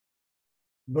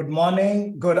Good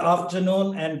morning, good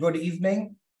afternoon, and good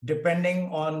evening, depending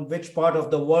on which part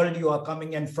of the world you are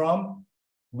coming in from.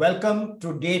 Welcome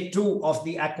to day 2 of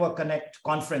the Aquaconnect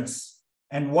Conference.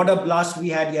 And what a blast we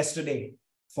had yesterday.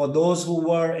 For those who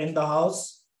were in the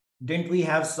house, didn't we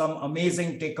have some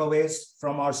amazing takeaways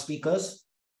from our speakers?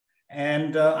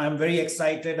 And I'm very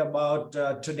excited about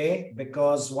today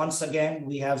because once again,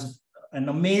 we have an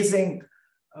amazing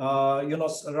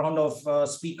round of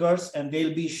speakers, and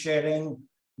they'll be sharing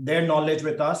their knowledge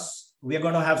with us. We're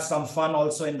going to have some fun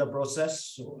also in the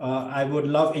process. I would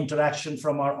love interaction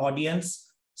from our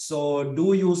audience. So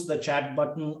do use the chat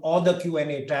button or the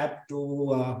Q&A tab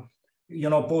to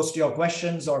post your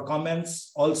questions or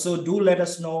comments. Also, do let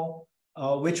us know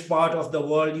which part of the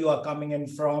world you are coming in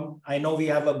from. I know we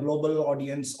have a global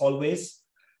audience always.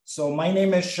 So my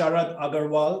name is Sharad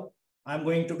Agarwal. I'm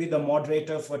going to be the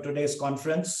moderator for today's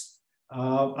conference.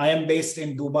 I am based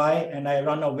in Dubai and I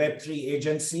run a Web3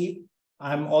 agency.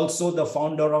 I'm also the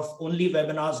founder of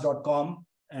onlywebinars.com,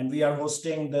 and we are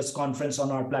hosting this conference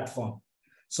on our platform.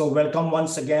 So welcome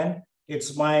once again.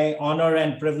 It's my honor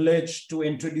and privilege to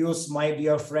introduce my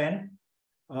dear friend,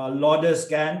 Lourdes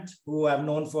Gant, who I've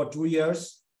known for 2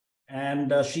 years.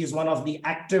 And she's one of the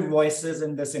active voices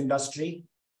in this industry.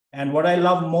 And what I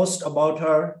love most about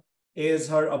her is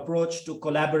her approach to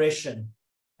collaboration.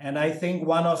 And I think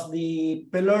one of the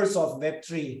pillars of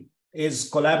Web3 is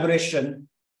collaboration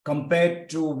compared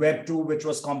to Web2, which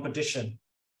was competition.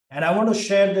 And I want to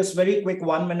share this very quick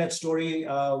 1-minute story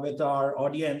with our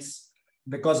audience,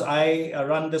 because I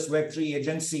run this Web3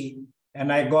 agency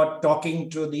and I got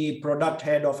talking to the product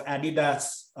head of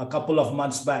Adidas a couple of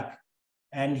months back,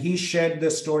 and he shared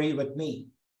this story with me.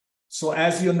 So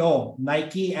as you know,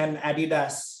 Nike and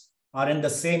Adidas are in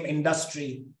the same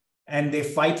industry and they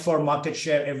fight for market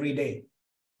share every day.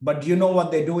 But do you know what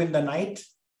they do in the night?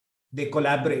 They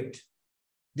collaborate.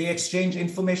 They exchange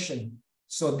information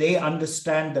so they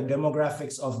understand the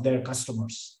demographics of their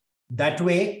customers. That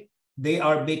way, they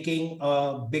are baking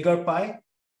a bigger pie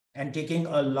and taking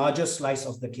a larger slice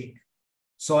of the cake.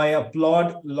 So I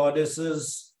applaud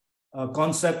Lourdes's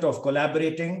concept of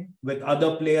collaborating with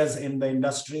other players in the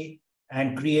industry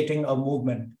and creating a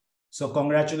movement. So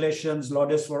congratulations,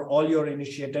 Lourdes, for all your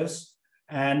initiatives.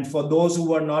 And for those who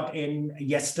were not in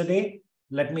yesterday,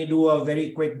 let me do a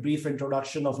very quick brief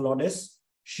introduction of Lourdes.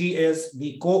 She is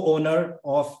the co-owner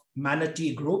of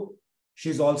Manatee Group.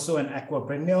 She's also an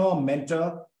aquapreneur,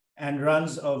 mentor, and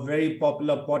runs a very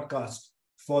popular podcast.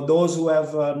 For those who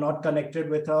have not connected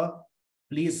with her,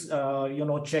 please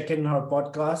check in her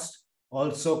podcast.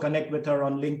 Also connect with her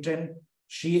on LinkedIn.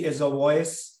 She is a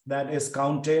voice that is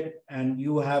counted, and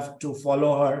you have to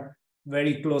follow her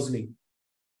very closely.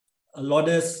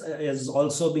 Lourdes has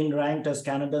also been ranked as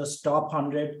Canada's top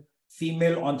 100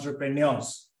 female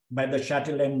entrepreneurs by the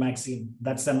Chatelaine magazine.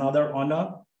 That's another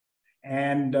honor.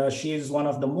 And she is one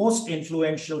of the most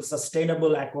influential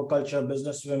sustainable aquaculture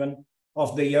businesswomen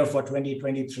of the year for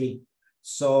 2023.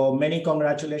 So many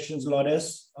congratulations,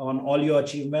 Lourdes, on all your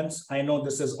achievements. I know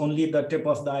this is only the tip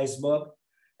of the iceberg,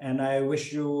 and I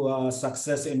wish you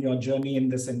success in your journey in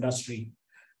this industry.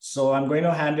 So I'm going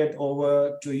to hand it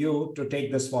over to you to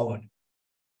take this forward.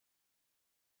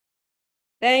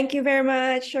 Thank you very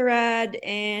much, Sharad.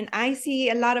 And I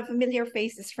see a lot of familiar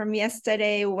faces from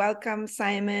yesterday. Welcome,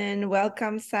 Simon.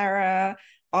 Welcome, Sarah.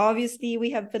 Obviously,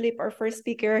 we have Philip, our first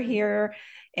speaker here,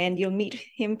 and you'll meet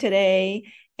him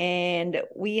today. And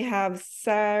we have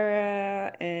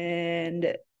Sarah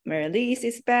and Marilise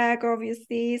is back,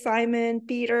 obviously. Simon,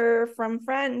 Peter from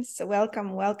France.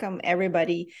 Welcome, welcome,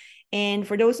 everybody. And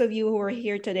for those of you who are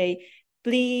here today,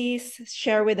 please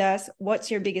share with us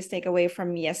what's your biggest takeaway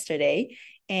from yesterday.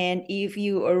 And if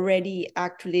you already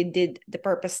actually did the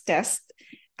purpose test,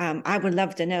 I would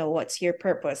love to know what's your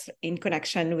purpose in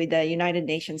connection with the United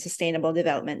Nations Sustainable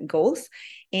Development Goals.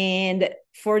 And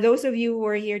for those of you who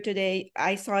are here today,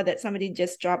 I saw that somebody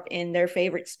just dropped in their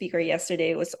favorite speaker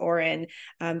yesterday was Oren,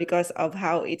 because of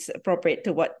how it's appropriate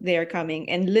to what they're coming.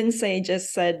 And Lindsay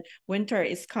just said winter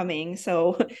is coming.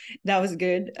 So that was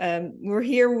good. We're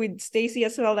here with Stacy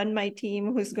as well and my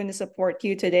team who's going to support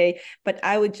you today. But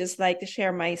I would just like to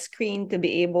share my screen to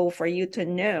be able for you to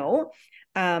know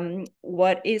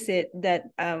what is it that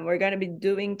we're going to be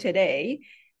doing today.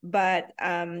 But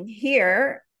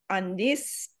here on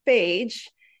this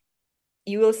page,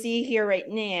 you will see here right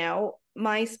now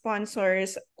my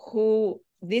sponsors who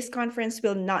this conference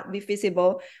will not be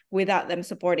feasible without them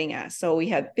supporting us. So we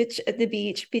have Pitch at the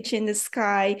Beach, Pitch in the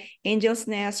Sky, Angel's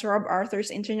Nest, Rob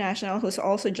Arthur's International, who's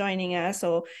also joining us.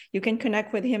 So you can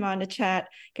connect with him on the chat.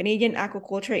 Canadian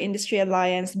Aquaculture Industry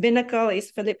Alliance. Binnacle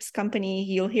is Philip's company.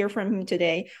 You'll hear from him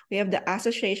today. We have the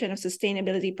Association of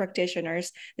Sustainability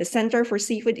Practitioners, the Center for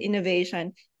Seafood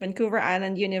Innovation, Vancouver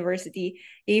Island University.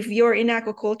 If you're in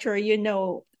aquaculture, you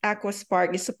know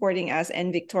Aquaspark is supporting us,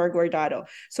 and Victor Guardado.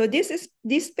 So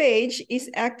this page is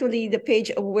actually the page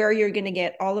of where you're going to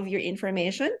get all of your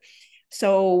information.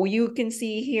 So you can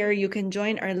see here, you can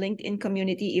join our LinkedIn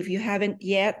community. If you haven't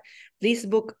yet, please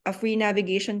book a free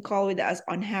navigation call with us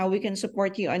on how we can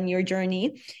support you on your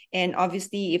journey. And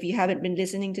obviously, if you haven't been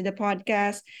listening to the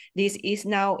podcast, this is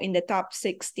now in the top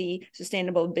 60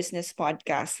 sustainable business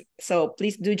podcasts. So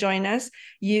please do join us.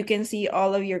 You can see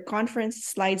all of your conference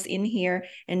slides in here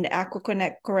and the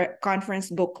Aquaconnect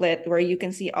Conference booklet, where you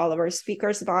can see all of our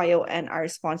speakers' bio and our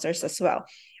sponsors as well.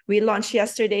 We launched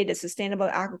yesterday the Sustainable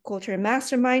Aquaculture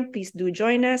Mastermind. Please do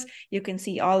join us. You can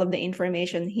see all of the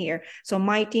information here. So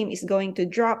my team is going to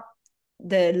drop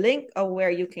the link of where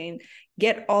you can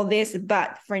get all this.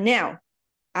 But for now,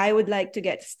 I would like to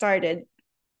get started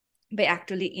by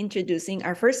actually introducing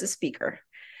our first speaker.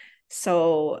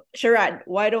 So Sharad,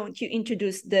 why don't you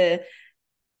introduce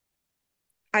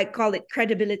I call it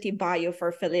credibility bio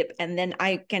for Philip, and then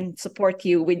I can support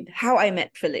you with how I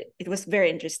met Philip. It was a very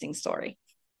interesting story.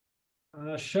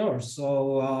 Sure.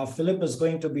 So Philip is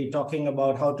going to be talking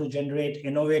about how to generate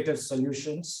innovative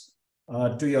solutions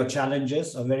to your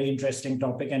challenges, a very interesting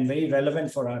topic and very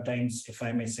relevant for our times, if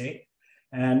I may say.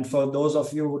 And for those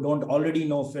of you who don't already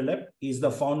know Philip, he's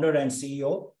the founder and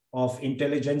CEO of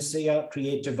Intelligentsia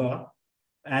Creativa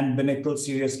and Binnacle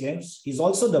Serious Games. He's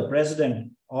also the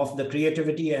president of the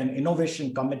Creativity and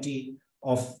Innovation Committee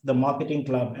of the Marketing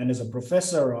Club and is a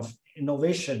professor of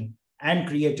innovation and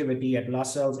creativity at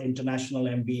LaSalle's International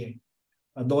MBA.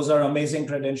 Those are amazing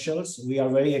credentials. We are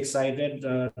very excited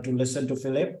to listen to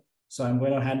Philip. So I'm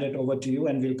going to hand it over to you,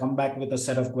 and we'll come back with a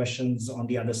set of questions on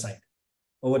the other side.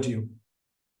 Over to you.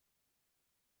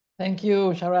 Thank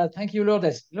you, Sharad. Thank you,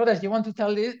 Lourdes. Lourdes, you want to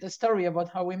tell the story about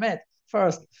how we met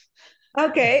first?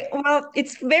 Okay, well,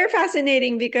 it's very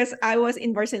fascinating because I was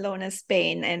in Barcelona,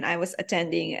 Spain, and I was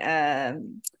attending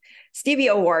Stevie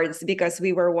Awards because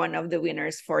we were one of the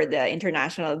winners for the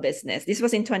international business. This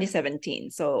was in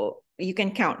 2017. So you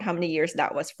can count how many years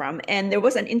that was from. And there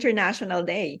was an international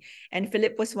day, and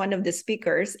Philip was one of the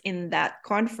speakers in that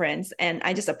conference. And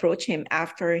I just approached him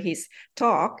after his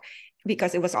talk,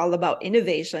 because it was all about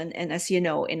innovation. And as you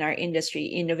know, in our industry,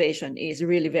 innovation is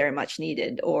really very much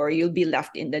needed, or you'll be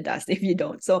left in the dust if you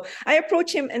don't. So I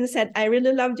approached him and said, I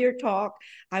really loved your talk.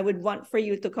 I would want for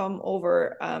you to come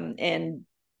over and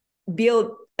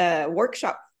build a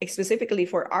workshop specifically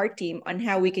for our team on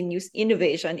how we can use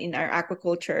innovation in our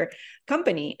aquaculture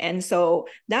company. And so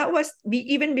that was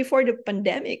even before the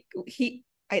pandemic.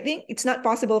 I think it's not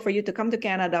possible for you to come to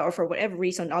Canada, or for whatever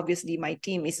reason. Obviously, my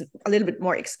team is a little bit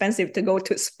more expensive to go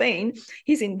to Spain.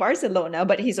 He's in Barcelona,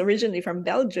 but he's originally from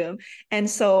Belgium. And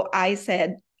so I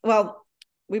said, well,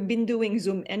 we've been doing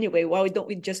Zoom anyway. Why don't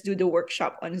we just do the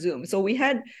workshop on Zoom? So I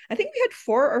think we had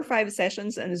 4 or 5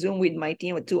 sessions on Zoom with my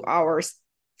team, with 2 hours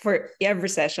for every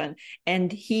session. And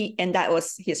that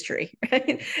was history,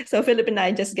 right? So Philip and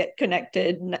I just get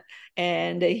connected,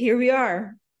 and here we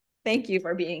are. Thank you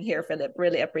for being here, Philip.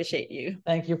 Really appreciate you.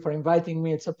 Thank you for inviting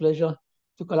me. It's a pleasure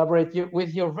to collaborate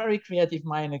with your very creative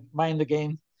mind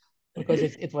again, because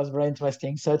it was very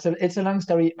interesting. So it's a long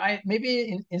story.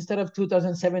 Maybe instead of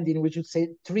 2017, we should say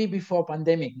 3 before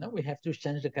pandemic. No, we have to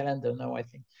change the calendar now, I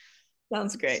think.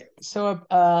 Sounds great. So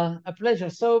a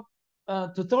pleasure. So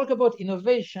to talk about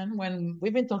innovation, when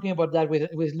we've been talking about that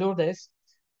with Lourdes,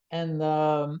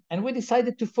 and we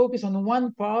decided to focus on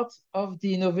one part of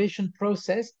the innovation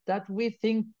process that we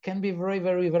think can be very,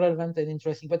 very relevant and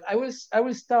interesting. But I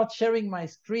will start sharing my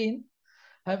screen.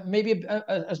 Maybe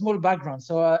a small background.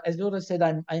 So as Lourdes said,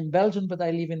 I'm Belgian, but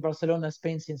I live in Barcelona,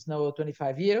 Spain since now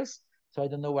 25 years. So I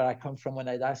don't know where I come from when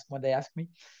they ask me.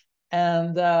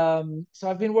 And so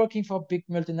I've been working for big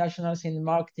multinationals in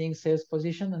marketing, sales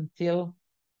position until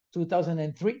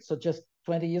 2003. So just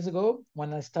 20 years ago,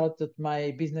 when I started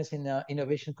my business in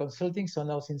innovation consulting. So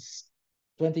now since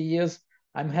 20 years,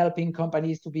 I'm helping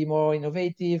companies to be more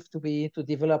innovative, to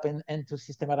develop and to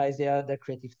systematize their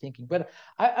creative thinking. But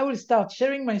I will start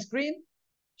sharing my screen,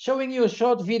 showing you a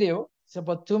short video. It's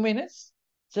about 2 minutes.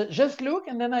 So just look,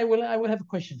 and then I will have a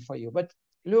question for you. But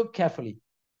look carefully.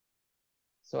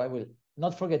 So I will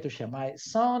not forget to share my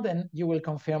sound, and you will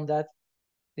confirm that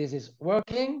this is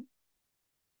working.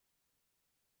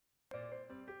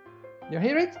 You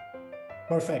hear it?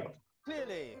 Perfect.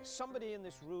 Clearly, somebody in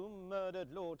this room murdered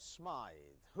Lord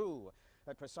Smythe, who,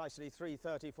 at precisely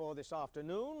 3:34 this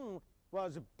afternoon,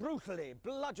 was brutally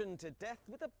bludgeoned to death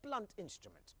with a blunt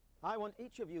instrument. I want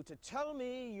each of you to tell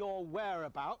me your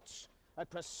whereabouts at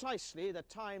precisely the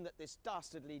time that this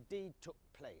dastardly deed took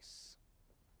place.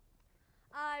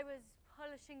 I was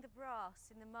polishing the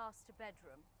brass in the master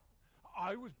bedroom.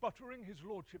 I was buttering his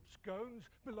lordship's scones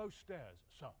below stairs,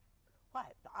 sir. Why,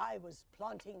 I was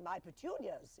planting my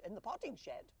petunias in the potting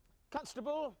shed.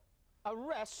 Constable,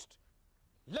 arrest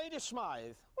Lady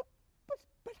Smythe.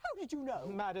 But how did you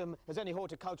know? Madam, as any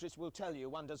horticulturist will tell you,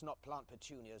 one does not plant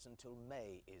petunias until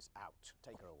May is out.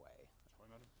 Take her away. That's right,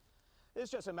 madam. It's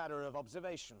just a matter of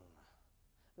observation.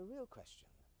 The real question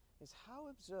is, how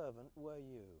observant were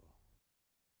you?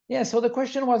 Yeah, so the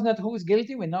question was not who's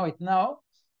guilty, we know it now.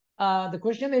 The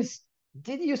question is,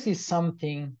 did you see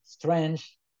something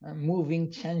strange,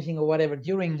 moving, changing, or whatever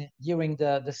during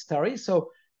the story? So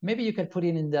maybe you can put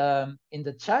it in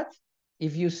the chat.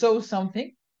 If you saw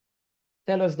something,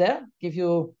 tell us there. Give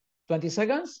you 20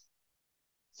 seconds.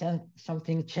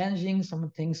 Something changing,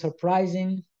 something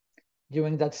surprising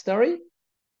during that story.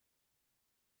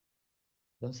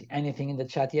 Don't see anything in the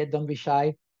chat yet. Don't be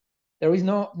shy. There is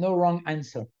no wrong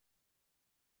answer.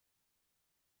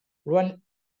 Run.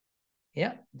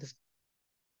 Yeah,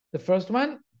 the first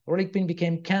one, relic pin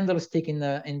became candlestick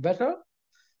in butter.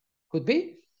 Could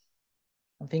be.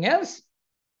 Something else.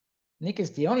 Nick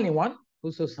is the only one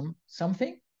who saw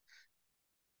something.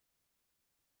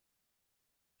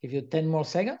 Give you 10 more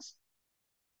seconds.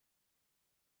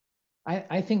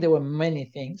 I think there were many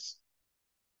things.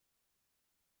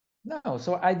 No,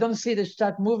 so I don't see the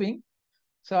chat moving.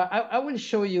 So I will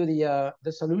show you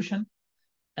the solution,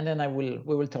 and then we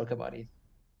will talk about it.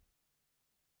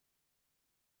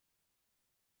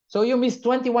 So you missed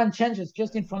 21 changes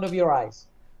just in front of your eyes.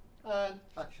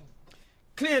 Action.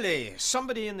 Clearly,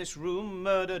 somebody in this room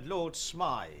murdered Lord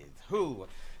Smythe, who,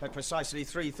 at precisely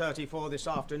 3:34 this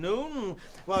afternoon,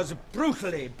 was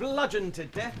brutally bludgeoned to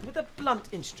death with a blunt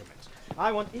instrument.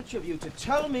 I want each of you to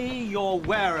tell me your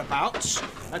whereabouts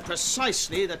at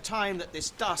precisely the time that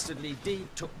this dastardly deed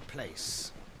took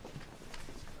place.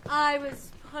 I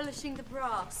was polishing the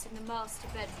brass in the master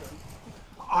bedroom.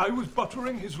 I was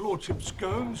buttering his lordship's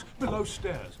scones below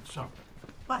stairs, sir.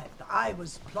 Why, I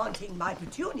was planting my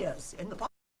petunias in the potting.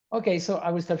 Okay, so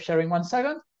I will stop sharing 1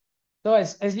 second. So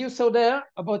as you saw there,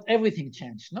 about everything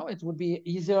changed. No, it would be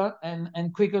easier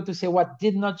and quicker to say what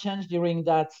did not change during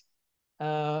that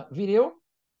video.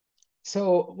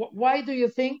 So why do you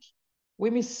think we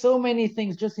miss so many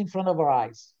things just in front of our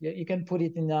eyes? You can put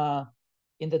it in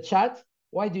the chat.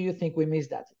 Why do you think we miss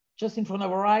that? Just in front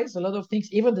of our eyes, a lot of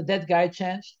things, even the dead guy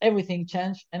changed, everything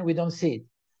changed, and we don't see it.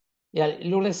 Yeah,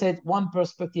 Lourdes said one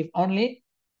perspective only.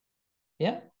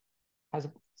 Yeah,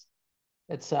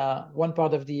 that's one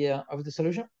part of the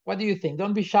solution. What do you think?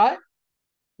 Don't be shy.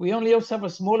 We only observe a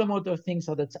small amount of things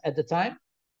at the time.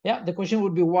 Yeah, the question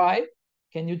would be why.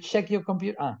 Can you check your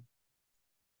computer?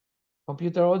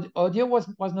 Computer audio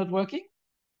was not working.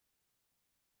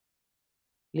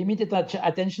 Limited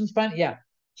attention span. Yeah.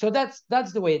 So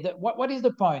that's the way. What is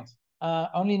the point?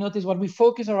 Only notice what we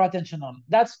focus our attention on.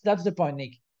 That's the point,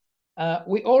 Nick.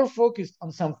 We all focused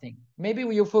on something. Maybe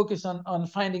we focus on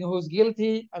finding who's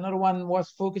guilty. Another one was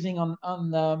focusing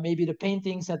on maybe the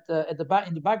paintings in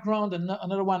the background. And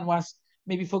another one was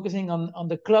maybe focusing on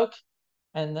the clock,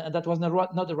 and that was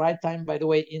not the right time, by the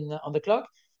way, on the clock.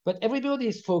 But everybody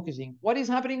is focusing. What is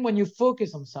happening when you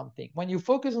focus on something? When you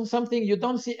focus on something, you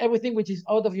don't see everything which is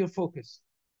out of your focus.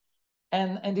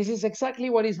 And this is exactly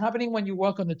what is happening when you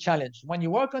work on a challenge. When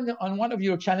you work on one of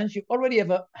your challenges, you already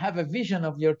have a vision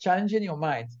of your challenge in your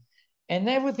mind. And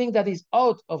everything that is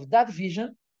out of that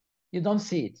vision, you don't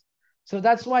see it. So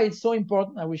that's why it's so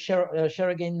important. I will share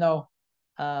again now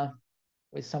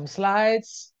with some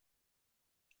slides.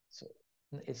 So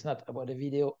it's not about the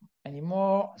video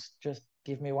anymore. Just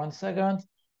give me 1 second.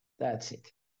 That's it.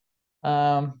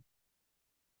 Boom,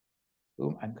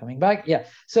 I'm coming back. Yeah,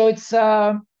 so it's...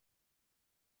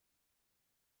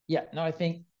 yeah, no, I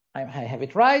think I have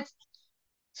it right.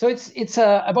 So it's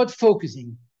about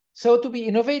focusing. So to be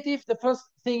innovative, the first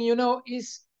thing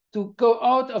is to go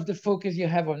out of the focus you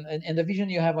have on and the vision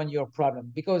you have on your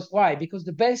problem. Because why? Because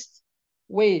the best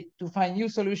way to find new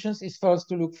solutions is first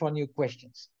to look for new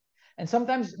questions. And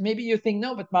sometimes maybe you think,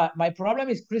 no, but my problem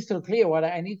is crystal clear. What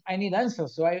I need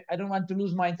answers. So I don't want to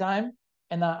lose my time,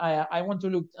 and I want to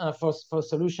look for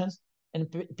solutions. And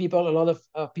a lot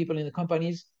of people in the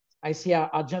companies I see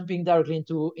are jumping directly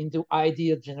into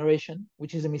idea generation,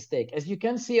 which is a mistake. As you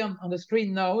can see on the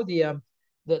screen now,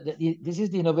 this is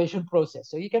the innovation process.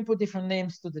 So you can put different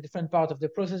names to the different part of the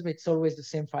process, but it's always the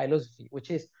same philosophy,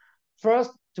 which is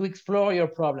first to explore your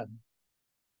problem.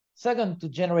 Second, to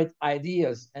generate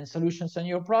ideas and solutions on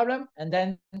your problem. And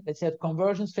then let's say a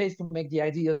convergence phase to make the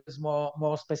ideas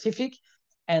more specific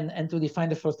and to define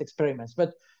the first experiments.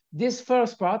 But this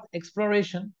first part,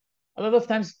 exploration, a lot of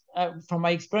times, from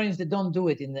my experience, they don't do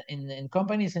it in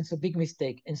companies, and it's a big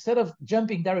mistake. Instead of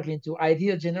jumping directly into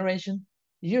idea generation,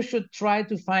 you should try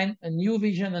to find a new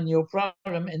vision on your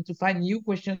problem and to find new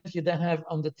questions you don't have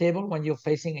on the table when you're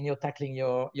facing and you're tackling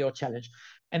your challenge.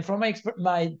 And from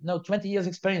my 20 years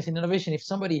experience in innovation, if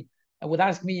somebody would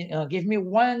ask me, give me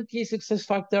one key success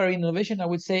factor in innovation, I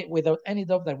would say, without any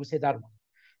doubt, I would say that one.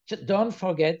 Just don't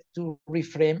forget to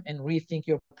reframe and rethink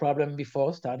your problem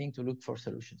before starting to look for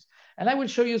solutions. And I will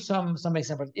show you some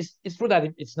examples. It's true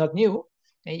that it's not new.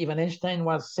 Even Einstein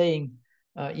was saying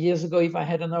years ago, if I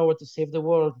had an hour to save the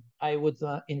world, I would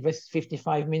invest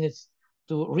 55 minutes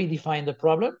to redefine the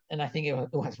problem. And I think it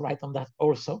was right on that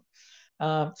also.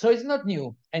 So it's not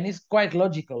new, and it's quite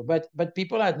logical, but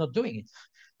people are not doing it.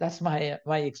 That's my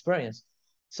experience.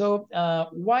 So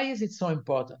why is it so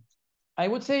important? I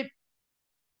would say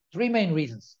 3 main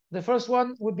reasons. The first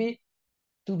one would be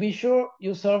to be sure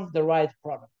you solve the right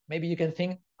problem. Maybe you can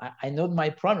think, I know my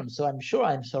problem, so I'm sure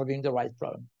I'm solving the right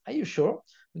problem. Are you sure?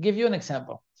 I'll give you an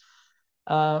example.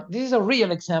 This is a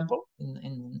real example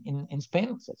in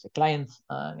Spain. So a client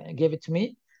gave it to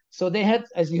me. So they had,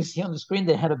 as you see on the screen,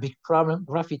 they had a big problem,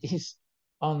 graffitis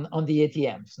on the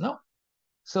ATMs, no?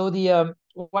 So the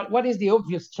what is the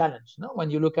obvious challenge? No, when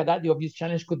you look at that, the obvious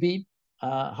challenge could be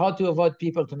how to avoid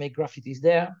people to make graffitis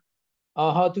there,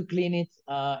 or how to clean it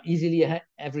easily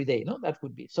every day. No, that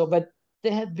would be so. But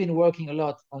they had been working a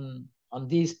lot on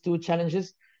these two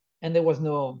challenges, and there was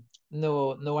no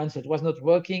answer. It was not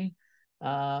working.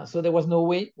 So there was no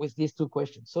way with these two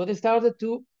questions. So they started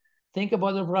to think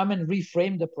about the problem and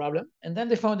reframe the problem. And then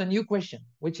they found a new question,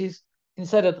 which is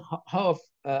instead of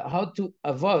how to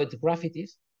avoid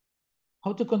graffitis,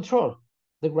 how to control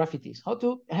the graffitis, how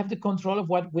to have the control of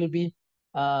what will be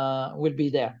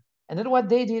there. And then what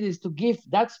they did is to give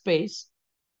that space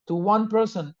to one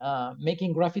person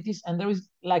making graffitis. And there is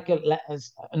like a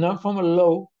non-formal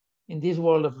law in this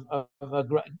world of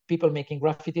people making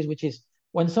graffitis, which is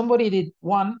when somebody did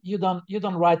one, you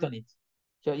don't write on it,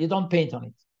 so you don't paint on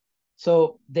it.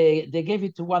 So they gave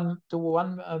it to one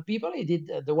people. He did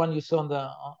the one you saw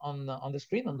on the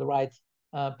screen on the right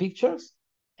pictures,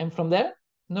 and from there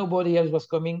nobody else was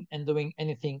coming and doing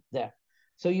anything there.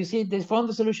 So you see, they found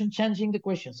the solution changing the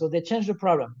question. So they changed the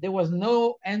problem. There was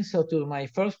no answer to my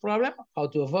first problem, how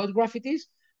to avoid graffitis,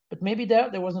 but maybe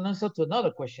there was an answer to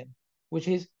another question, which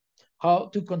is how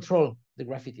to control the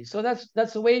graffitis. So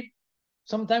that's a way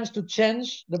sometimes to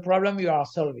change the problem you are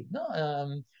solving.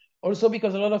 No, also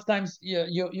because a lot of times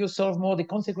you solve more the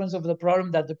consequence of the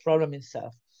problem than the problem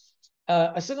itself.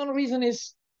 A second reason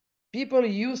is people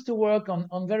used to work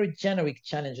on very generic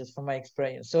challenges from my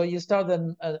experience. So you start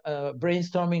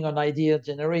brainstorming on idea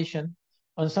generation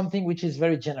on something which is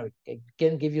very generic. I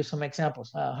can give you some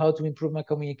examples. How to improve my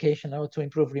communication, how to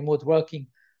improve remote working,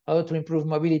 how to improve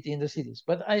mobility in the cities.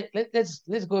 But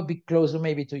let's go a bit closer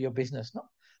maybe to your business. No,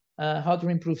 how to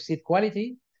improve seat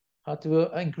quality, how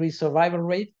to increase survival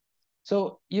rate.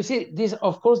 So you see, these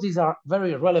are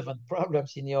very relevant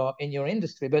problems in your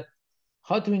industry, but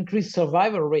how to increase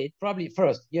survival rate, probably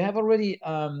first, you have already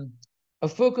a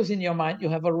focus in your mind, you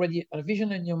have already a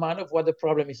vision in your mind of what the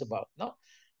problem is about, no?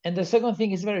 And the second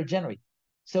thing is very generic.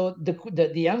 So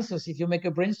the answers, if you make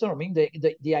a brainstorming,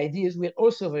 the ideas will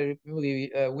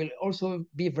also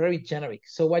be very generic.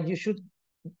 So what you should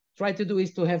try to do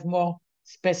is to have more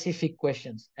specific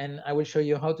questions, and I will show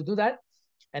you how to do that.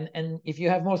 And if you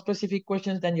have more specific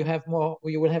questions, then you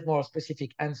will have more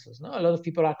specific answers. No, a lot of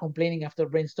people are complaining after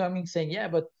brainstorming, saying, "Yeah,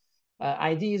 but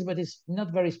ideas, but it's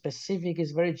not very specific.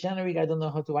 It's very generic. I don't know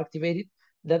how to activate it."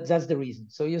 That's the reason.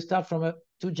 So you start from a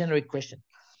too generic question,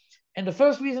 and the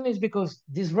first reason is because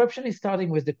disruption is starting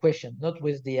with the question, not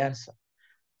with the answer.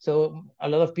 So a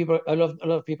lot of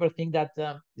people think that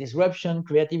disruption,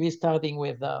 creativity is starting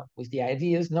with the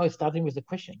ideas. No, it's starting with the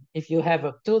question. If you have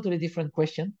a totally different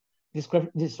question,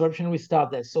 disruption will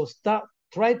start there. So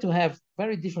try to have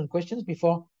very different questions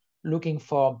before looking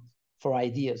for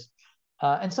ideas.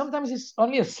 And sometimes it's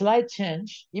only a slight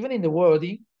change, even in the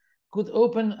wording, could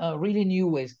open really new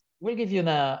ways. We'll give you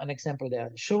an example there.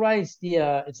 Shura is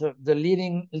the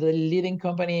leading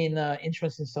company in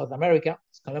insurance in South America.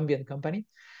 It's a Colombian company,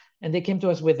 and they came to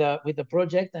us with a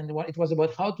project, and it was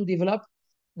about how to develop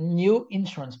new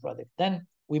insurance product. Then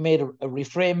we made a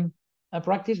reframe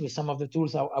practice with some of the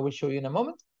tools I will show you in a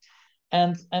moment.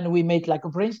 And we made like a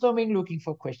brainstorming looking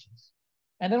for questions.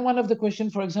 And then one of the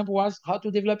questions, for example, was how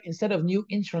to develop, instead of new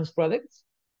insurance products,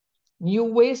 new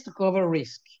ways to cover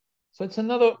risk. So it's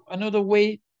another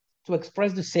way to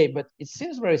express the same, but it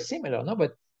seems very similar, no?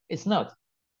 But it's not.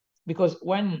 Because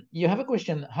when you have a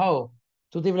question, how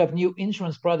to develop new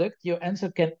insurance product, your answer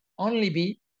can only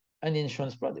be an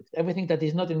insurance product. Everything that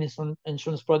is not an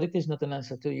insurance product is not an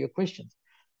answer to your question.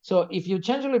 So if you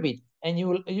change a little bit and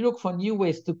you look for new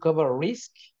ways to cover risk,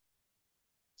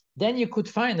 then you could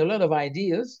find a lot of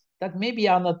ideas that maybe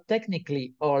are not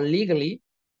technically or legally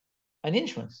an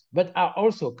insurance, but are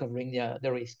also covering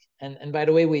the risk. And by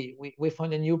the way, we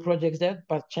found a new project there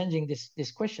by changing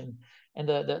this question. And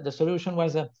the solution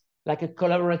was like a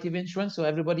collaborative insurance. So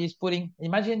everybody is putting,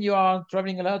 imagine you are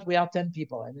traveling a lot, we are 10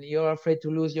 people, and you're afraid to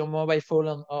lose your mobile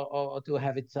phone or to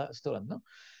have it stolen, no?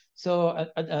 So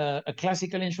a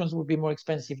classical insurance would be more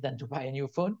expensive than to buy a new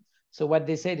phone. So what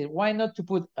they said is, why not to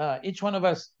put, each one of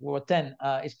us, who are 10,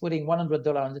 is putting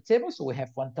 $100 on the table, so we have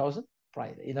 1,000,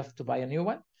 probably enough to buy a new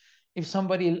one. If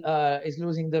somebody is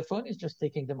losing the phone, it's just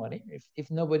taking the money. If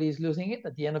nobody is losing it,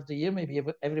 at the end of the year, maybe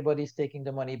everybody is taking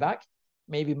the money back,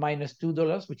 maybe minus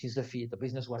 $2, which is the fee. The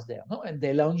business was there, no? And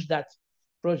they launched that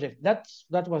project. That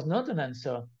was not an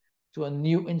answer to a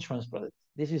new insurance product.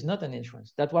 This is not an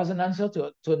insurance. That was an answer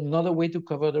to another way to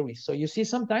cover the risk. So you see,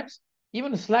 sometimes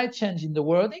even a slight change in the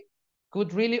wording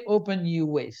could really open new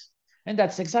ways. And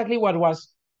that's exactly what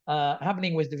was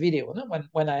happening with the video. No?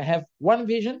 When I have one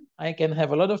vision, I can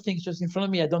have a lot of things just in front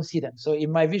of me. I don't see them. So if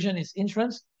my vision is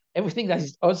insurance, everything that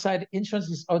is outside insurance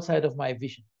is outside of my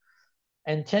vision.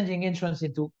 And changing insurance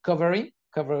into covering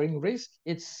risk,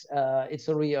 it's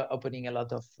already opening a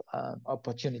lot of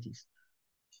opportunities.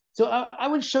 So I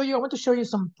want to show you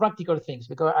some practical things,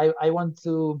 because I want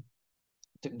to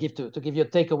give you a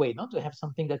takeaway, not to have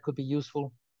something that could be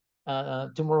useful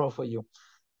tomorrow for you.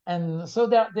 And so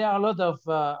there are a lot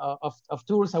of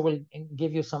tools. I will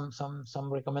give you some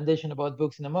recommendation about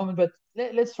books in a moment, but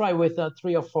let's try with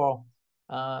 3 or 4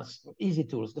 easy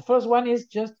tools. The first one is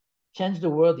just change the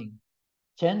wording.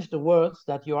 Change the words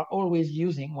that you are always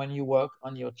using when you work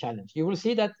on your challenge. You will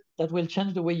see that will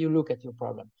change the way you look at your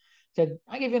problem. So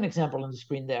I'll give you an example on the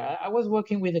screen there. I was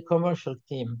working with a commercial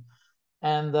team,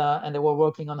 and they were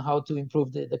working on how to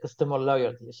improve the customer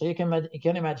loyalty. So you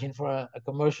can imagine, for a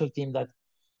commercial team, that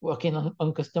working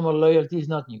on customer loyalty is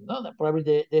not new. No,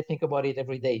 probably they think about it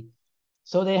every day.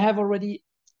 So they have already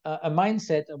a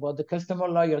mindset about the customer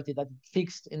loyalty that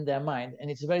fixed in their mind, and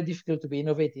it's very difficult to be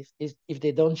innovative if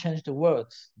they don't change the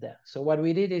words there. So what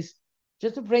we did is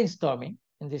just a brainstorming,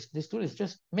 and this tool is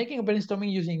just making a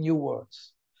brainstorming using new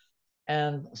words.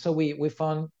 And so we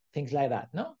found things like that.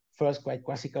 No, first, quite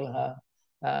classical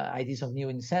ideas of new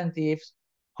incentives,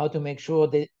 how to make sure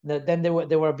then they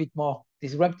were a bit more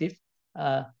disruptive.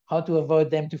 How to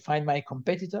avoid them to find my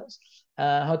competitors,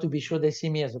 how to be sure they see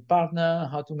me as a partner,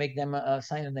 how to make them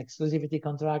sign an exclusivity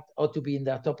contract, or to be in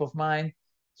their top of mind.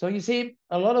 So you see,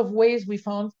 a lot of ways we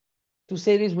found to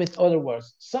say this with other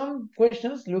words. Some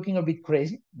questions looking a bit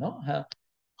crazy, no?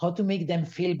 How to make them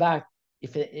feel bad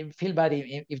if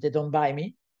they don't buy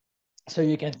me. So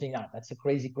you can think, that's a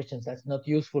crazy question. That's not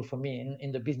useful for me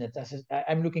in the business.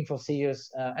 I'm looking for serious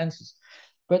answers.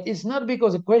 But it's not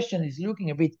because a question is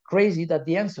looking a bit crazy that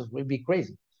the answers will be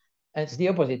crazy. And it's the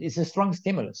opposite. It's a strong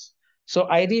stimulus. So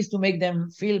ideas to make them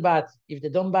feel bad if they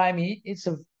don't buy me, it's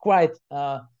a quite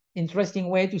interesting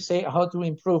way to say how to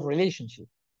improve relationship.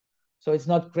 So it's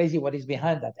not crazy what is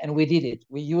behind that. And we did it.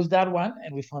 We used that one,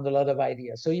 and we found a lot of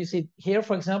ideas. So you see here,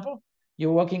 for example,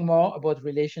 you're working more about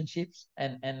relationships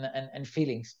and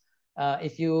feelings.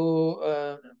 If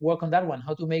you work on that one,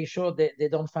 how to make sure they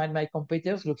don't find my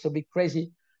competitors, looks a bit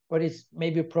crazy, but it's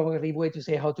maybe a provocative way to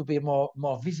say how to be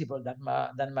more visible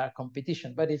than my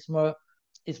competition. But it's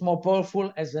more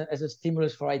powerful as a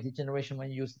stimulus for idea generation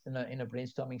when you use it in a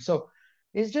brainstorming. So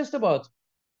it's just about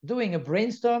doing a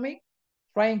brainstorming,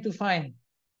 trying to find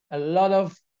a lot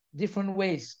of different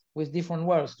ways with different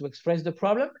words to express the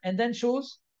problem, and then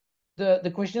choose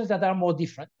the questions that are more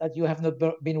different, that you have not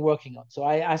been working on. So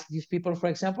I asked these people, for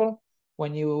example,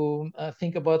 when you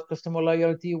think about customer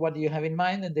loyalty, what do you have in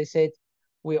mind? And they said,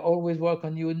 we always work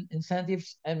on new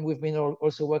incentives, and we've been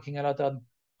also working a lot on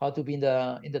how to be in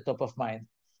the top of mind.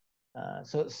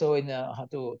 So in how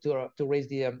to raise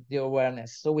the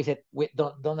awareness. So we said,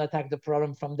 don't attack the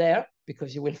problem from there,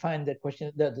 because you will find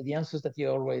the answers that you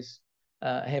always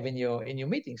have in your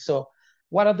meetings. So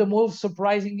what are the most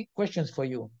surprising questions for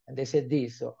you? And they said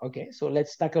this. So okay, so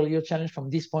let's tackle your challenge from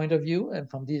this point of view, and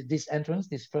from this entrance,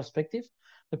 this perspective.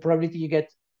 The probability you get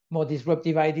more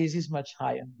disruptive ideas is much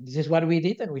higher. This is what we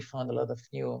did, and we found a lot of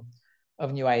new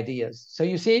new ideas. So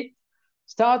you see,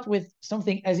 start with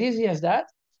something as easy as that.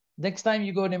 Next time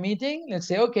you go to a meeting, let's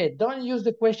say, okay, don't use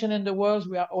the question and the words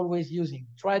we are always using.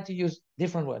 Try to use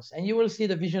different words, and you will see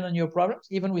the vision on your problems,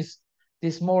 even with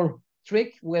this small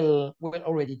trick, will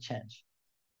already change.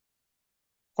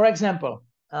 For example,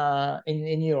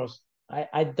 in yours,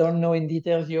 I don't know in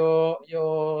details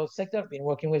your sector. I've been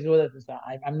working with you.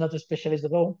 I'm not a specialist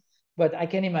at all, but I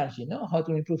can imagine, how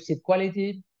to improve seed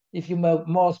quality. If you have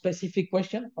more specific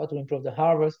question, how to improve the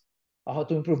harvest, or how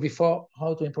to improve before,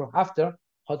 how to improve after,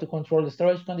 how to control the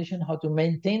storage condition, how to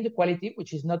maintain the quality,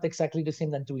 which is not exactly the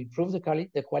same than to improve the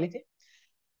quality.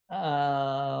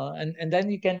 And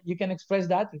then you can express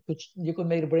that. You could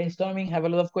make a brainstorming, have a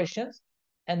lot of questions,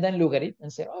 and then look at it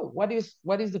and say, oh, what is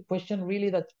the question really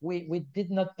that we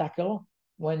did not tackle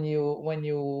when we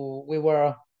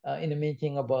were in a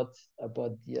meeting about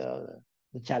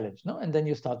the challenge, no? And then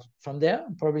you start from there.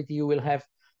 Probability you will have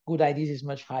good ideas is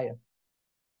much higher.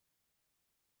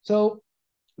 So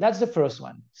that's the first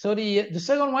one. So the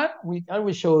second one I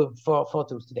will show four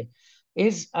tools today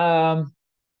is how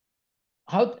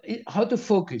to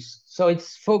focus. So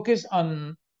it's focus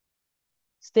on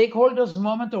stakeholders,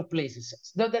 moment, or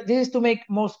places. This is to make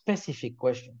more specific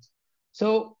questions.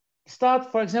 So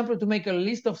start, for example, to make a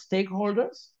list of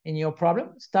stakeholders in your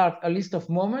problem. Start a list of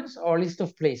moments or a list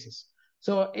of places.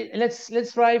 So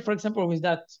let's try, for example, with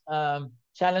that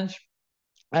challenge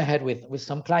I had with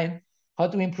some client, how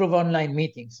to improve online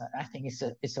meetings. I think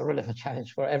it's a relevant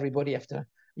challenge for everybody after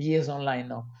years online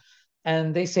now.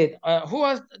 And they said, who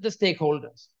are the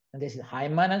stakeholders? And they said, high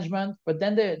management. But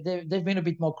then they've been a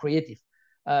bit more creative.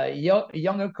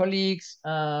 Younger colleagues,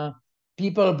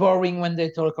 people boring when they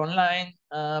talk online,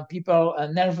 people,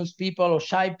 nervous people or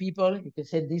shy people. You can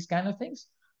say these kind of things.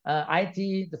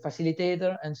 IT, the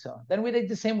facilitator, and so on. Then we did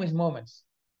the same with moments.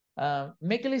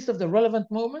 Make a list of the relevant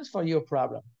moments for your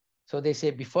problem. So they say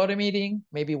before the meeting,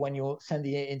 maybe when you send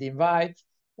the invite,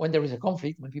 when there is a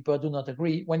conflict, when people do not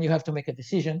agree, when you have to make a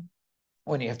decision,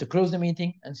 when you have to close the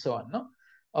meeting, and so on. No,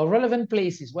 or relevant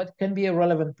places. What can be a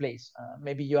relevant place?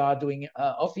 Maybe you are doing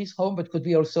office, home, but could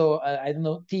be also I don't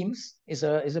know. Teams is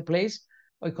a place,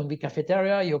 or it can be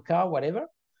cafeteria, your car, whatever.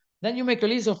 Then you make a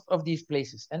list of these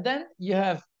places, and then you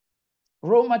have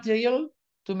raw material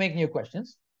to make new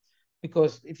questions.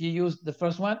 Because if you use the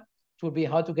first one, it would be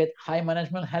how to get high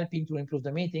management helping to improve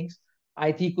the meetings.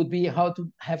 IT could be how to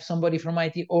have somebody from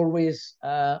IT always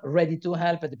ready to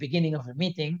help at the beginning of a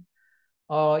meeting.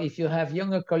 Or if you have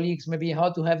younger colleagues, maybe how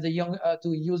to have to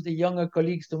use the younger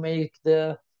colleagues to make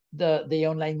the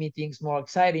online meetings more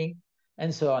exciting,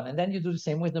 and so on. And then you do the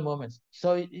same with the moments.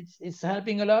 So it's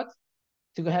helping a lot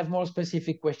to have more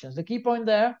specific questions. The key point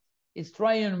there is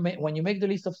try and when you make the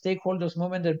list of stakeholders,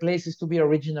 moment, and places, to be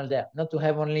original there, not to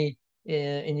have only,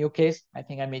 in your case, I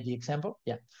think I made the example.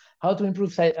 Yeah. How to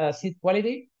improve seed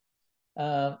quality?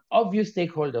 Obvious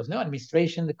stakeholders, no,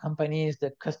 administration, the companies,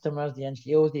 the customers, the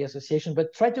NGOs, the association,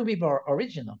 but try to be more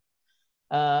original.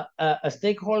 A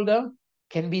stakeholder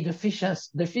can be the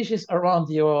fishes around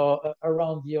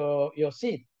your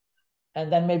seed. And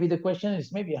then maybe the question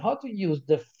is maybe how to use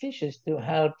the fishes to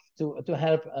help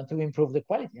to improve the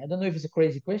quality. I don't know if it's a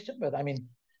crazy question, but I mean,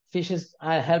 fishes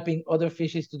are helping other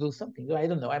fishes to do something. So I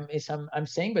don't know. I'm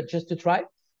saying, but just to try.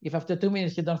 If after 2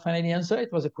 minutes you don't find any answer,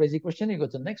 it was a crazy question, you go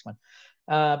to the next one.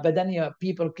 But then you have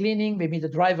people cleaning, maybe the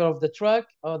driver of the truck,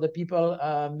 or the people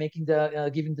making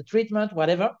giving the treatment,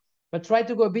 whatever. But try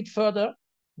to go a bit further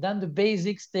than the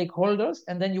basic stakeholders,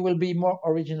 and then you will be more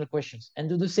original questions. And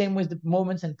do the same with the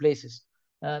moments and places.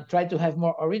 Try to have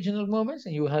more original moments,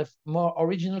 and you have more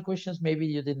original questions. Maybe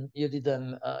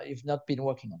you've not been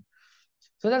working on.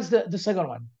 So that's the second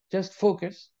one. Just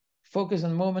focus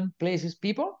on moment, places,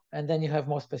 people, and then you have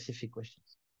more specific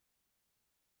questions.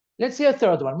 Let's see a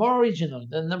third one, more original.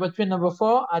 Then number 3, number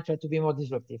 4, I try to be more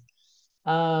disruptive.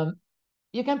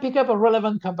 You can pick up a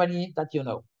relevant company that you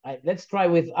know. Let's try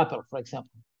with Apple, for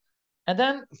example. And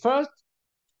then first,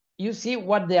 you see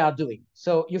what they are doing.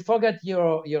 So you forget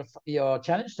your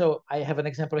challenge. So I have an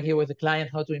example here with a client,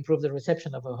 how to improve the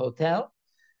reception of a hotel.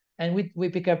 And we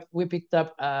picked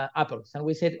up Apples, and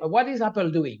we said, what is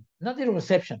Apple doing? Not the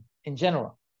reception in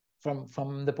general,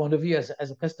 from the point of view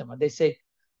as a customer. They say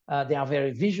they are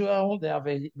very visual, they are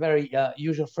very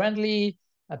user friendly.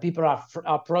 People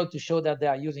are proud to show that they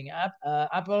are using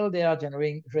Apple. They are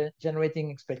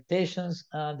generating expectations.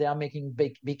 They are making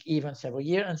big events every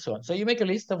year, and so on. So you make a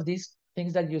list of these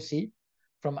things that you see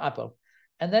from Apple,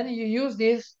 and then you use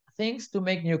these things to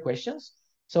make new questions.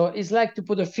 So it's like to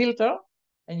put a filter.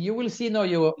 And you will see now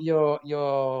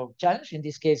your challenge, in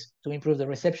this case, to improve the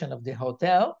reception of the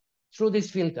hotel through this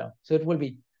filter. So it will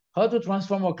be how to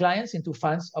transform our clients into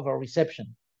fans of our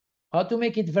reception, how to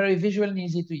make it very visual and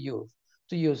easy to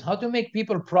use, how to make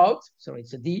people proud, sorry,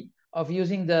 it's a D, of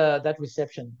using that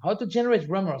reception, how to generate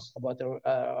rumors about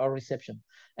our reception.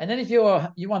 And then if you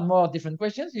want more different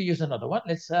questions, you use another one.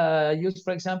 Let's use,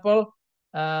 for example,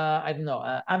 I don't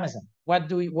know, Amazon. What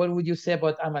would you say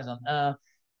about Amazon?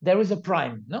 There is a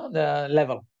prime, no, the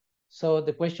level. So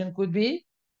the question could be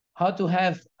how to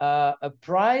have a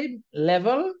prime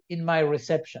level in my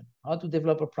reception, how to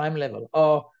develop a prime level,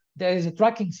 or there is a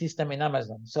tracking system in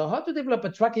Amazon. So how to develop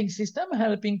a tracking system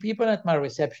helping people at my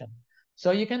reception.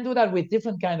 So you can do that with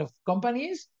different kind of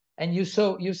companies, and you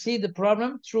see the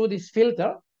problem through this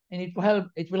filter, and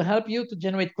it will help you to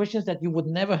generate questions that you would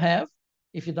never have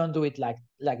if you don't do it like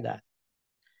that.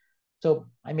 So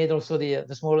I made also the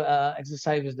small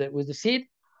exercise with the seed.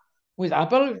 With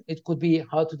Apple, it could be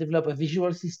how to develop a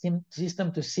visual system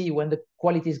to see when the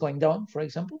quality is going down, for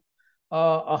example,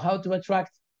 or how to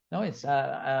attract. No, it's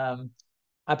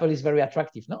Apple is very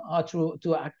attractive. No, how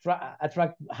to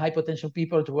attract high potential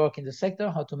people to work in the sector.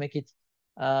 How to make it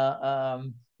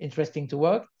interesting to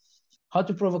work. How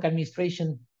to provoke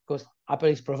administration, because Apple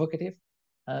is provocative,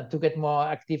 to get more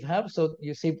active help. So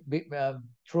you see,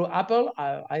 through Apple,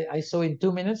 I saw in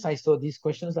 2 minutes, I saw these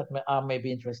questions that are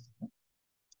maybe interesting.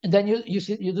 And then you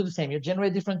do the same. You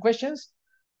generate different questions,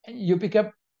 and you pick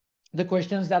up the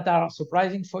questions that are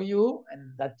surprising for you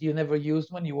and that you never used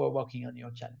when you were working on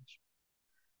your challenge.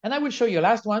 And I will show you a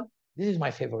last one. This is my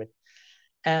favorite,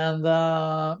 and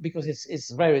because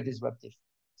it's very disruptive.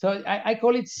 So I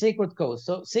call it sacred codes.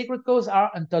 So sacred codes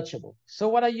are untouchable. So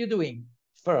what are you doing?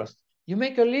 First, you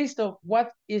make a list of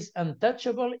what is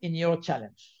untouchable in your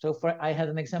challenge. So I had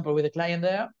an example with a client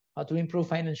there, how to improve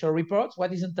financial reports.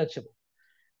 What is untouchable?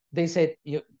 They said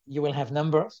you will have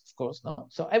numbers, of course, no.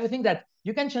 So everything that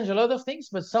you can change a lot of things,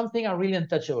 but something are really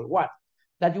untouchable. What?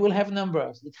 That you will have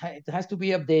numbers. It has to be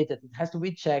updated. It has to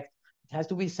be checked. It has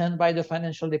to be sent by the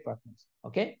financial department.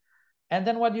 Okay. And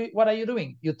then what are you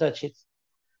doing? You touch it.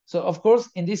 So of course,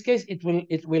 in this case, it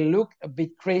will look a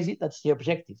bit crazy. That's the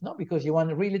objective, no? Because you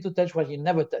want really to touch what you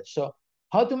never touch. So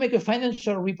how to make a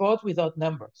financial report without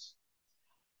numbers?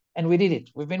 And we did it.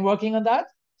 We've been working on that.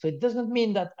 So it doesn't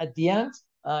mean that at the end,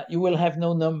 you will have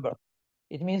no number.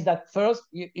 It means that first,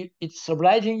 it's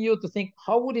obliging you to think,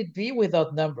 how would it be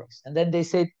without numbers? And then they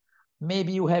said,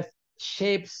 maybe you have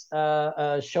shapes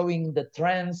showing the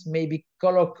trends, maybe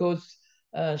color codes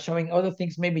showing other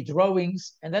things, maybe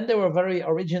drawings. And then they were very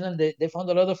original. They found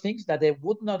a lot of things that they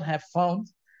would not have found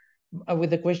with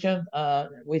the question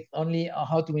with only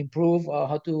how to improve or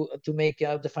how to make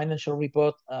the financial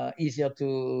report easier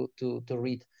to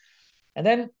read. And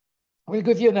then we'll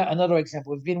give you another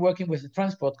example. We've been working with a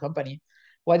transport company.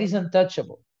 What is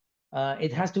untouchable?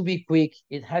 It has to be quick.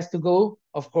 It has to go,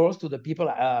 of course, to the people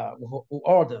who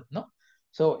order. No,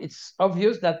 so it's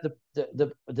obvious that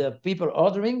the people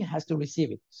ordering has to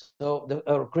receive it. So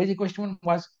the crazy question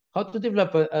was how to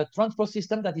develop a transport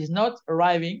system that is not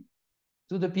arriving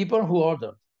to the people who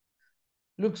ordered.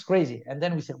 Looks crazy. And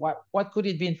then we said, what could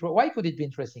it be? Why could it be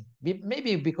interesting?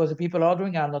 Maybe because the people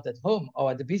ordering are not at home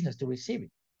or at the business to receive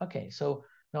it. Okay, so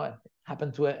no, it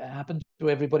happened to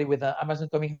everybody with Amazon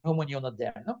coming home when you're not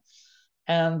there, no?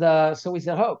 And so we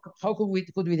said, how could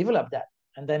we develop that?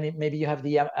 And then maybe you have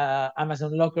the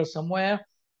Amazon locker somewhere,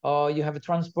 or you have a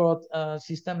transport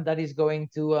system that is going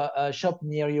to a shop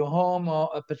near your home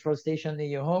or a petrol station near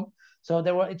your home. So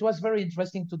it was very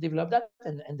interesting to develop that,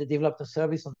 and they developed a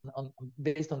service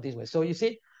based on this way. So you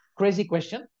see, crazy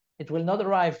question. It will not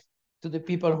arrive to the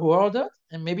people who ordered,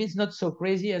 and maybe it's not so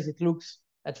crazy as it looks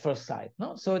at first sight.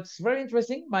 No, so it's very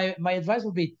interesting. My advice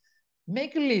would be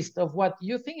make a list of what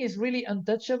you think is really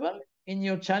untouchable in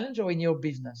your challenge or in your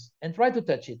business, and try to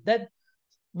touch it. That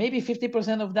maybe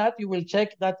 50% of that you will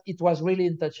check that it was really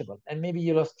untouchable, and maybe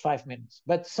you lost 5 minutes.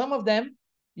 But some of them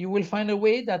you will find a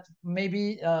way that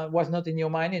maybe was not in your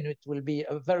mind, and it will be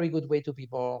a very good way to be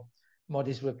more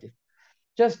disruptive.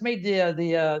 Just made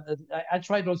I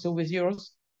tried also with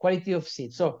yours, quality of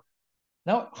seed. So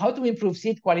now how to improve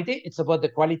seed quality? It's about the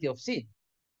quality of seed.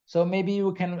 So maybe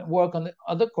you can work on the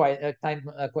other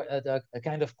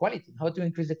kind of quality, how to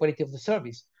increase the quality of the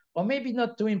service, or maybe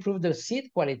not to improve the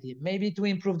seed quality, maybe to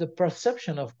improve the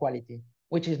perception of quality,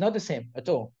 which is not the same at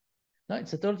all. No,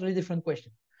 it's a totally different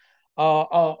question.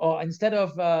 Or instead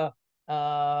of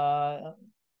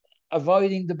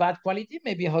avoiding the bad quality,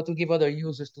 maybe how to give other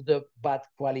users to the bad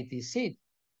quality seed.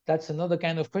 That's another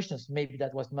kind of questions. Maybe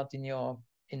that was not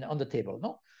on the table,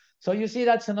 no? So you see,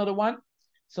 that's another one.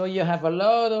 So you have a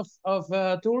lot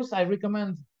of tools. I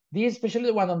recommend these, especially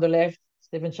the one on the left.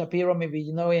 Stephen Shapiro, maybe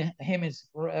you know him, is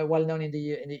well known in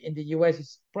the US.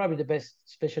 He's probably the best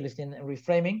specialist in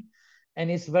reframing, and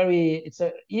it's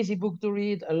an easy book to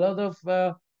read. A lot of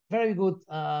very good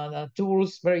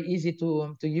tools, very easy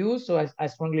to use. So I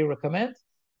strongly recommend.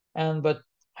 But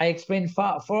I explained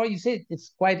four. You see,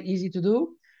 it's quite easy to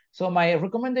do. So my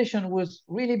recommendation would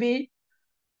really be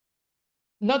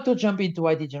not to jump into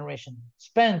ID generation.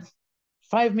 Spend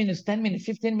 5 minutes, 10 minutes,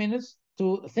 15 minutes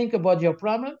to think about your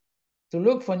problem, to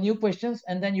look for new questions,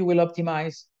 and then you will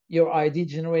optimize your ID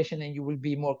generation and you will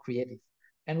be more creative.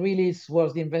 And really, it's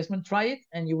worth the investment. Try it,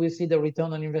 and you will see the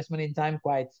return on investment in time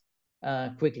quite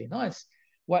quickly. No, it's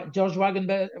what George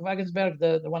Wagensberg,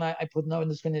 the one I put now in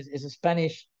the screen, is a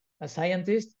Spanish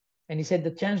scientist, and he said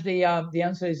that change the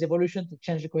answer is evolution, to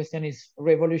change the question is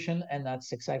revolution, and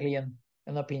that's exactly an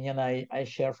opinion I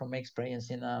share from my experience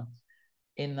in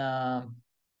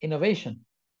innovation.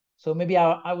 So maybe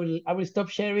I will stop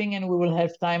sharing, and we will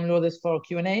have time, Lourdes, for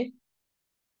Q&A.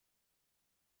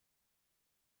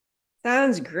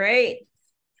 Sounds great.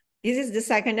 This is the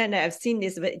second time that I've seen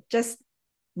this, but it just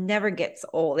never gets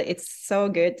old. It's so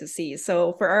good to see.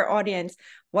 So for our audience,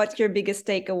 what's your biggest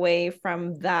takeaway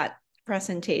from that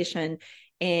presentation?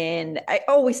 And I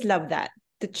always love that.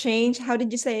 To change, how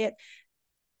did you say it?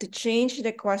 To change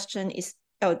the question is,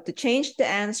 to change the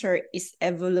answer is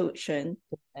evolution.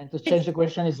 And to change the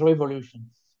question is revolution.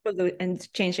 And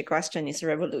to change the question is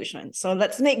revolution. So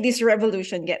let's make this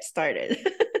revolution get started.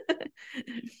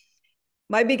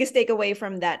 My biggest takeaway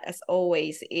from that, as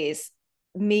always, is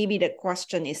maybe the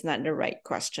question is not the right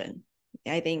question.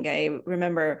 I think I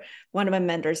remember one of my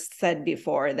mentors said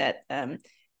before that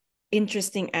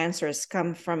interesting answers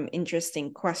come from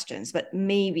interesting questions, but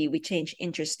maybe we change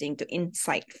interesting to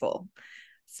insightful.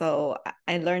 So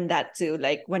I learned that too.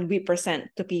 Like when we present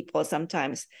to people,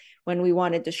 sometimes when we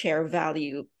wanted to share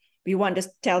value, we want to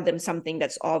tell them something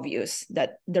that's obvious,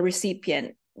 that the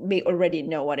recipient may already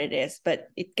know what it is, but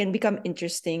it can become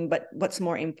interesting. But what's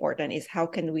more important is how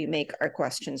can we make our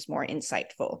questions more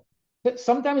insightful?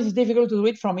 Sometimes it's difficult to do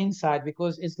it from inside,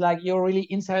 because it's like you're really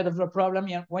inside of the problem.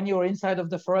 When you're inside of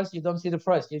the forest, you don't see the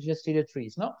forest, you just see the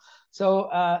trees, no? So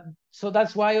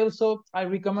that's why also I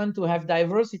recommend to have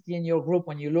diversity in your group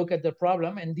when you look at the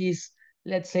problem. And these,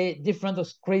 let's say, different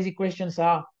crazy questions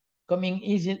are coming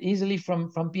easily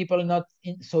from people not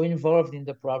so involved in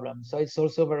the problem. So it's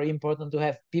also very important to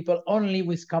have people only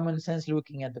with common sense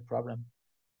looking at the problem.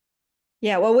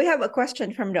 Yeah, well, we have a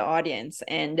question from the audience,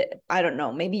 and I don't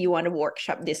know, maybe you want to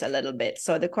workshop this a little bit.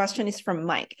 So the question is from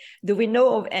Mike. Do we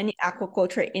know of any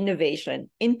aquaculture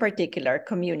innovation, in particular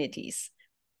communities?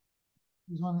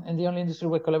 This one, and the only industry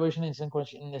where collaboration is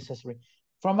necessary.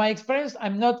 From my experience, I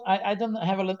don't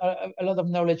have a lot of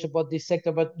knowledge about this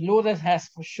sector, but Lourdes has,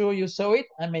 for sure. You saw it.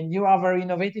 I mean, you are very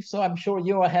innovative, so I'm sure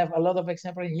you have a lot of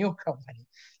examples in your company.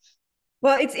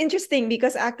 Well, it's interesting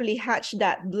because actually Hatch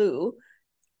That Blue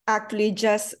actually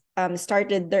just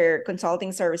started their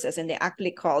consulting services, and they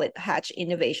actually call it Hatch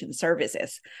Innovation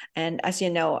Services. And as you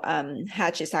know,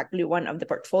 Hatch is actually one of the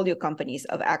portfolio companies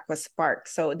of AquaSpark.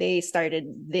 So they started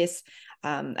this,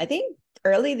 I think,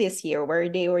 early this year, where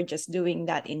they were just doing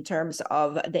that in terms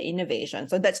of the innovation.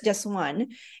 So that's just one.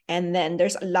 And then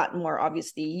there's a lot more.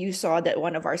 Obviously, you saw that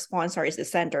one of our sponsors is the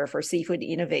Center for Seafood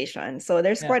Innovation. So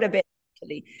there's quite a bit.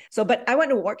 So, but I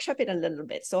want to workshop it a little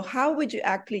bit. So how would you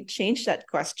actually change that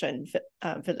question,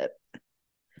 Philip?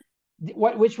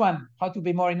 Which one? How to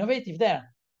be more innovative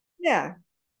there? Yeah.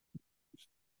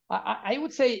 I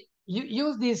would say you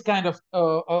use these kind of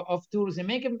tools and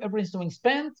make a brainstorming.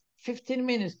 Spend 15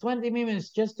 minutes, 20 minutes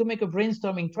just to make a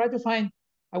brainstorming. Try to find,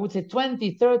 I would say,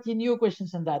 20, 30 new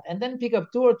questions on that. And then pick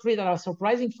up 2 or 3 that are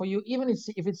surprising for you, even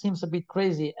if it seems a bit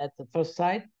crazy at the first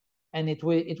sight, and it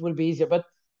will be easier. But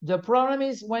the problem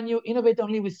is when you innovate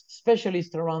only with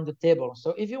specialists around the table.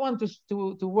 So if you want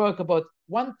to work about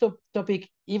one topic,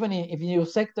 even if in your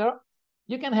sector,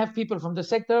 you can have people from the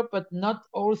sector, but not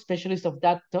all specialists of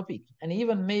that topic. And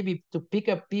even maybe to pick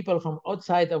up people from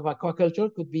outside of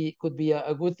aquaculture could be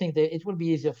a good thing. It will be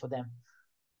easier for them.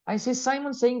 I see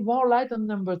Simon saying more light on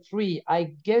number 3.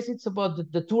 I guess it's about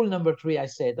the tool number 3 I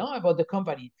said, no, about the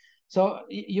company. So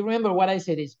you remember what I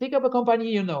said is pick up a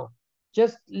company,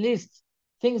 just list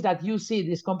things that you see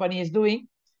this company is doing,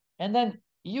 and then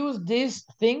use these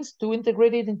things to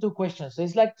integrate it into questions. So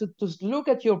it's like to look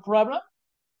at your problem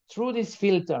through this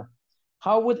filter.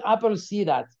 How would Apple see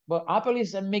that? Well, Apple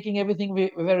is making everything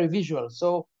very visual.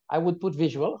 So I would put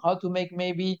visual, how to make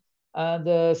maybe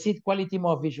the seed quality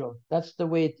more visual. That's the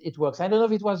way it works. I don't know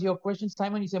if it was your question,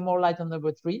 Simon. You say more light on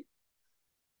number 3.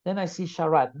 Then I see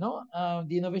Sharad, no?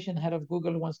 The innovation head of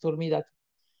Google once told me that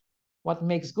what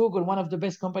makes Google one of the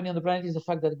best company on the planet is the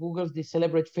fact that they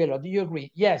celebrate failure. Do you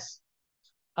agree? Yes.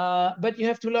 But you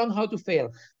have to learn how to fail.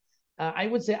 I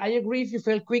would say I agree if you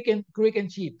fail quick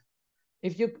and cheap.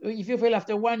 If you fail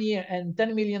after 1 year and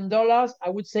 $10 million, I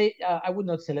would say I would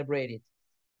not celebrate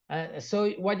it. So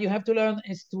what you have to learn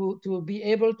is to be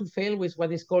able to fail with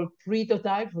what is called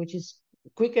prototype, which is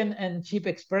quick and cheap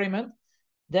experiment.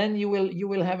 Then you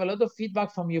will have a lot of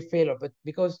feedback from your failure. But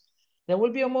because there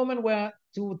will be a moment where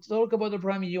to talk about the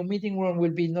problem in your meeting room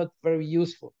will be not very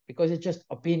useful because it's just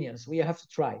opinions. We have to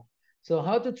try. So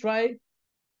how to try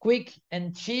quick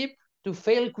and cheap, to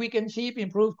fail quick and cheap,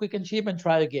 improve quick and cheap, and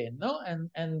try again. No,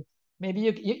 and maybe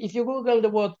if you Google the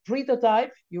word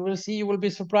prototype, you will be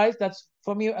surprised. That's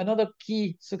for me another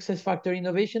key success factor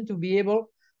innovation, to be able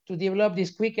to develop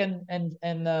these quick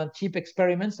and cheap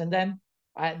experiments. And then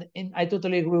I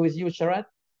totally agree with you, Sharad.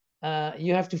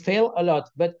 You have to fail a lot,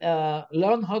 but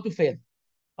learn how to fail.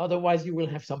 Otherwise, you will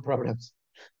have some problems.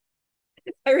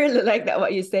 I really like that,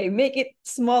 what you say. Make it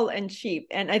small and cheap.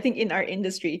 And I think in our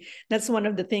industry, that's one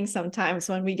of the things sometimes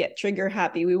when we get trigger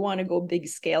happy, we want to go big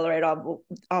scale right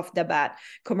off the bat,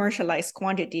 commercialize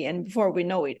quantity. And before we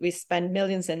know it, we spend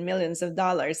millions and millions of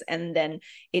dollars, and then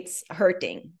it's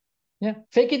hurting. Yeah,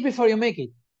 fake it before you make it.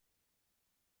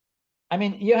 I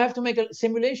mean, you have to make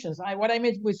simulations. What I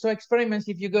meant with experiments,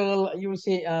 if you go, you will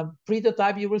see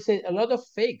prototype, you will see a lot of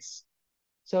fakes.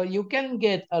 So you can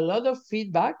get a lot of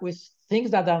feedback with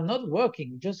things that are not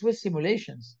working, just with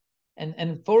simulations.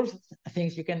 And false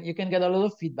things, you can get a lot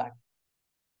of feedback.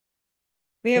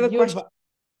 We have a question.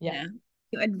 Yeah.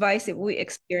 You advise if we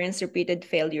experience repeated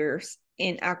failures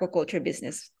in aquaculture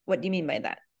business. What do you mean by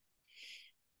that?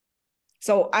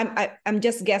 So I'm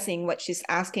just guessing what she's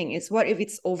asking is, what if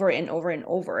it's over and over and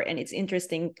over? And it's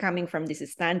interesting coming from this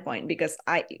standpoint, because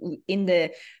in the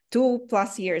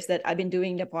 2+ years that I've been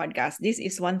doing the podcast, this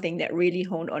is one thing that really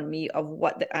honed on me of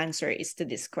what the answer is to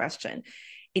this question.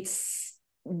 It's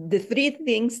the 3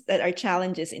 things that are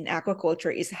challenges in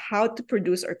aquaculture is how to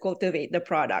produce or cultivate the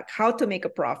product, how to make a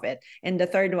profit, and the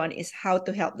third one is how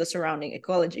to help the surrounding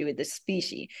ecology with the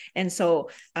species. And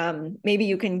so maybe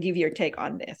you can give your take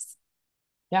on this.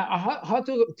 Yeah, how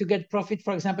to get profit,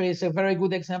 for example, is a very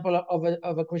good example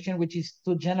of a question which is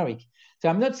too generic. So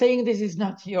I'm not saying this is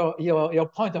not your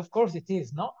point. Of course it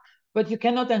is, no? But you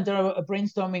cannot enter a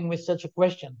brainstorming with such a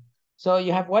question. So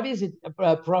you have, what is it,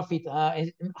 profit?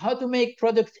 How to make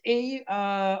product A,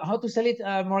 how to sell it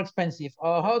more expensive,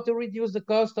 or how to reduce the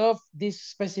cost of these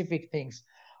specific things,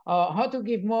 how to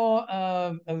give more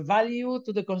value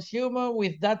to the consumer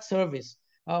with that service.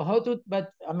 How to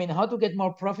get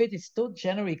more profit is too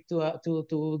generic to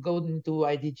go into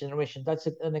ID generation. That's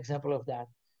an example of that.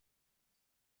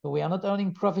 So we are not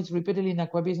earning profits repeatedly in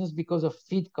aqua business because of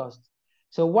feed cost.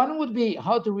 So one would be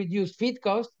how to reduce feed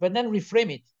cost, but then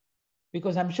reframe it,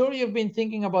 because I'm sure you've been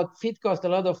thinking about feed cost a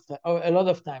lot of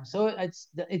times. So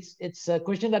it's a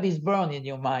question that is burned in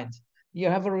your mind. You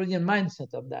have already a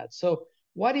mindset of that. So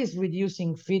what is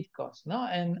reducing feed cost? No,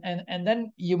 and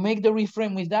then you make the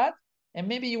reframe with that. And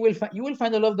maybe you will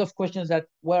find a lot of questions that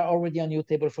were already on your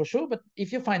table for sure. But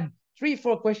if you find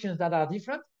 3-4 questions that are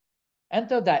different,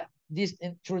 enter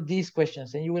through these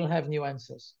questions, and you will have new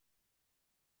answers.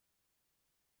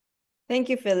 Thank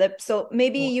you, Philip. So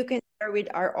maybe you can share with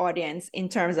our audience in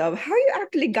terms of how you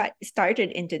actually got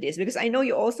started into this, because I know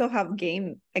you also have a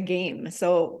game.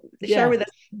 So share with us.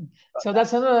 So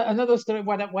that's another story.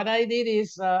 What I did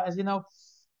is, as you know,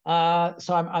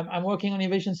 so I'm working on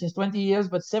innovation since 20 years,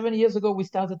 but 7 years ago we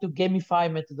started to gamify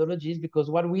methodologies, because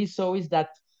what we saw is that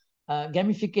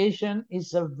gamification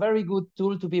is a very good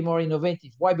tool to be more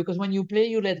innovative. Why? Because when you play,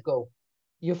 you let go.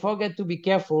 You forget to be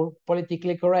careful,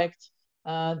 politically correct,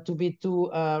 to be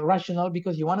too rational,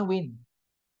 because you want to win.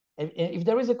 If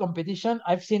there is a competition,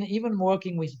 I've seen, even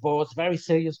working with boards, very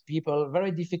serious people, very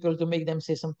difficult to make them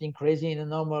say something crazy in a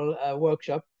normal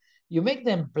workshop. You make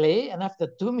them play, and after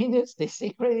 2 minutes, they say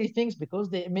crazy things because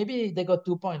maybe they got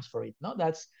 2 points for it. No,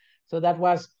 that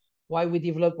was why we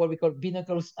developed what we call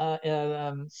Binnacles,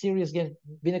 serious games,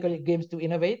 Binnacle games to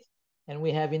innovate. And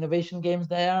we have innovation games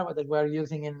there that we're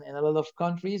using in a lot of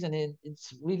countries. And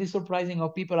it's really surprising how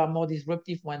people are more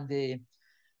disruptive when they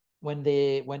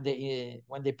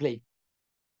play.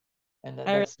 And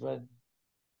that's what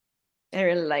I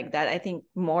really like that. I think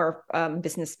more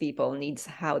business people needs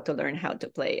how to learn how to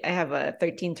play. I have a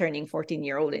 13 turning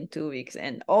 14-year-old in 2 weeks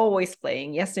and always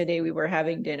playing. Yesterday we were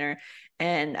having dinner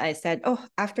and I said, oh,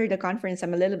 after the conference,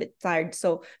 I'm a little bit tired.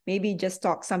 So maybe just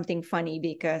talk something funny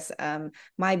because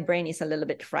my brain is a little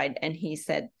bit fried. And he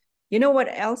said, you know what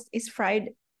else is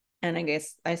fried? And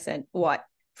I said, what?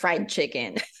 Fried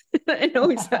chicken. I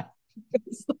know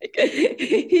It's like,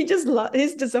 he's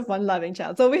just a fun-loving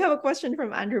child. So we have a question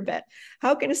from Andrew Bett.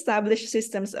 How can established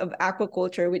systems of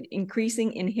aquaculture with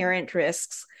increasing inherent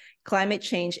risks, climate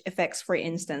change effects, for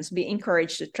instance, be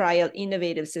encouraged to trial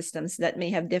innovative systems that may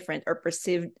have different or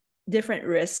perceived different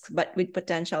risks, but with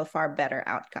potential far better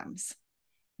outcomes?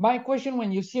 My question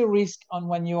when you see risk and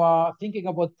when you are thinking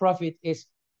about profit is,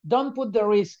 don't put the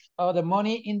risk or the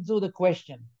money into the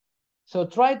question. So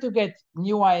try to get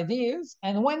new ideas.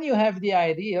 And when you have the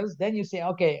ideas, then you say,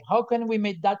 okay, how can we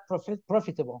make that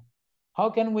profitable? How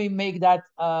can we make that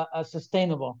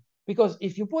sustainable? Because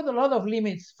if you put a lot of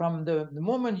limits from the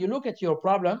moment you look at your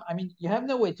problem, I mean, you have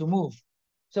no way to move.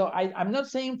 So I'm not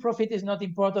saying profit is not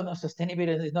important or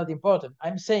sustainability is not important.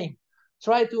 I'm saying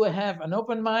try to have an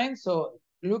open mind. So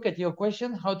look at your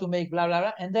question, how to make blah, blah,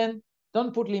 blah, and then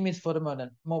don't put limits for the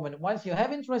moment. Once you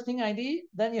have interesting idea,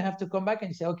 then you have to come back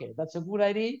and say, okay, that's a good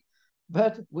idea,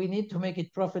 but we need to make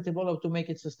it profitable or to make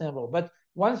it sustainable. But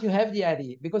once you have the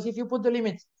idea, because if you put the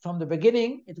limits from the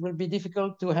beginning, it will be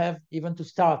difficult to have even to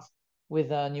start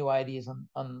with new ideas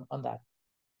on that.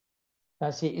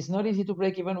 See, it's not easy to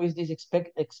break even with these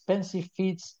expensive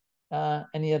feeds.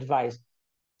 Any advice?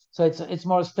 So it's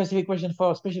more a specific question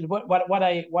for especially what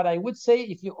I would say,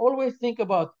 if you always think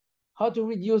about how to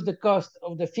reduce the cost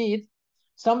of the feed,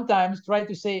 sometimes try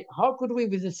to say, how could we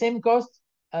with the same cost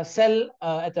sell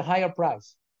at a higher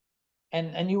price?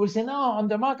 And you will say, no, on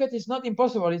the market it's not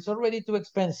impossible, it's already too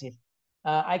expensive.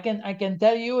 I can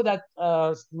tell you that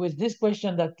with this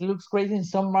question that looks crazy, in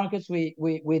some markets we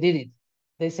did it.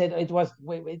 They said it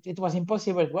was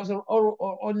impossible. It was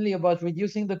only about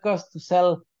reducing the cost to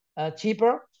sell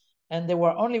cheaper. And they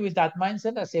were only with that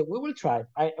mindset. I said, we will try.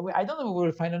 I don't know if we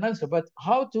will find an answer, but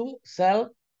how to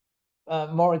sell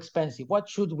more expensive? What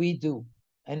should we do?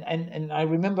 And I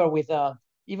remember with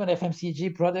even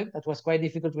FMCG product, that was quite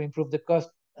difficult to improve the cost.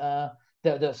 To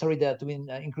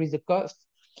increase the cost,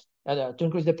 to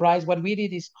increase the price. What we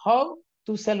did is how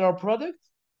to sell our product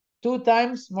 2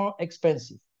 times more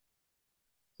expensive.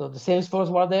 So the sales force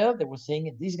were there. They were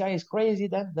saying, this guy is crazy.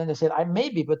 Then they said,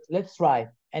 maybe, but let's try.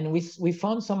 And we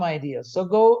found some ideas. So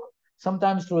go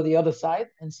sometimes through the other side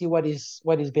and see what is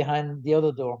behind the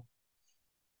other door.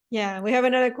 Yeah, we have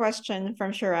another question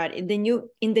from Sharad. In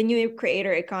the new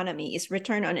creator economy, is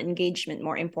return on engagement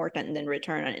more important than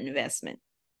return on investment?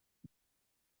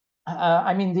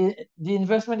 I mean, the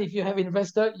investment, if you have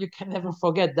investor, you can never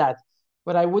forget that.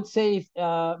 But I would say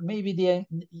if, maybe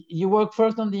you work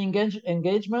first on the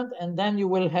engagement, and then you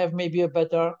will have maybe a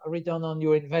better return on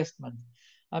your investment.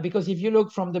 Because if you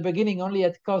look from the beginning only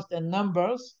at cost and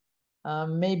numbers,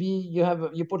 maybe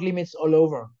you put limits all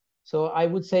over. So I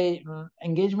would say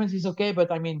engagement is okay,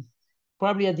 but I mean,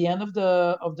 probably at the end of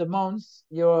the month,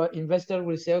 your investor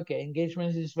will say, okay,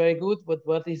 engagement is very good, but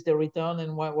what is the return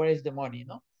and where is the money?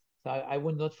 No. So I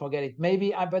would not forget it.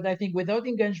 Maybe, but I think without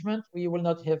engagement, we will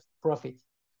not have profit.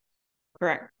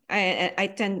 Correct.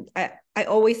 I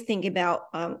always think about,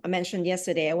 I mentioned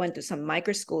yesterday, I went to some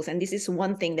micro schools, and this is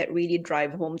one thing that really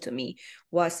drive home to me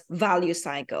was value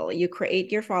cycle. You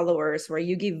create your followers where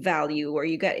you give value, where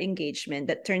you get engagement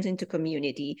that turns into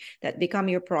community, that become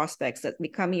your prospects, that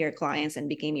become your clients and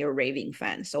became your raving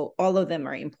fans. So all of them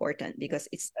are important because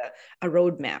it's a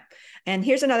roadmap. And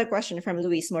here's another question from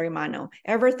Luis Morimano.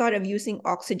 Ever thought of using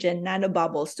oxygen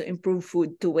nanobubbles to improve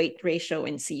food to weight ratio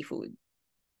in seafood?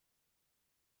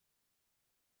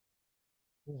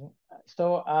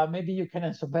 So maybe you can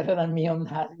answer better than me on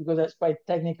that, because that's quite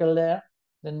technical there,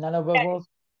 the nanobubbles.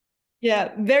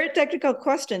 Yeah, very technical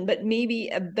question, but maybe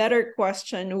a better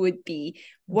question would be,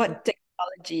 what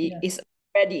technology is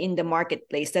already in the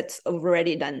marketplace that's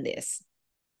already done this?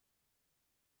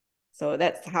 So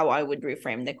that's how I would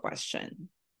reframe the question.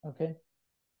 Okay.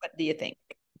 What do you think?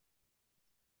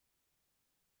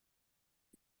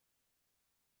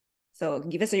 So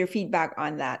give us your feedback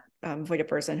on that for the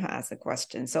person who asked the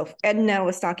question. So Edna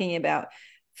was talking about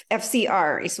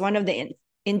FCR is one of the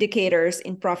indicators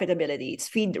in profitability. It's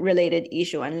feed-related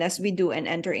issue. Unless we do and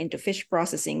enter into fish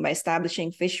processing by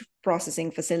establishing fish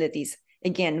processing facilities,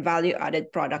 again,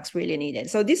 value-added products really needed.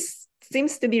 So this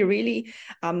seems to be really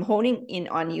honing in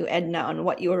on you, Edna, on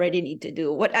what you already need to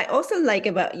do. What I also like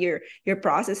about your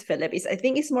process, Philip, is I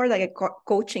think it's more like a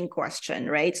coaching question,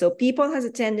 right? So people has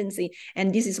a tendency,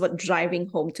 and this is what driving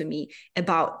home to me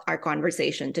about our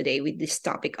conversation today with this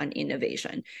topic on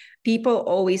innovation. People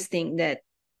always think that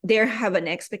they have an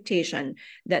expectation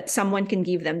that someone can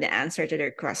give them the answer to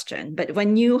their question. But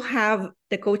when you have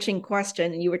the coaching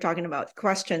question, and you were talking about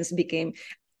questions became,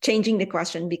 changing the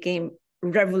question became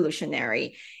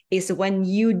revolutionary is when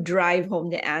you drive home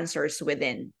the answers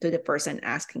within to the person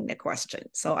asking the question.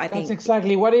 So I think that's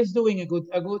exactly what is doing a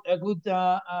good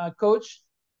coach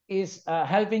is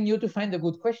helping you to find the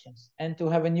good questions and to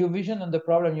have a new vision on the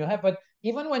problem you have. But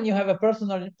even when you have a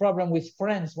personal problem with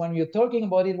friends, when you're talking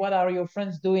about it, what are your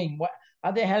friends doing? What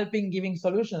are they helping, giving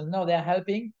solutions? No, they're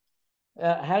helping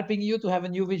you to have a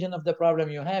new vision of the problem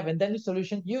you have, and then the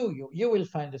solution you will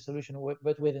find the solution,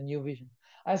 but with a new vision.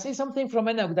 I see something from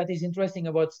Enoch that is interesting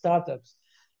about startups,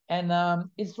 and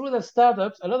it's true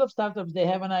that a lot of startups, they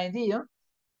have an idea.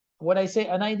 What I say,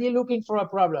 an idea looking for a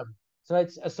problem. So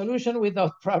it's a solution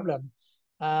without problem.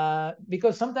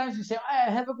 Because sometimes you say,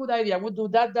 I have a good idea, I would do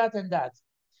that, that, and that.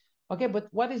 Okay, but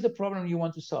what is the problem you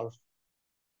want to solve?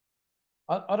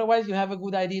 Otherwise, you have a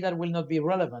good idea that will not be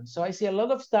relevant. So I see a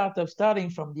lot of startups starting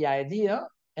from the idea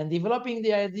and developing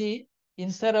the idea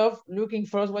instead of looking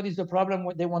first what is the problem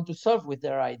they want to solve with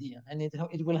their idea. And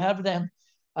it will help them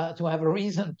to have a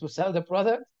reason to sell the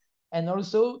product, and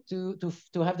also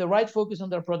to have the right focus on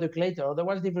their product later.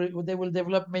 Otherwise, they will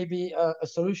develop maybe a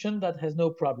solution that has no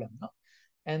problem. No?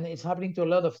 And it's happening to a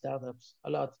lot of startups, a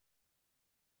lot.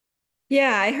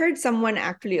 Yeah, I heard someone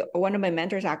actually, one of my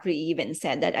mentors actually even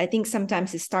said that I think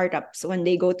sometimes the startups, when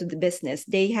they go to the business,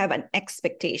 they have an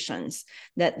expectations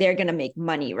that they're going to make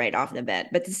money right off the bat.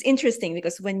 But it's interesting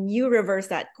because when you reverse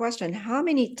that question, how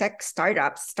many tech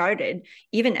startups started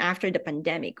even after the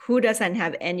pandemic? Who doesn't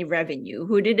have any revenue?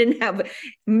 Who didn't have,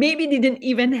 maybe didn't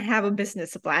even have a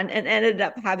business plan and ended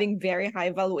up having very high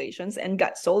valuations and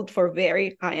got sold for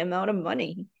very high amount of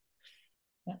money?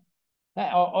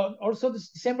 Also, the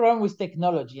same problem with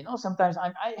technology. You know, sometimes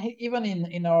even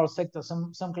in our sector,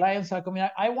 some clients are coming.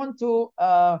 I want to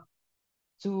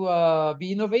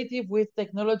be innovative with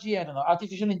technology. I don't know,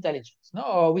 artificial intelligence, no,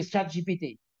 or with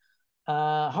ChatGPT.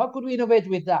 How could we innovate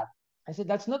with that? I said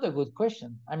that's not a good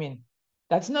question. I mean,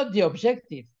 that's not the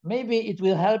objective. Maybe it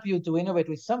will help you to innovate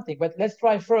with something, but let's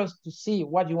try first to see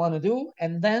what you want to do,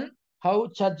 and then how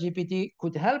ChatGPT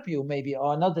could help you, maybe,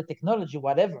 or another technology,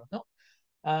 whatever. No.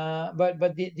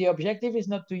 But the objective is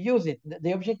not to use it.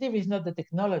 The objective is not the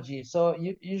technology. So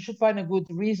you should find a good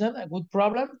reason, a good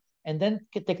problem, and then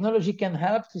technology can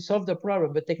help to solve the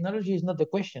problem. But technology is not the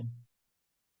question.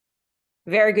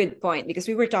 Very good point, because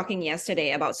we were talking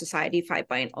yesterday about Society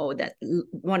 5.0, that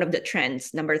one of the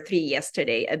trends, number 3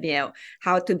 yesterday, about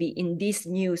how to be in this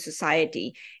new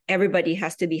society. Everybody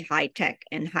has to be high tech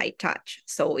and high touch.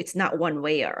 So it's not one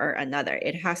way or another.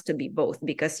 It has to be both,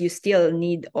 because you still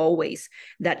need always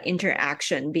that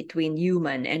interaction between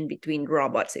human and between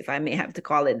robots, if I may have to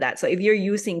call it that. So if you're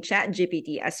using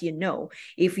ChatGPT, as you know,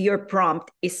 if your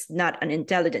prompt is not an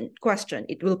intelligent question,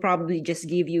 it will probably just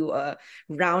give you a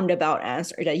roundabout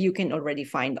answer that you can already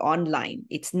find online.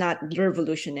 It's not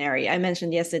revolutionary. I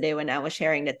mentioned yesterday when I was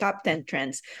sharing the top 10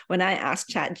 trends, when I asked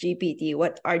ChatGPT,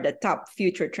 what are the top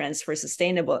future trends for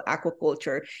sustainable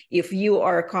aquaculture? If you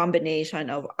are a combination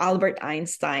of Albert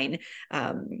Einstein,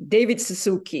 David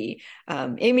Suzuki,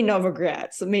 Amy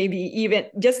Novogratz, so maybe even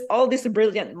just all these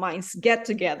brilliant minds get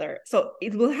together. So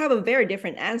it will have a very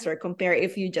different answer compared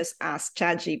if you just ask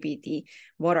ChatGPT,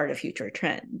 what are the future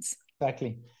trends?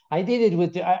 Exactly. I did it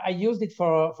with, I used it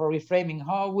for reframing.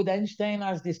 How would Einstein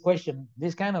ask this question,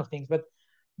 these kind of things? But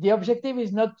the objective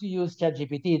is not to use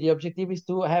ChatGPT. The objective is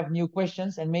to have new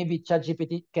questions, and maybe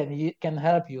ChatGPT can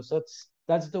help you. So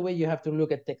that's the way you have to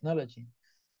look at technology.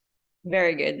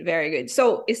 Very good, very good.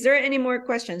 So is there any more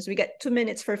questions? We got 2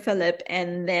 minutes for Philip,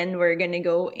 and then we're going to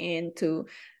go into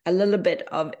a little bit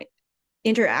of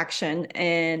interaction,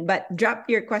 but drop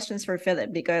your questions for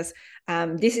Philip, because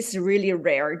this is really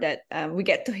rare that we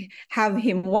get to have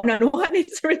him one-on-one.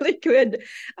 It's really good.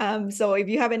 So if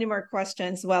you have any more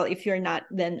questions, well, if you're not,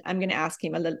 then I'm going to ask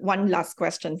him one last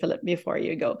question, Philip, before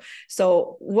you go.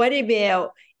 So what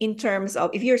about in terms of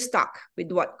if you're stuck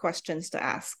with what questions to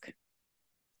ask?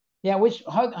 Yeah,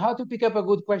 how to pick up a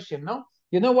good question, no?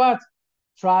 You know what?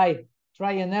 Try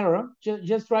and error.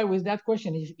 Just try with that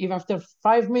question. If after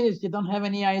 5 minutes you don't have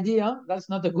any idea, that's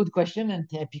not a good question, and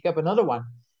pick up another one.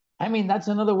 I mean, that's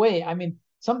another way. I mean,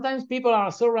 sometimes people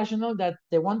are so rational that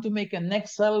they want to make an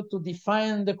Excel to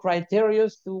define the criteria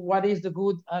to what is the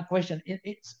good question.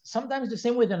 It's sometimes the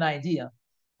same with an idea.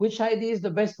 Which idea is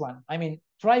the best one? I mean,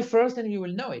 try first and you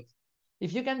will know it.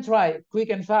 If you can try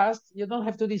quick and fast, you don't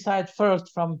have to decide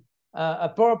first from a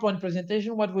PowerPoint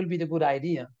presentation what will be the good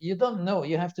idea. You don't know.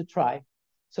 You have to try.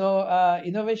 So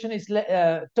innovation is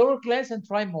talk less and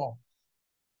try more.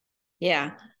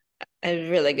 Yeah,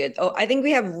 really good. Oh, I think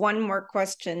we have one more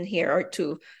question here or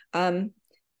two.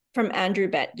 From Andrew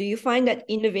Bett, do you find that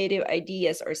innovative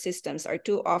ideas or systems are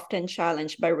too often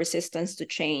challenged by resistance to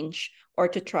change or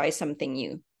to try something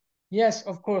new? Yes,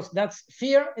 of course. That's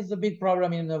fear is the big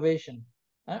problem in innovation,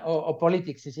 or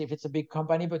politics. Is if it's a big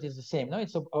company, but it's the same. No,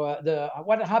 it's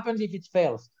what happens if it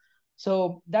fails.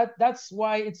 So that's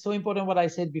why it's so important what I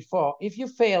said before. If you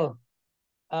fail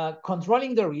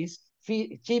controlling the risk,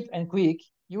 cheap and quick,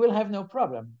 you will have no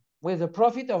problem with the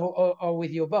profit or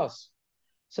with your boss.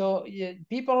 So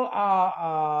people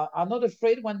are not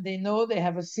afraid when they know they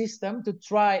have a system to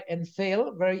try and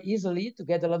fail very easily to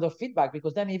get a lot of feedback,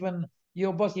 because then even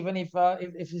your boss, even if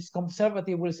it's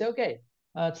conservative, will say, okay,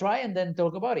 try and then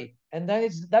talk about it. And then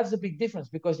that's the big difference,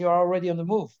 because you're already on the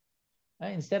move.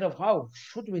 Instead of, how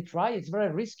should we try? It's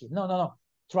very risky. No.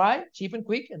 Try cheap and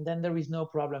quick, and then there is no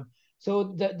problem.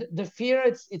 So the fear,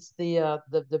 it's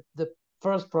the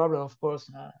first problem, of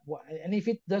course. And if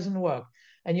it doesn't work,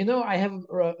 and I have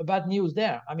bad news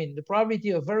there. I mean, the probability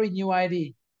of very new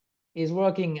idea is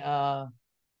working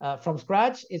from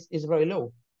scratch is very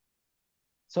low.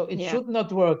 So it should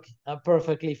not work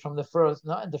perfectly from the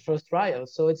first trial.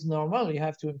 So it's normal. You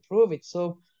have to improve it.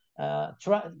 So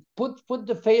put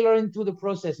the failure into the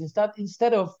process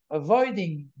instead of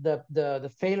avoiding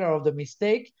the failure of the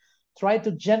mistake. Try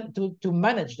to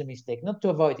manage the mistake, not to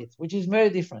avoid it, which is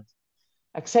very different.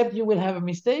 Accept you will have a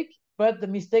mistake, but the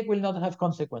mistake will not have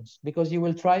consequence, because you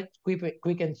will try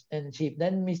quick and cheap.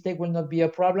 Then mistake will not be a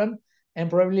problem, and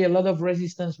probably a lot of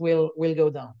resistance will go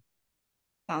down.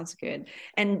 Sounds good.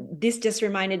 And this just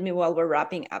reminded me, while we're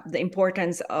wrapping up, the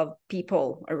importance of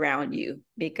people around you,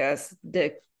 because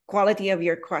the quality of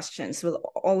your questions will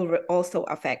also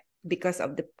affect because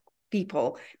of the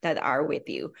people that are with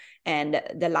you. And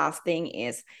the last thing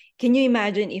is, can you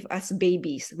imagine if as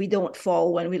babies, we don't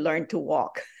fall when we learn to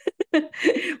walk?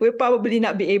 We'll probably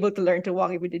not be able to learn to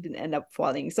walk if we didn't end up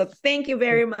falling. So thank you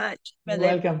very much, Philip.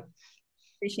 You're welcome.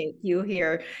 Appreciate you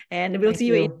here. And we'll see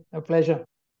you. A pleasure.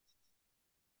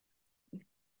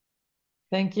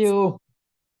 Thank you.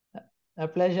 A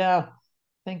pleasure.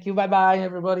 Thank you. Bye-bye,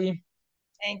 everybody.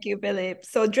 Thank you, Philip.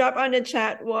 So drop on the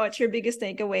chat what's your biggest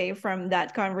takeaway from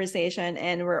that conversation.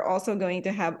 And we're also going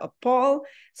to have a poll.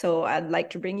 So I'd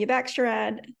like to bring you back,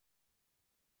 Sharad.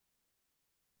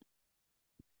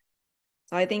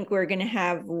 So I think we're going to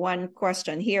have one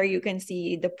question. Here you can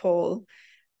see the poll.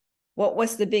 What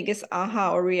was the biggest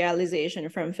aha or realization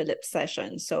from Philip's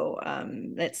session? So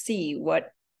let's see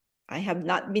what. I have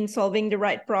not been solving the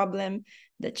right problem.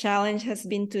 The challenge has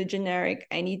been too generic.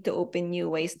 I need to open new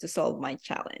ways to solve my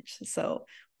challenge. So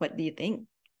what do you think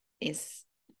is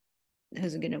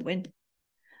who's going to win?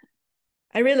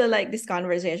 I really like this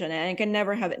conversation, and I can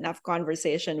never have enough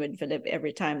conversation with Philip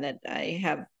every time that I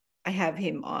have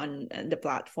him on the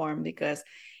platform, because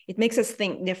it makes us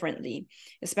think differently,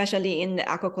 especially in the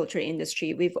aquaculture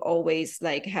industry. We've always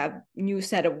have new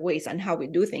set of ways on how we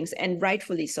do things, and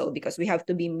rightfully so, because we have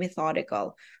to be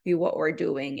methodical with what we're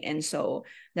doing. And so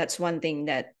that's one thing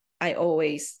that I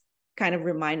always kind of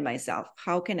remind myself,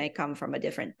 how can I come from a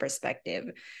different perspective?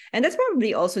 And that's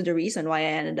probably also the reason why I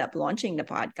ended up launching the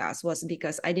podcast, was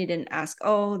because I didn't ask,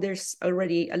 there's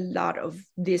already a lot of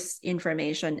this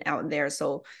information out there,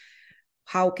 so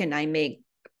how can I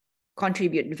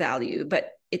contribute value?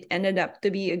 But it ended up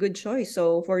to be a good choice.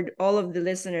 So for all of the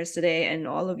listeners today and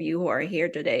all of you who are here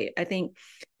today, I think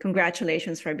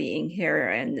congratulations for being here.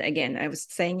 And again, I was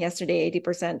saying yesterday,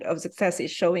 80% of success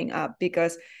is showing up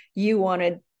because you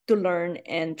wanted to learn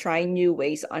and try new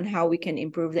ways on how we can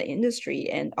improve the industry.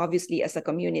 And obviously, as a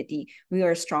community, we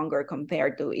are stronger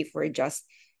compared to if we're just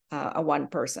a one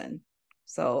person.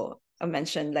 So I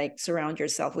mentioned, surround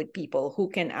yourself with people who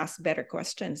can ask better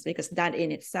questions, because that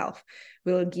in itself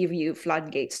will give you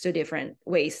floodgates to different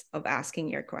ways of asking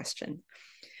your question.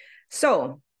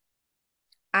 So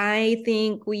I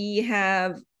think we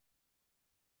have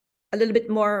a little bit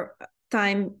more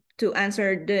time to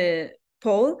answer the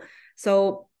poll.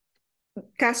 So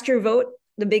cast your vote.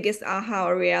 The biggest aha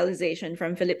or realization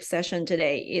from Philip's session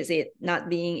today, is it not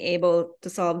being able to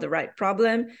solve the right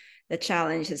problem? The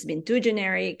challenge has been too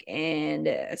generic,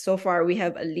 and so far we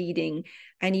have a leading,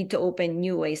 I need to open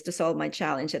new ways to solve my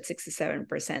challenge, at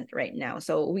 67% right now.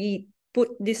 So we put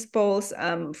these polls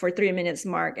for 3 minutes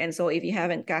mark. And so if you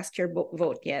haven't cast your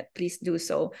vote yet, please do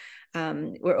so.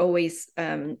 We're always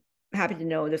happy to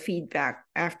know the feedback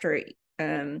after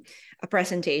a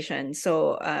presentation.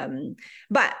 So,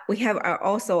 but we have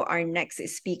also our next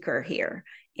speaker here,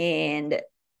 and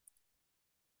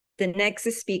the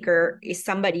next speaker is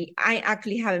somebody I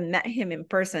actually haven't met him in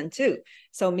person too.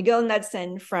 So Miguel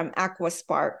Knudsen from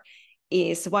Aquaspark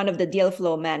is one of the deal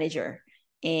flow manager.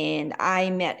 and I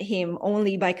met him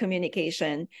only by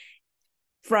communication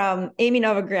from Amy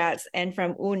Novogratz and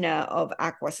from Una of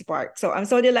Aquaspark. So I'm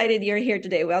so delighted you're here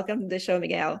today. Welcome to the show,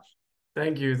 Miguel.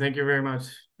 Thank you very much.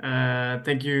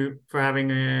 Thank you for having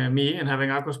me and having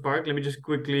Aquaspark. Let me just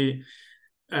quickly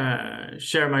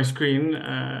share my screen,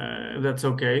 if that's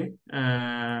okay.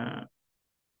 And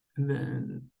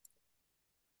then,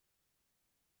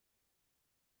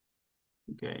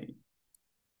 okay.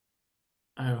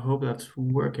 I hope that's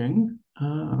working.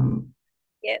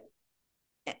 Yeah.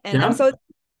 And I'm so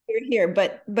you're here,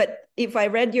 but if I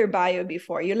read your bio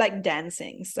before, you like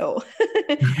dancing, so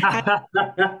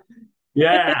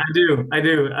yeah, I do.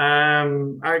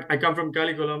 I come from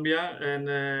Cali, Colombia, and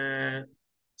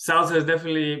salsa is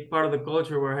definitely part of the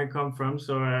culture where I come from.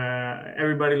 So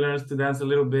everybody learns to dance a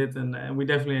little bit, and we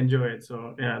definitely enjoy it.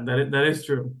 So yeah, that is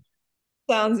true.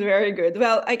 Sounds very good.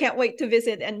 Well, I can't wait to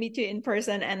visit and meet you in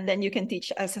person, and then you can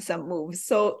teach us some moves.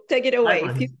 So take it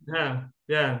away.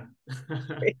 Yeah.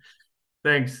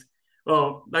 Thanks.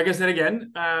 Well, like I said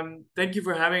again, thank you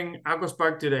for having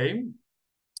Aquaspark today.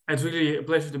 It's really a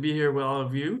pleasure to be here with all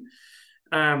of you.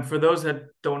 For those that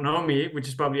don't know me, which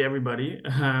is probably everybody,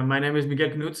 my name is Miguel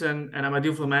Knudsen, and I'm a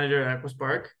deal flow manager at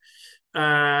Aquaspark.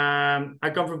 I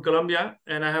come from Colombia,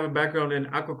 and I have a background in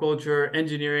aquaculture,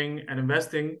 engineering, and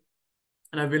investing.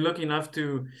 And I've been lucky enough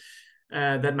to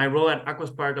that my role at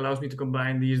Aquaspark allows me to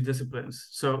combine these disciplines.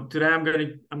 So today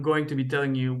I'm going to be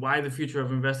telling you why the future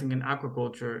of investing in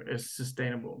aquaculture is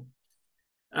sustainable.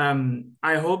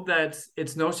 I hope that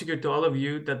it's no secret to all of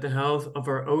you that the health of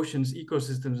our oceans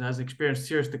ecosystems has experienced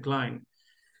serious decline.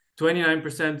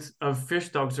 29% of fish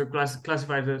stocks are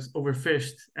classified as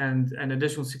overfished, and an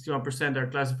additional 61% are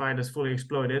classified as fully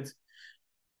exploited.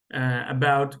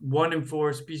 About 1 in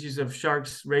 4 species of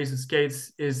sharks, rays, and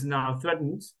skates is now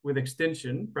threatened with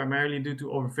extinction, primarily due to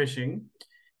overfishing.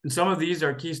 And some of these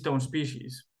are keystone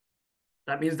species.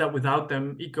 That means that without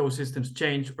them, ecosystems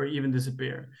change or even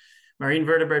disappear. Marine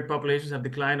vertebrate populations have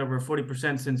declined over 40%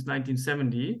 since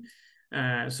 1970.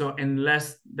 So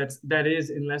that is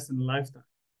in less than a lifetime.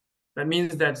 That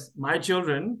means that my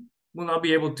children will not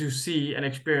be able to see and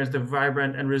experience the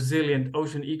vibrant and resilient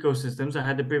ocean ecosystems I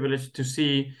had the privilege to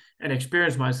see and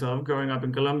experience myself growing up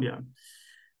in Colombia.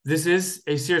 This is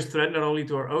a serious threat not only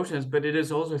to our oceans, but it is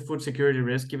also a food security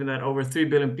risk, given that over 3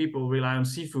 billion people rely on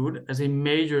seafood as a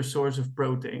major source of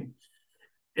protein.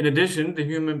 In addition, the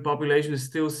human population is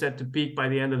still set to peak by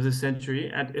the end of this century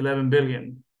at 11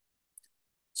 billion.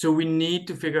 So we need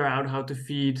to figure out how to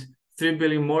feed 3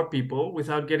 billion more people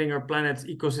without getting our planet's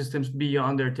ecosystems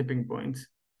beyond their tipping point.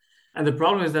 And the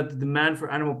problem is that the demand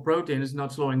for animal protein is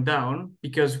not slowing down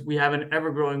because we have an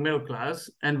ever-growing middle class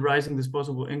and rising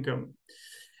disposable income.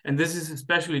 And this is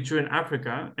especially true in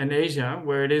Africa and Asia,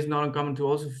 where it is not uncommon to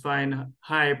also find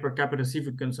high per capita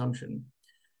seafood consumption.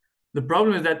 The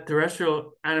problem is that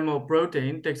terrestrial animal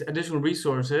protein takes additional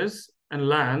resources and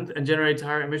land and generates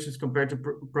higher emissions compared to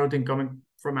protein coming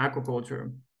from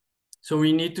aquaculture. So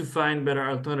we need to find better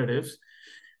alternatives,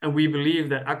 and we believe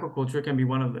that aquaculture can be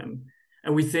one of them.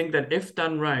 And we think that if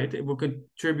done right, it will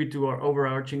contribute to our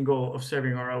overarching goal of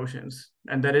saving our oceans.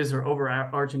 And that is our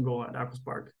overarching goal at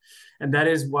Aquaspark. And that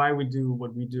is why we do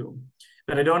what we do.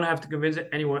 But I don't have to convince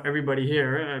everybody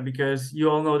here, because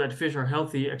you all know that fish are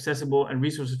healthy, accessible, and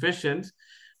resource efficient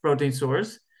protein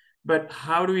source. But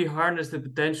how do we harness the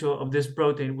potential of this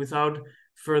protein without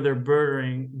further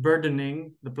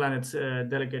burdening the planet's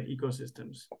delicate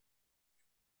ecosystems?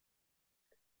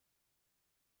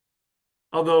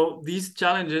 Although these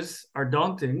challenges are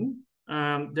daunting,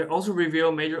 they also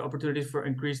reveal major opportunities for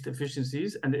increased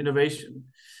efficiencies and innovation,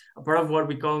 a part of what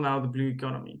we call now the blue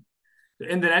economy.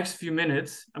 In the next few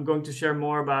minutes, I'm going to share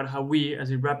more about how we,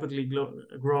 as a rapidly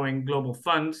growing global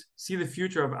fund, see the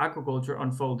future of aquaculture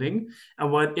unfolding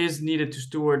and what is needed to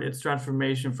steward its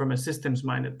transformation from a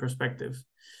systems-minded perspective.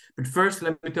 But first,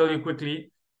 let me tell you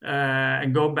quickly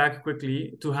and go back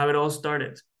quickly to how it all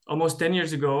started. Almost 10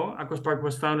 years ago, Aquaspark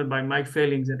was founded by Mike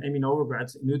Velings and Amy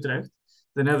Novogratz in Utrecht,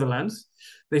 the Netherlands.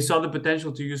 They saw the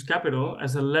potential to use capital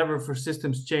as a lever for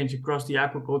systems change across the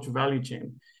aquaculture value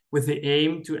chain, with the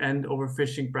aim to end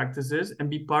overfishing practices and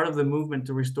be part of the movement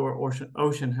to restore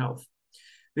ocean health.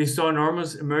 They saw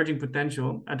enormous emerging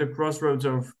potential at the crossroads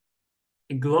of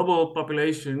a global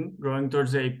population growing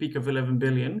towards a peak of 11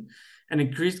 billion, and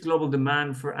increased global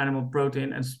demand for animal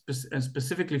protein and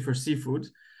specifically for seafood,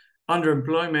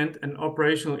 underemployment and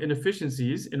operational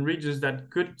inefficiencies in regions that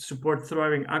could support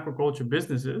thriving aquaculture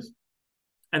businesses,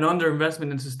 and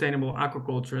underinvestment in sustainable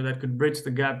aquaculture that could bridge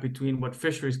the gap between what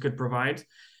fisheries could provide,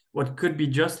 what could be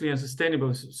justly and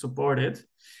sustainably supported,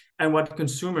 and what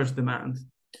consumers demand.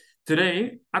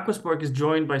 Today, Aquaspark is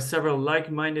joined by several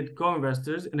like-minded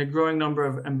co-investors and a growing number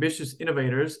of ambitious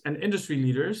innovators and industry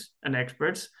leaders and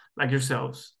experts like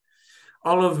yourselves,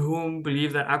 all of whom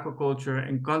believe that aquaculture,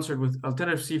 in concert with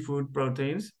alternative seafood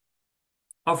proteins,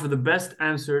 offer the best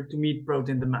answer to meet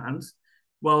protein demands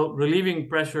while relieving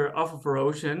pressure off of our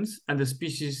oceans and the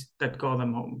species that call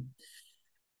them home.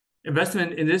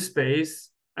 Investment in this space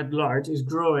at large is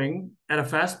growing at a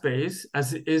fast pace,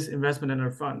 as is investment in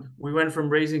our fund. We went from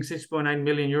raising 6.9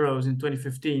 million euros in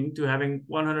 2015 to having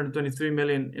 123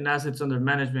 million in assets under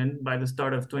management by the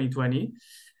start of 2020.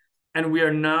 And we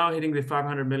are now hitting the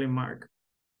 500 million mark.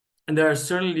 And there are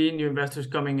certainly new investors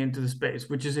coming into the space,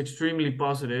 which is extremely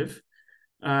positive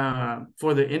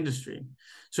for the industry.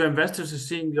 So investors are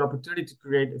seeing the opportunity to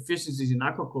create efficiencies in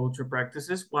aquaculture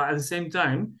practices, while at the same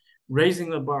time raising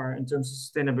the bar in terms of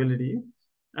sustainability.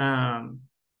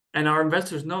 And our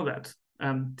investors know that.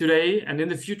 Today and in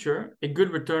the future, a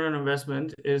good return on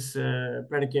investment is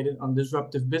predicated on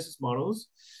disruptive business models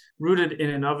rooted in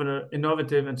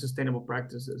innovative and sustainable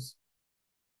practices.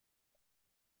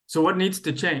 So what needs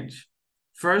to change?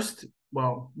 First,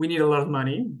 well, we need a lot of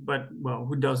money, but well,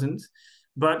 who doesn't?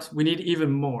 But we need even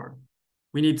more.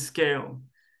 We need scale.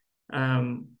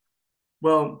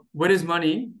 Well, what is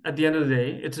money at the end of the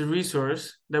day? It's a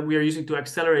resource that we are using to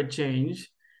accelerate change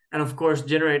and, of course,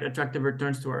 generate attractive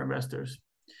returns to our investors.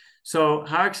 So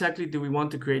how exactly do we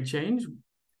want to create change?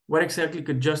 What exactly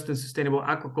could just and sustainable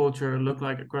aquaculture look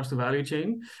like across the value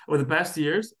chain? Over the past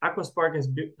years, Aquaspark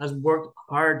has worked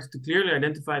hard to clearly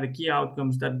identify the key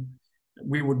outcomes that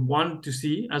we would want to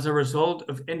see as a result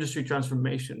of industry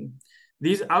transformation.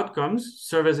 These outcomes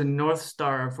serve as a North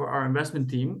Star for our investment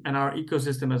team and our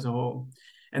ecosystem as a whole.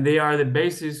 And they are the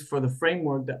basis for the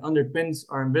framework that underpins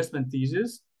our investment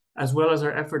thesis, as well as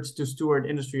our efforts to steward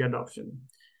industry adoption.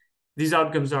 These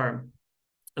outcomes are: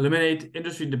 eliminate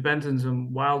industry dependence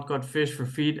on wild-caught fish for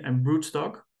feed and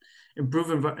broodstock, improve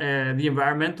the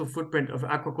environmental footprint of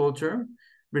aquaculture,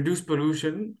 reduce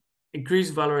pollution, increase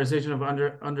valorization of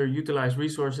underutilized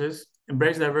resources,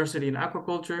 embrace diversity in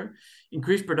aquaculture,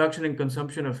 increase production and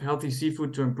consumption of healthy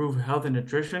seafood to improve health and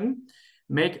nutrition,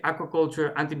 make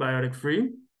aquaculture antibiotic-free,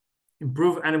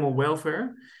 improve animal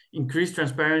welfare, increase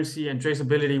transparency and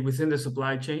traceability within the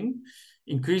supply chain,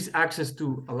 increase access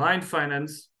to aligned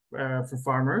finance for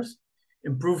farmers,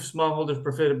 improve smallholders'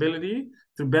 profitability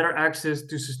through better access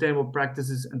to sustainable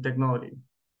practices and technology.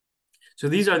 So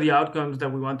these are the outcomes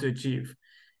that we want to achieve.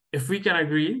 If we can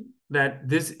agree that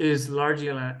this is largely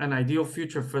an ideal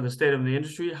future for the state of the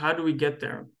industry, how do we get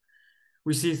there?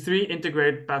 We see three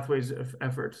integrated pathways of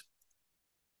effort.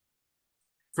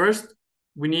 First,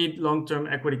 we need long-term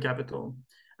equity capital.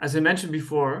 As I mentioned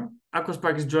before,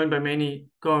 Aquaspark is joined by many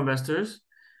co-investors,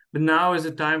 but now is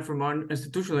the time for more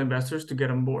institutional investors to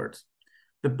get on board.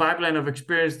 The pipeline of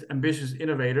experienced, ambitious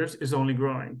innovators is only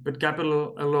growing, but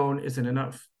capital alone isn't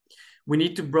enough. We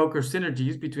need to broker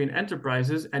synergies between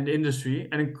enterprises and industry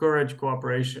and encourage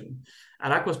cooperation.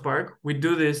 At Aquaspark, we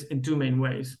do this in two main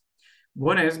ways.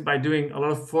 One is by doing a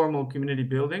lot of formal community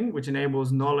building, which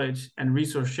enables knowledge and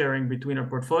resource sharing between our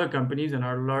portfolio companies and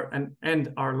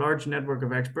our large network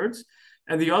of experts.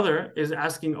 And the other is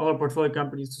asking all our portfolio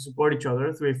companies to support each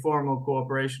other through a formal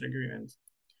cooperation agreement.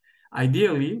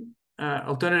 Ideally,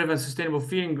 alternative and sustainable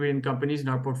feed ingredient companies in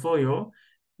our portfolio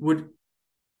would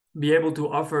be able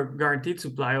to offer guaranteed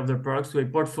supply of their products to a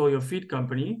portfolio feed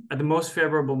company at the most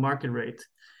favorable market rate.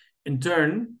 In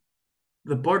turn,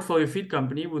 the portfolio feed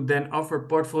company would then offer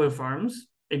portfolio farms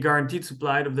a guaranteed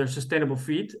supply of their sustainable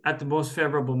feed at the most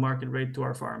favorable market rate to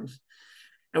our farms.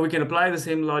 And we can apply the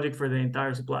same logic for the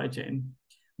entire supply chain.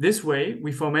 This way,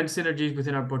 we foment synergies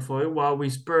within our portfolio while we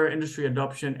spur industry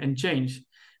adoption and change,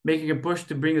 making a push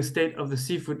to bring the state of the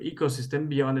seafood ecosystem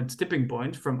beyond its tipping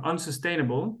point from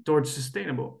unsustainable towards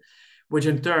sustainable, which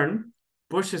in turn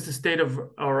pushes the state of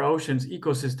our oceans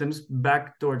ecosystems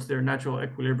back towards their natural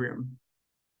equilibrium.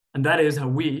 And that is how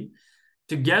we,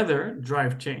 together,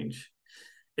 drive change.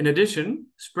 In addition,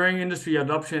 spurring industry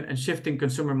adoption and shifting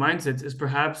consumer mindsets is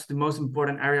perhaps the most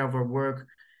important area of our work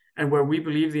and where we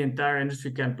believe the entire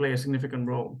industry can play a significant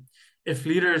role. If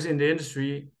leaders in the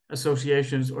industry,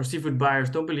 associations, or seafood buyers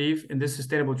don't believe in this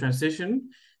sustainable transition,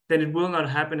 then it will not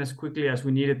happen as quickly as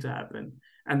we need it to happen.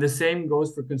 And the same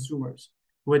goes for consumers,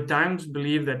 who at times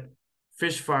believe that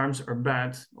fish farms are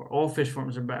bad, or all fish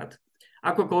farms are bad.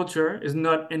 Aquaculture is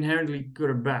not inherently good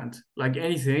or bad. Like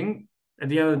anything, at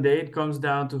the end of the day, it comes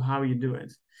down to how you do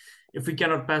it. If we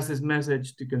cannot pass this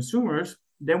message to consumers,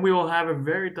 then we will have a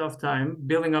very tough time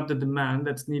building up the demand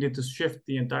that's needed to shift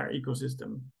the entire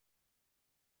ecosystem.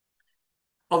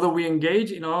 Although we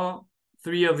engage in all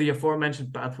three of the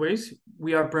aforementioned pathways,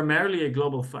 we are primarily a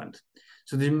global fund.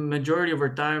 So the majority of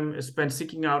our time is spent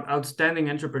seeking out outstanding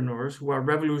entrepreneurs who are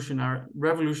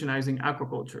revolutionizing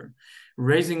aquaculture,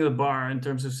 raising the bar in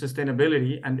terms of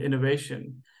sustainability and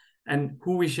innovation, and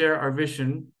who we share our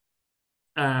vision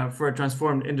for a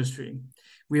transformed industry.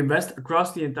 We invest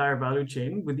across the entire value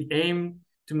chain with the aim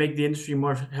to make the industry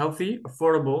more healthy,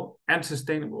 affordable, and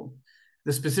sustainable.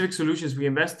 The specific solutions we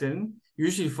invest in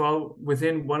usually fall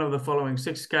within one of the following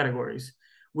 6 categories,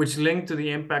 which link to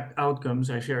the impact outcomes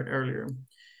I shared earlier.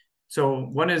 So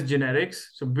one is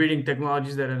genetics, so breeding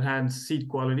technologies that enhance seed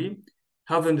quality,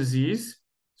 health and disease,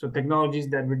 so technologies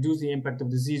that reduce the impact of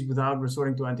disease without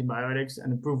resorting to antibiotics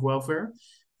and improve welfare,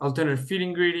 alternative feed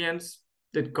ingredients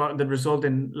that result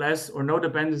in less or no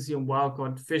dependency on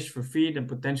wild-caught fish for feed and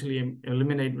potentially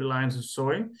eliminate reliance on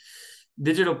soy,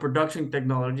 digital production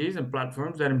technologies and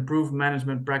platforms that improve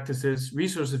management practices,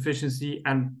 resource efficiency,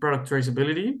 and product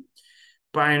traceability,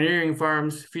 pioneering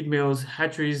farms, feed mills,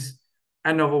 hatcheries,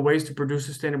 and novel ways to produce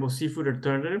sustainable seafood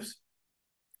alternatives.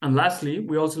 And lastly,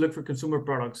 we also look for consumer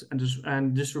products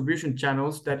and distribution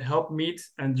channels that help meet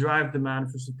and drive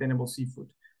demand for sustainable seafood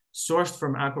sourced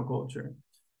from aquaculture.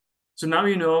 So now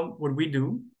you know what we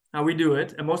do, how we do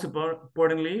it, and most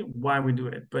importantly, why we do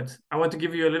it. But I want to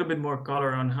give you a little bit more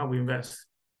color on how we invest.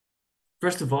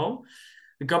 First of all,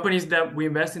 the companies that we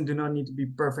invest in do not need to be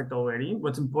perfect already.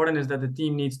 What's important is that the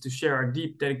team needs to share our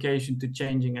deep dedication to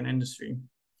changing an industry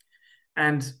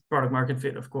and product market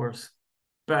fit, of course.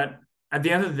 But at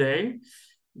the end of the day,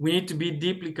 we need to be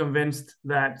deeply convinced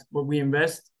that what we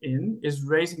invest in is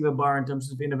raising the bar in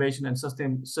terms of innovation and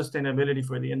sustainability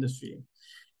for the industry.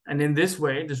 And in this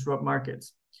way, disrupt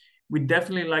markets. We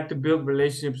definitely like to build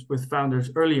relationships with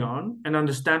founders early on and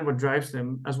understand what drives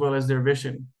them as well as their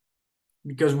vision,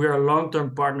 because we're a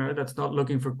long-term partner that's not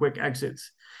looking for quick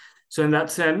exits. So in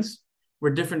that sense,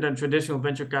 we're different than traditional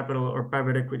venture capital or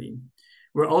private equity.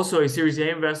 We're also a Series A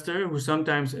investor who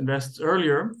sometimes invests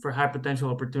earlier for high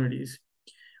potential opportunities.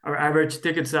 Our average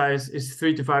ticket size is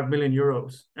 3 to 5 million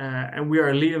euros, and we are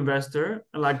a lead investor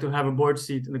and like to have a board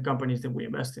seat in the companies that we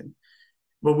invest in.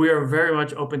 But we are very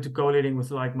much open to co-leading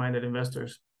with like-minded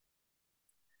investors.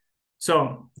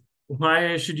 So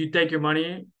why should you take your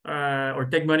money or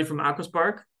take money from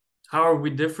Aquaspark? How are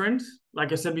we different?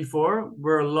 Like I said before,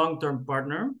 we're a long-term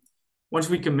partner.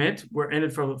 Once we commit, we're in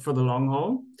it for the long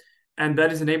haul. And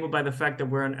that is enabled by the fact that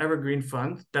we're an evergreen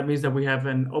fund. That means that we have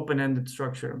an open-ended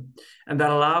structure. And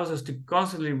that allows us to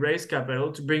constantly raise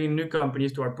capital to bring in new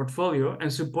companies to our portfolio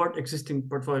and support existing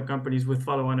portfolio companies with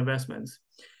follow-on investments,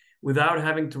 without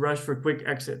having to rush for quick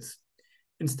exits.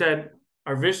 Instead,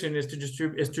 our vision is to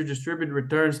distribute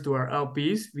returns to our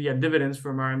LPs via dividends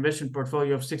from our investment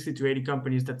portfolio of 60 to 80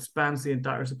 companies that spans the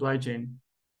entire supply chain.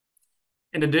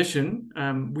 In addition,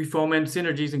 we foment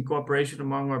synergies and cooperation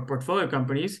among our portfolio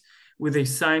companies with a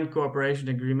signed cooperation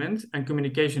agreement and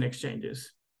communication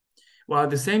exchanges. While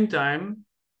at the same time,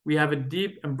 we have a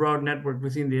deep and broad network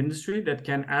within the industry that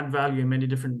can add value in many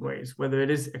different ways, whether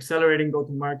it is accelerating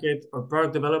go-to-market or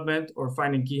product development or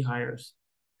finding key hires.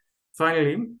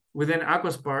 Finally, within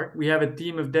Aquaspark, we have a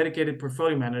team of dedicated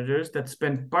portfolio managers that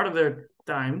spend part of their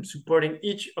time supporting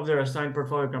each of their assigned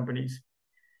portfolio companies.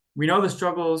 We know the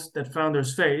struggles that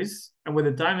founders face, and when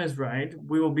the time is right,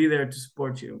 we will be there to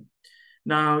support you.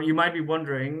 Now, you might be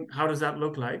wondering, how does that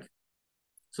look like?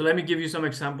 So let me give you some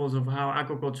examples of how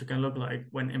aquaculture can look like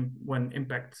when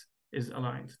impact is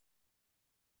aligned.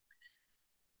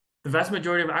 The vast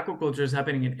majority of aquaculture is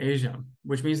happening in Asia,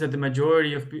 which means that the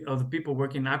majority of the people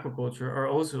working in aquaculture are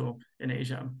also in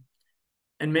Asia.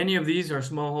 And many of these are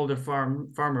smallholder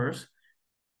farmers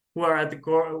who are at the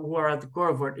core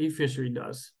of what eFishery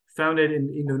does. Founded in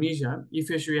Indonesia,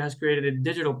 eFishery has created a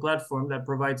digital platform that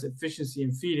provides efficiency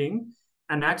in feeding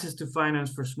and access to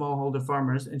finance for smallholder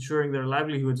farmers, ensuring their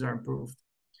livelihoods are improved.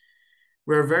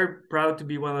 We're very proud to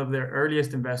be one of their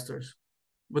earliest investors.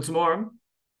 What's more,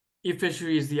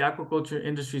 eFishery is the aquaculture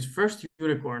industry's first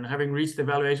unicorn, having reached a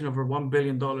valuation of over $1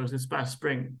 billion this past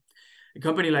spring. A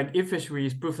company like eFishery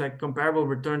is proof that comparable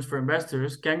returns for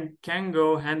investors can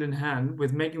go hand in hand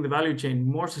with making the value chain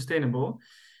more sustainable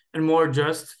and more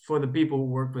just for the people who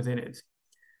work within it.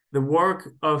 The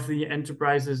work of the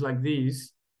enterprises like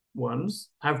these ones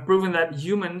have proven that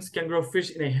humans can grow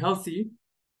fish in a healthy,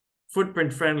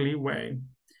 footprint-friendly way.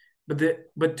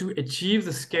 But to achieve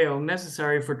the scale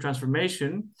necessary for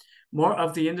transformation, more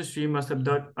of the industry must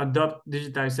adopt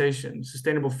digitization,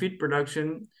 sustainable feed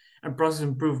production, and process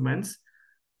improvements,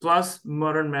 plus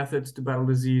modern methods to battle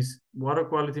disease, water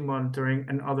quality monitoring,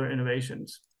 and other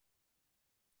innovations.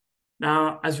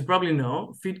 Now, as you probably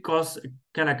know, feed costs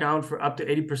can account for up to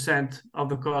 80% of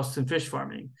the costs in fish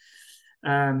farming.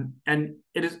 And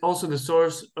it is also the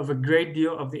source of a great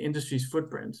deal of the industry's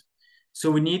footprint. So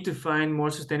we need to find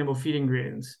more sustainable feed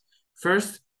ingredients.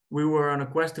 First, we were on a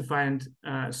quest to find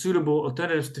suitable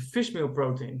alternatives to fish meal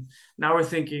protein. Now we're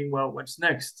thinking, well, what's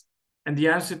next? And the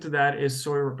answer to that is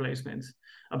soy replacement.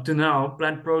 Up to now,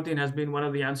 plant protein has been one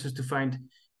of the answers to find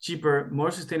cheaper, more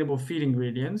sustainable feed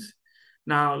ingredients.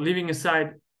 Now, leaving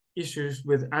aside issues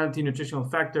with anti-nutritional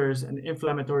factors and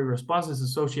inflammatory responses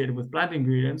associated with plant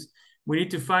ingredients, we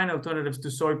need to find alternatives to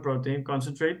soy protein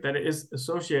concentrate that is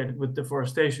associated with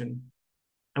deforestation.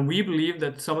 And we believe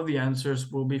that some of the answers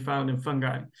will be found in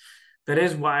fungi. That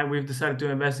is why we've decided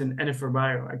to invest in Enifer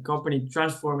Bio, a company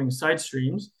transforming side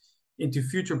streams into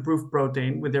future-proof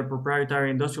protein with their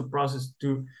proprietary industrial process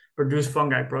to produce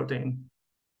fungi protein.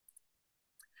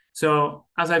 So,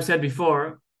 as I've said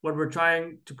before, what we're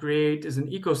trying to create is an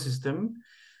ecosystem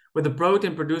where the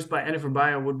protein produced by Enifer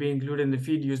Bio would be included in the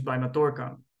feed used by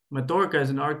Matorka. Matorka is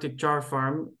an Arctic char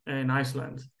farm in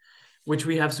Iceland, which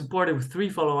we have supported with 3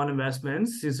 follow-on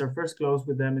investments since our first close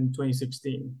with them in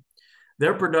 2016.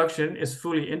 Their production is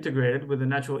fully integrated with the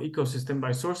natural ecosystem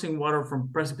by sourcing water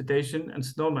from precipitation and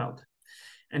snowmelt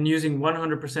and using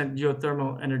 100%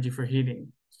 geothermal energy for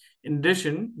heating. In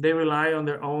addition, they rely on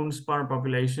their own spawner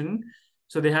population,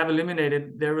 so they have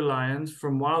eliminated their reliance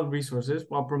from wild resources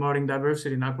while promoting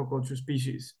diversity in aquaculture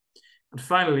species. And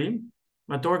finally,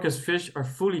 Matorka's fish are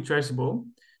fully traceable,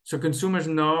 so consumers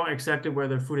know exactly where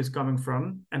their food is coming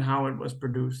from and how it was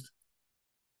produced.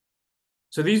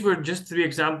 So these were just 3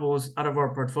 examples out of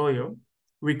our portfolio.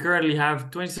 We currently have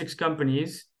 26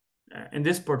 companies in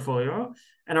this portfolio,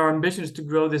 and our ambition is to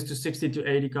grow this to 60 to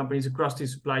 80 companies across the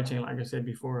supply chain, like I said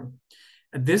before.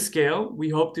 At this scale, we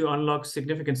hope to unlock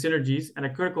significant synergies and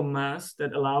a critical mass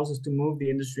that allows us to move the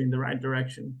industry in the right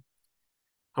direction.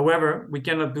 However, we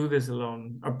cannot do this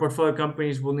alone. Our portfolio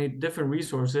companies will need different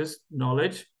resources,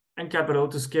 knowledge, and capital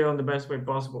to scale in the best way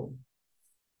possible.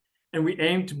 And we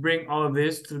aim to bring all of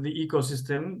this to the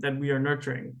ecosystem that we are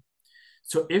nurturing.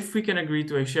 So if we can agree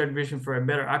to a shared vision for a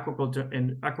better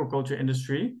aquaculture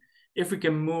industry, if we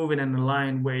can move in an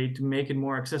aligned way to make it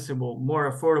more accessible,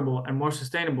 more affordable, and more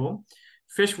sustainable,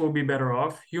 fish will be better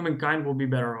off, humankind will be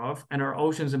better off, and our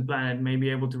oceans and planet may be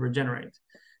able to regenerate.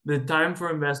 The time for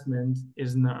investment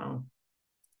is now.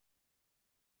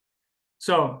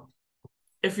 So,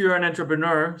 if you're an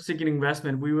entrepreneur seeking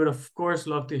investment, we would of course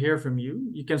love to hear from you.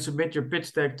 You can submit your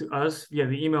pitch deck to us via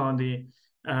the email on the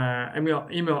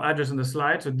email address on the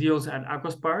slide, so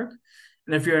deals@aquaspark.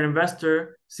 And if you're an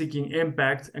investor seeking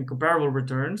impact and comparable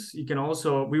returns,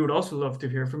 we would also love to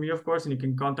hear from you, of course, and you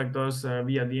can contact us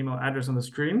via the email address on the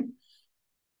screen.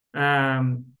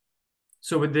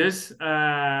 So with this,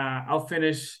 I'll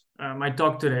finish my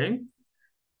talk today.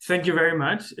 Thank you very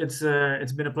much. It's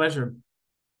been a pleasure.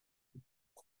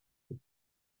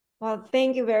 Well,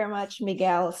 thank you very much,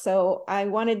 Miguel. So I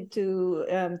wanted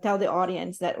to tell the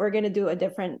audience that we're going to do a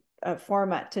different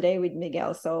format today with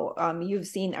Miguel. So you've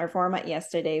seen our format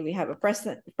yesterday. We have a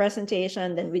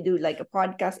presentation, then we do like a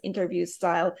podcast interview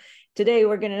style. Today,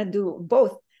 we're going to do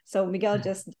both. So Miguel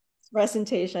just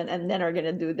presentation, and then we're going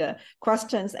to do the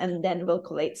questions, and then we'll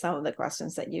collate some of the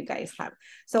questions that you guys have.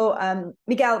 So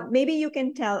Miguel, maybe you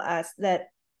can tell us that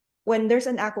when there's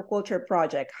an aquaculture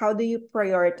project, how do you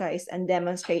prioritize and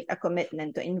demonstrate a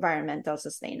commitment to environmental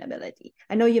sustainability?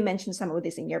 I know you mentioned some of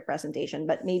this in your presentation,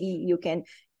 but maybe you can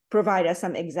provide us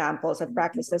some examples of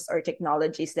practices or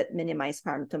technologies that minimize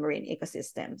harm to marine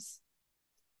ecosystems.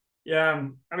 Yeah,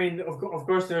 I mean, of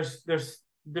course, there's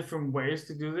different ways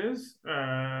to do this.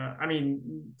 I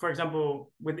mean, for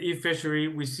example, with e-fishery,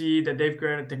 we see that they've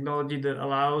created technology that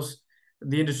allows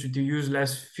the industry to use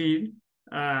less feed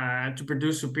to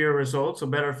produce superior results, so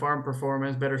better farm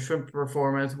performance, better shrimp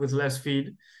performance with less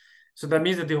feed. So that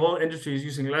means that the whole industry is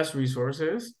using less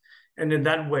resources. And in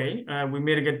that way, we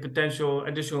mitigate potential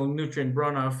additional nutrient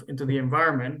runoff into the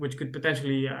environment, which could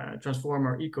potentially transform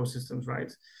our ecosystems,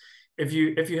 right? If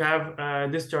you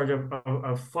have discharge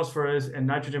of phosphorus and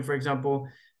nitrogen, for example,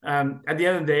 at the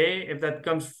end of the day, if that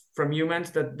comes from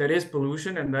humans, that is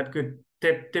pollution, and that could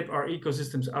tip our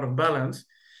ecosystems out of balance.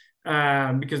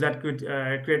 Because that could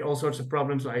create all sorts of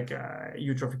problems like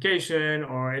eutrophication,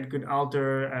 or it could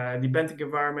alter the benthic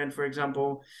environment, for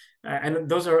example. And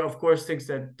those are, of course, things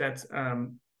that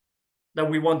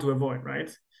we want to avoid,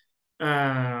 right?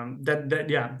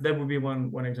 That would be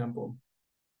one example.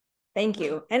 Thank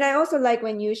you. And I also like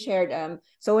when you shared,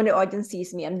 so when the audience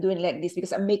sees me, I'm doing like this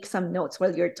because I make some notes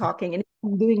while you're talking, and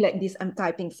I'm doing like this, I'm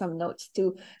typing some notes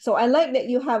too. So I like that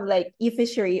you have like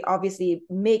eFishery obviously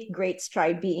make great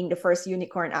stride being the first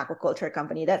unicorn aquaculture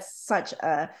company. That's such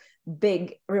a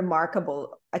big,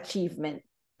 remarkable achievement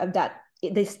of that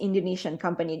this Indonesian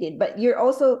company did. But you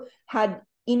also had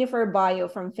Inifer Bio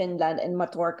from Finland and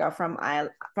Matorka from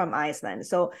Iceland.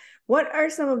 So what are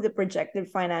some of the projected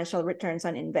financial returns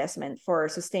on investment for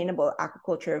sustainable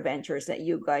aquaculture ventures that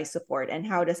you guys support, and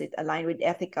how does it align with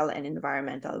ethical and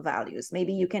environmental values?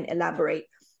 Maybe you can elaborate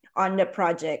on the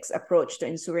project's approach to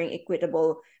ensuring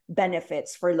equitable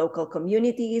benefits for local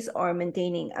communities or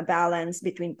maintaining a balance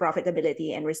between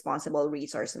profitability and responsible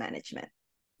resource management.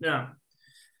 Yeah.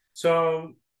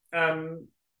 So,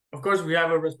 of course, we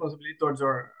have a responsibility towards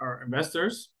our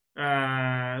investors.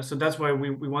 So that's why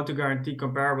we want to guarantee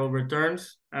comparable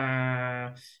returns.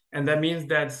 And that means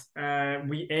that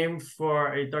we aim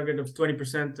for a target of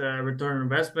 20% return on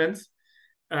investment.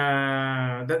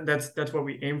 That's what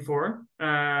we aim for.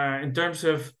 In terms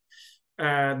of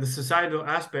the societal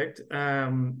aspect,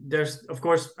 there's, of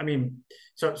course, I mean,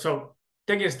 so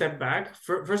taking a step back,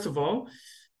 first of all,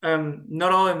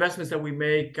 not all investments that we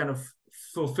make kind of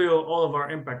fulfill all of our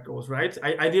impact goals, right?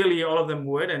 Ideally, all of them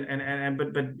would,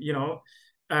 but you know,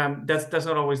 that's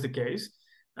not always the case.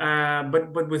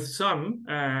 But with some,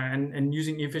 and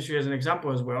using eFishery as an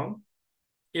example as well,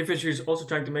 eFishery is also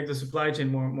trying to make the supply chain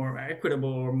more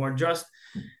equitable or more just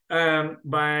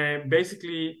by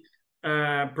basically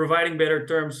providing better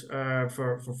terms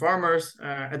for farmers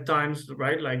at times,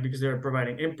 right? Like, because they're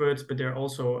providing inputs, but they're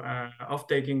also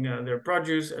off-taking their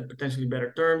produce at potentially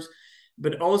better terms.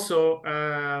 But also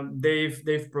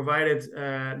they've provided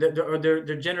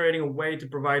they're generating a way to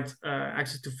provide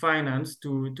access to finance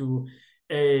to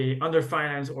a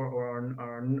underfinanced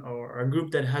or a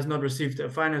group that has not received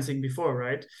financing before,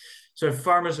 right? So if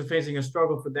farmers are facing a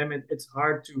struggle, for them it's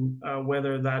hard to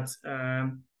weather that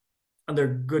under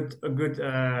good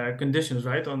conditions,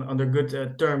 right? Under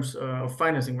good terms of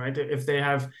financing, right? If they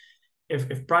have,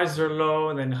 if prices are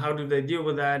low, then how do they deal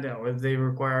with that? Or if they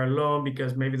require a loan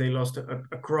because maybe they lost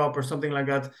a crop or something like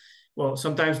that, well,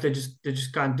 sometimes they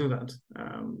just can't do that.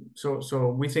 So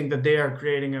we think that they are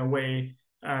creating a way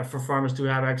for farmers to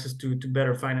have access to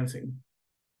better financing.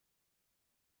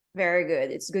 Very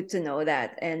good. It's good to know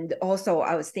that. And also,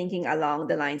 I was thinking along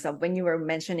the lines of when you were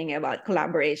mentioning about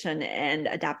collaboration and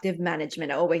adaptive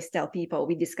management, I always tell people,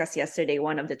 we discussed yesterday,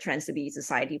 one of the trends to be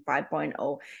Society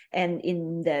 5.0. And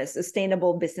in the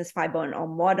Sustainable Business 5.0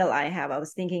 model I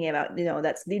was thinking about, you know,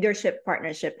 that's leadership,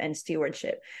 partnership, and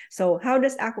stewardship. So how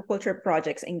does aquaculture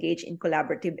projects engage in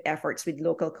collaborative efforts with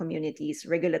local communities,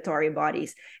 regulatory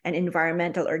bodies, and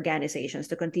environmental organizations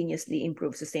to continuously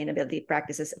improve sustainability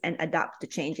practices and adapt to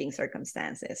changing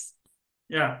circumstances?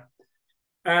 Yeah.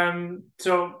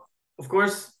 So of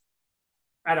course,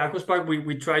 at Aquaspark,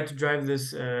 we try to drive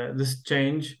this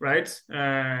change, right?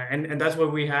 And that's why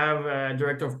we have a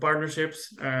director of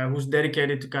partnerships who's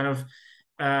dedicated to kind of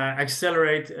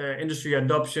accelerate industry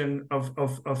adoption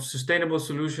of sustainable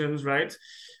solutions, right?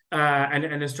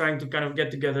 And is trying to kind of get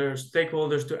together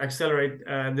stakeholders to accelerate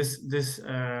this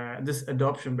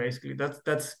adoption. Basically,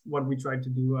 that's what we try to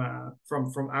do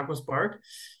from Aquaspark,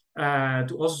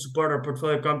 to also support our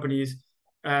portfolio companies,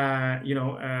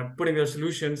 putting their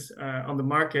solutions on the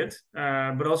market,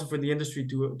 but also for the industry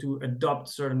to adopt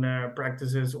certain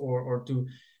practices or to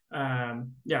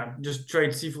just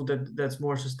trade seafood that's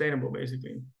more sustainable,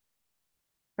 basically.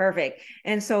 Perfect.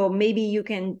 And so maybe you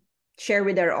can share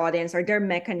with our audience, are there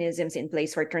mechanisms in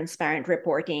place for transparent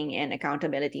reporting and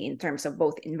accountability in terms of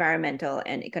both environmental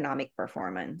and economic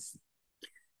performance?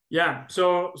 Yeah,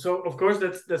 so of course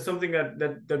that's something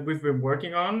that we've been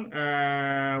working on.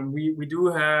 We do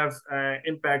have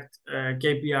impact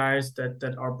KPIs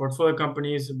that our portfolio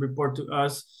companies report to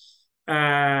us,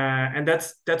 and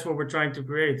that's what we're trying to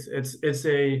create. It's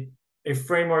a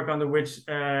framework under which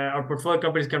our portfolio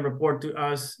companies can report to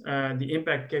us the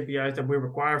impact KPIs that we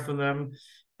require from them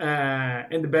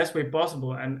in the best way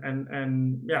possible. I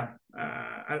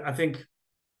think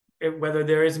whether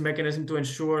there is a mechanism to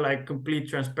ensure like complete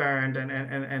transparent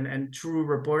and true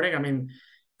reporting. I mean,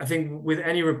 I think with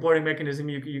any reporting mechanism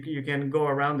you can go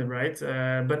around it, right?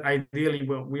 But ideally,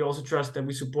 we also trust that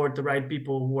we support the right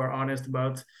people who are honest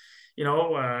about,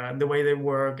 the way they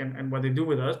work and what they do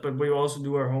with us. But we also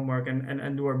do our homework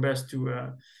and do our best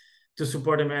to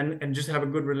support them and just have a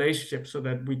good relationship so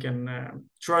that we can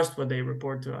trust what they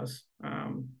report to us.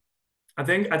 I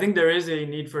think there is a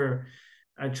need for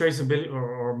traceability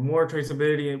or more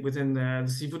traceability within the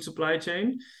seafood supply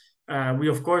chain. We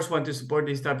of course want to support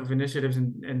these type of initiatives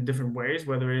in different ways,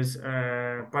 whether it's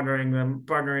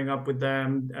partnering up with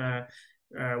them,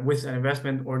 with an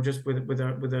investment or just with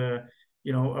a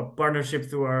a partnership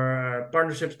through our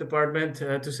partnerships department,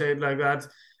 to say it like that,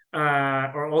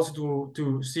 or also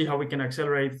to see how we can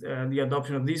accelerate the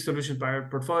adoption of these solutions by our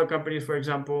portfolio companies, for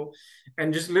example.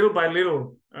 And just little by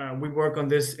little, we work on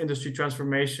this industry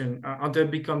transformation until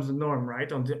it becomes the norm,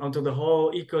 right? Until the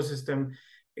whole ecosystem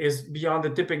is beyond the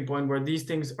tipping point where these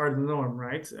things are the norm,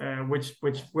 right? Which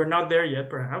we're not there yet,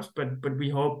 perhaps, but we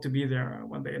hope to be there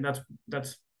one day, and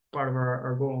that's part of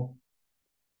our goal.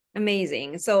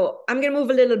 Amazing. So I'm going to move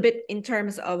a little bit in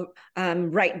terms of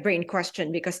right brain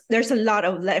question, because there's a lot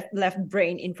of left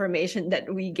brain information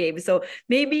that we gave. So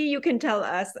maybe you can tell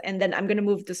us, and then I'm going to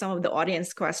move to some of the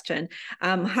audience question.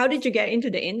 How did you get into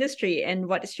the industry, and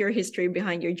what is your history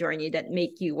behind your journey that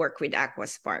make you work with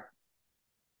Aquaspark?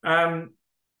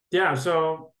 Yeah,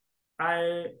 so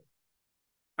I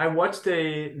watched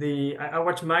I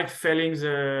watched Mike Felling's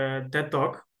TED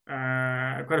Talk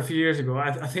quite a few years ago.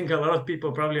 I think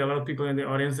probably a lot of people in the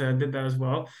audience did that as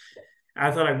well.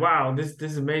 I thought, like, wow, this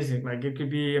is amazing. Like, it could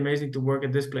be amazing to work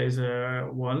at this place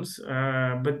once.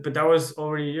 But that was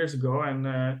already years ago, and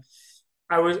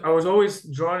I was always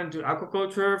drawn into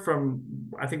aquaculture from,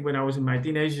 I think, when I was in my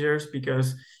teenage years,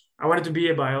 because I wanted to be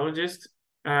a biologist.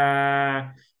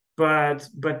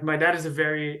 But my dad is a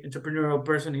very entrepreneurial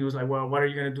person. He was like, well, what are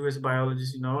you going to do as a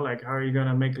biologist? Like, how are you going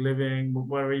to make a living?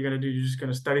 What are you going to do? You're just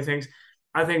going to study things.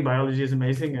 I think biology is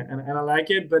amazing, and I like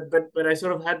it. But I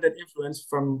sort of had that influence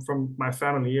from my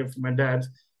family, from my dad.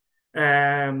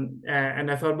 And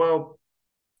I thought, well,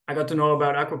 I got to know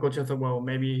about aquaculture. I thought, well,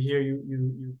 maybe here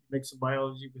you make some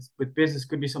biology with business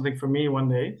could be something for me one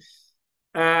day.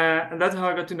 And that's how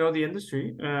I got to know the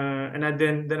industry. And I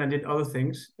did other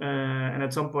things. And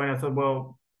at some point I thought,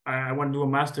 well, I want to do a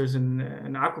master's in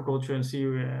aquaculture and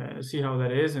see how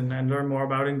that is, and learn more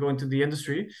about it and go into the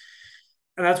industry.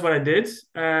 And that's what I did.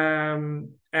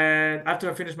 And after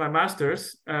I finished my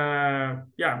master's,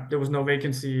 there was no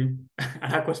vacancy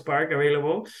at Aquaspark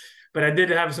available. But I did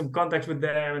have some contacts with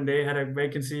them, and they had a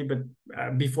vacancy, but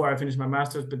before I finished my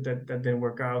master's, but that didn't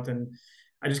work out. And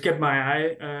I just kept my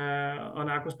eye on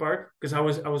Aquaspark, because I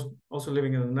was also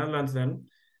living in the Netherlands then.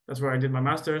 That's where I did my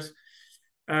master's.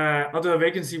 Until the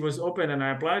vacancy was open, and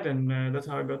I applied, and that's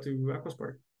how I got to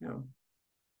Aquaspark. Yeah.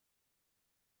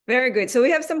 Very good. So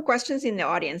we have some questions in the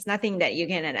audience, nothing that you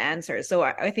cannot answer. So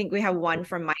I think we have one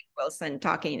from Mike Wilson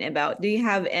talking about, do you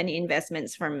have any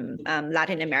investments from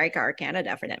Latin America or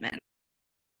Canada, for that matter?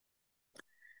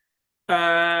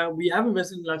 We have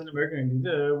invested in Latin America indeed.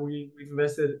 We've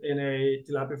invested in a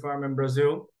tilapia farm in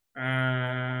Brazil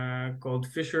called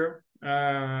Fisher.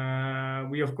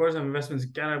 We of course have investments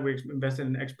in Canada. We invested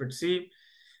in Expert Sea.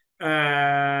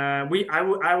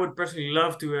 I would personally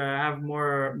love to have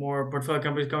more portfolio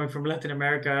companies coming from Latin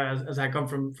America, as I come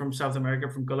from South America,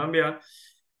 from Colombia.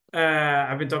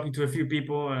 I've been talking to a few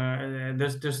people.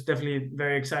 There's definitely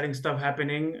very exciting stuff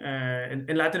happening.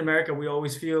 In Latin America, we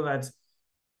always feel that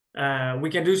we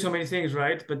can do so many things,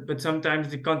 right? But sometimes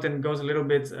the content goes a little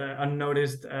bit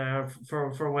unnoticed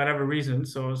for whatever reason.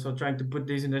 So trying to put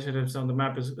these initiatives on the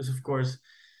map is of course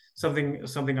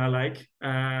something I like.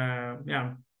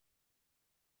 Yeah.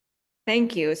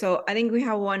 Thank you. So I think we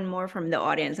have one more from the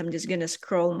audience. I'm just going to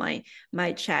scroll my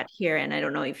chat here, and I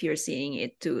don't know if you're seeing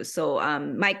it too. So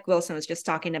Mike Wilson was just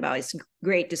talking about, it's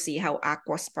great to see how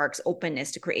Aquaspark's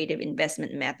openness to creative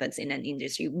investment methods in an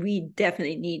industry. We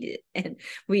definitely need it, and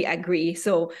we agree.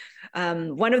 So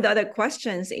one of the other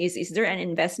questions is there an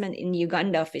investment in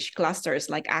Uganda fish clusters,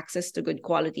 like access to good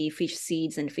quality fish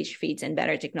seeds and fish feeds and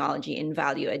better technology and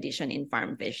value addition in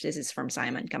farm fish? This is from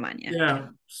Simon Kamanya. Yeah.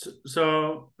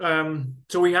 So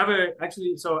we have at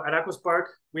Aquaspark,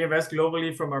 we invest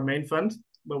globally from our main fund,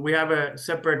 but we have a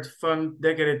separate fund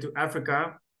dedicated to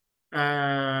Africa.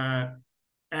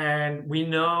 And we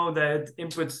know that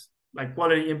inputs, like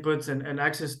quality inputs and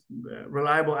access,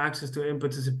 reliable access to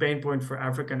inputs, is a pain point for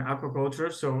African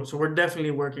aquaculture. So we're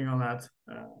definitely working on that.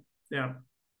 Yeah.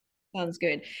 Sounds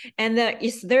good. And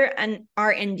is there an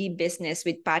R&D business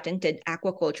with patented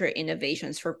aquaculture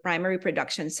innovations for primary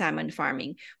production salmon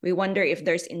farming? We wonder if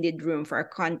there's indeed room for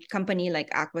a company like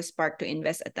Aquaspark to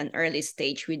invest at an early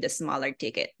stage with a smaller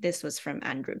ticket. This was from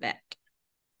Andrew Beck.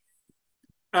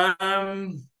 I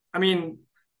mean,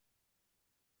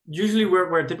 usually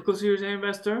we're a typical Series A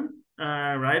investor,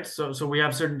 right? So we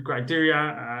have certain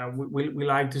criteria. We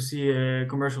like to see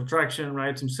commercial traction,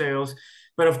 right? Some sales.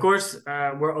 But of course,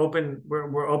 we're open.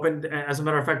 We're open. As a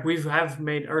matter of fact, we have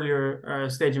made earlier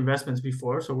stage investments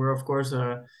before, so we're of course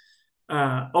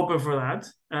open for that.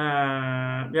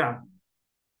 Yeah,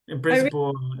 in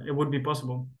principle, it would be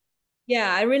possible.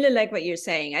 Yeah, I really like what you're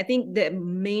saying. I think the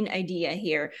main idea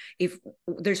here, if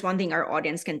there's one thing our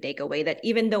audience can take away, that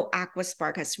even though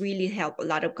AquaSpark has really helped a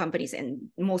lot of companies, and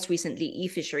most recently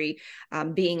eFishery,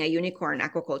 being a unicorn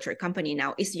aquaculture company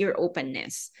now, is your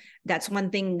openness. That's one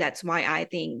thing. That's why I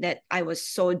think that I was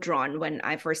so drawn when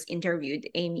I first interviewed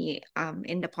Amy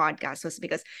in the podcast, was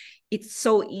because it's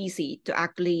so easy to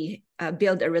actually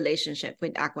build a relationship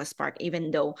with AquaSpark,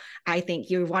 even though I think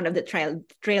you're one of the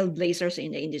trailblazers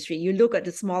in the industry. You look at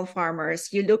the small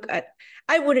farmers, you look at,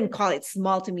 I wouldn't call it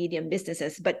small to medium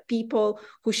businesses, but people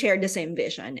who share the same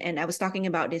vision. And I was talking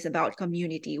about this, about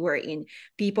community, wherein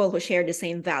people who share the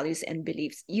same values and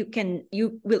beliefs, you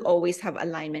will always have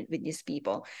alignment with these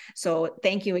people. So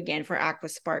thank you again for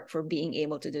AquaSpark for being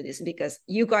able to do this, because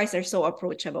you guys are so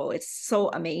approachable. It's so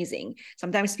amazing.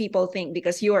 Sometimes people think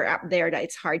because you are up there that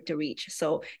it's hard to reach.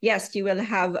 So yes, you will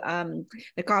have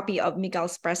the copy of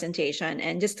Miguel's presentation.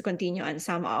 And just to continue on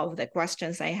some of the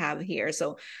questions I have here.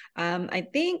 So I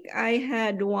think I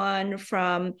had one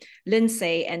from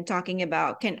Lindsay, and talking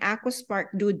about, can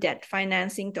AquaSpark do debt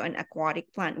financing to an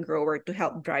aquatic plant grower to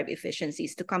help drive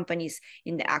efficiencies to companies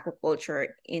in the aquaculture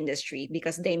industry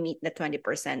because they meet the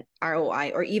 20%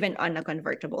 ROI, or even on a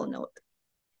convertible note?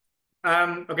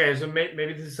 Okay, so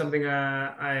maybe this is something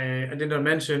I did not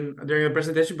mention during the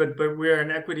presentation, but we are an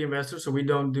equity investor, so we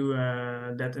don't do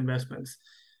debt investments.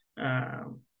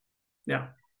 Yeah.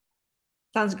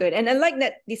 Sounds good. And I like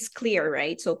that it's clear,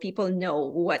 right? So people know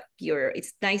what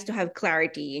it's nice to have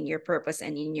clarity in your purpose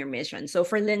and in your mission. So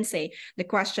for Lindsay, the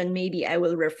question, maybe I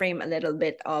will reframe a little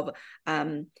bit of,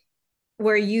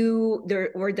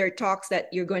 were there talks that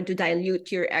you're going to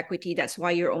dilute your equity? That's why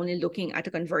you're only looking at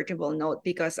a convertible note?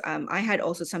 Because I had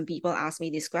also some people ask me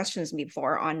these questions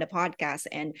before on the podcast,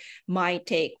 and my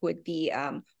take would be,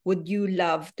 would you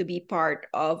love to be part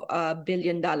of a $1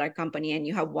 billion company and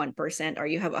you have 1%, or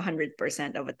you have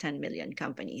 100% of a 10 million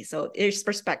company? So there's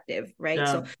perspective, right? Yeah.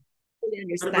 So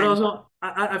understand. But also,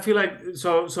 I feel like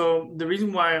so the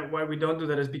reason why we don't do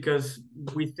that is because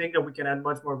we think that we can add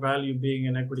much more value being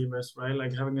an equity investor, right?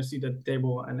 Like having a seat at the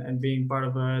table and being part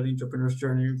of the entrepreneur's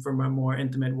journey from a more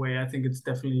intimate way. I think it's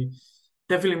definitely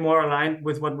more aligned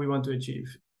with what we want to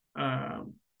achieve.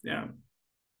 Yeah.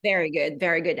 Very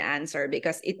good answer,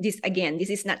 because this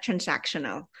is not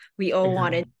transactional. We all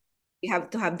wanted, we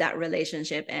have to have that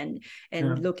relationship and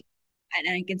look. And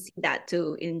I can see that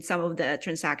too in some of the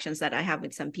transactions that I have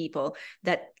with some people,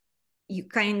 that you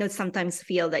kind of sometimes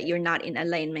feel that you're not in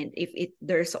alignment if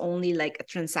there's only like a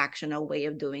transactional way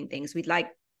of doing things. We'd like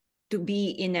to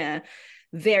be in a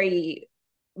very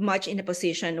much in a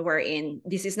position wherein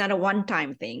this is not a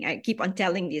one-time thing. I keep on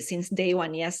telling this since day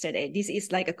one yesterday. This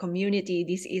is like a community.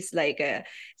 This is like a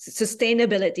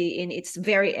sustainability in its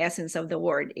very essence of the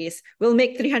word. Is we'll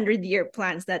make 300-year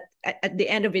plans that at the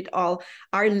end of it all,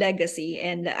 our legacy.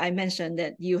 And I mentioned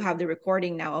that you have the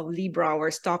recording now of Lee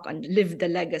Brower's talk on Live the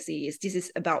Legacy. This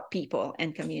is about people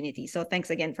and community. So thanks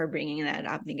again for bringing that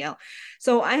up, Miguel.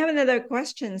 So I have another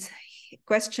question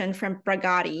from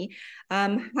Pragati.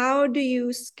 How do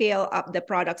you scale up the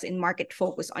products in market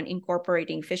focus on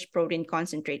incorporating fish protein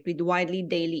concentrate with widely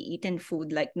daily eaten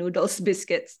food like noodles,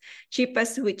 biscuits,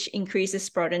 cheapest, which increases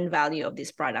protein value of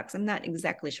these products? I'm not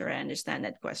exactly sure I understand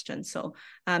that question. So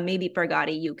maybe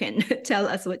Pragati, you can tell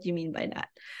us what you mean by that.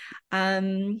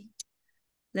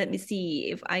 Let me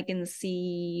see if I can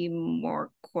see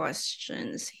more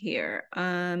questions here.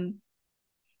 I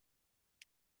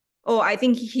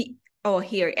think here,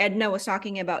 Edna was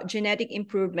talking about genetic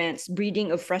improvements,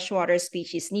 breeding of freshwater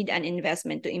species need an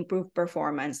investment to improve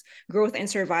performance, growth and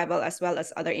survival, as well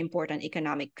as other important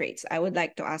economic traits. I would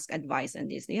like to ask advice on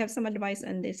this. Do you have some advice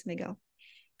on this, Miguel?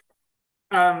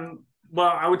 Well,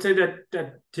 I would say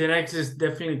that genetics is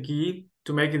definitely key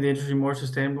to making the industry more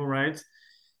sustainable, right?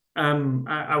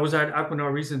 I was at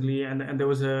Aquanor recently, and there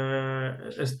was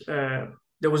a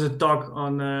talk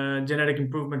on genetic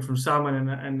improvement from salmon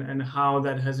and how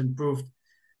that has improved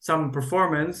salmon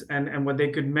performance, and what they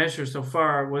could measure so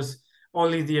far was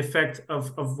only the effect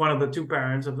of one of the two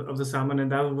parents of the salmon,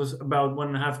 and that was about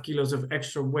 1.5 kilos of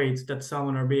extra weight that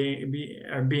salmon are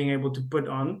being able to put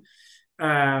on.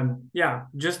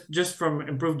 Just from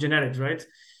improved genetics, right?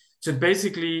 So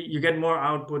basically, you get more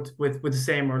output with the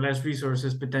same or less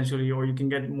resources potentially, or you can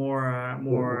get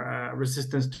more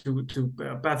resistance to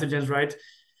pathogens, right?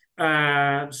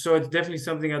 So it's definitely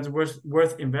something that's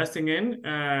worth investing in.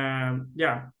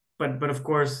 But of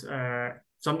course,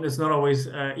 it's not always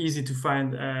easy to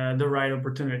find the right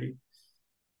opportunity.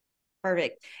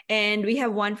 Perfect. And we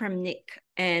have one from Nick.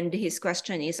 And his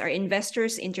question is, are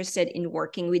investors interested in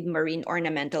working with marine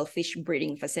ornamental fish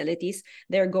breeding facilities?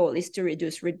 Their goal is to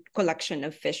reduce collection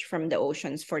of fish from the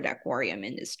oceans for the aquarium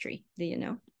industry. Do you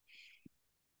know?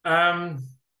 I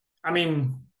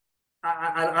mean,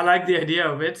 I like the idea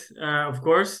of it, of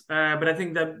course, but I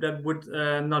think that would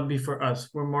not be for us.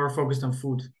 We're more focused on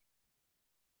food.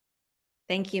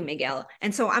 Thank you, Miguel.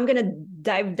 And so I'm going to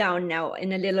dive down now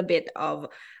in a little bit of,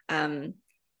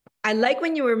 I like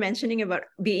when you were mentioning about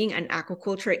being an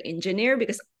aquaculture engineer,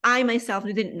 because I myself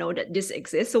didn't know that this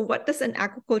exists. So what does an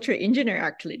aquaculture engineer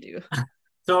actually do?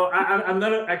 So I'm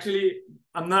not an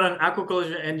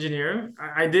aquaculture engineer.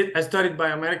 I studied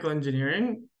biomedical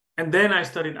engineering, and then I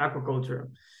studied aquaculture.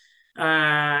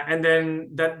 And then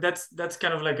that's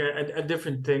kind of like a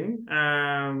different thing.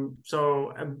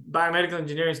 So biomedical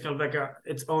engineering is kind of like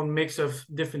its own mix of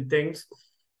different things.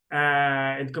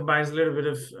 It combines a little bit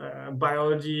of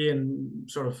biology and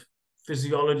sort of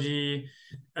physiology,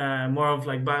 more of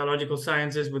like biological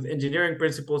sciences with engineering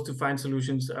principles to find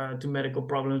solutions to medical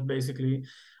problems, basically,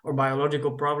 or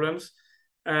biological problems.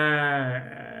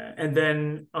 And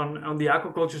then on the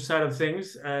aquaculture side of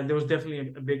things, there was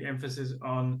definitely a big emphasis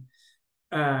on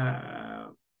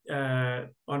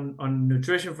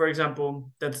nutrition, for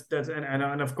example. That's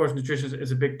and of course nutrition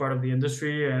is a big part of the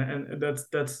industry, and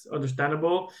that's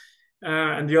understandable.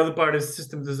 And the other part is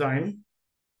system design.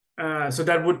 So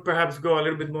that would perhaps go a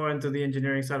little bit more into the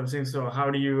engineering side of things. So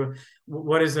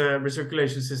what is a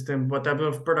recirculation system? What type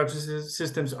of production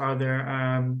systems are there?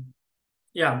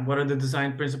 What are the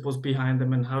design principles behind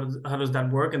them, and how does that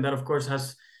work? And that of course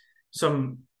has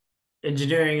some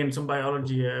engineering and some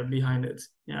biology behind it.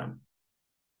 Yeah.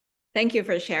 Thank you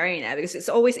for sharing that, because it's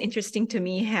always interesting to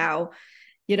me how,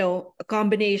 a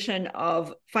combination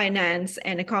of finance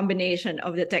and a combination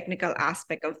of the technical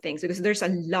aspect of things, because there's a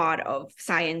lot of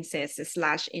sciences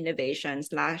 / innovation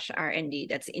 / R&D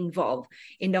that's involved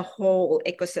in the whole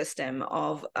ecosystem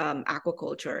of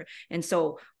aquaculture. And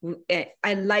so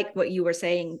I like what you were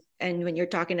saying, and when you're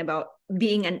talking about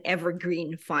being an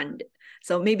evergreen fund.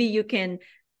 So maybe you can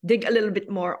dig a little bit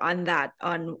more on that,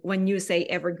 on when you say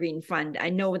evergreen fund. I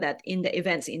know that in the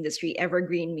events industry,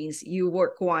 evergreen means you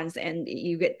work once and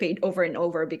you get paid over and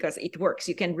over because it works.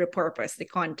 You can repurpose the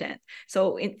content.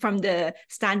 So from the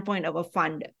standpoint of a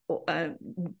fund,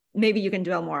 maybe you can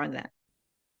dwell more on that.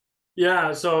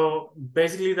 Yeah, so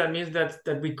basically that means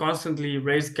that we constantly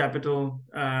raise capital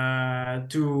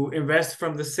to invest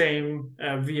from the same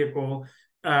vehicle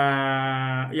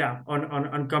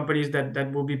on companies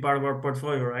that will be part of our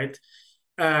portfolio, right?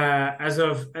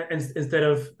 Instead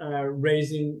of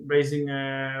raising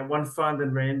one fund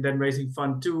and then raising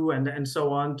fund two and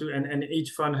so on, and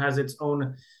each fund has its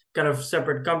own kind of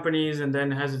separate companies and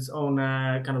then has its own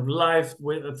kind of life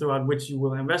throughout which you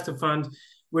will invest a fund.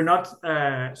 We're not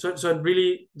so it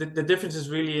really the difference is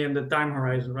really in the time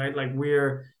horizon, right? Like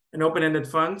we're an open-ended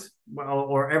fund,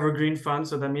 or evergreen fund.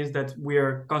 So that means that we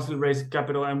are constantly raising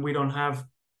capital, and we don't have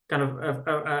kind of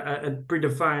a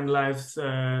predefined life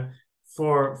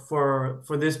for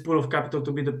this pool of capital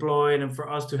to be deployed and for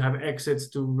us to have exits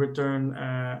to return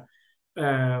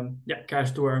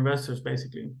cash to our investors,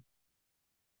 basically.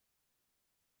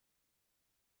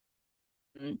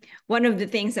 One of the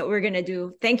things that we're going to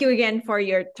do, thank you again for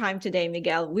your time today,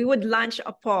 Miguel. We would launch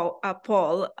a poll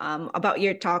about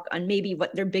your talk on maybe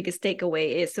what their biggest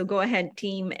takeaway is. So go ahead,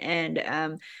 team,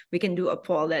 and we can do a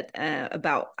poll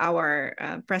about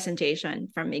our presentation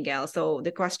from Miguel. So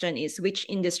the question is, which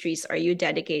industries are you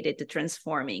dedicated to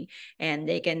transforming? And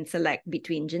they can select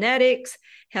between genetics,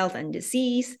 health and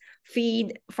disease,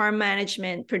 feed, farm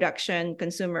management, production,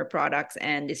 consumer products,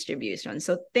 and distribution.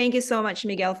 So thank you so much,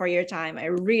 Miguel, for your time. I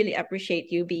really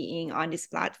appreciate you being on this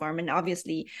platform. And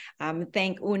obviously,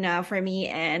 thank Una for me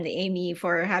and Amy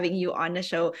for having you on the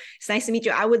show. It's nice to meet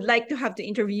you. I would like to have to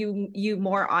interview you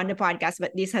more on the podcast,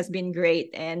 but this has been great.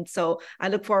 And so I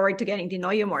look forward to getting to know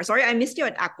you more. Sorry, I missed you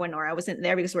at Aquanor. I wasn't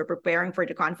there because we're preparing for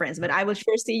the conference, but I will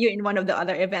sure see you in one of the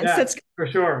other events. Yeah, for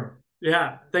sure.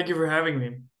 Yeah, thank you for having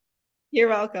me. You're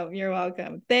welcome. You're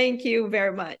welcome. Thank you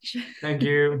very much. Thank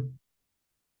you.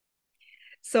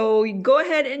 So go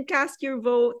ahead and cast your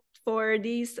vote for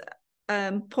these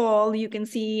poll. You can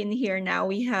see in here now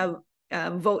we have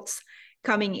votes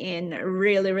coming in.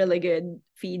 Really, really good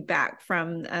feedback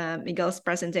from Miguel's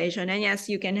presentation. And yes,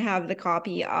 you can have the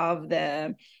copy of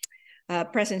the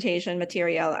presentation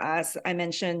material. As I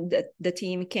mentioned, the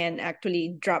team can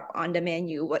actually drop on the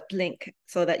menu what link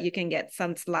so that you can get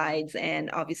some slides.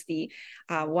 And obviously,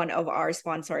 one of our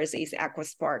sponsors is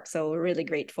Aquaspark. So we're really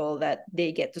grateful that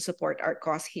they get to support our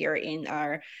cause here in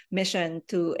our mission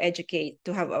to educate,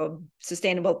 to have a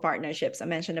sustainable partnerships. I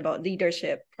mentioned about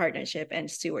leadership, partnership, and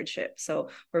stewardship. So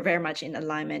we're very much in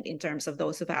alignment in terms of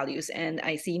those values. And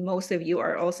I see most of you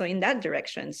are also in that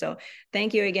direction. So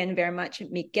thank you again very much,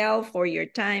 Miguel, for your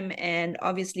time, and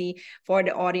obviously for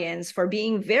the audience for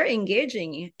being very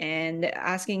engaging and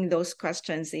asking those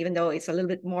questions, even though it's a little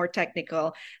bit more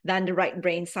technical than the right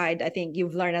brain side. I think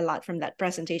you've learned a lot from that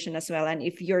presentation as well. And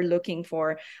if you're looking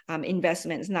for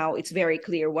investments now, it's very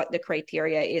clear what the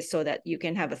criteria is so that you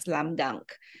can have a slam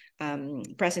dunk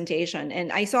presentation.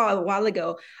 And I saw a while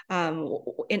ago on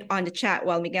the chat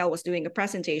while Miguel was doing a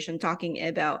presentation talking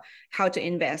about how to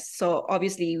invest. So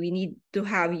obviously we need to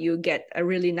have you get a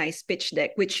really nice pitch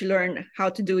deck, which you learned how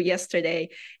to do yesterday,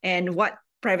 and what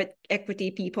private equity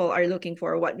people are looking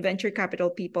for, what venture capital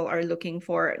people are looking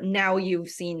for. Now you've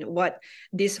seen what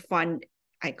this fund,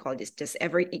 I call this just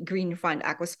Evergreen Fund,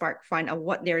 Aquaspark Fund, of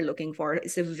what they're looking for.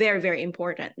 It's a very, very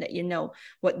important that you know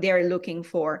what they're looking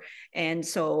for. And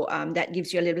so that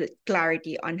gives you a little bit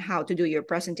clarity on how to do your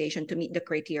presentation to meet the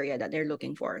criteria that they're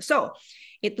looking for. So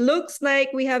it looks like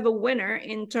we have a winner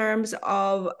in terms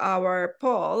of our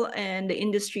poll, and the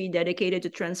industry dedicated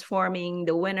to transforming.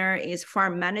 The winner is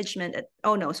farm management at,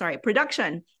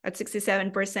 production at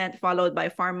 67%, followed by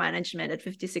farm management at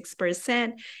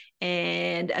 56%,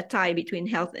 and a tie between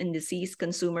health and disease,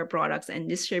 consumer products and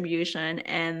distribution.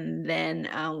 And then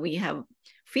we have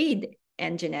feed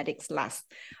and genetics last.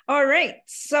 All right,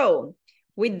 so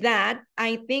with that,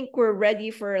 I think we're ready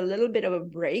for a little bit of a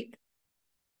break.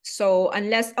 So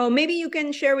unless, maybe you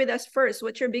can share with us first,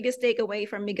 what's your biggest takeaway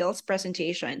from Miguel's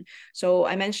presentation? So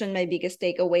I mentioned my biggest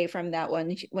takeaway from that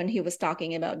one when he was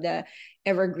talking about the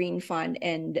Evergreen Fund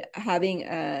and having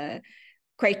a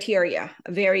criteria,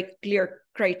 a very clear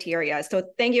criteria. So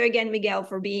thank you again, Miguel,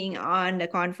 for being on the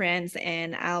conference,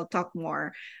 and I'll talk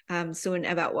more soon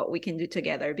about what we can do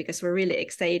together, because we're really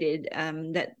excited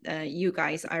that you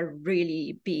guys are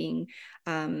really being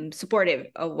supportive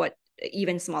of what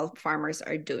even small farmers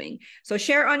are doing. So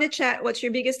share on the chat what's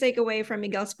your biggest takeaway from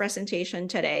Miguel's presentation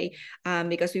today,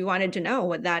 because we wanted to know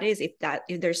what that is, if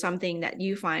there's something that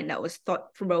you find that was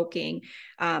thought-provoking,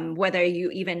 whether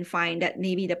you even find that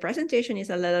maybe the presentation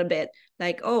is a little bit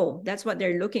like, oh, that's what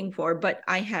they're looking for, but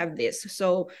I have this.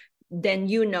 So then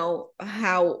you know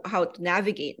how to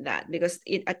navigate that, because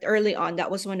early on, that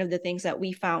was one of the things that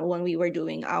we found when we were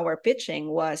doing our pitching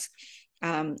was,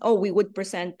 we would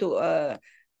present to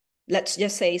let's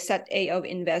just say set A of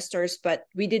investors, but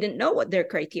we didn't know what their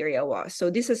criteria was. So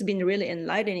this has been really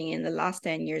enlightening in the last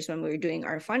 10 years when we were doing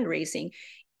our fundraising.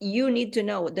 You need to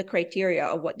know the criteria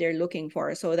of what they're looking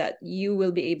for so that you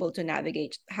will be able to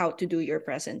navigate how to do your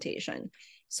presentation.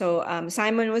 So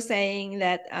Simon was saying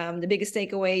that the biggest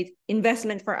takeaway,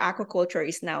 investment for aquaculture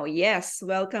is now. Yes,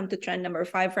 welcome to trend number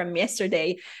 5 from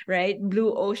yesterday, right?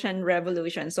 Blue Ocean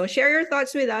Revolution. So share your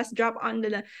thoughts with us. Drop on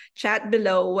the chat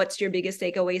below. What's your biggest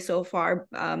takeaway so far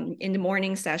in the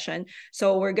morning session?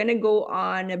 So we're going to go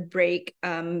on a break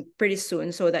pretty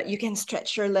soon so that you can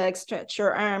stretch your legs, stretch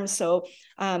your arms. So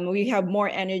we have more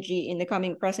energy in the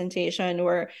coming presentation,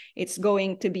 where it's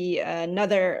going to be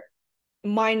another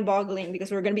mind-boggling,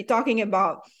 because we're going to be talking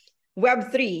about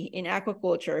Web3 in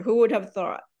aquaculture. Who would have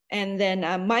thought? And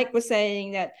then Mike was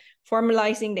saying that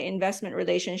formalizing the investment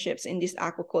relationships in this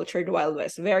aquaculture Wild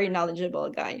West. Very knowledgeable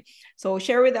guy. So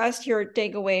share with us your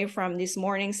takeaway from this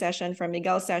morning session, from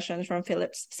Miguel's session, from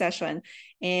Philip's session.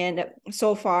 And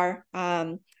so far,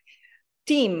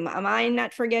 team, am I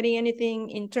not forgetting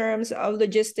anything in terms of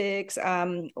logistics?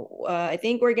 I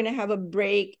think we're going to have a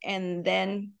break, and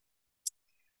then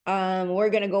we're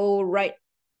going to go right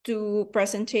to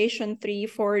presentation 3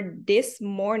 for this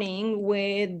morning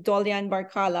with Dolian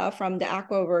Barkala from the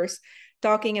Aquaverse,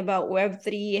 talking about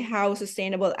Web3, how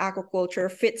sustainable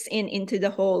aquaculture fits into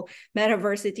the whole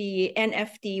metaversity,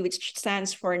 NFT, which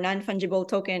stands for non-fungible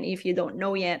token, if you don't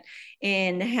know yet,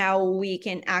 and how we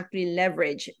can actually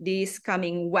leverage this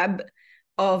coming web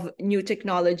of new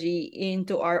technology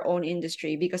into our own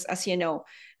industry. Because as you know,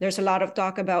 there's a lot of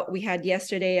talk about, we had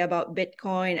yesterday about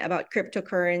Bitcoin, about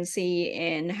cryptocurrency,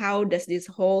 and how does this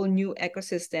whole new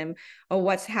ecosystem of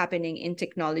what's happening in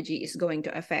technology is going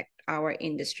to affect our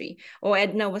industry.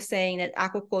 Edna was saying that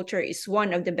aquaculture is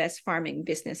one of the best farming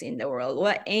business in the world.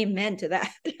 Well, amen to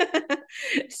that.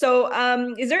 So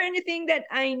is there anything that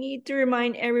I need to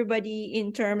remind everybody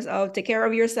in terms of take care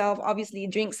of yourself? Obviously,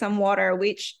 drink some water,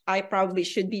 which I probably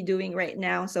should be doing right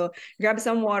now. So grab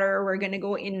some water. We're going to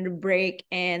go in the break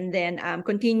and then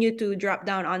continue to drop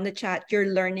down on the chat your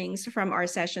learnings from our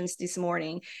sessions this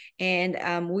morning.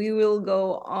 And we will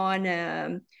go on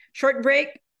a short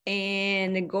break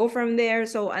and go from there.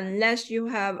 So unless you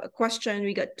have a question,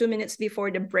 we got 2 minutes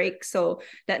before the break. So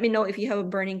let me know if you have a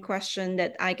burning question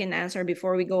that I can answer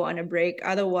before we go on a break.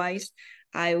 Otherwise,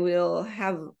 I will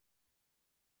have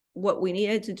what we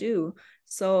needed to do.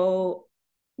 So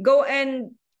go,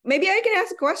 and maybe I can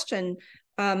ask a question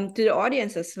to the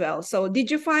audience as well. So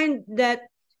did you find that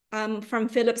from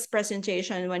Philip's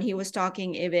presentation when he was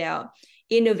talking about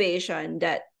innovation,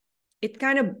 that it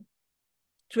kind of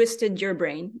twisted your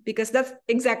brain? Because that's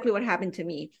exactly what happened to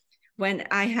me when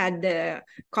I had the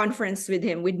conference with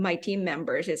him, with my team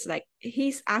members. It's like,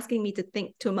 he's asking me to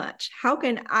think too much. How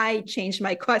can I change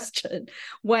my question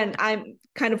when I'm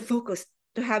kind of focused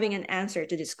to having an answer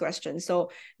to this question?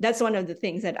 So that's one of the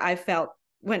things that I felt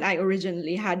when I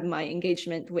originally had my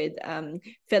engagement with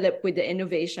Philip with the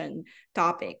innovation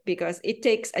topic, because it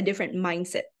takes a different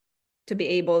mindset to be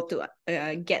able to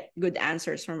get good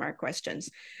answers from our questions.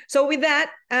 So with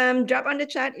that, drop on the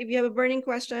chat if you have a burning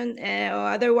question.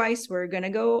 Otherwise, we're going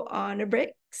to go on a break.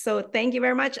 So thank you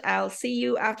very much. I'll see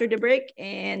you after the break,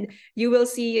 and you will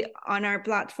see on our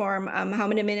platform how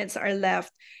many minutes are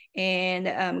left.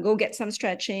 And go get some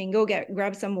stretching,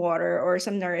 grab some water or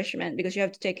some nourishment, because you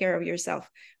have to take care of yourself.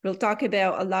 We'll talk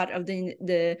about a lot of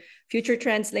the future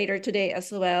trends later today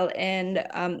as well. And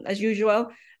as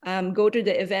usual, go to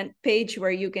the event page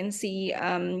where you can see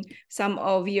some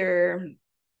of your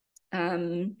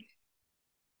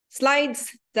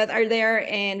slides that are there.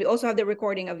 And we also have the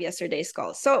recording of yesterday's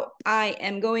call. So I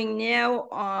am going now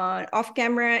off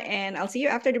camera, and I'll see you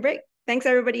after the break. Thanks,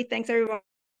 everybody. Thanks, everyone.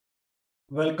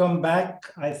 Welcome back.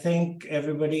 I think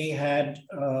everybody had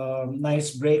a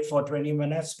nice break for 20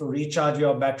 minutes to recharge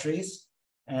your batteries.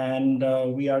 And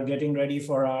we are getting ready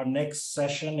for our next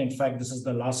session. In fact, this is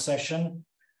the last session.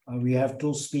 We have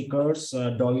two speakers.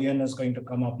 Dolian is going to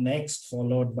come up next,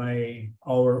 followed by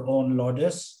our own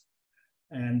Lourdes.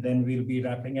 And then we'll be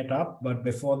wrapping it up. But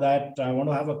before that, I want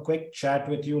to have a quick chat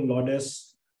with you, Lourdes,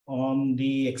 on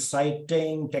the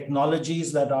exciting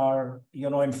technologies that are,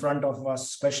 in front of us,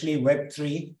 especially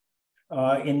Web3.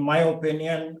 In my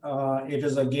opinion, it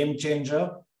is a game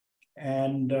changer.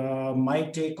 And my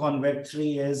take on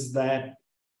Web3 is that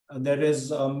there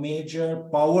is a major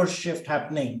power shift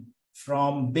happening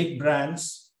from big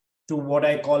brands to what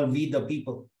I call we the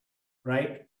people,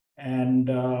 right? And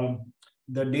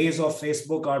the days of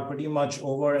Facebook are pretty much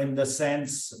over, in the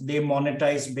sense they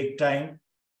monetize big time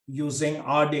using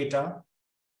our data.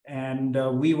 And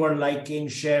we were liking,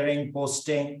 sharing,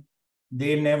 posting.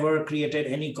 They never created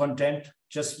any content,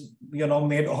 just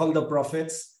made all the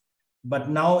profits. But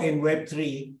now in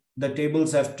Web3, the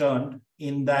tables have turned,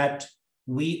 in that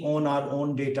we own our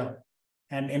own data.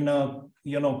 And in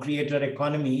a creator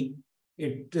economy,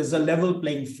 it is a level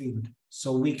playing field.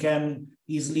 So we can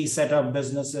easily set up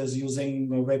businesses using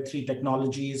Web3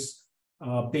 technologies,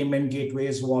 payment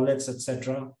gateways, wallets,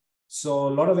 etc. So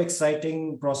a lot of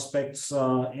exciting prospects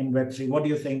in Web3. What do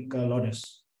you think,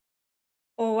 Lourdes?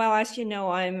 Oh, well, as you know,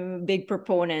 I'm a big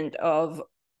proponent of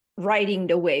riding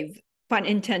the wave, pun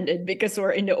intended, because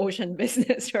we're in the ocean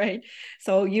business, right?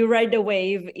 So you ride the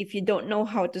wave. If you don't know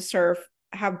how to surf,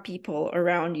 have people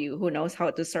around you who knows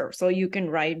how to surf, so you can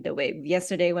ride the wave.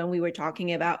 Yesterday, when we were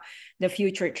talking about the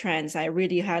future trends, I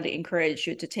really highly encourage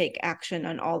you to take action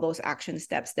on all those action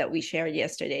steps that we shared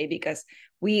yesterday, because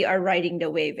we are riding the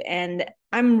wave. And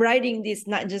I'm riding this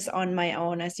not just on my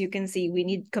own. As you can see, we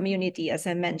need community, as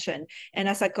I mentioned. And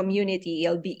as a community,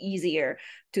 it'll be easier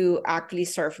to actually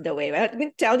surf the wave. Let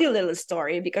me tell you a little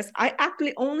story, because I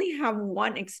actually only have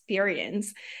one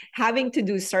experience having to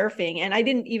do surfing, and I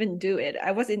didn't even do it.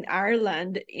 I was in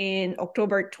Ireland in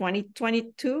October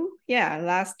 2022. Yeah,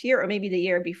 last year, or maybe the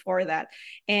year before that.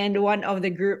 And one of the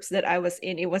groups that I was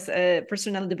in, it was a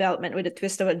personal development with a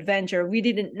twist of adventure. We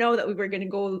didn't know that we were going to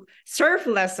go surf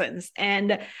lessons.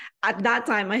 And at that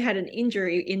time, I had an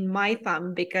injury in my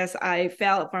thumb because I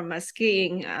fell from a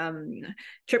skiing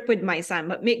trip with my son.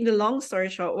 But make the long story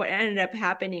short, what ended up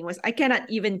happening was I cannot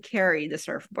even carry the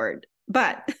surfboard.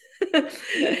 But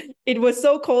it was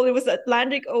so cold. It was the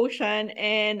Atlantic Ocean.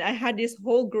 And I had this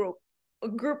whole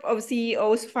group of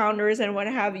CEOs, founders, and what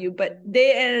have you. But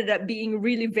they ended up being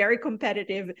really very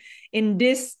competitive in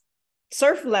this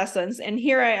surf lessons. And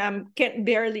here I am, can't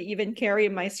barely even carry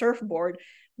my surfboard.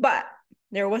 But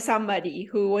there was somebody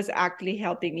who was actually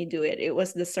helping me do it. It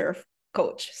was the surf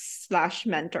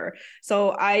coach/mentor.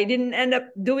 So I didn't end up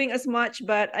doing as much,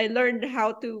 but I learned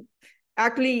how to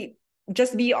actually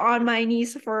just be on my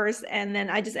knees first, and then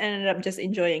I just ended up just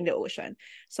enjoying the ocean.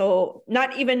 So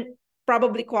not even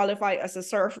probably qualify as a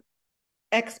surf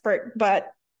expert,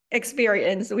 but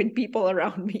experience with people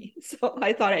around me. So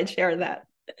I thought I'd share that.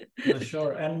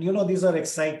 Sure. And, these are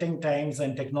exciting times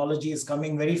and technology is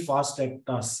coming very fast at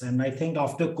us. And I think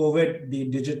after COVID, the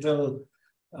digital,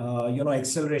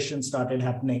 acceleration started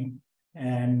happening.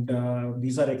 And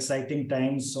these are exciting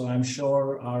times. So I'm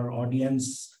sure our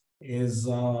audience is,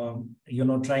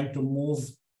 trying to move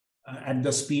at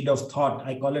the speed of thought.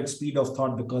 I call it speed of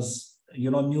thought because,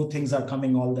 new things are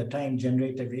coming all the time.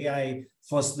 Generative AI,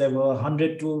 first there were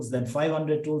 100 tools, then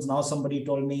 500 tools. Now somebody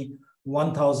told me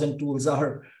 1,000 tools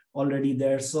are already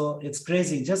there. So it's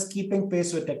crazy. Just keeping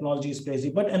pace with technology is crazy.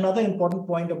 But another important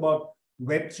point about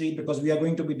Web3, because we are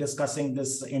going to be discussing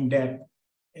this in depth,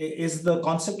 is the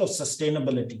concept of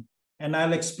sustainability. And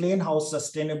I'll explain how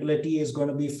sustainability is going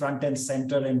to be front and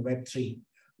center in Web3.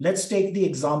 Let's take the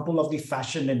example of the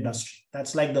fashion industry.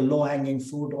 That's like the low-hanging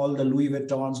fruit. All the Louis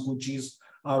Vuittons, Gucci's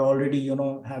are already,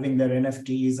 having their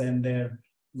NFTs and their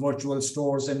virtual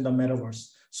stores in the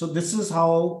metaverse. So this is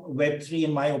how Web3,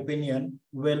 in my opinion,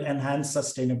 will enhance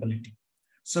sustainability.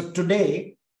 So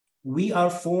today, we are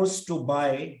forced to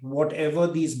buy whatever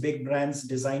these big brands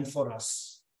design for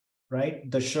us, right?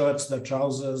 The shirts, the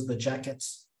trousers, the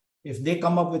jackets. If they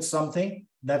come up with something,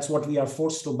 that's what we are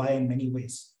forced to buy in many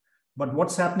ways. But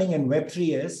what's happening in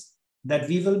Web3 is that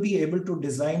we will be able to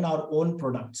design our own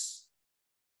products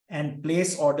and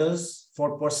place orders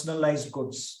for personalized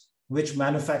goods, which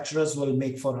manufacturers will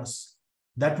make for us.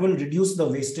 That will reduce the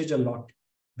wastage a lot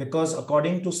because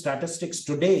according to statistics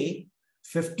today,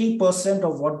 50%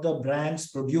 of what the brands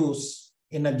produce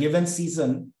in a given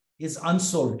season is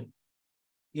unsold.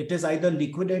 It is either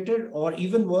liquidated or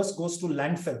even worse, goes to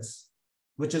landfills,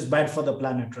 which is bad for the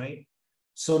planet, right?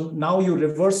 So now you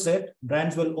reverse it,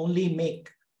 brands will only make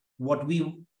what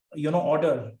we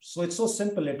order. So it's so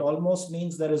simple. It almost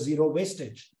means there is zero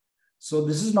wastage. So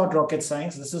this is not rocket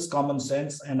science. This is common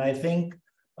sense. And I think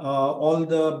all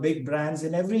the big brands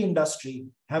in every industry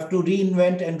have to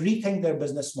reinvent and rethink their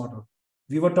business model.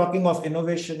 We were talking of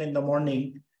innovation in the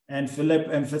morning, and Philip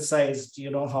emphasized,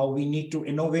 how we need to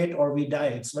innovate or we die.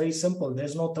 It's very simple.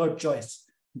 There's no third choice.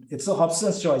 It's a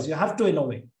Hobson's choice. You have to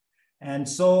innovate. And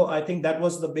so I think that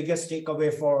was the biggest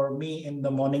takeaway for me in the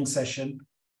morning session,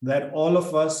 that all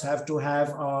of us have to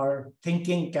have our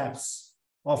thinking caps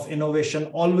of innovation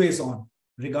always on,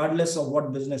 regardless of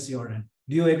what business you're in.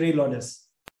 Do you agree, Lourdes?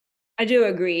 I do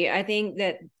agree. I think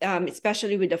that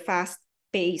especially with the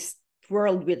fast-paced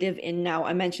world we live in now,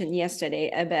 I mentioned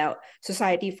yesterday about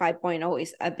Society 5.0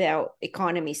 is about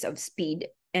economies of speed,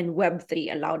 and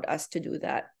Web3 allowed us to do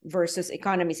that versus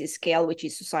economies of scale, which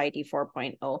is Society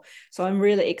 4.0. So I'm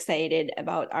really excited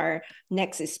about our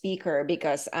next speaker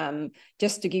because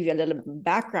just to give you a little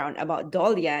background about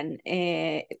Dolian,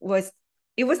 it was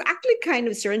actually kind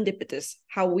of serendipitous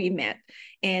how we met.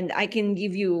 And I can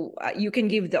give you, you can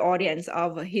give the audience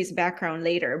of his background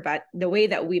later, but the way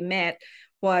that we met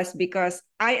was because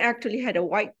I actually had a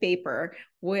white paper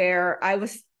where I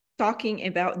was talking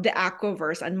about the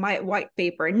Aquaverse on my white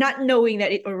paper, not knowing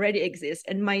that it already exists.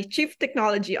 And my chief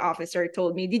technology officer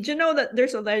told me, did you know that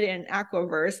there's already an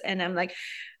Aquaverse? And I'm like,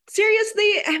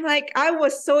 seriously? I'm like, I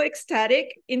was so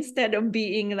ecstatic. Instead of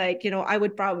being like, I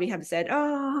would probably have said,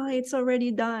 oh, it's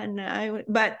already done.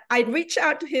 But I'd reach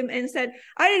out to him and said,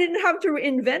 I didn't have to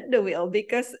reinvent the wheel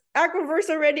because Aquaverse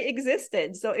already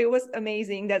existed. So it was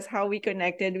amazing. That's how we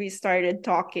connected. We started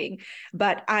talking.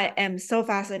 But I am so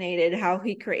fascinated how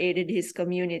he created his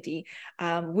community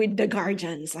with the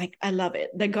Guardians. Like, I love it.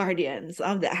 The Guardians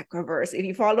of the Aquaverse. If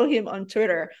you follow him on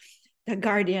Twitter, the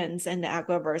Guardians and the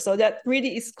Aquaverse. So that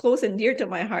really is close and dear to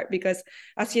my heart because,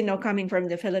 as you know, coming from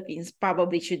the Philippines,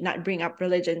 probably should not bring up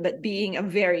religion, but being a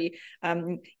very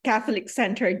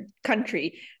Catholic-centered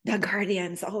country, the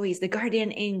Guardians, always the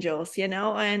guardian angels,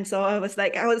 And so I was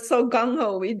so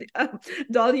gung-ho with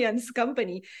Dolian's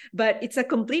company, but it's a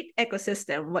complete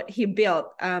ecosystem, what he built,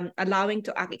 allowing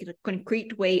to act in a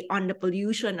concrete way on the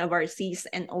pollution of our seas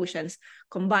and oceans,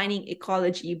 combining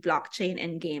ecology, blockchain,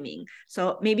 and gaming.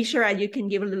 So maybe Sharad, you can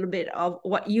give a little bit of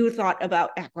what you thought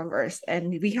about Aquaverse.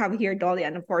 And we have here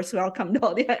Dolian, of course. Welcome,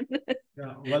 Dolian.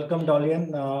 Yeah, welcome,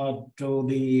 Dolian, to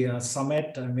the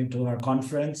summit, to our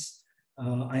conference.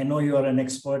 I know you are an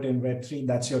expert in Web3.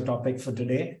 That's your topic for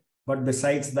today. But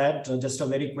besides that, just a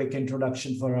very quick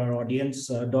introduction for our audience.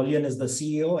 Dolian is the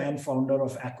CEO and founder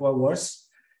of Aquaverse.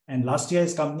 And last year,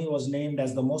 his company was named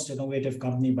as the most innovative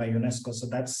company by UNESCO. So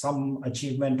that's some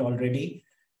achievement already.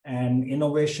 And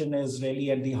innovation is really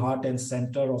at the heart and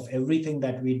center of everything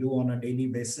that we do on a daily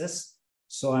basis.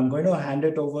 So I'm going to hand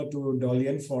it over to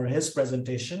Dolian for his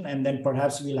presentation, and then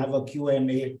perhaps we'll have a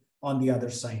Q&A on the other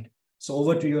side. So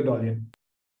over to you, Dolian.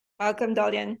 Welcome,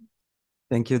 Dolian.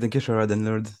 Thank you, Sharad and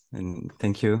Lord, and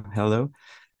thank you. Hello,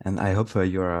 and I hope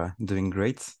you are doing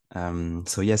great.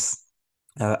 So yes,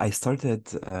 I started.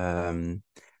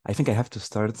 I think I have to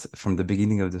start from the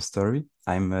beginning of the story.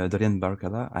 I'm Dorian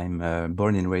Barkala. I'm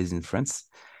born and raised in France,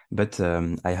 but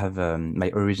I have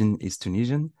my origin is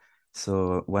Tunisian.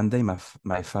 So one day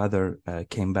my father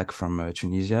came back from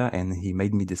Tunisia, and he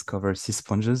made me discover sea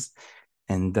sponges,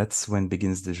 and that's when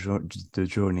begins the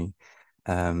journey.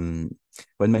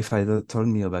 When my father told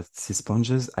me about sea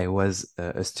sponges, I was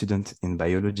a student in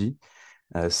biology.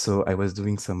 So I was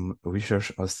doing some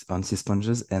research on sea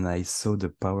sponges, and I saw the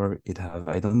power it have.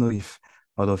 I don't know if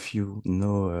all of you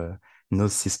know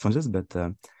sea sponges, but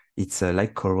it's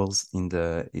like corals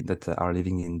that are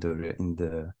living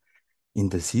in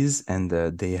the seas, and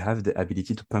they have the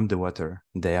ability to pump the water.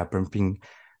 They are pumping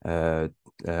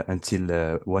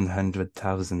until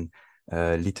 100,000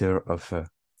 liter of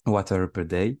water per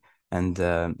day, and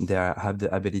they have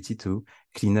the ability to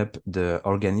clean up the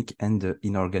organic and the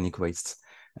inorganic wastes,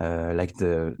 like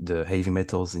the heavy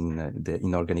metals in the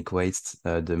inorganic waste,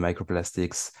 the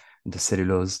microplastics, the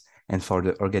cellulose. And for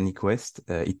the organic waste,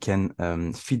 it can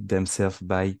feed themselves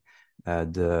by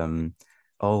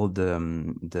all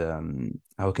the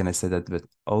how can I say that? But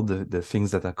all the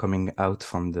things that are coming out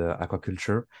from the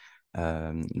aquaculture,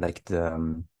 like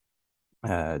the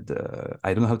I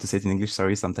don't know how to say it in English.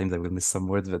 Sorry, sometimes I will miss some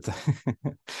words, but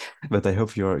but I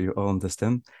hope you all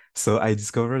understand. So I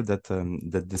discovered that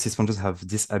that the sea sponges have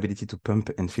this ability to pump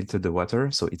and filter the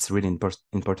water. So it's really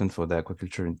important for the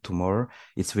aquaculture tomorrow.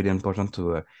 It's really important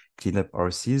to clean up our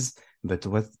seas. But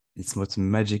what's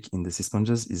magic in the sea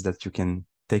sponges is that you can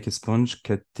take a sponge,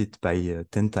 cut it by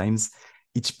 10 times.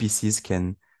 Each species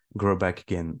can grow back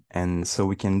again, and so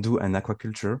we can do an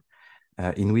aquaculture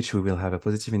in which we will have a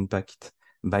positive impact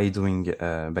by doing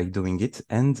it.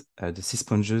 And the sea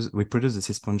sponges, we produce the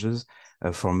sea sponges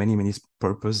for many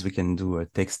purposes. We can do a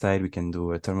textile, we can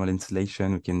do a thermal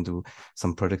insulation, we can do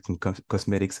some product in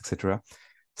cosmetics, etc.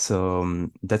 So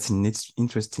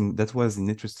that was an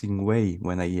interesting way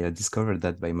when I discovered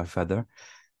that by my father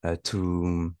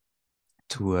to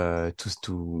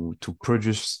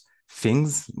produce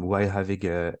things while having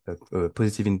a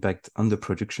positive impact on the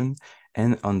production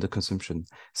and on the consumption.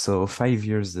 So 5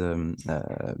 years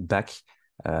back,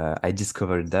 I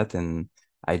discovered that, and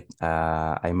I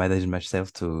managed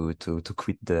myself to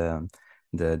quit the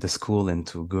school and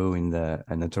to go in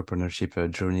an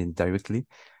entrepreneurship journey directly,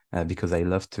 because I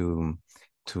love to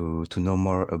know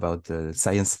more about the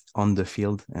science on the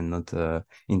field and not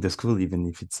in the school, even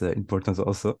if it's important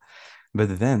also.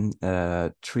 But then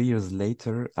 3 years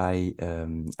later, I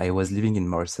was living in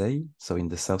Marseille, so in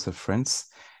the south of France,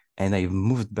 and I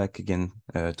moved back again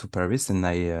to Paris, and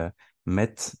I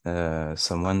met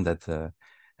someone that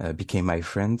became my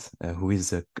friend, who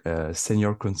is a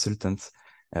senior consultant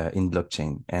in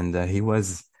blockchain, and he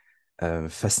was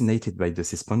fascinated by the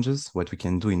sea sponges, what we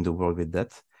can do in the world with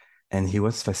that. And he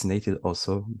was fascinated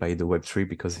also by the Web3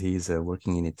 because he is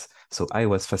working in it. So I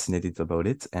was fascinated about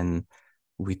it, and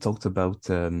we talked about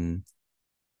 7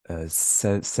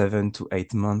 to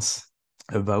 8 months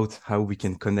about how we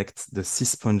can connect the sea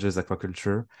sponges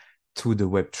aquaculture to the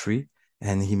Web3.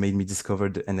 And he made me discover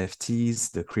the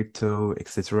NFTs, the crypto,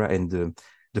 etc., and the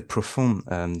profound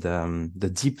and the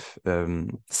deep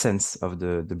sense of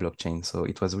the blockchain. So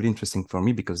it was really interesting for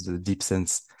me because the deep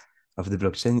sense of the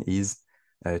blockchain is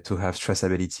to have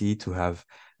traceability, to have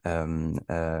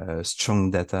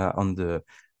strong data on the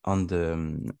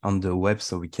web,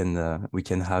 so we can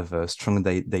have strong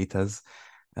data.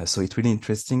 So it's really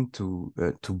interesting to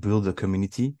build a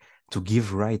community, to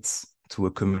give rights to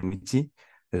a community,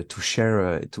 to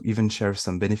share, to even share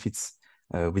some benefits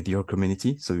with your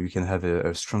community, so you can have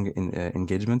a strong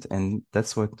engagement. And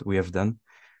that's what we have done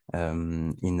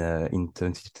in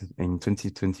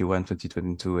 2021,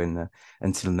 2022, and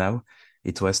until now.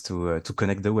 It was to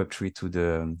connect the Web3 to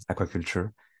the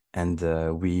aquaculture. And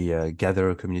we gather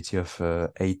a community of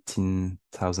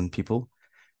 18,000 people.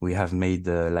 We have made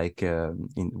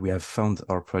we have found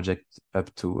our project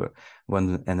up to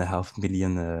 $1.5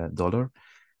 million,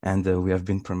 and we have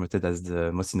been promoted as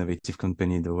the most innovative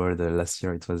company in the world last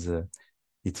year. It was a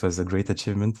great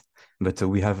achievement, but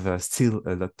we have still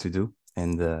a lot to do,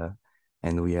 and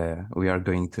we are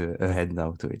going ahead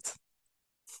now to it.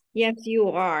 Yes, you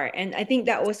are. And I think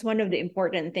that was one of the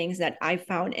important things that I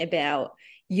found about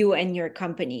you and your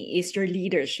company is your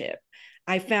leadership.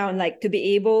 I found like to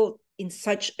be able in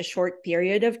such a short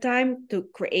period of time to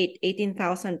create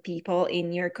 18,000 people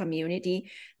in your community.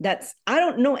 I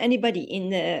don't know anybody in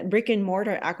the brick and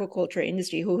mortar aquaculture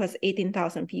industry who has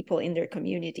 18,000 people in their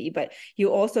community, but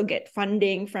you also get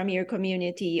funding from your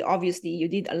community. Obviously, you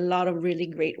did a lot of really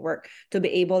great work to be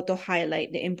able to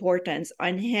highlight the importance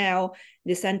on how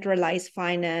decentralized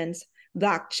finance,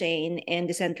 blockchain, and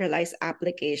decentralized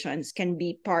applications can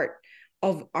be part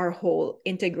of our whole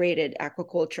integrated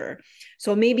aquaculture.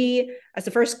 So maybe as the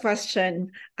first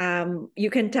question, you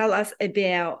can tell us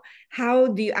about how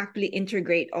do you actually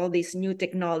integrate all these new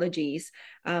technologies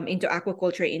into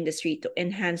aquaculture industry to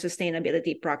enhance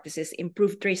sustainability practices,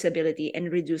 improve traceability,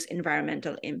 and reduce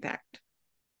environmental impact?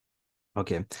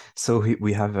 Okay, so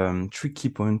we have 3 key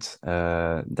points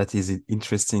that is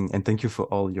interesting, and thank you for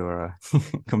all your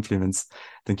compliments.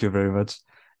 Thank you very much.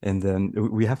 And then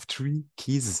we have 3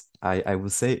 keys, I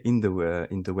will say, in the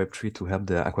Web3 to help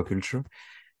the aquaculture.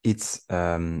 It's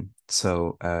the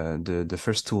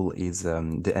first tool is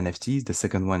the NFTs. The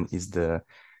second one is the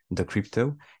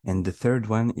crypto, and the third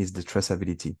one is the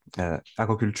traceability.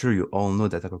 Aquaculture, you all know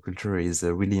that aquaculture is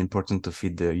really important to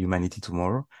feed the humanity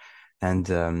tomorrow, and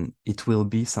it will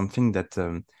be something that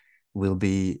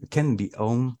can be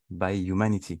owned by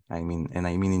humanity. I mean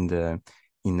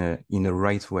in a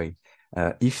right way.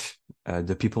 If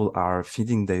the people are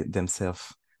feeding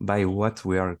themselves by what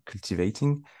we are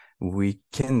cultivating, we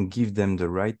can give them the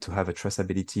right to have a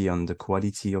traceability on the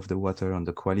quality of the water, on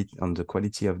the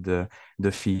quality of the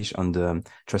fish, on the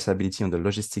traceability on the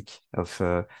logistic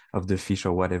of the fish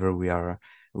or whatever we are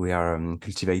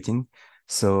cultivating.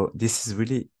 So this is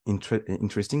really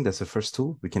interesting. That's the first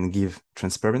tool. We can give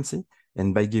transparency.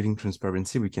 And by giving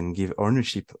transparency, we can give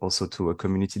ownership also to a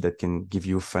community that can give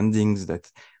you fundings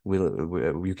that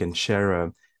you can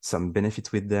share some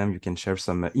benefit with them. You can share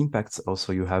some impacts.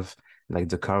 Also, you have like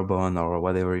the carbon or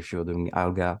whatever if you're doing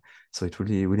alga. So it's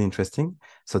really, really interesting.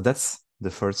 So that's the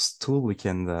first tool we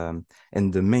can,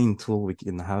 and the main tool we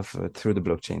can have through the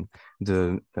blockchain.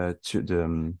 The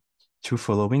two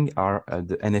following are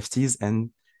the NFTs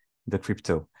and the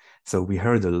crypto. So we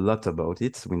heard a lot about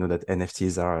it. We know that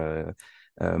NFTs are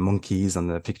monkeys on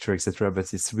the picture, etc.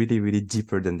 But it's really, really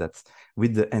deeper than that.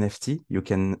 With the NFT, you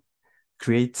can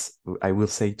create, I will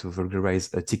say, to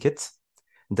vulgarize, a ticket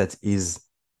that is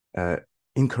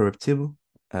incorruptible,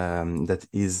 that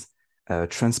is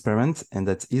transparent, and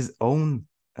that is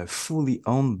fully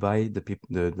owned by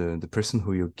the person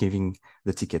who you're giving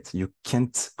the ticket. You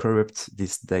can't corrupt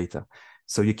this data.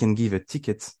 So you can give a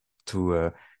ticket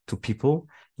to people,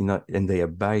 and they are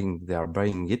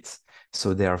buying it.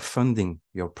 So they are funding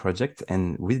your project,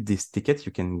 and with this ticket,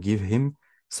 you can give him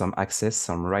some access,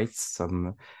 some rights,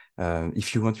 some.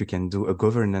 If you want, you can do a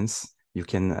governance. You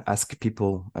can ask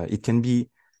people. It can be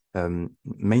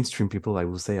mainstream people, I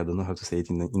will say. I don't know how to say it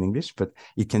in English, but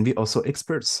it can be also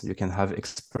experts. You can have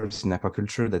experts in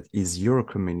aquaculture that is your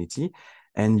community,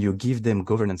 and you give them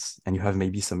governance, and you have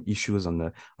maybe some issues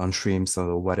on shrimps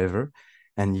or whatever,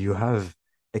 and you have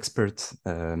experts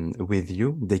with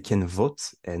you. They can vote,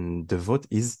 and the vote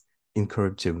is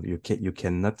incorruptible. You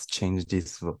cannot change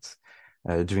this vote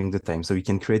during the time. So you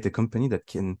can create a company that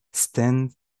can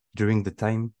stand during the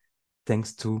time,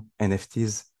 thanks to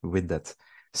NFTs with that.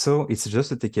 So it's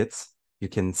just a ticket you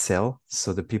can sell.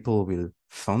 So the people will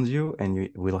fund you, and you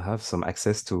will have some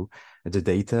access to the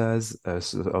data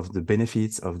of the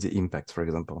benefits of the impact, for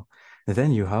example. And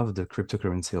then you have the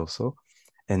cryptocurrency also.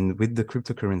 And with the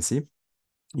cryptocurrency,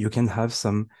 you can have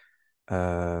some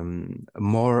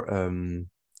more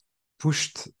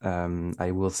pushed,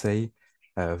 I will say,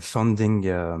 funding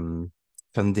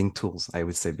tools, I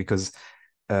would say, because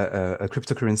a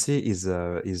cryptocurrency is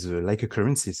like a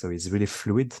currency, so it's really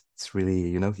fluid. It's really,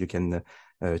 you can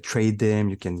trade them,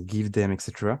 you can give them,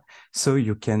 etc. So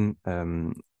you can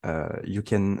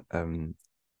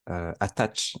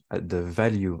attach the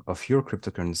value of your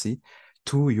cryptocurrency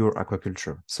to your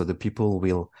aquaculture. So the people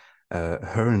will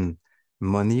earn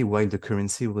money while the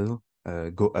currency will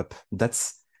go up.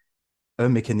 That's a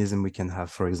mechanism we can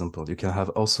have. For example, you can have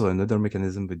also another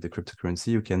mechanism with the cryptocurrency.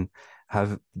 You can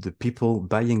have the people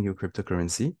buying your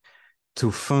cryptocurrency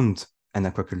to fund an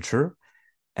aquaculture,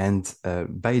 and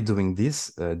by doing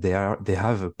this, they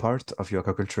have a part of your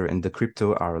aquaculture, and the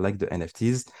crypto are like the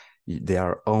NFTs. They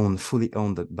are fully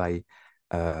owned by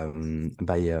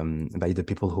the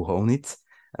people who own it.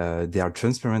 They are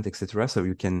transparent, etc. So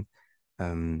you can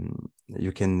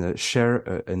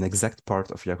share an exact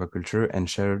part of your aquaculture and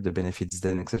share the benefits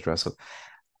then, etc. So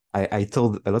I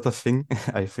told a lot of things,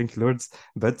 I think, Lords,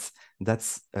 but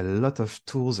that's a lot of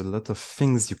tools, a lot of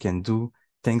things you can do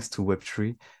thanks to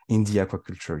Web3 in the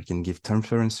aquaculture. You can give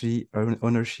transparency,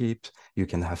 ownership, you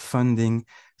can have funding.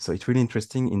 So it's really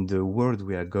interesting in the world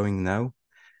we are going now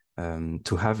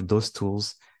to have those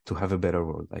tools to have a better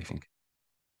world, I think.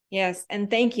 Yes, and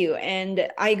thank you. And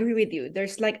I agree with you.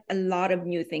 There's like a lot of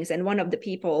new things. And one of the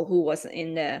people who was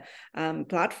in the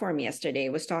platform yesterday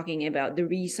was talking about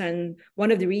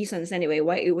one of the reasons anyway,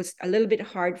 why it was a little bit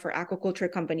hard for aquaculture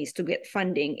companies to get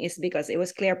funding is because it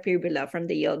was Claire Pirbula from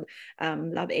the Yield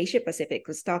Lab Asia Pacific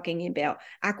was talking about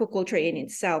aquaculture in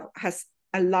itself has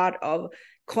a lot of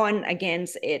con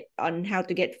against it on how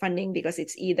to get funding because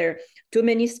it's either too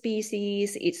many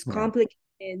species, it's complicated.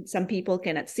 Some people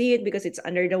cannot see it because it's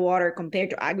under the water compared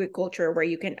to agriculture where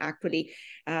you can actually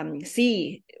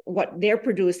see what they're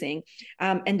producing.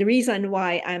 And the reason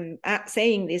why I'm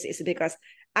saying this is because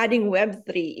adding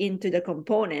Web3 into the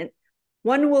component,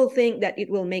 one will think that it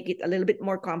will make it a little bit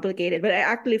more complicated, but I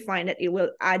actually find that it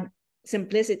will add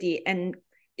simplicity and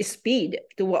speed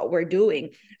to what we're doing.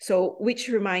 So, which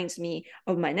reminds me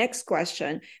of my next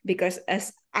question, because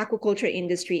as aquaculture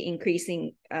industry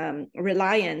increasing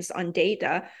reliance on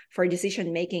data for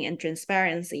decision making and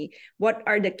transparency, what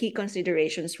are the key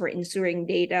considerations for ensuring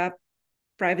data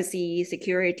privacy,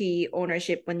 security,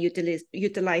 ownership when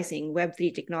utilizing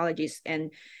Web3 technologies?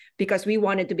 And because we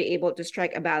wanted to be able to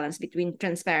strike a balance between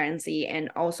transparency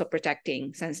and also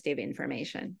protecting sensitive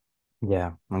information.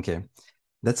 Yeah, okay.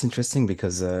 That's interesting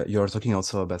because you're talking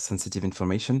also about sensitive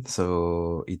information.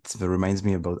 So it reminds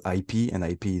me about IP, and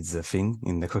IP is a thing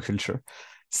in aquaculture.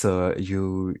 So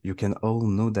you can all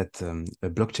know that a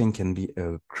blockchain can be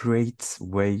a great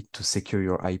way to secure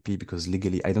your IP because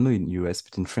legally, I don't know in US,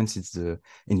 but in France,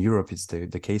 in Europe, it's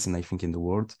the case, and I think in the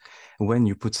world, when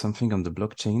you put something on the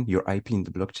blockchain, your IP in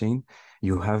the blockchain,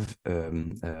 you have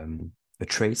a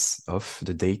trace of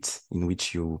the date in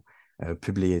which you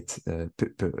publiate,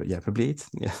 publiate.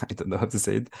 Yeah, I don't know how to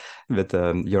say it, but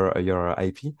your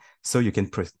IP, so you can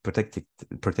protect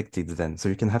it then. So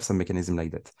you can have some mechanism like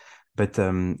that. But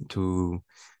to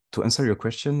answer your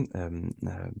question,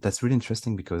 that's really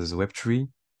interesting because Web3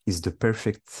 is the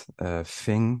perfect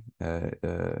thing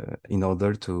in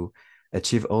order to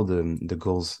achieve all the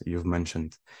goals you've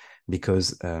mentioned.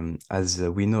 Because as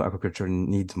we know, aquaculture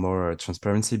needs more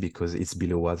transparency because it's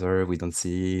below water, we don't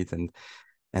see it,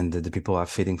 and the people are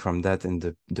feeding from that,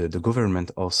 and the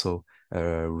government also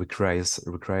requires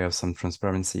some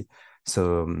transparency.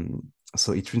 So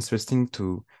so it's interesting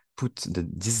to put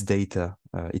this data.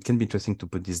 It can be interesting to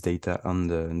put this data on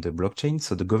the blockchain.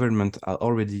 So the government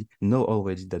already know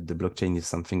that the blockchain is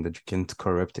something that you can't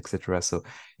corrupt, etc. So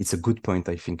it's a good point,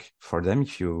 I think, for them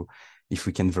if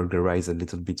we can vulgarize a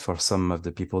little bit for some of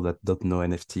the people that don't know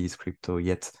NFTs, crypto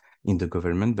yet in the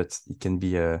government, but it can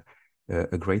be a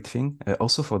great thing.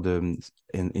 Also for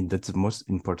and that's the most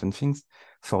important things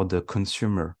for the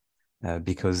consumer,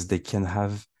 because they can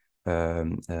have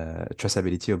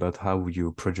traceability about how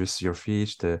you produce your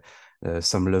fish,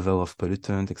 some level of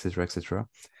pollutant, etc., etc.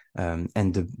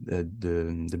 And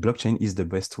the blockchain is the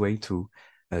best way to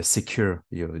secure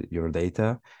your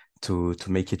data, to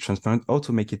make it transparent or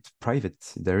to make it private.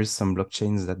 There is some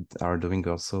blockchains that are doing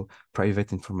also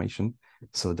private information,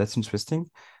 so that's interesting.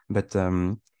 But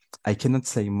I cannot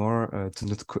say more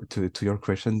to your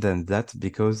question than that,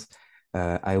 because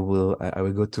I will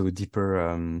go to a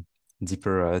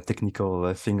deeper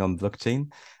technical thing on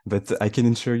blockchain. But I can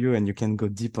assure you, and you can go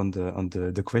deep on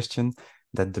the question,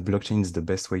 that the blockchain is the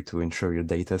best way to ensure your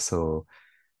data. So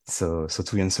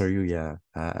to answer you, yeah,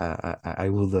 I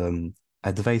will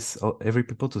advise every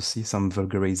people to see some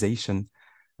vulgarization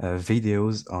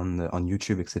videos on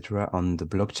YouTube, etc., on the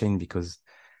blockchain, because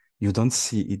you don't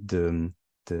see it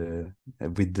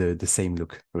with the same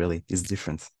look. Really, it's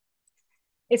different.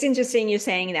 It's interesting you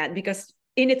saying that, because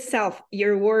in itself,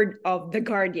 your word of the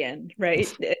guardian,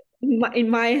 right? In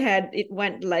my head, it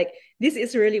went like, this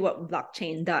is really what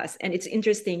blockchain does. And it's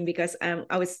interesting because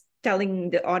I was telling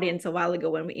the audience a while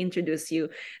ago when we introduced you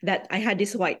that I had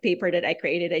this white paper that I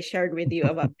created, I shared with you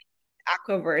about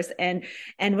Aquaverse. And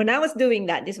when I was doing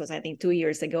that, this was, I think, 2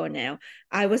 years ago now,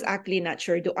 I was actually not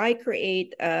sure, do I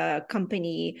create a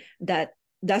company that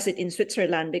does it in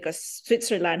Switzerland, because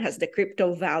Switzerland has the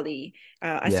crypto valley,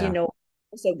 as you know.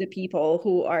 Most of the people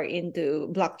who are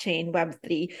into blockchain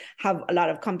Web3 have a lot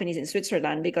of companies in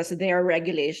Switzerland because their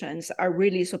regulations are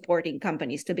really supporting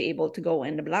companies to be able to go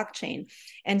in the blockchain.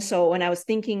 And so when I was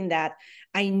thinking that,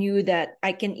 I knew that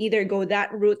I can either go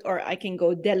that route or I can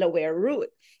go Delaware route.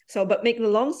 So, but make the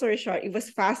long story short, it was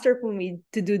faster for me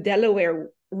to do Delaware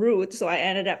route. So I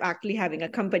ended up actually having a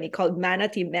company called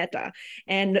Manatee Meta.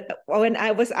 And when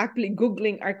I was actually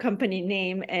Googling our company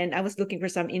name and I was looking for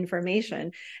some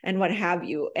information and what have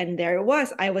you, and there it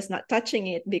was. I was not touching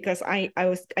it because I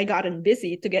gotten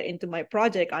busy to get into my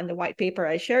project on the white paper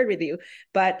I shared with you.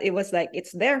 But it was like,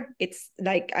 it's there. It's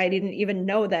like, I didn't even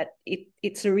know that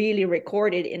it's really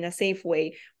recorded in a safe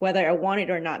way, whether I want it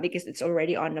or not, because it's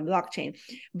already on the blockchain.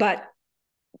 But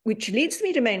which leads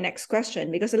me to my next question,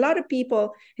 because a lot of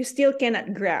people who still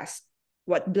cannot grasp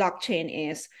what blockchain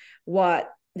is, what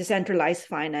decentralized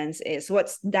finance is,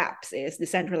 what dApps is,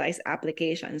 decentralized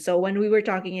application. So when we were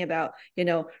talking about,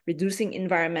 reducing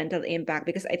environmental impact,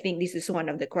 because I think this is one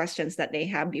of the questions that they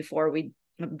have before we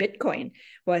Bitcoin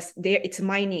was there, it's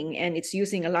mining and it's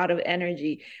using a lot of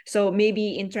energy. So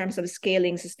maybe in terms of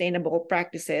scaling sustainable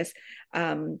practices,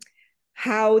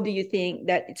 how do you think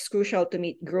that it's crucial to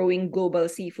meet growing global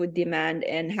seafood demand,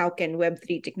 and how can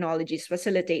Web3 technologies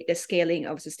facilitate the scaling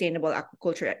of sustainable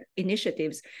aquaculture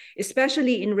initiatives,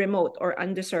 especially in remote or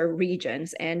underserved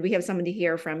regions? And we have somebody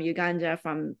here from Uganda,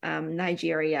 from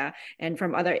Nigeria, and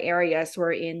from other areas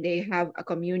wherein they have a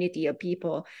community of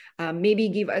people. Maybe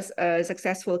give us a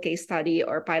successful case study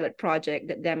or pilot project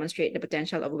that demonstrate the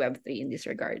potential of Web3 in this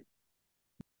regard.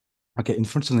 Okay,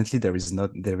 unfortunately, there is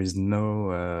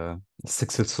no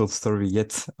successful story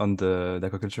yet on the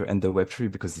aquaculture and the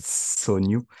Web3 because it's so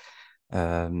new.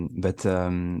 But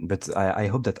I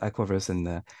hope that Aquaverse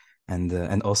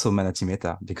and also Manatee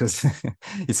Meta, because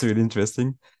it's really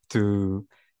interesting to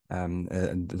I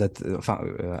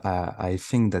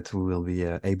think that we will be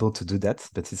able to do that,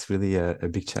 but it's really a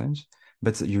big challenge.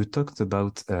 But you talked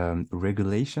about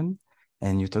regulation,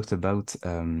 and you talked about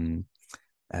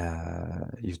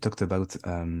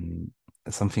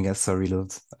something else. Sorry,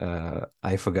 Lord,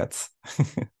 I forgot.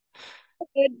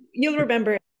 You'll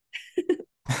remember.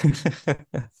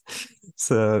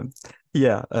 So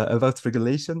yeah, about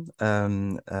regulation,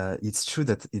 it's true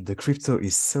that the crypto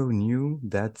is so new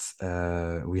that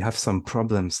we have some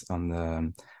problems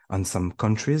on some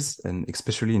countries, and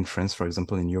especially in France, for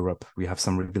example, in Europe, we have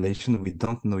some regulation. We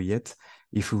don't know yet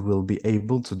if we will be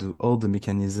able to do all the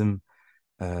mechanism.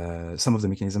 Some of the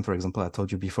mechanism, for example, I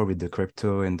told you before with the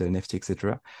crypto and the NFT,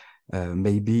 etc.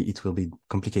 Maybe it will be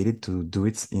complicated to do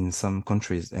it in some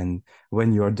countries. And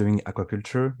when you are doing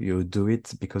aquaculture, you do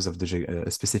it because of the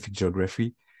specific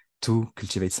geography to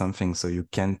cultivate something. So you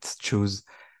can't choose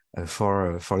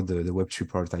for the Web3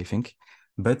 part, I think.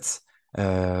 But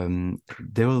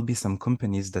there will be some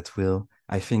companies that will,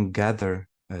 I think, gather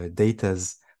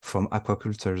datas from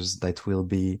aquacultures that will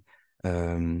be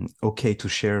okay to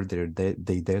share their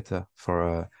data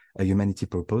for a humanity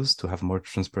purpose, to have more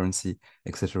transparency,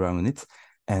 etc. on it.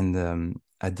 And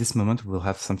at this moment, we'll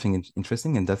have something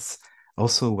interesting, and that's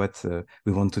also what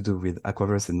we want to do with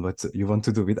Aquaverse, and what you want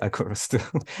to do with Aquaverse too,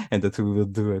 and that we will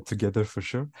do together for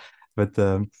sure. But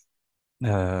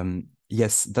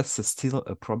yes, that's still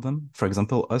a problem. For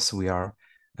example, we are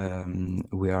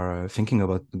thinking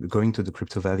about going to the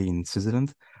Crypto Valley in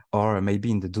Switzerland, or maybe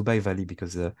in the Dubai Valley,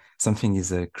 because something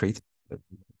is created,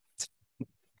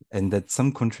 and that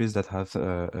some countries that have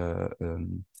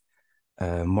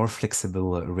more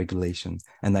flexible regulation.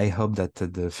 And I hope that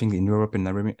the thing in Europe and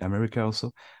America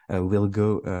also will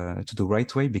go to the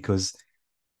right way, because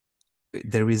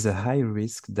there is a high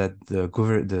risk that the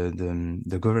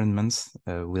governments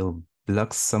will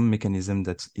block some mechanism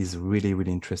that is really,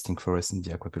 really interesting for us in the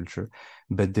aquaculture,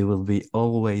 but there will be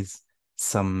always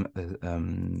some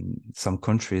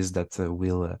countries that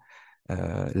will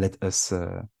let us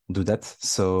do that.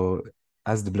 So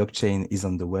as the blockchain is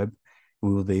on the web,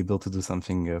 we will be able to do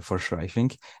something for sure, I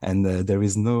think. And there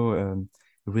is no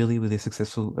really, really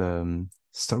successful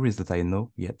stories that I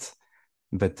know yet,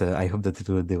 but I hope that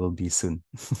they will be soon.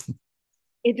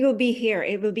 It will be here.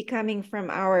 It will be coming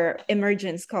from our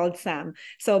emergence called SAM.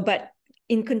 So, but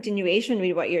in continuation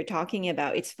with what you're talking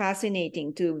about, it's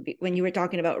fascinating too, when you were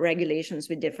talking about regulations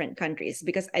with different countries,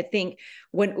 because I think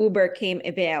when Uber came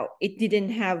about, it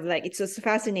didn't have it's just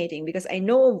fascinating, because I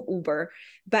know of Uber,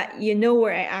 but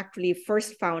where I actually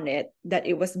first found it, that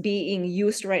it was being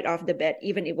used right off the bat,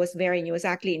 even it was very new, it was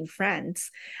actually in France.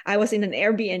 I was in an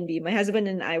Airbnb. My husband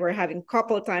and I were having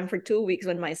couple time for 2 weeks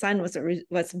when my son was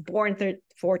born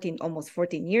almost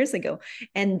 14 years ago.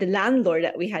 And the landlord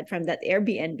that we had from that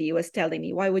Airbnb was telling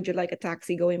me, why would you like a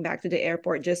taxi going back to the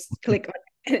airport? Just click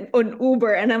on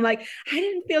Uber. And I'm like, I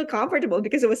didn't feel comfortable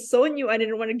because it was so new. I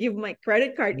didn't want to give my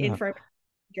credit card information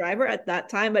driver at that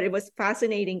time, but it was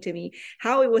fascinating to me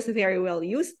how it was very well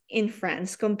used in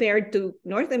France compared to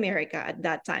North America at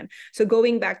that time. So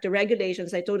going back to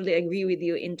regulations, I totally agree with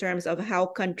you in terms of how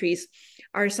countries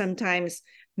are sometimes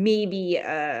maybe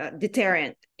a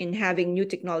deterrent in having new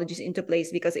technologies into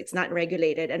place because it's not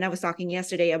regulated. And I was talking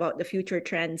yesterday about the future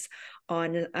trends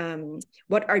on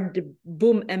what are the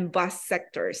boom and bust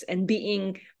sectors, and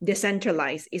being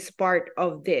decentralized is part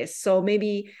of this. So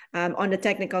maybe on the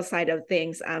technical side of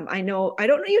things, I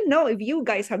don't even know if you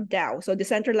guys have DAO, so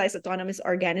decentralized autonomous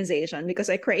organization, because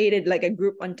I created like a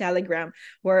group on Telegram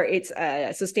where it's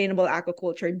a sustainable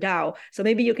aquaculture DAO. So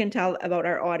maybe you can tell about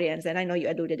our audience, and I know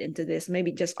you alluded into this,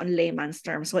 maybe just on layman's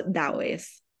terms, what DAO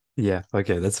is. Yeah,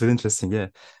 okay, that's really interesting. Yeah,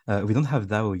 we don't have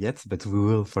DAO yet, but we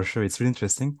will for sure. It's really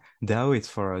interesting. DAO is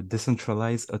for a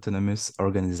decentralized autonomous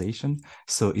organization.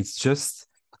 So it's just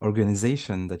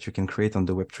organization that you can create on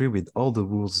the Web3 with all the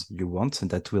rules you want,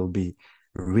 and that will be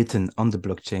written on the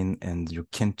blockchain, and you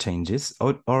can change this,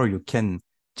 or you can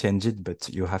change it, but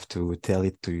you have to tell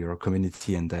it to your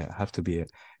community, and they have to be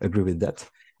agree with that.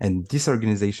 And this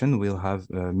organization will have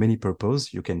many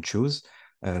purposes you can choose.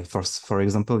 For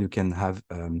example, you can have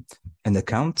an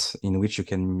account in which you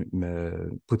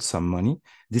can put some money.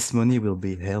 This money will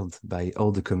be held by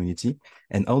all the community,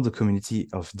 and all the community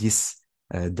of this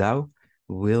DAO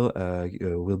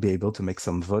will be able to make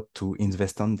some vote to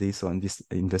invest on this or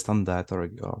invest on that or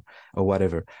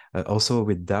whatever. Also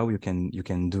with DAO, you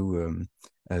can do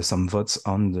some votes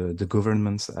on the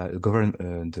governments, the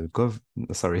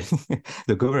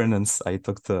governance I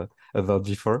talked about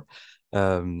before.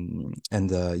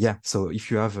 Yeah, so if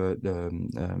you have a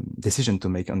decision to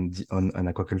make on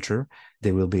aquaculture,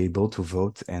 they will be able to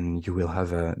vote, and you will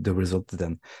have the result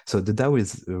then. So the DAO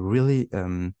is really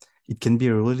it can be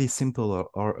a really simple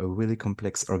or a really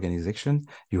complex organization.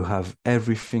 You have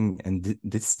everything, and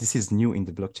this is new in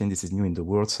the blockchain. This is new in the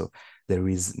world, so there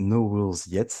is no rules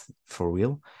yet for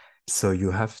real. So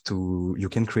you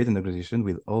can create an organization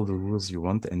with all the rules you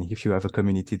want, and if you have a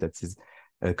community that is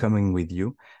coming with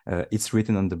you, it's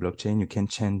written on the blockchain. You can't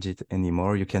change it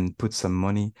anymore. You can put some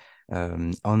money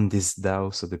on this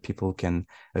DAO so the people can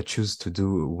choose to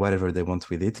do whatever they want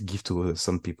with it, give to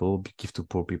some people, give to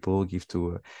poor people, give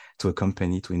to a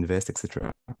company to invest,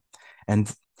 etc.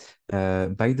 And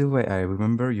by the way, I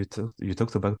remember you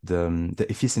talked about the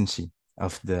efficiency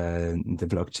of the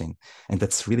blockchain, and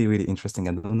that's really, really interesting.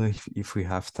 I don't know if we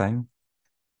have time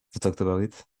to talk about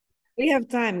it. We have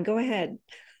time. Go ahead.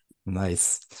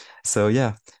 Nice. So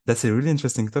yeah, that's a really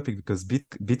interesting topic because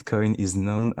Bitcoin is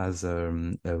known as a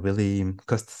really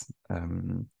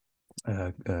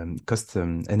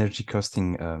energy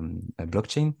costing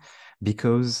blockchain,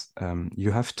 because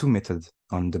you have two methods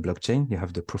on the blockchain. You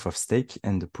have the proof of stake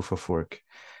and the proof of work.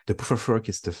 The proof of work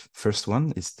is the first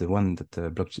one, is the one that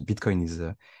Bitcoin is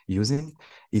using,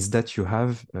 is that you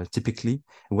have typically,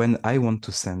 when I want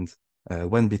to send 1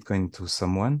 Bitcoin to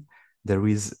someone, there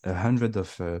is 100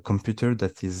 of computer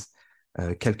that is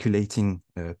calculating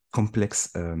a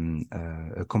complex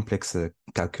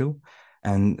calcul,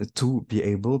 and to be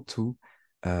able to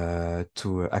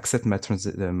accept my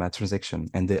transaction.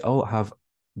 And they all have,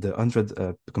 the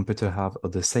 100 computer have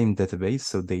the same database,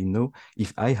 so they know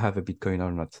if I have a Bitcoin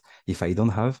or not. If I don't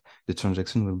have, the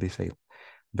transaction will be failed.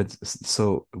 But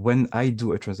so when I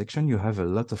do a transaction, you have a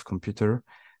lot of computer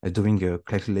doing a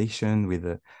calculation with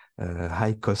a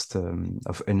high cost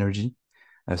of energy.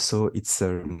 So it's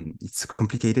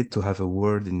complicated to have a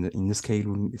world in the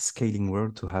scaling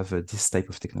world to have this type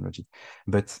of technology.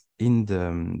 But in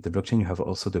the blockchain, you have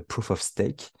also the proof of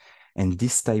stake, and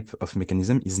this type of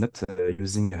mechanism is not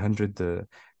using 100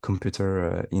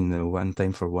 computer in one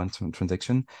time for one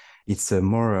transaction. It's a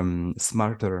more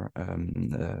smarter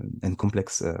and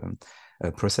complex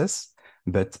process,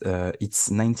 but it's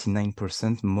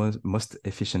 99% most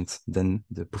efficient than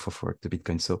the proof of work, the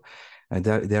Bitcoin. So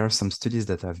there are some studies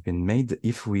that have been made.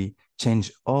 If we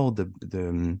change all the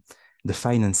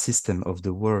finance system of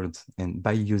the world, and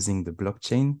by using the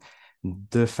blockchain,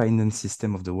 the finance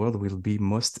system of the world will be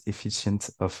most efficient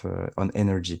on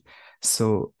energy.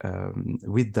 So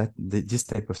with this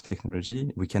type of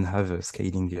technology, we can have a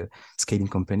scaling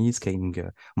companies,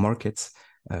 scaling markets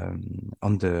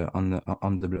on the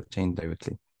blockchain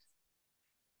directly.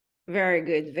 Very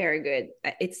good, very good.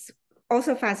 It's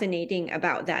also fascinating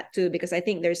about that too, because I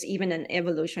think there's even an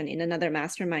evolution in another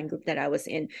mastermind group that I was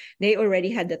in. They already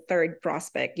had the third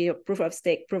prospect, proof of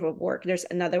stake, proof of work. There's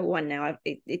another one now.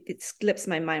 It slips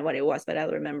my mind what it was, but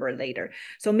I'll remember later.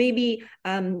 So maybe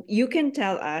you can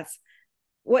tell us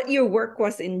what your work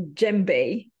was in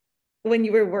Djembe when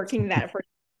you were working that for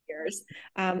years,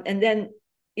 and then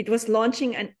it was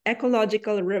launching an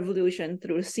ecological revolution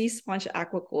through sea sponge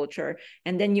aquaculture,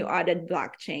 and then you added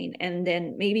blockchain. And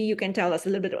then maybe you can tell us a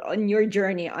little bit on your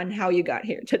journey on how you got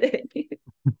here today.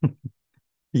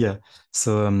 Yeah.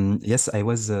 So yes, I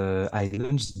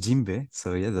launched Jimbe.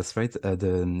 So yeah, that's right.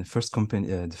 The first company,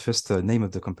 the first name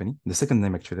of the company, the second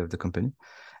name actually of the company,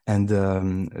 and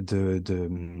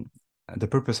the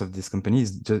purpose of this company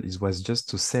was just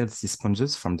to sell sea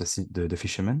sponges from the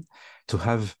fishermen to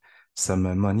have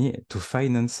some money to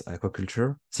finance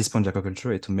aquaculture, sea sponge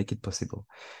aquaculture, and to make it possible.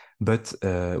 But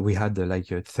we had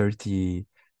 30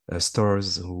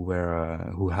 stores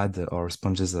who had our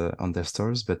sponges on their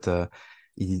stores, but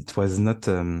it was not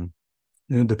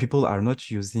the people are not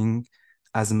using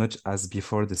as much as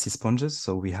before the sea sponges.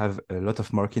 So we have a lot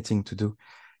of marketing to do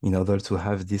in order to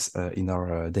have this in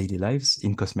our daily lives,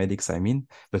 in cosmetics, I mean.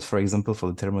 But for example,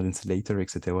 for the thermal insulator,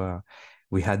 etc.,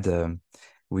 we had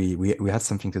we had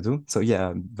something to do. So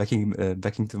yeah, backing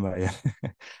to my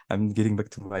I'm getting back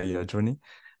to my journey.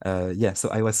 Yeah, so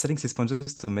I was selling sea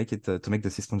sponges to make it to make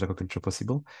the sea sponge aquaculture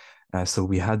possible. So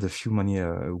we had a few money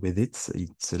with it.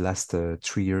 It last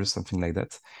 3 years, something like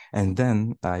that. And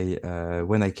then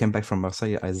when I came back from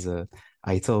Marseille, as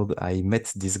I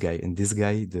met this guy, and this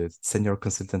guy, the senior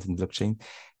consultant in blockchain,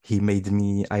 he made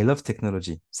me. I love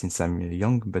technology since I'm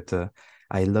young, but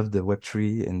I love the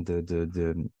Web3 and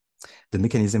the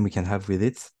mechanism we can have with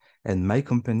it. And my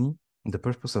company, the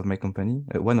purpose of my company,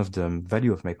 one of the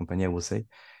value of my company, I will say,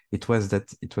 it was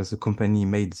that it was a company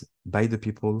made by the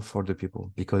people for the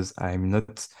people, because I'm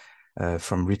not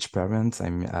from rich parents.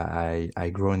 I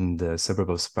grew in the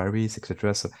suburb of Paris,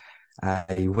 etc. So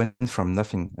I went from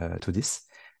nothing to this,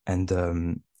 and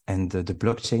the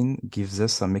blockchain gives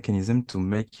us a mechanism to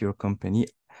make your company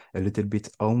a little bit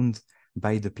owned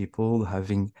by the people,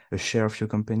 having a share of your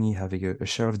company, having a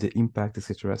share of the impact,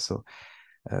 etc. So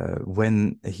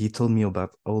when he told me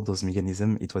about all those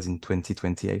mechanisms, it was in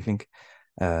 2020, I think.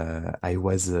 I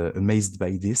was amazed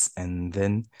by this, and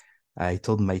then I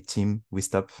told my team, we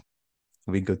stop.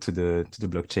 We go to the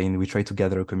blockchain. We try to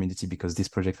gather a community because these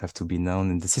projects have to be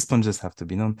known, and the sea sponges have to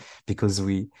be known, because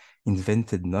we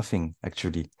invented nothing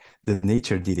actually. The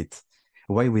nature did it.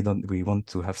 Why we want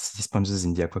to have sea sponges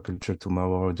in the aquaculture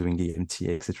tomorrow doing the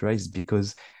MTA, etc., is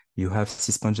because you have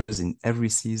sea sponges in every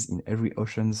seas, in every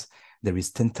oceans. There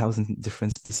is 10,000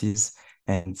 different species,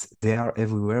 and they are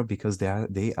everywhere because they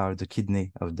are the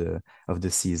kidney of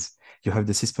the seas. You have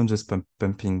the sea sponges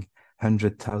pumping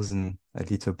 100,000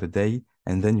 liters per day,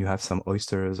 and then you have some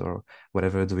oysters or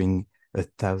whatever doing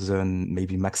 1,000,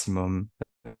 maybe maximum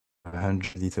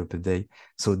 100 liters per day.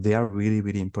 So they are really,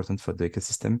 really important for the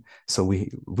ecosystem. So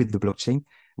with the blockchain,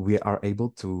 we are able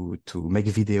to make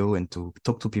video and to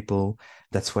talk to people.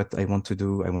 That's what I want to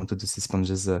do. I want to do sea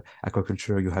sponges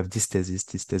aquaculture. You have this thesis,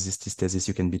 this thesis, this thesis.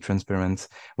 You can be transparent.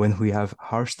 When we have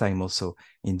harsh time also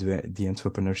in the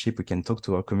entrepreneurship, we can talk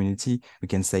to our community. We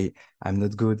can say, I'm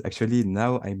not good. Actually,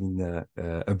 now I'm in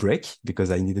a break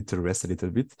because I needed to rest a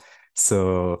little bit.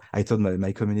 So I told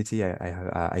my community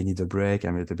I need a break.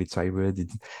 I'm a little bit tired. In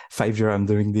 5 years I'm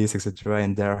doing this, etc.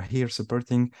 And they're here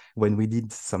supporting. When we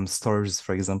did some stores,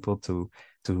 for example, to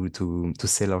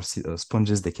sell our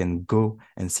sponges, they can go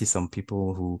and see some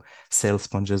people who sell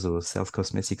sponges or sell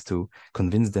cosmetics to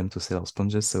convince them to sell our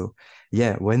sponges. So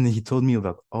yeah, when he told me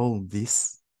about all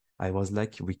this, I was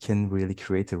like, we can really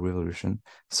create a revolution.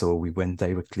 So we went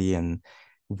directly, and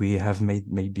we have made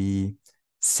maybe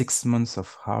 6 months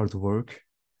of hard work,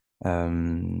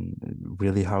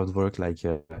 really hard work, like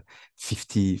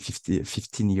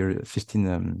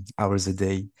 15 hours a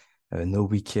day, no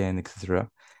weekend, etc.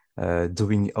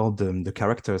 Doing all the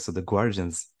characters of the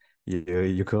guardians.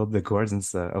 You call the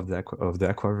guardians of the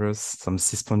aquaverse. Some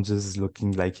sea sponges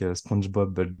looking like a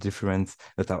SpongeBob but different,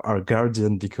 that are our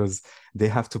guardian because they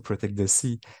have to protect the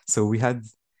sea. So we had,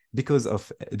 because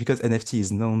NFT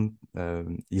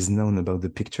is known about the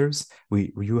pictures.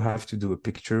 You have to do a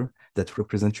picture that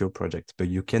represents your project, but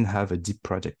you can have a deep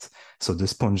project. So the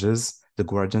sponges, the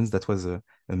guardians, that was a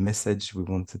message we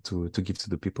wanted to give to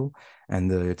the people.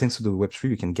 And thanks to the Web3,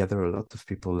 you can gather a lot of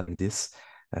people like this.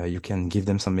 You can give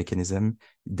them some mechanism.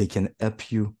 They can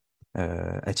help you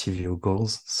achieve your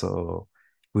goals. So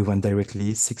we went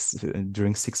directly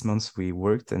during 6 months. We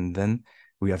worked, and then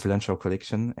we have launched our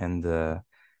collection, and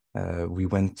we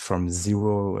went from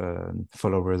 0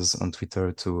 followers on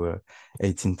Twitter to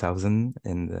 18,000,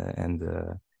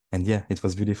 and yeah, it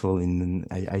was beautiful.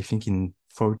 I think in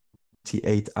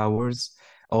 48 hours,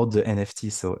 all the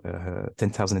NFTs, so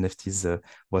 10,000 NFTs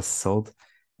was sold,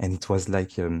 and it was like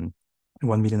 $1.5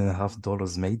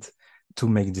 million made to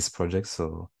make this project.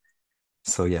 So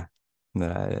yeah,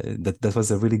 that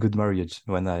was a really good marriage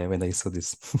when I saw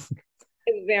this.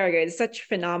 Very good. Such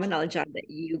phenomenal job that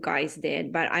you guys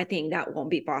did, but I think that won't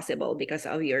be possible because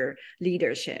of your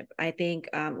leadership. I think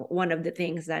one of the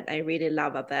things that I really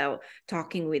love about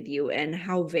talking with you and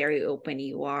how very open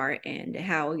you are and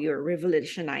how you're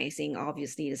revolutionizing,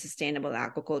 obviously, the sustainable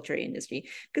aquaculture industry.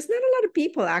 Because not a lot of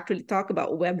people actually talk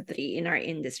about Web3 in our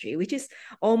industry, which is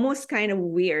almost kind of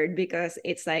weird because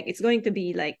it's like it's going to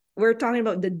be like we're talking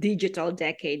about the digital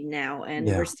decade now, and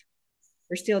Yeah.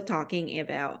 we're still talking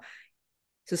about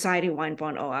Society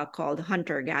 1.0 called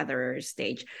hunter-gatherer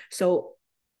stage. So,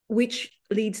 which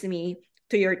leads me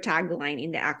to your tagline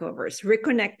in the Aquaverse,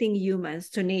 reconnecting humans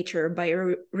to nature by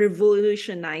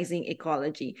revolutionizing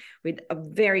ecology with a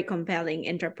very compelling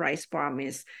enterprise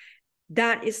promise.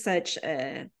 That is such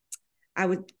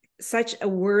a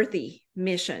worthy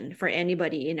mission for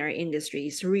anybody in our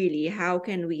industries. Really, how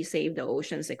can we save the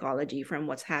ocean's ecology from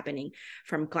what's happening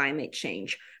from climate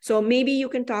change? So maybe you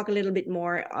can talk a little bit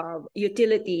more of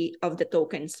utility of the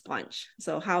token sponge.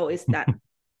 So how is that?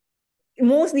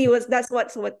 Mostly that's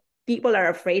what people are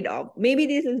afraid of. Maybe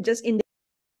this is just in the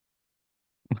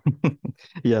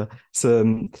Yeah.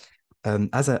 So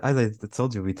as I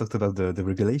told you, we talked about the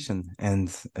regulation, and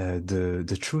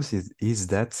the truth is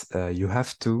that you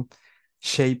have to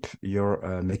shape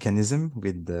your mechanism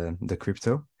with the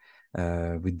crypto,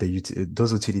 with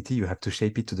those utility. You have to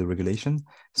shape it to the regulation.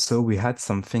 So we had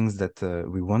some things that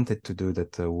we wanted to do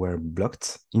that were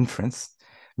blocked in France,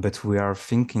 but we are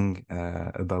thinking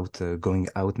about going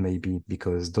out maybe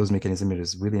because those mechanisms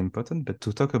is really important. But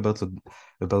to talk about the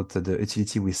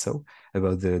utility we saw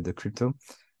about the crypto.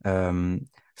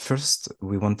 First,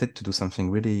 we wanted to do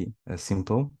something really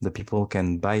simple. The people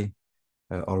can buy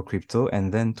our crypto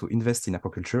and then to invest in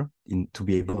aquaculture, to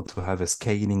be able to have a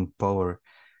scaling power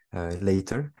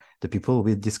later. The people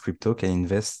with this crypto can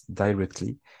invest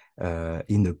directly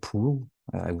in a pool,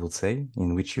 I would say,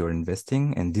 in which you're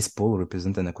investing. And this pool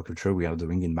represents an aquaculture we are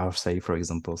doing in Marseille, for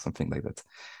example, something like that.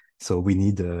 So we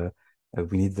need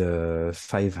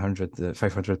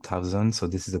 500,000. So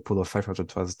this is a pool of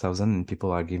 500,000, and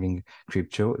people are giving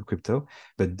crypto.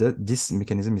 But this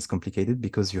mechanism is complicated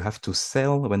because you have to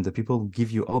sell when the people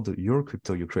give you all your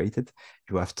crypto you created.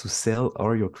 You have to sell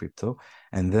all your crypto,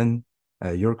 and then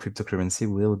your cryptocurrency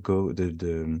will go.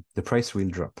 The price will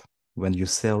drop. When you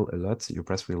sell a lot, your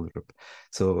price will drop.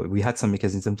 So we had some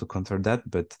mechanism to counter that,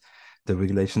 but the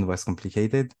regulation was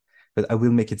complicated. But I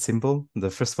will make it simple. The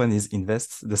first one is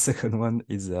invest. The second one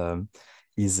is to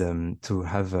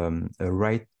have a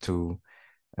right to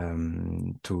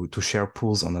share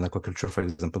pools on an aquaculture, for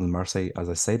example, in Marseille, as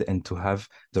I said, and to have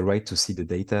the right to see the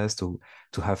data, to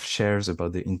have shares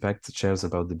about the impact, shares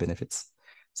about the benefits.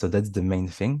 So that's the main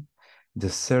thing. The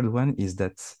third one is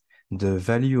that the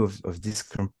value of this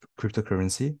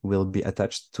cryptocurrency will be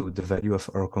attached to the value of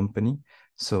our company.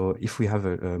 So if we have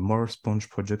a more sponge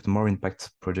project, more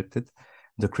impact projected,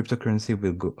 the cryptocurrency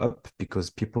will go up because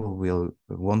people will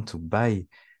want to buy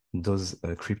those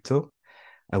crypto.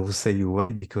 I will say you why,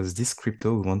 because this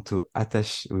crypto we want to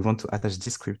attach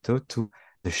this crypto to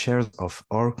the shares of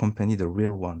our company, the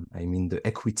real one. I mean the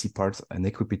equity part, an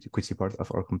equity part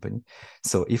of our company.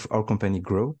 So if our company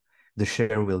grow, the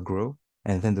share will grow,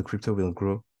 and then the crypto will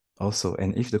grow also.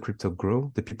 And if the crypto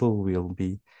grow, the people will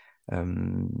be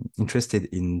interested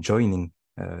in joining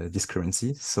this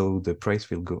currency, so the price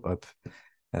will go up,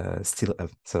 still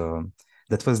up. So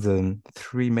that was the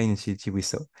three main utility we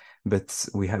saw, but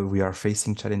we are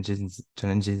facing challenges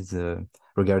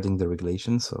regarding the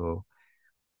regulation. So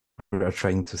we are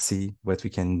trying to see what we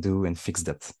can do and fix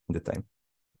that in the time.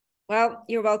 Well,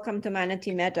 you're welcome to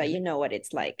Manatee Meta. You know what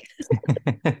it's like.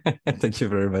 Thank you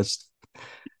very much.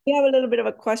 We have a little bit of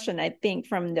a question, I think,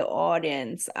 from the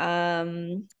audience.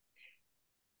 I'm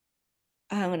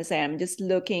going to say, I'm just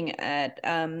looking at,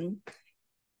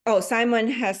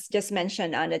 Simon has just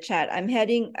mentioned on the chat, I'm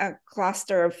heading a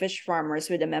cluster of fish farmers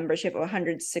with a membership of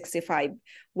 165.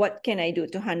 What can I do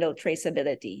to handle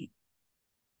traceability?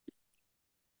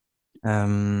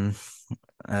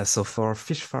 So for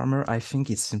fish farmer, I think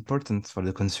it's important for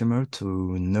the consumer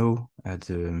to know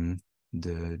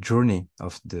the journey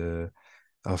of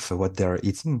what they are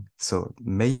eating. So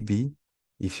maybe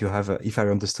if I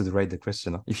understood right the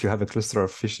question, if you have a cluster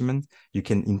of fishermen, you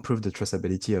can improve the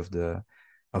traceability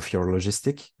of your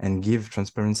logistic and give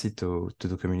transparency to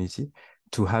the community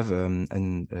to have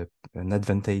an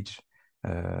advantage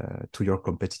to your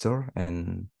competitor,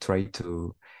 and try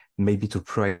to maybe to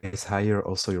price higher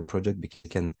also your project, because you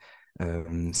can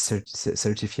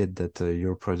certify that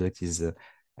your project is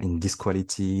in this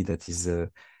quality, that is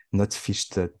not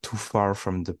fished too far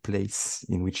from the place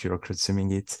in which you're consuming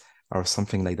it, or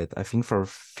something like that. I think for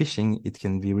fishing, it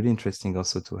can be really interesting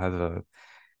also to have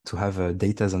to have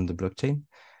data on the blockchain.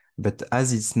 But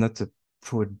as it's not a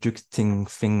producing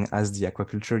thing as the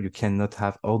aquaculture, you cannot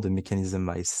have all the mechanism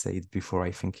I said before,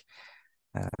 I think.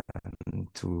 But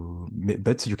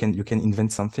you can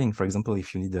invent something. For example,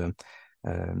 if you need you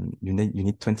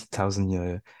need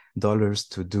 $20,000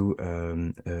 to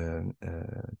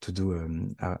do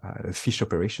a fish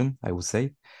operation, I would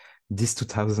say. This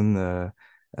 20,000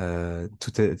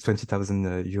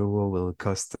 euro will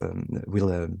cost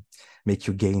will make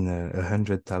you gain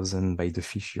 100,000 by the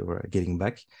fish you're getting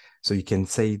back. So you can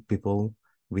say people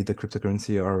with a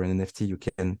cryptocurrency or an NFT, you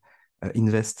can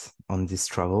invest on this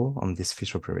travel, on this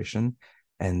fish operation,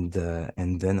 and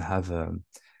then have a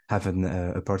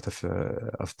part of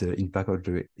the impact or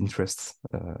the interest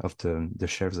of the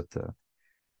shares of the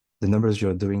numbers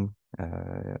you're doing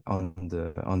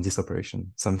on this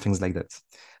operation, some things like that.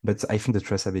 But I think the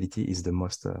traceability is the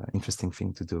most interesting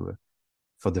thing to do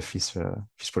for the fish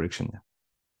production. Yeah.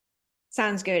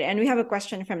 Sounds good. And we have a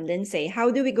question from Lindsay.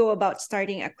 How do we go about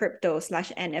starting a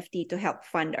crypto/NFT to help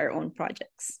fund our own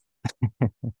projects?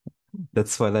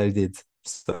 That's what I did.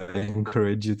 So I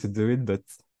encourage you to do it, but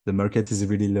the market is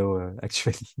really low,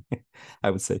 actually,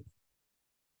 I would say.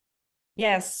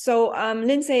 Yes. So,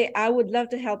 Lindsay, I would love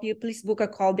to help you. Please book a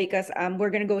call because we're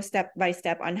going to go step by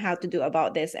step on how to do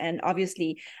about this. And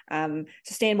obviously,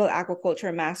 Sustainable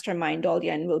Aquaculture Mastermind,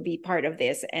 Dolian, will be part of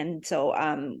this. And so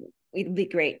it'd be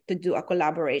great to do a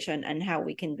collaboration and how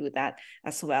we can do that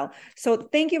as well. So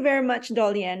thank you very much,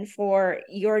 Dolian, for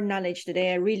your knowledge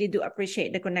today. I really do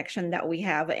appreciate the connection that we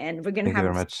have. And we're going to have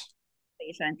very much.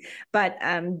 But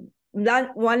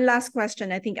one last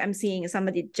question. I think I'm seeing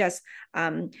somebody just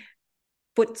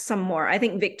put some more. I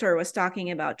think Victor was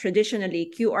talking about traditionally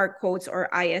QR codes or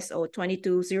ISO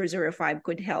 22005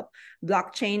 could help.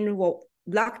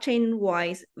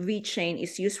 Blockchain-wise, VeChain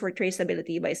is used for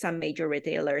traceability by some major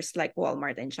retailers like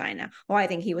Walmart in China. Oh, I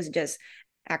think he was just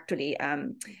actually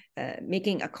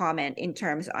making a comment in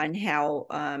terms on how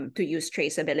to use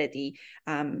traceability.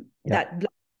 That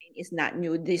blockchain is not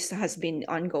new. This has been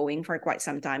ongoing for quite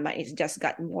some time, but it's just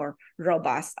got more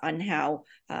robust on how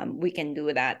we can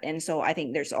do that. And so I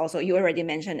think there's also, you already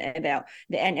mentioned about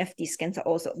the NFTs can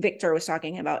also, Victor was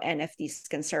talking about NFTs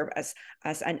can serve as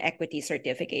an equity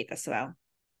certificate as well.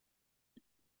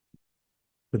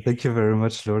 Thank you very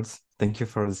much, Lord. Thank you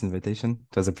for this invitation.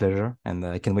 It was a pleasure, and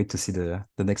I can't wait to see the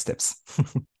next steps.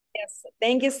 Yes,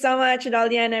 thank you so much,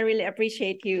 Dolian. I really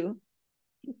appreciate you.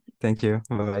 Thank you.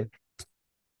 Bye-bye.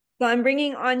 So I'm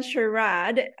bringing on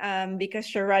Sharad because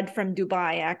Sharad from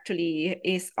Dubai actually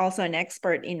is also an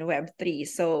expert in Web3.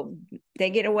 So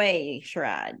take it away,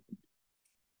 Sharad.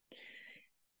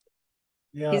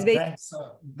 Yeah, thanks.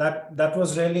 That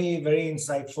was really very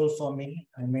insightful for me.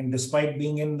 I mean, despite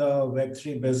being in the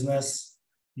Web3 business,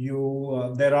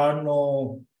 there are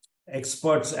no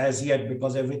experts as yet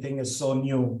because everything is so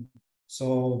new.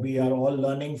 So we are all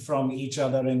learning from each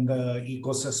other in the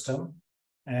ecosystem.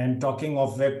 And talking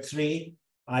of Web3,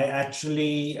 I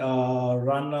actually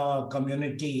run a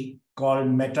community called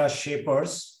Meta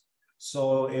Shapers.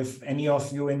 So if any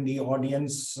of you in the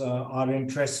audience are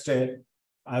interested,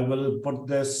 I will put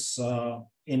this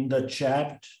in the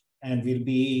chat, and we'll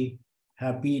be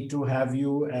happy to have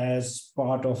you as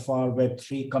part of our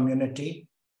Web3 community.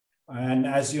 And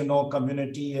as you know,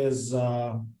 community is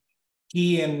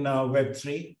key in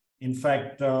Web3. In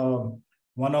fact,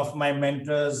 one of my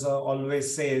mentors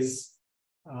always says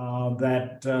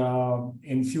that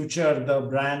in future, the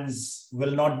brands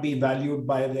will not be valued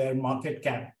by their market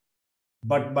cap,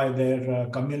 but by their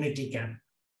community cap.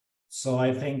 So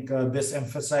I think this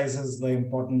emphasizes the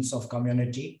importance of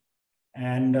community.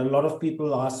 And a lot of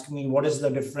people ask me, what is the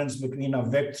difference between a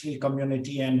Web3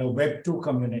 community and a Web2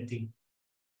 community?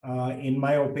 In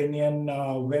my opinion,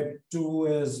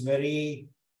 Web2 is very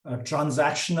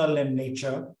transactional in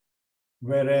nature,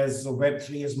 whereas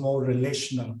Web3 is more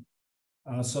relational.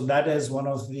 So that is one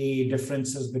of the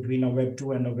differences between a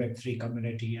Web2 and a Web3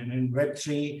 community. And in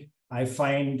Web3, I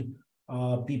find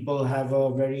people have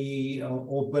a very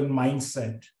open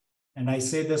mindset. And I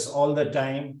say this all the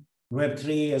time,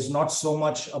 Web3 is not so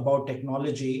much about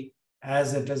technology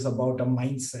as it is about a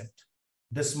mindset.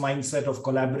 This mindset of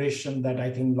collaboration that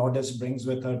I think Lourdes brings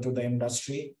with her to the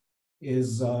industry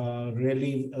is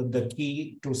really the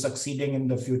key to succeeding in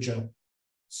the future.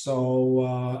 So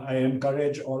I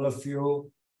encourage all of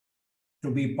you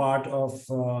to be part of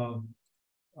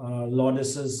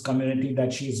Lourdes's community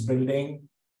that she's building.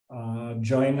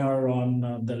 Join her on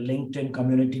the LinkedIn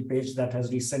community page that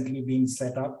has recently been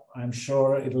set up. I'm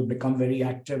sure it'll become very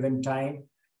active in time.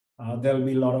 There'll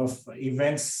be a lot of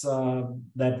events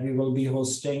that we will be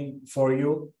hosting for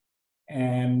you.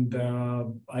 And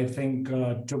I think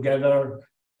together,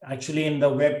 actually in the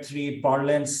Web3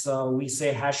 parlance, we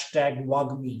say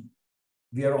 #WAGME.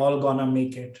 We are all gonna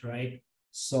make it, right?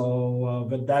 So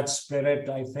with that spirit,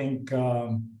 I think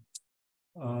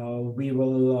we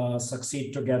will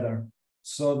succeed together.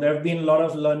 So there have been a lot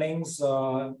of learnings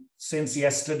since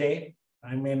yesterday.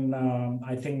 I mean,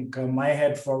 I think my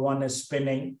head for one is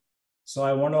spinning. So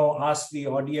I want to ask the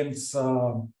audience,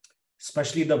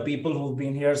 especially the people who've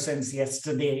been here since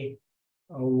yesterday,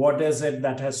 what is it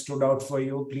that has stood out for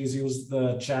you? Please use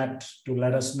the chat to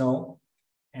let us know.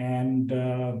 And,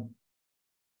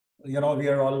 we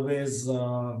are always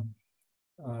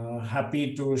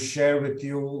happy to share with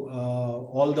you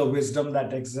all the wisdom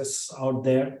that exists out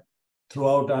there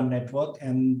throughout our network.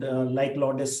 And like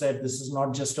Lourdes said, this is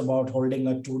not just about holding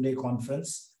a 2-day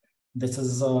conference. This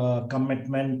is a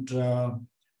commitment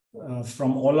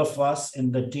from all of us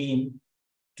in the team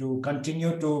to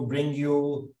continue to bring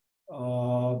you,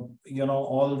 all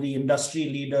the industry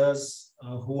leaders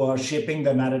who are shaping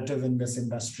the narrative in this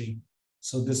industry.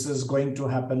 So this is going to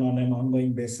happen on an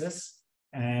ongoing basis.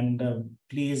 And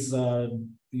please,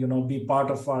 be part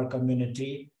of our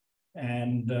community.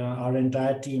 And our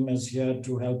entire team is here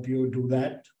to help you do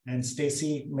that. And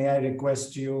Stacy, may I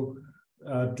request you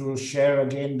to share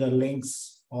again the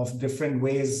links of different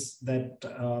ways that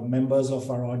members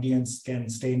of our audience can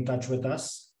stay in touch with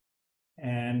us.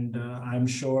 And I'm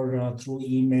sure through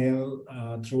email,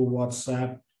 through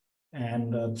WhatsApp,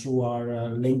 and through our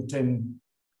LinkedIn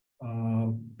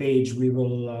page, we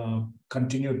will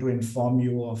continue to inform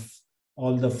you of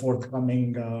all the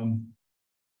forthcoming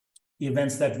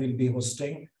events that we'll be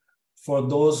hosting. For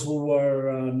those who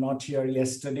were not here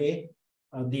yesterday,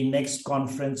 the next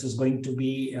conference is going to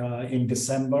be in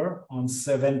December on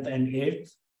 7th and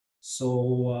 8th.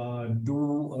 So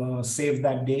do save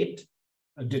that date.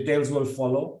 Details will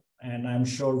follow, and I'm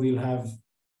sure we'll have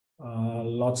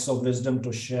lots of wisdom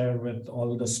to share with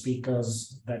all the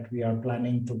speakers that we are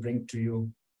planning to bring to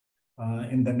you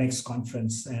in the next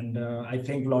conference. And I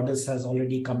think Lourdes has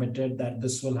already committed that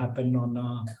this will happen on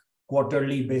a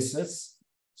quarterly basis.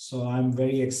 So I'm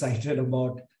very excited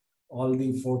about all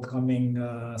the forthcoming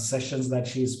sessions that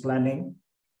she's planning.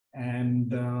 And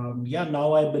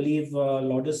now I believe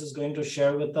Lourdes is going to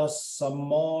share with us some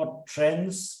more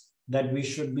trends that we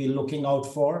should be looking out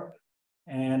for.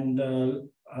 And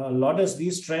Lourdes,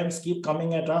 these trends keep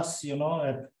coming at us,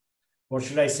 at, what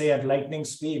should I say, at lightning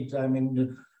speed. I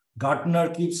mean, Gartner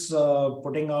keeps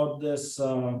putting out this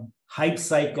hype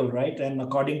cycle, right? And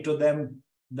according to them,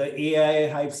 the AI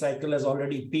hype cycle has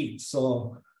already peaked.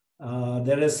 So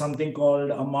there is something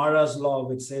called Amara's law,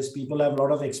 which says people have a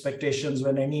lot of expectations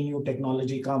when any new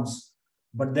technology comes,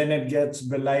 but then it gets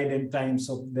belied in time.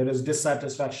 So there is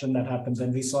dissatisfaction that happens.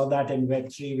 And we saw that in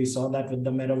Web3, we saw that with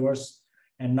the metaverse,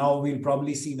 and now we'll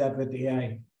probably see that with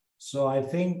AI. So I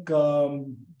think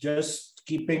just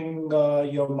keeping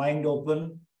your mind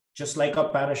open, just like a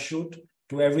parachute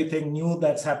to everything new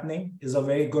that's happening, is a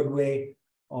very good way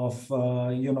of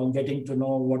getting to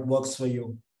know what works for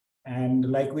you. And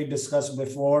like we discussed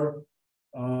before,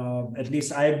 at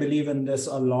least I believe in this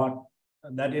a lot,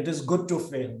 that it is good to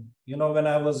fail. When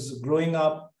I was growing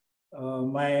up,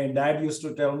 my dad used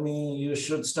to tell me, you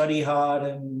should study hard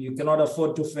and you cannot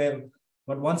afford to fail.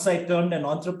 But once I turned an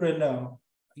entrepreneur,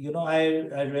 I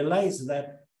realized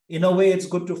that in a way it's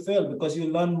good to fail, because you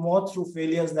learn more through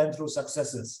failures than through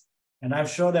successes. And I'm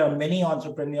sure there are many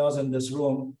entrepreneurs in this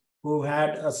room who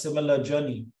had a similar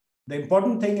journey. The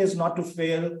important thing is not to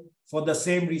fail for the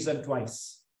same reason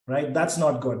twice, right? That's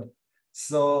not good.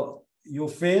 So you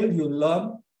fail, you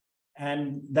learn,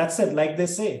 and that's it. Like they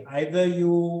say, either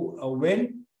you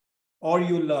win or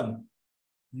you learn.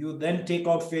 You then take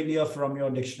out failure from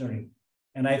your dictionary.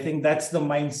 And I think that's the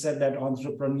mindset that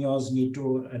entrepreneurs need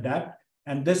to adapt.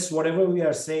 And this, whatever we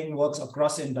are saying, works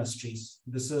across industries.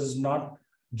 This is not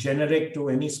generic to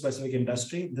any specific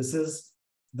industry. This is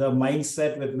the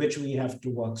mindset with which we have to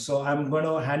work. So I'm going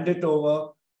to hand it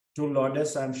over to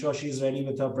Lourdes. I'm sure she's ready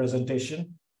with her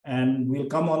presentation. And we'll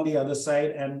come on the other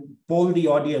side and poll the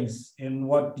audience in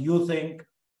what you think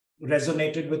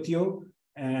resonated with you.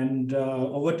 And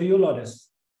over to you, Lourdes.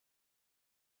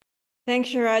 Thanks,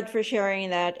 Sharad, for sharing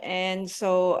that. And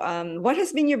so what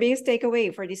has been your biggest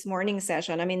takeaway for this morning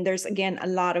session? I mean, there's, again, a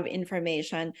lot of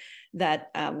information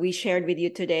that we shared with you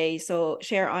today. So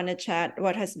share on the chat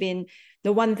what has been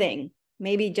the one thing,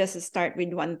 maybe just to start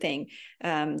with one thing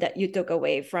that you took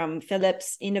away from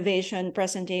Philip's innovation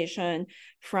presentation,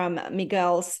 from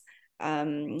Miguel's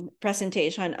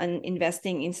presentation on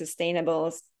investing in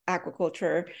sustainable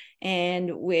aquaculture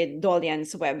and with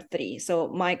Dolian's Web3. So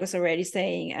Mike was already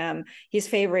saying his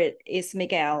favorite is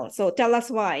Miguel. So tell us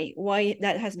why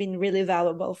that has been really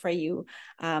valuable for you.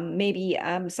 Maybe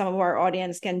some of our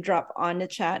audience can drop on the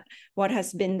chat what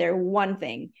has been their one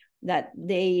thing that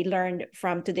they learned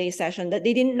from today's session that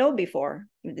they didn't know before.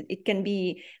 It can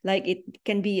be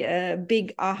a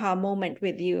big aha moment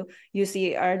with you. You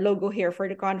see our logo here for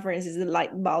the conference is the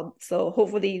light bulb. So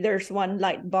hopefully there's one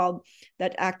light bulb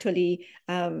that actually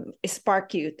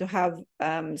spark you to have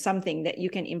something that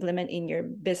you can implement in your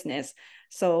business.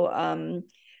 So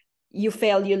you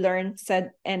fail, you learn,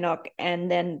 said Enoch.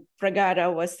 And then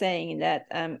Pragada was saying that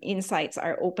insights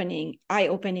are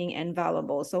eye-opening and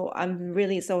valuable. So I'm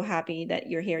really so happy that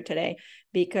you're here today,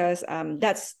 because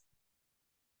that's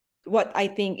what I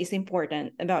think is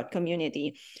important about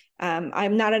community.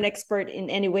 I'm not an expert in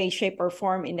any way, shape, or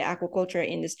form in the aquaculture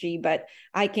industry, but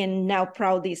I can now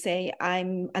proudly say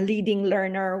I'm a leading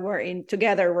learner.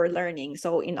 Together we're learning.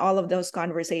 So in all of those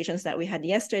conversations that we had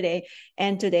yesterday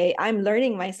and today, I'm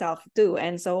learning myself too.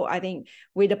 And so I think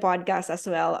with the podcast as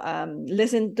well,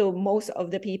 listen to most of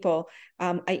the people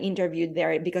I interviewed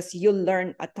there, because you'll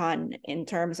learn a ton in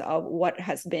terms of what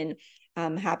has been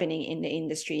happening in the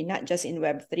industry, not just in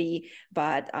Web3,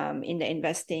 but in the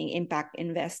impact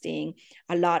investing,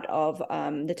 a lot of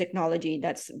the technology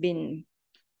that's been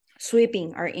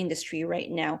sweeping our industry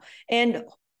right now. And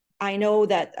I know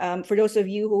that for those of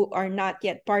you who are not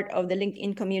yet part of the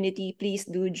LinkedIn community, please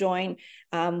do join.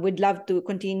 We'd love to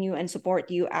continue and support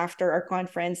you after our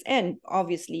conference. And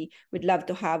obviously, we'd love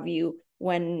to have you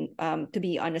to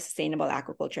be on a sustainable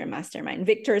aquaculture mastermind.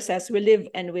 Victor says, we live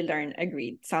and we learn.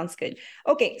 Agreed. Sounds good.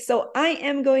 Okay, so I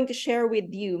am going to share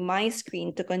with you my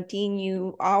screen to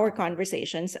continue our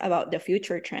conversations about the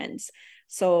future trends.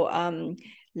 So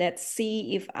let's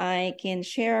see if I can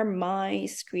share my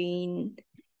screen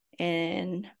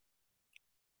and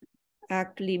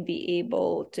actually be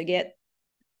able to get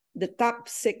the top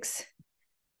 6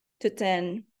 to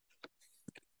 10.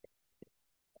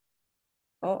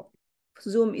 Oh,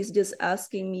 Zoom is just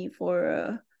asking me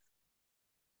for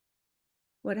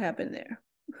what happened there.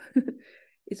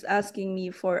 It's asking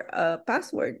me for a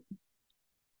password.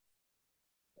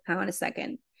 Hang on a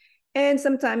second. And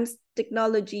sometimes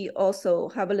technology also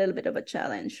have a little bit of a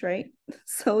challenge, right?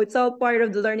 So it's all part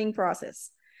of the learning process.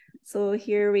 So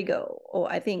here we go. Oh,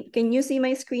 can you see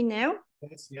my screen now?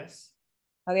 Yes.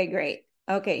 Okay, great.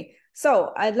 Okay,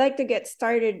 so I'd like to get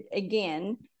started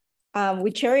again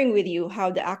with sharing with you how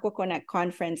the Aquaconnect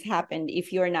Conference happened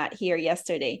if you're not here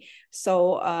yesterday.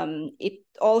 So it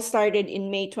all started in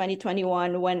May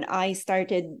 2021 when I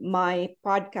started my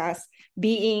podcast,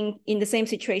 being in the same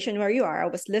situation where you are. I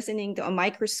was listening to a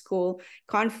micro school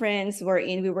conference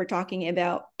wherein we were talking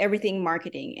about everything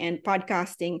marketing, and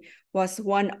podcasting was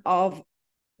one of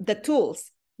the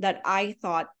tools that I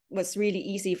thought was really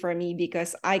easy for me,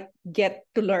 because I get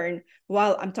to learn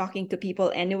while I'm talking to people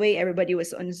anyway. Everybody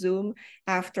was on Zoom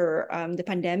after the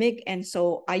pandemic. And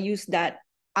so I used that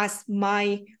as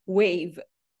my wave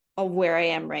of where I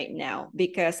am right now,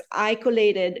 because I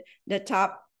collated the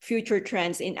top future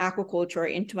trends in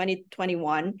aquaculture in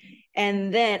 2021,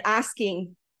 and then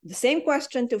asking the same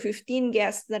question to 15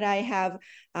 guests that I have.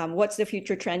 What's the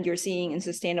future trend you're seeing in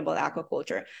sustainable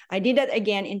aquaculture? I did that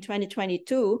again in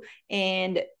 2022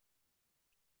 and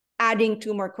adding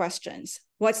 2 more questions.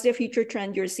 What's the future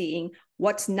trend you're seeing?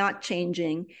 What's not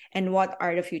changing? And what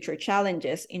are the future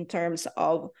challenges in terms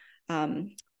of the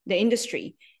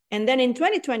industry? And then in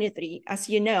 2023, as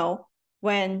you know,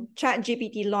 when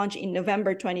ChatGPT launched in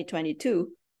November 2022,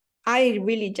 I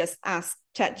really just asked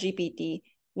ChatGPT,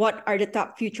 what are the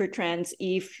top future trends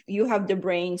if you have the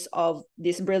brains of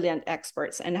these brilliant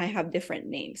experts? And I have different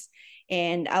names.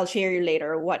 And I'll share you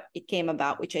later what it came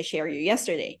about, which I shared you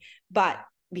yesterday. But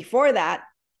before that,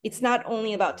 it's not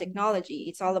only about technology,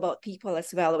 it's all about people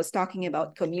as well. I was talking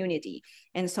about community.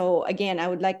 And so again, I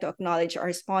would like to acknowledge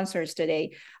our sponsors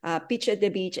today, Pitch at the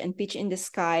Beach and Pitch in the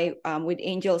Sky with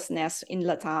Angel's Nest in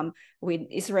Latam, with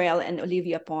Israel and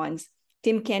Olivia Pons,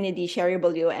 Tim Kennedy, Sherry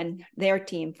Beaulieu, and their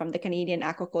team from the Canadian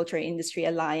Aquaculture Industry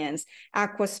Alliance,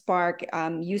 Aquaspark.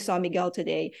 You saw Miguel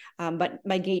today, but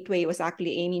my gateway was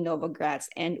actually Amy Novogratz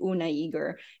and Una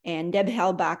Eager, and Deb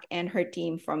Hellbach and her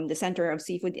team from the Center of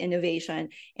Seafood Innovation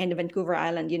and the Vancouver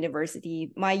Island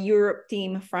University. My Europe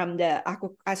team from the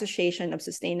Association of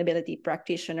Sustainability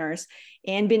Practitioners,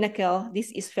 and Binakil.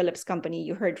 This is Philip's company.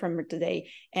 You heard from her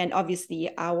today. And obviously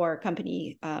our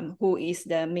company, who is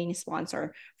the main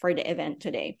sponsor for the event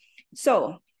today.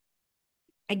 So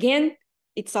again,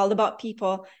 it's all about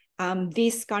people.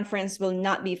 This conference will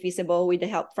not be feasible with the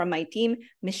help from my team,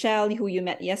 Michelle, who you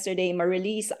met yesterday,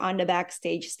 Marilise on the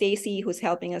backstage, Stacy, who's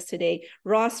helping us today,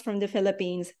 Ross from the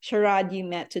Philippines, Sharad, you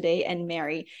met today, and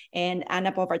Mary, and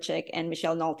Anna Povacek and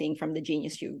Michelle Nolting from the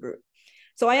Genius U group.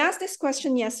 So I asked this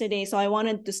question yesterday, so I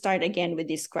wanted to start again with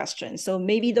this question. So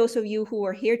maybe those of you who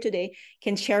are here today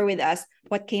can share with us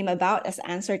what came about as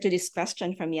answer to this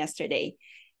question from yesterday.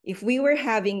 If we were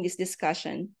having this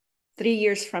discussion 3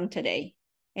 years from today,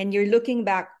 and you're looking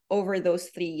back over those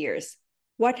 3 years,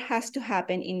 what has to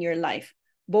happen in your life,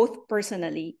 both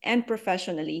personally and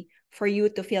professionally, for you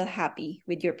to feel happy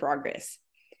with your progress?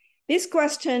 This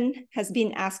question has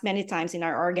been asked many times in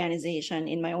our organization,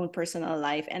 in my own personal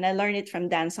life, and I learned it from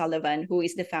Dan Sullivan, who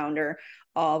is the founder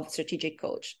of Strategic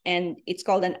Coach. And it's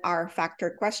called an R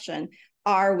factor question,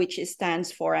 R, which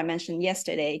stands for, I mentioned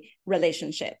yesterday,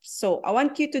 relationships. So I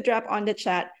want you to drop on the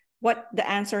chat what the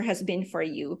answer has been for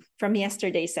you from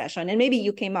yesterday's session. And maybe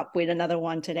you came up with another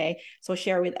one today. So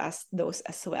share with us those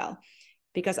as well,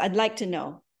 because I'd like to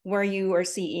know where you are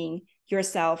seeing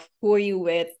yourself, who are you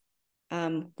with,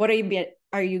 what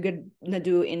are you gonna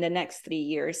do in the next 3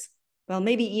 years? Well,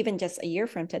 maybe even just a year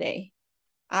from today.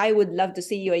 I would love to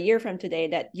see you a year from today,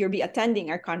 that you'll be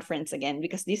attending our conference again,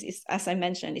 because this is, as I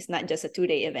mentioned, it's not just a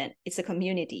 2-day event, it's a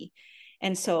community.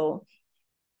 And so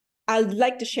I'd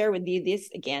like to share with you this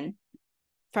again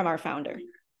from our founder.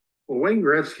 Well, Wayne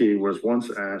Gretzky was once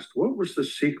asked, what was the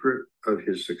secret of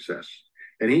his success?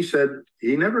 And he said,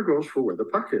 he never goes for where the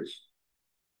puck is.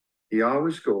 He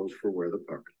always goes for where the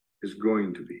puck is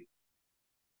going to be.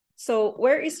 So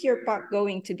where is your puck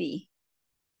going to be?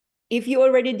 If you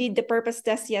already did the purpose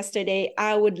test yesterday,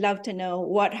 I would love to know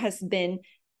what has been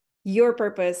your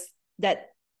purpose, that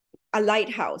a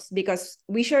lighthouse, because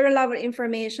we share a lot of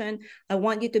information. I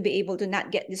want you to be able to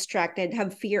not get distracted,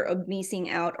 have fear of missing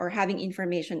out or having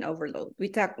information overload. We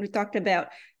talked about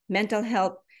mental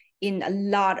health in a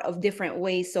lot of different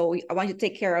ways. So I want you to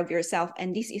take care of yourself.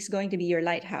 And this is going to be your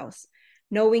lighthouse.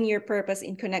 Knowing your purpose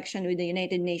in connection with the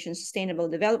United Nations Sustainable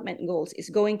Development Goals is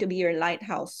going to be your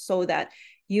lighthouse, so that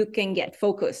you can get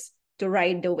focused to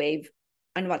ride the wave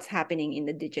on what's happening in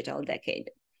the digital decade.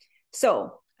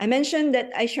 So I mentioned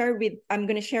that I'm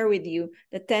going to share with you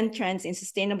the 10 trends in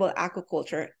sustainable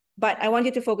aquaculture, but I want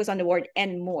you to focus on the word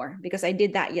 "and more," because I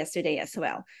did that yesterday as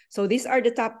well. So these are the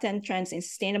top 10 trends in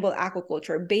sustainable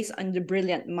aquaculture based on the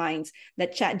brilliant minds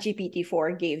that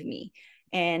ChatGPT-4 gave me.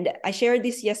 And I shared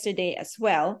this yesterday as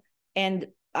well.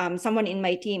 And someone in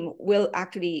my team will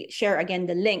actually share again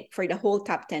the link for the whole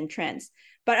top 10 trends.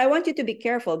 But I want you to be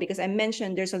careful, because I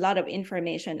mentioned there's a lot of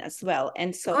information as well.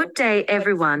 And so good day,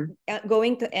 everyone.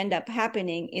 Going to end up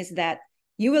happening is that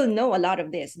you will know a lot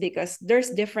of this, because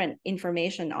there's different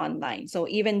information online. So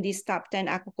even these top 10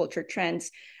 aquaculture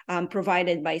trends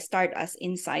provided by Start Us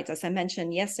Insights, as I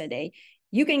mentioned yesterday,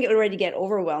 you can already get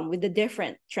overwhelmed with the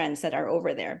different trends that are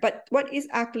over there. But what is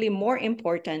actually more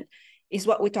important is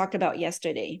what we talked about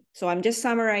yesterday. So I'm just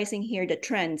summarizing here the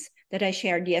trends that I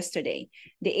shared yesterday.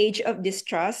 The age of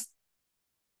distrust.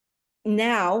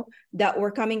 Now that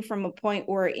we're coming from a point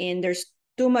wherein there's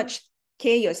too much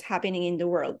chaos happening in the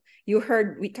world. You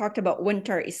heard we talked about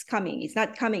winter is coming. It's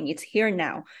not coming, it's here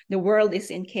now. The world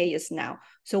is in chaos now.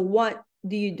 So what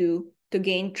do you do to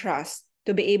gain trust,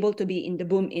 to be able to be in the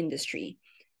boom industry?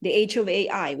 The age of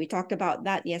AI, we talked about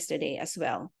that yesterday as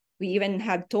well. We even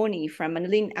had Tony from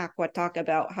Manilin Aqua talk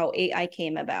about how AI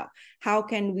came about. How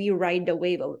can we ride the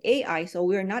wave of AI so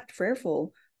we're not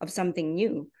fearful of something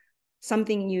new?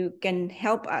 Something new can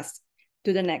help us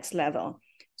to the next level.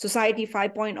 Society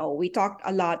 5.0, we talked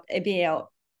a lot about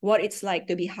what it's like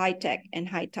to be high-tech and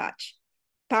high-touch.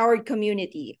 Powered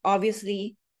community,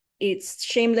 obviously, it's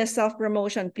shameless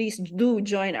self-promotion. Please do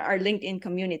join our LinkedIn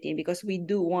community, because we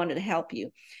do want to help you.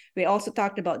 We also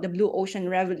talked about the blue ocean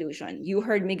revolution. You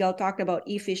heard Miguel talk about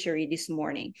e-fishery this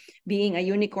morning, being a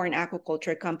unicorn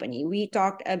aquaculture company. We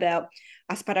talked about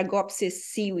Asparagopsis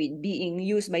seaweed being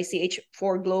used by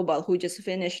CH4 Global, who just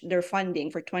finished their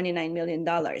funding for $29 million.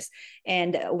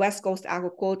 And West Coast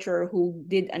Aquaculture, who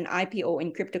did an IPO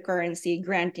in cryptocurrency,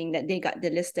 granting that they got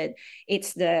delisted.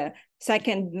 It's the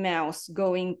second mouse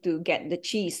going to get the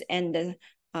cheese and the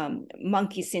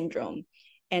monkey syndrome.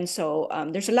 And so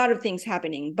there's a lot of things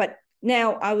happening. But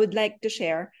now I would like to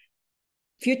share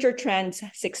future trends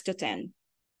 6 to 10.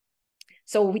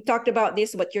 So we talked about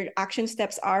this, what your action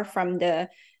steps are from the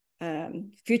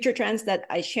future trends that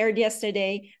I shared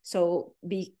yesterday. So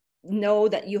know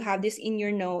that you have this in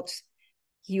your notes.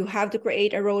 You have to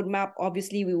create a roadmap.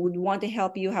 Obviously, we would want to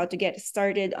help you how to get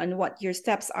started on what your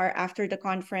steps are after the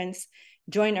conference.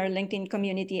 join our LinkedIn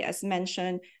community as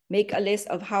mentioned, make a list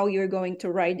of how you're going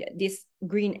to ride this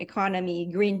green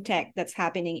economy, green tech that's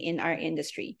happening in our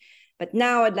industry. But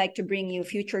now I'd like to bring you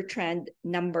future trend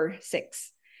number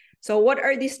 6. So what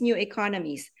are these new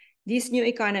economies? These new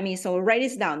economies, so write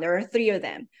this down, there are 3 of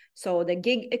them. So the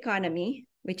gig economy,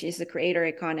 which is the creator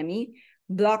economy,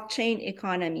 blockchain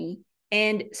economy,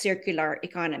 and circular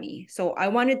economy. So I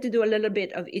wanted to do a little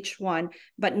bit of each one,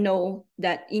 but know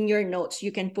that in your notes,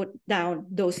 you can put down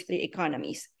those 3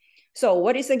 economies. So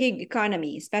what is a gig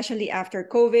economy? Especially after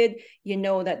COVID, you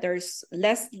know that there's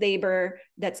less labor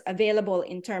that's available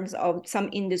in terms of some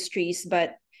industries,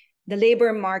 but the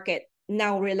labor market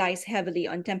now relies heavily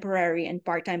on temporary and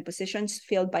part-time positions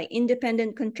filled by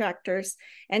independent contractors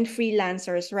and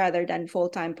freelancers rather than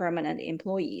full-time permanent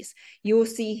employees. You will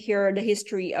see here the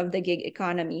history of the gig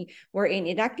economy, wherein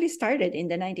it actually started in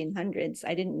the 1900s.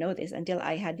 I didn't know this until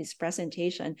I had this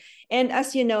presentation. And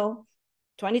as you know,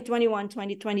 2021,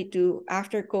 2022,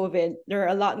 after COVID, there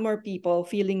are a lot more people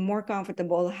feeling more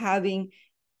comfortable, having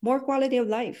more quality of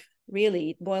life.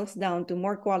 Really, it boils down to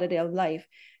more quality of life,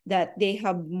 that they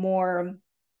have more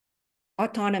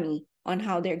autonomy on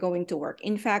how they're going to work.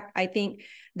 In fact, I think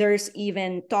there's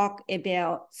even talk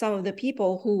about some of the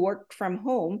people who worked from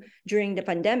home during the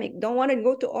pandemic don't want to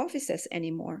go to offices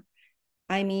anymore.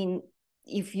 I mean,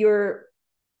 if you're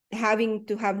having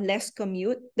to have less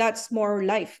commute, that's more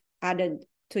life added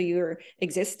to your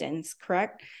existence,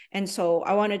 correct? And so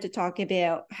I wanted to talk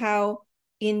about how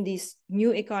in this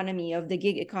new economy of the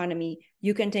gig economy,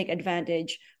 you can take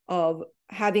advantage of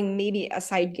having maybe a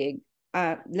side gig.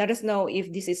 Let us know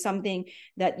if this is something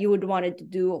that you would want to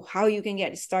do, how you can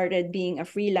get started being a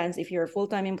freelance if you're a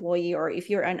full-time employee, or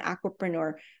if you're an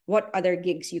aquapreneur, what other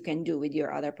gigs you can do with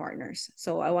your other partners.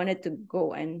 So I wanted to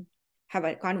go and have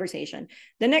a conversation.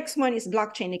 The next one is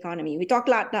blockchain economy. We talked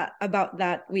a lot about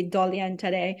that with Dolian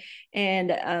today.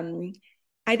 And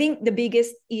I think the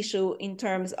biggest issue in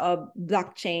terms of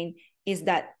blockchain is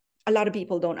that a lot of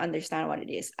people don't understand what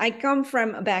it is. I come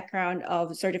from a background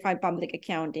of certified public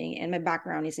accounting, and my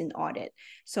background is in audit.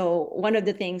 So one of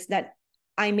the things that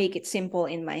I make it simple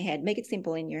in my head, make it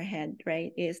simple in your head,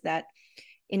 right, is that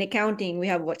in accounting, we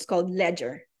have what's called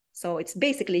ledger. So it's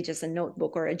basically just a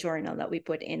notebook or a journal that we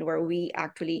put in where we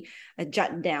actually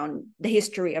jot down the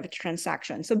history of a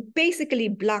transaction. So basically,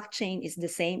 blockchain is the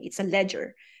same. It's a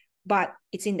ledger, but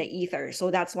it's in the ether.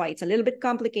 So that's why it's a little bit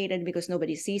complicated, because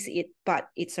nobody sees it, but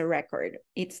it's a record.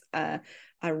 It's a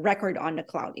record on the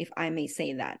cloud, if I may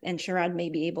say that. And Sharad may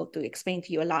be able to explain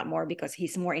to you a lot more because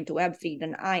he's more into Web3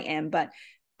 than I am, but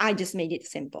I just made it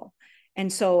simple.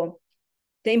 And so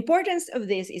the importance of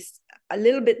this is a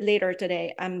little bit later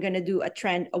today, I'm going to do a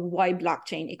trend of why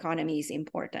blockchain economy is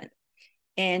important.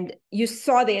 And you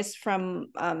saw this from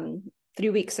 3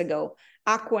 weeks ago.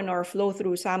 Aquanor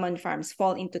flow-through salmon farms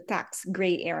fall into tax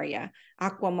gray area.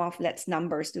 Aquamof lets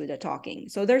numbers do the talking.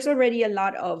 So there's already a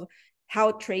lot of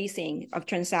how tracing of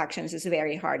transactions is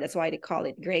very hard. That's why they call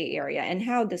it gray area. And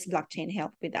how does blockchain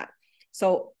help with that?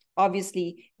 So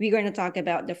obviously, we're going to talk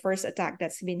about the first attack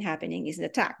that's been happening is the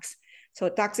tax. So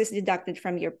tax is deducted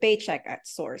from your paycheck at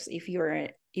source if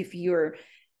you're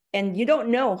and you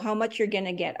don't know how much you're going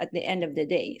to get at the end of the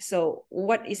day. So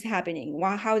what is happening?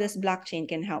 How does blockchain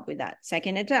can help with that?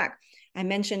 Second attack. I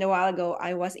mentioned a while ago,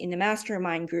 I was in the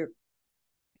mastermind group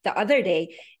the other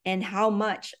day, and how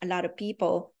much a lot of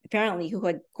people apparently who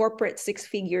had corporate 6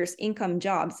 figures income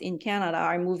jobs in Canada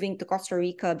are moving to Costa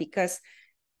Rica because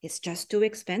it's just too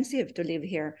expensive to live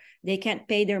here. They can't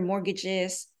pay their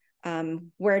mortgages,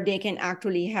 where they can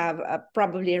actually have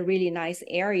probably a really nice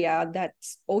area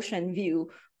that's ocean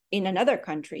view in another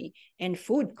country. And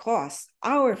food costs,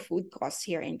 our food costs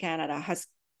here in Canada has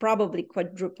probably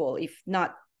quadrupled, if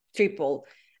not triple,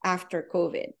 after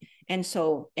COVID. And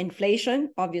so inflation,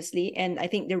 obviously, and I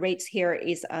think the rates here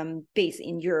is based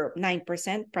in Europe,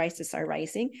 9%, prices are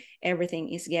rising. Everything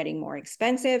is getting more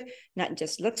expensive, not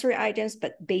just luxury items,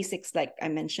 but basics like I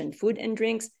mentioned, food and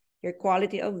drinks. Your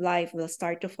quality of life will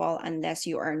start to fall unless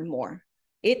you earn more.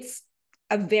 It's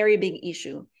a very big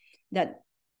issue that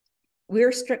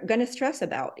we're going to stress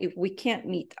about if we can't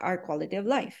meet our quality of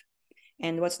life.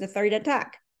 And what's the third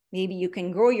attack? Maybe you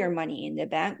can grow your money in the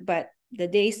bank, but the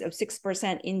days of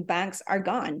 6% in banks are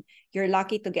gone. You're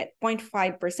lucky to get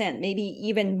 0.5%, maybe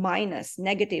even minus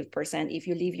 -% if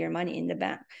you leave your money in the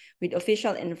bank. With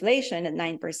official inflation at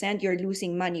 9%, you're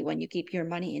losing money when you keep your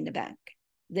money in the bank.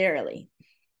 Literally.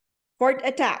 Fourth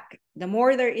attack, the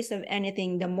more there is of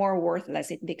anything, the more worthless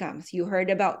it becomes. You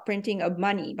heard about printing of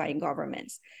money by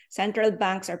governments. Central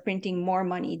banks are printing more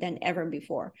money than ever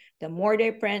before. The more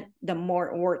they print, the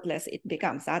more worthless it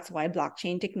becomes. That's why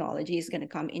blockchain technology is going to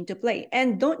come into play.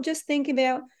 And don't just think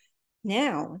about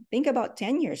now, think about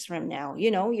 10 years from now. You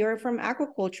know, you're from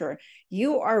aquaculture.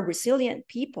 You are resilient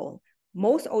people.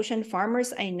 Most ocean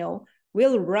farmers I know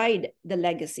will ride the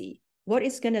legacy. What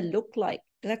it's going to look like,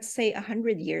 let's say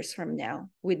 100 years from now,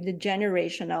 with the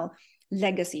generational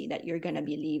legacy that you're going to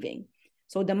be leaving.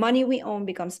 So the money we own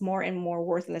becomes more and more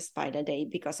worthless by the day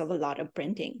because of a lot of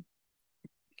printing.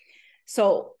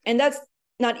 So, and that's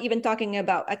not even talking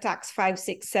about attacks 5,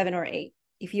 6, 7, or 8.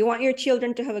 If you want your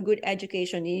children to have a good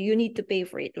education, you need to pay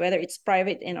for it, whether it's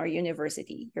private and or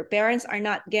university. Your parents are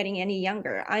not getting any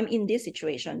younger. I'm in this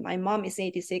situation. My mom is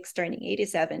 86, turning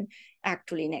 87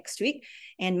 actually next week.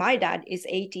 And my dad is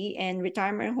 80, and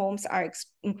retirement homes are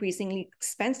increasingly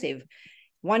expensive.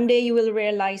 One day you will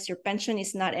realize your pension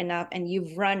is not enough and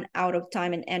you've run out of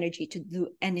time and energy to do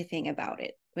anything about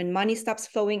it. When money stops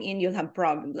flowing in, you'll have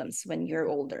problems when you're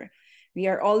older. We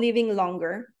are all living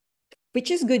longer, which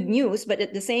is good news, but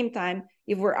at the same time,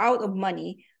 if we're out of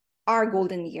money, our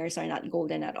golden years are not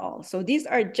golden at all. So these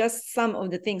are just some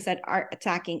of the things that are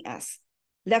attacking us,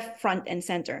 left, front, and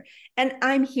center. And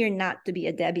I'm here not to be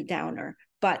a Debbie Downer,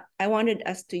 but I wanted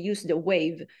us to use the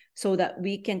wave so that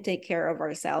we can take care of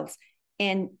ourselves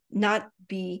and not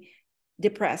be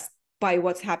depressed by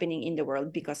what's happening in the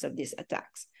world because of these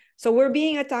attacks. So we're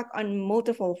being attacked on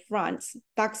multiple fronts.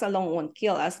 Tax alone won't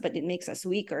kill us, but it makes us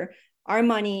weaker. Our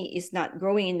money is not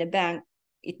growing in the bank.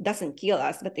 It doesn't kill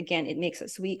us, but again, it makes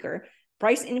us weaker.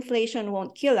 Price inflation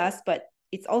won't kill us, but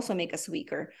it also makes us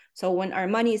weaker. So when our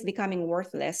money is becoming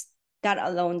worthless, that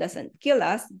alone doesn't kill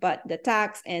us, but the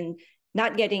tax and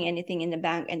not getting anything in the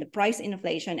bank and the price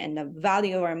inflation and the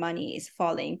value of our money is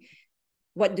falling.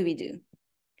 What do we do?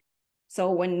 So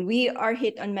when we are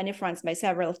hit on many fronts by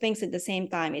several things at the same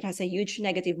time, it has a huge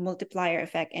negative multiplier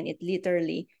effect and it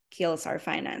literally kills our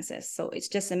finances. So it's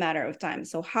just a matter of time.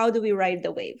 So how do we ride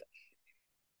the wave?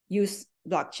 Use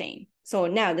blockchain. So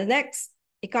now the next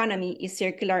economy is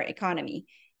circular economy.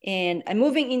 And I'm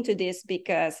moving into this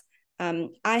because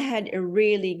I had a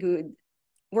really good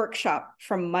workshop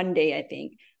from Monday, I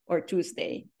think, or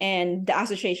Tuesday. And the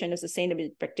Association of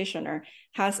Sustainability Practitioners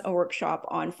has a workshop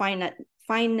on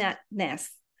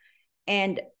finiteness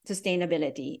and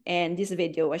sustainability. And this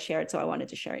video was shared, so I wanted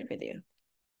to share it with you.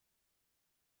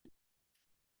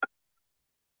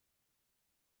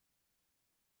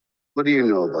 What do you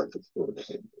know about the force?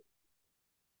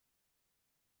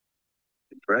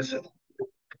 Impressive.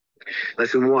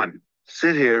 Lesson 1,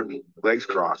 sit here, legs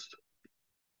crossed.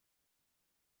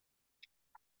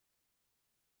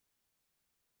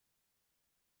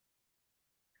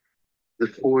 The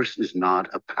force is not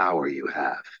a power you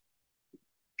have.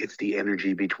 It's the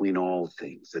energy between all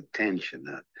things, the tension,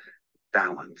 the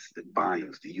balance that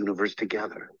binds the universe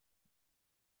together.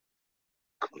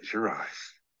 Close your eyes.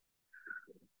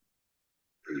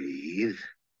 Breathe.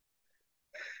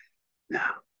 Now,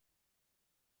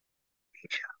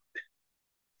 reach out.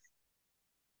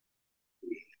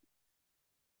 Breathe.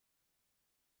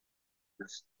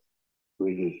 Just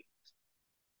breathe.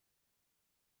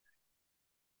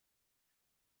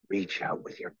 Reach out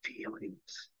with your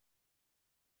feelings.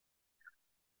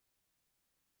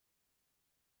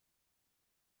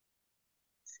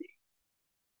 See.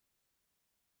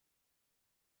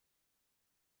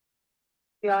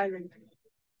 The island.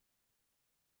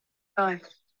 Life.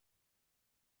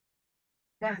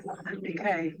 Death and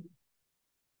decay.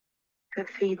 That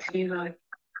feeds new life.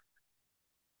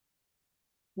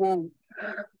 Warm.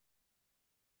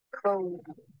 Cold.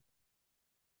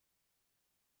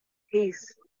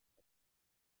 Peace.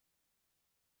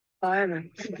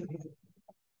 Violence.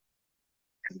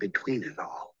 And between it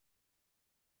all,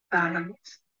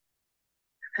 balance.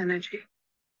 Energy.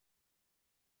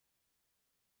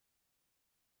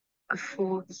 A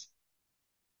force.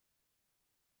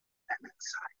 And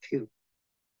inside you.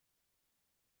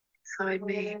 Inside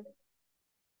me.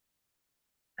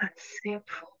 That same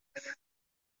force.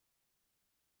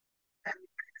 And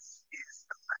this is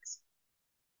the lesson.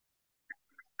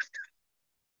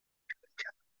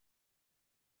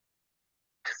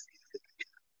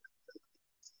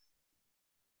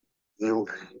 You.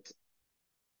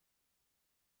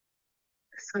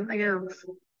 There's something else.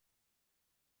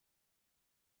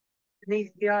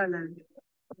 Beneath the island.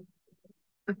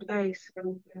 A place. A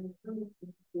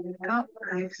dark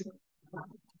place.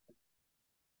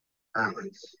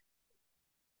 Balance.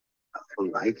 For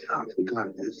light, for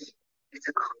darkness. It's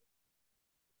a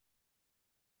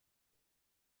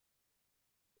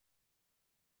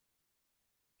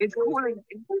It's cooling.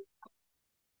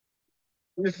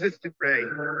 Resistant ray.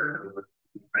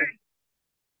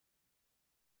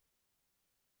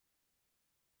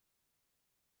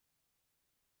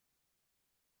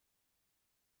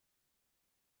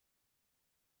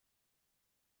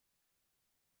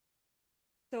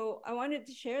 So I wanted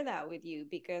to share that with you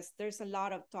because there's a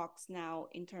lot of talks now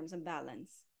in terms of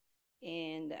balance.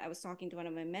 And I was talking to one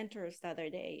of my mentors the other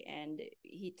day, and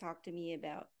he talked to me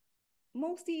about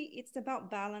mostly it's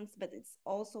about balance, but it's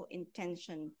also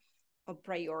intention of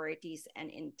priorities and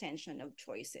intention of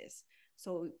choices.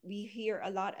 So we hear a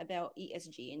lot about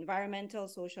ESG, environmental,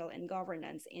 social, and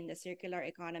governance in the circular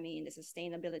economy, in the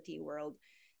sustainability world.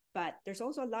 But there's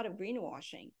also a lot of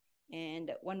greenwashing.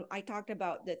 And when I talked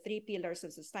about the 3 pillars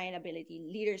of sustainability,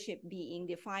 leadership being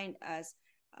defined as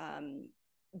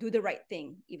do the right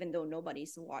thing, even though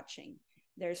nobody's watching.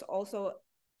 There's also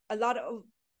a lot of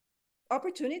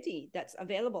opportunity that's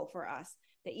available for us.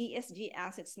 The ESG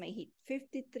assets may hit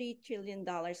 $53 trillion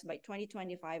by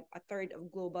 2025, a third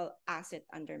of global asset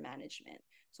under management.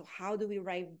 So how do we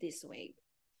ride this wave?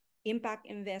 Impact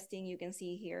investing, you can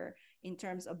see here in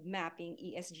terms of mapping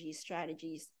ESG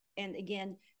strategies. And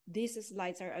again, these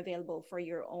slides are available for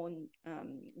your own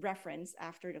reference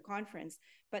after the conference.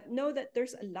 But know that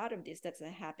there's a lot of this that's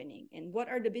happening. And what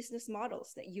are the business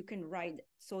models that you can ride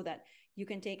so that you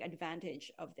can take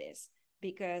advantage of this?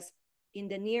 Because in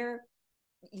the near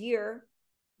year,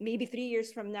 maybe 3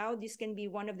 years from now, this can be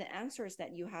one of the answers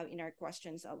that you have in our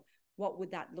questions of what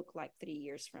would that look like 3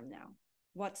 years from now?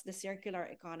 What's the circular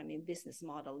economy business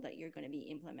model that you're going to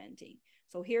be implementing?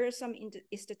 So here are some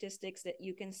statistics that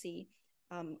you can see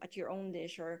at your own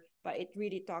leisure, but it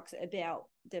really talks about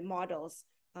the models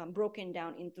broken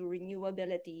down into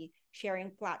renewability,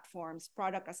 sharing platforms,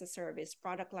 product as a service,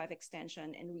 product life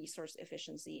extension, and resource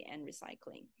efficiency and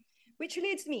recycling. Which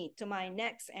leads me to my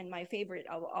next and my favorite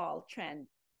of all trend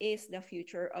is the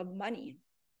future of money.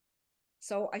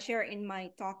 So I shared in my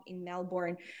talk in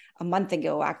Melbourne a month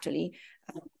ago, actually,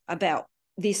 about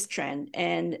this trend.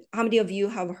 And how many of you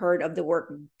have heard of the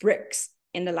word BRICS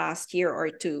in the last year or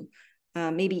two?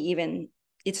 Maybe even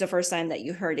it's the first time that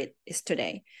you heard it is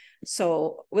today.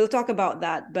 So we'll talk about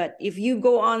that. But if you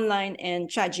go online and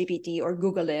ChatGPT or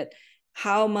Google it,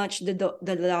 how much the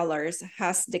dollars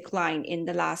has declined in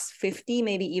the last 50,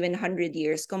 maybe even 100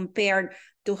 years compared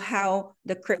to how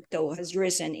the crypto has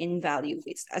risen in value.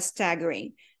 It's a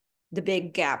staggering, the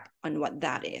big gap on what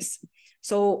that is.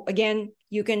 So again,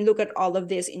 you can look at all of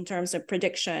this in terms of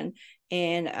prediction,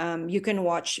 and you can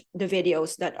watch the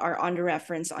videos that are on the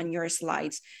reference on your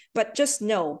slides. But just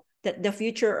know that the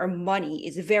future of money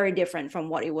is very different from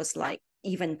what it was like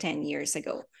even 10 years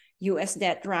ago. US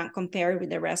debt rank compared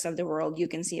with the rest of the world, you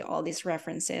can see all these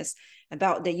references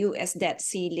about the US debt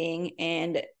ceiling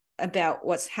and about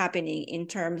what's happening in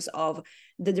terms of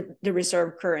the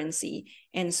reserve currency.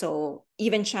 And so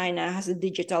even China has a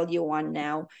digital yuan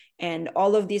now, and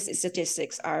all of these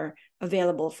statistics are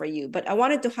available for you. But I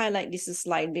wanted to highlight this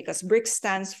slide because BRICS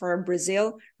stands for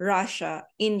Brazil, Russia,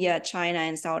 India, China,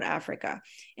 and South Africa.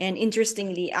 And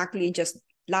interestingly, actually just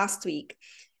last week,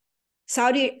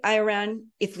 Saudi, Iran,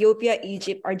 Ethiopia,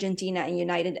 Egypt, Argentina, and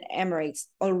United Emirates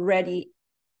already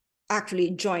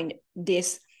actually joined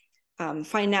this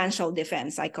financial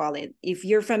defense, I call it. If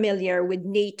you're familiar with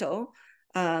NATO,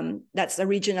 that's a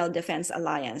regional defense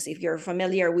alliance. If you're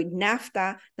familiar with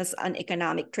NAFTA, that's an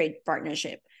economic trade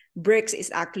partnership. BRICS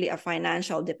is actually a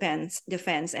financial defense.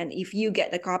 And if you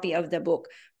get a copy of the book,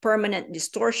 Permanent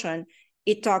Distortion,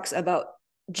 it talks about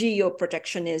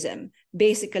geoprotectionism.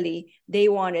 Basically, they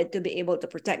wanted to be able to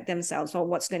protect themselves from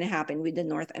what's going to happen with the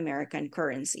North American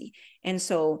currency. And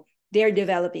so they're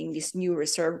developing this new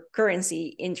reserve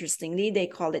currency. Interestingly, they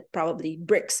call it probably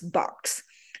BRICS box.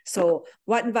 So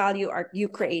what value are you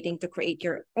creating to create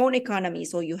your own economy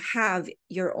so you have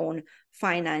your own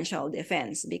financial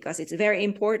defense? Because it's very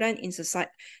important in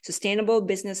Sustainable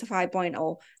Business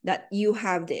 5.0 that you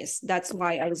have this. That's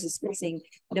why I was discussing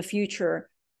the future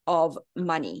of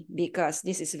money, because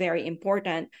this is very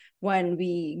important when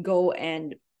we go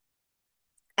and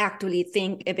actually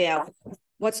think about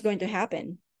what's going to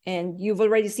happen. And you've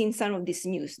already seen some of this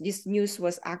news. This news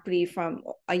was actually from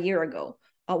a year ago.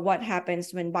 What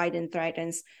happens when Biden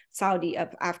threatens Saudi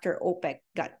after OPEC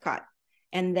got cut.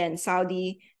 And then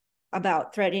Saudi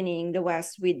about threatening the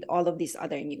West with all of these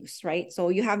other news, right? So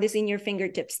you have this in your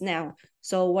fingertips now.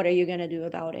 So what are you going to do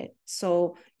about it?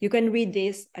 So you can read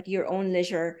this at your own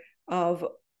leisure of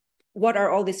what are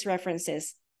all these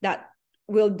references that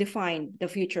will define the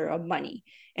future of money.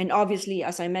 And obviously,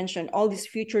 as I mentioned, all these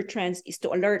future trends is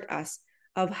to alert us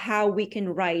of how we can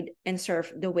ride and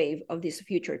surf the wave of these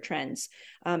future trends.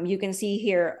 You can see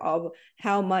here of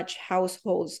how much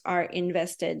households are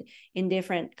invested in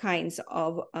different kinds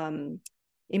of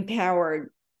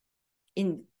empowered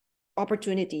in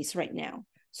opportunities right now.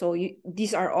 So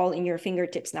these are all in your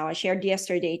fingertips now. I shared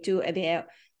yesterday too about,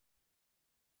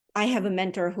 I have a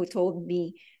mentor who told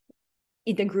me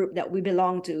in the group that we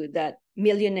belong to that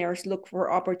millionaires look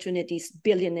for opportunities,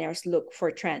 billionaires look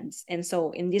for trends. And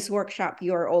so in this workshop,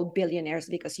 you are all billionaires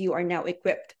because you are now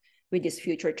equipped with these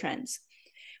future trends.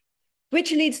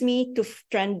 Which leads me to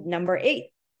trend number 8.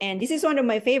 And this is one of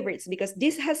my favorites because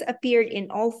this has appeared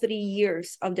in all 3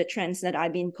 years of the trends that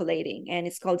I've been collating, and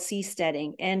it's called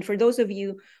seasteading. And for those of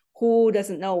you who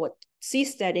doesn't know what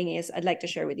seasteading is, I'd like to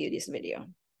share with you this video.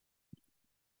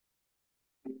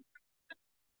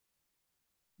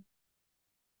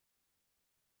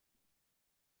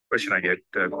 Question I get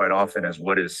quite often is,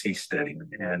 what is seasteading?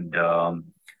 And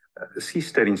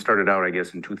seasteading started out, I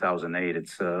guess, in 2008.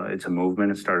 It's a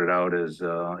movement. It started out as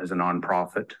a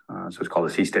nonprofit, so it's called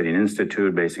the Seasteading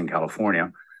Institute, based in California.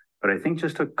 But I think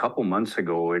just a couple months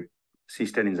ago,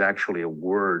 seasteading is actually a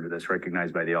word that's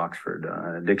recognized by the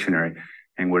Oxford Dictionary,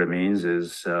 and what it means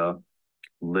is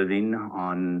living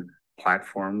on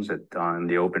platforms on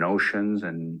the open oceans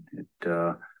and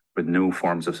with new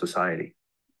forms of society.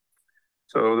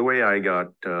 So the way I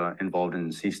got involved in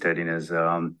seasteading is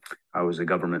I was a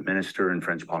government minister in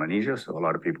French Polynesia. So a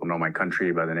lot of people know my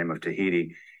country by the name of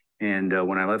Tahiti. And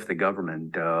when I left the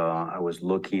government, I was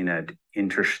looking at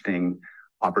interesting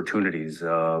opportunities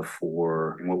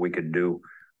for what we could do,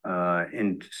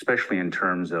 especially in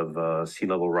terms of sea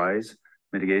level rise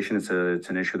mitigation. It's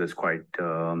an issue that's quite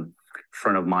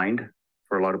front of mind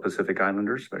for a lot of Pacific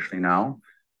Islanders, especially now.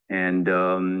 And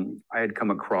I had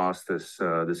come across this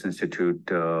institute,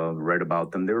 read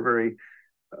about them. They were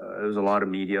there was a lot of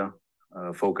media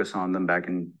focus on them back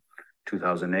in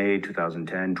 2008,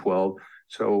 2010, 12.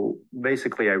 So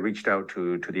basically I reached out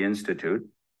to the institute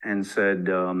and said,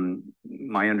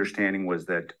 my understanding was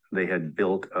that they had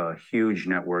built a huge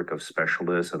network of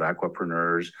specialists, of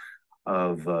aquapreneurs,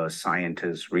 of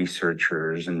scientists,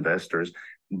 researchers, investors.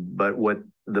 But what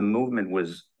the movement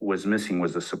was missing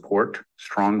was the support,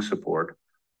 strong support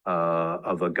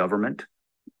of a government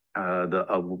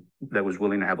that was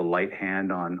willing to have a light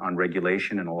hand on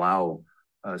regulation and allow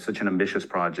such an ambitious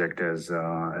project as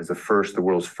the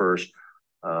world's first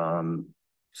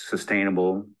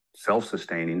sustainable,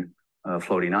 self-sustaining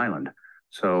floating island.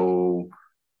 So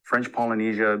French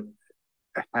Polynesia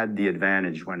had the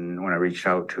advantage when I reached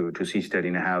out to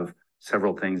seasteading to have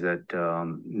several things that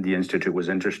the Institute was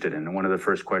interested in. And one of the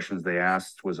first questions they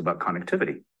asked was about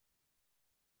connectivity.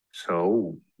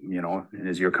 So,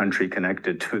 is your country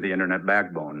connected to the internet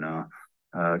backbone?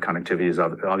 Connectivity is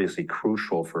obviously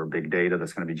crucial for big data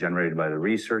that's going to be generated by the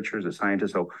researchers, the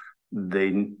scientists. So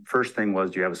first thing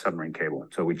was, do you have a submarine cable?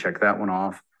 So we checked that one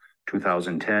off.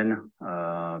 2010,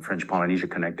 French Polynesia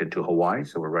connected to Hawaii.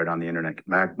 So we're right on the internet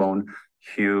backbone.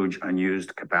 Huge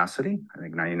unused capacity, I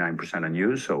think 99%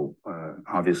 unused. So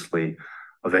obviously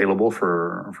available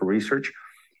for research.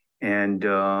 And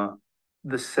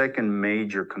the second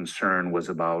major concern was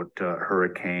about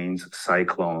hurricanes,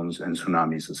 cyclones, and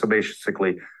tsunamis. So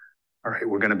basically, all right,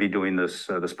 we're going to be doing this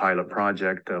pilot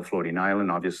project, floating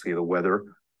island. Obviously, the weather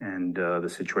and the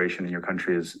situation in your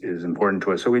country is important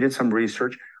to us. So we did some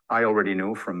research. I already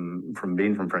knew from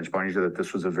being from French Polynesia that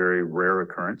this was a very rare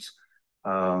occurrence.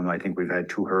 I think we've had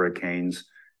 2 hurricanes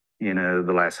in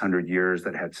the last 100 years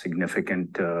that had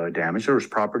significant damage. There was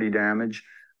property damage,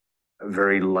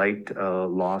 very light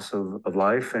loss of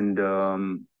life, and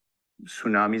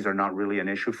tsunamis are not really an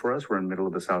issue for us. We're in the middle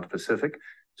of the South Pacific,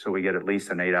 so we get at least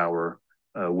an 8-hour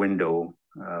window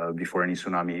before any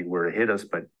tsunami were to hit us.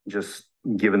 But just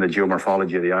given the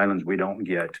geomorphology of the islands, we don't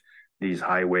get these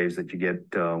high waves that you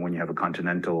get when you have a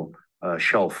continental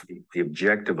shelf. The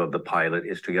objective of the pilot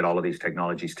is to get all of these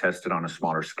technologies tested on a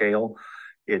smaller scale.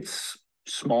 It's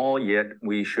small, yet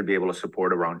we should be able to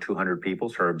support around 200 people.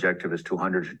 So our objective is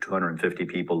 200 to 250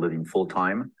 people living full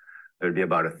time. There'd be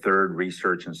about a third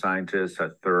research and scientists,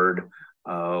 a third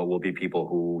will be people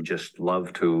who just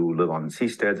love to live on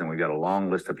seasteads, and we've got a long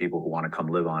list of people who want to come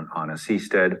live on a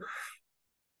seastead.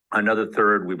 Another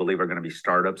third, we believe, are going to be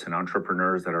startups and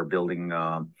entrepreneurs that are building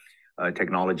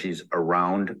technologies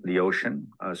around the ocean.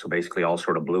 So basically all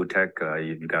sort of blue tech.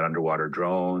 You've got underwater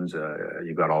drones.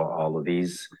 You've got all of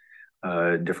these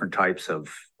different types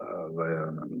of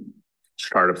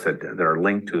startups that are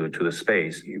linked to the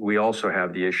space. We also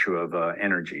have the issue of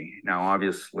energy. Now,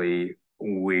 obviously,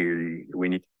 we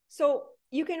need. So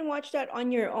you can watch that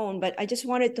on your own, but I just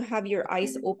wanted to have your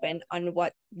eyes open on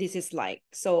what this is like.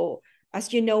 So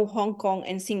as you know, Hong Kong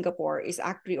and Singapore is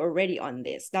actually already on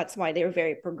this. That's why they're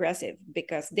very progressive,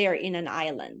 because they're in an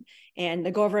island and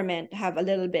the government have a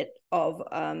little bit of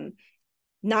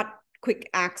not quick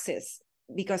access,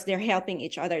 because they're helping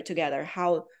each other together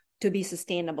how to be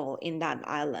sustainable in that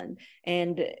island.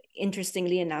 And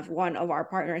interestingly enough, one of our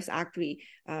partners actually,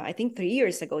 I think 3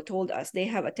 years ago, told us they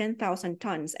have a 10,000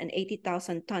 tons and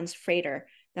 80,000 tons freighter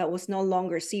that was no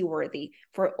longer seaworthy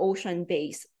for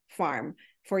ocean-based farm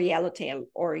for yellowtail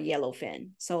or yellowfin.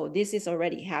 So this is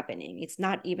already happening. It's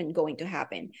not even going to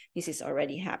happen. This is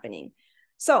already happening.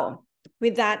 So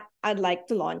with that, I'd like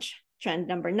to launch trend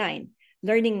number 9,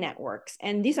 learning networks.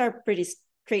 And these are pretty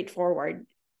straightforward.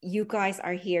 You guys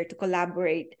are here to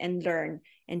collaborate and learn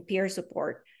and peer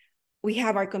support. We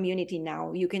have our community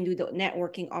now. You can do the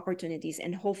networking opportunities,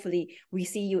 and hopefully we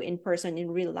see you in person in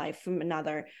real life from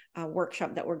another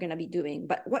workshop that we're going to be doing.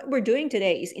 But what we're doing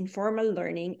today is informal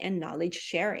learning and knowledge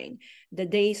sharing. The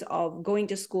days of going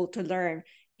to school to learn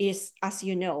is, as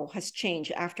you know, has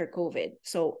changed after COVID.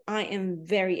 So I am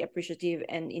very appreciative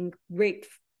and in great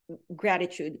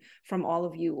gratitude from all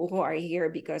of you who are here,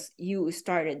 because you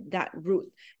started that route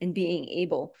in being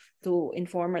able to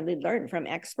informally learn from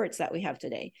experts that we have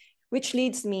today. Which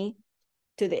leads me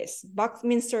to this.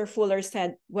 Buckminster Fuller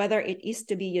said, whether it is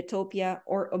to be utopia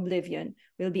or oblivion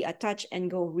will be a touch and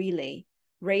go relay,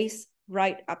 race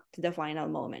right up to the final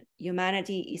moment.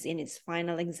 Humanity is in its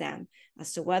final exam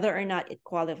as to whether or not it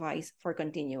qualifies for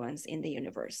continuance in the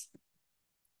universe.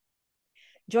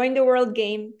 Join the world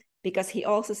game, because he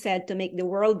also said to make the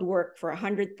world work for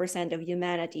 100% of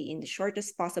humanity in the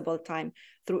shortest possible time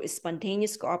through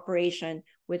spontaneous cooperation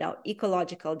without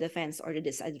ecological defense or the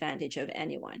disadvantage of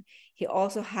anyone. He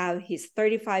also have his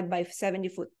 35 by 70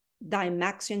 foot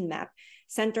Dymaxion map,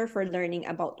 Center for Learning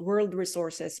about world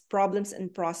resources, problems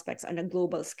and prospects on a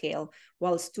global scale,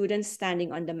 while students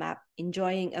standing on the map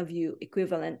enjoying a view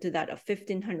equivalent to that of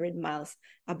 1,500 miles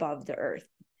above the Earth.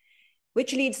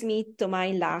 Which leads me to my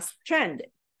last trend,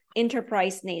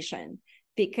 enterprise nation,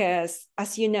 because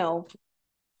as you know,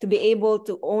 to be able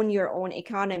to own your own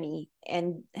economy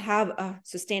and have a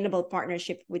sustainable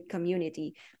partnership with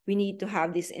community, we need to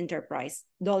have this enterprise.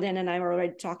 Dolian and I were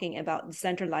already talking about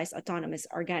decentralized autonomous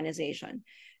organization.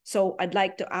 So I'd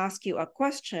like to ask you a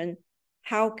question.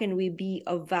 How can we be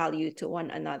of value to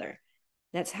one another?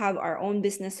 Let's have our own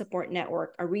business support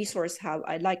network, a resource hub.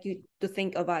 I'd like you to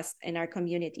think of us in our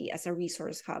community as a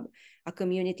resource hub, a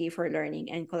community for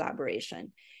learning and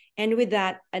collaboration. And with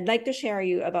that, I'd like to share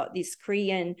you about this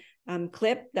Korean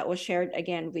clip that was shared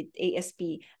again with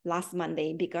ASP last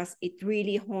Monday, because it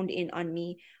really honed in on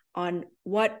me on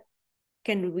what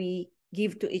can we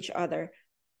give to each other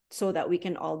so that we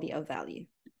can all be of value.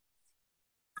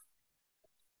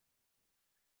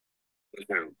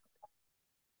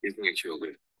 일종의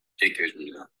지역을 제기해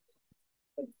줍니다.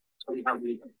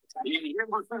 감사합니다. 이게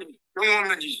무슨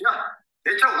용없는 짓이야?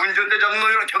 대체 운전대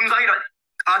잡는 경상이라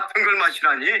같은 걸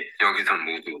마시라니? 여기서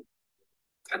모두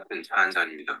같은 차 한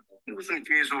잔입니다. 무슨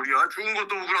개소리야? 죽은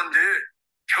것도 억울한데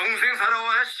평생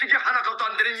살아와야 시계 하나값도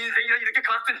안 되는 인생이라 이렇게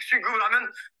같은 취급을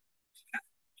하면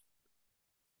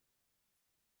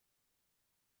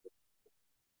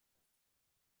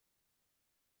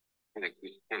근데 그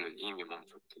시대는 이미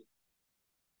멈췄고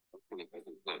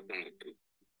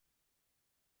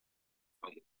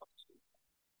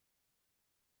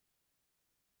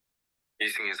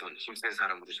이승에선 힘센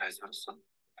사람으로 잘 살았어.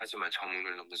 하지만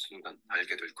정문을 넘는 순간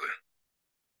알게 될 거야.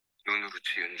 눈으로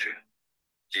지은 죄,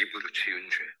 입으로 지은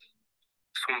죄,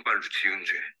 손발로 지은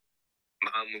죄,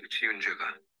 마음으로 지은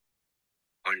죄가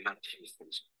얼마나 힘이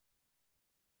센지.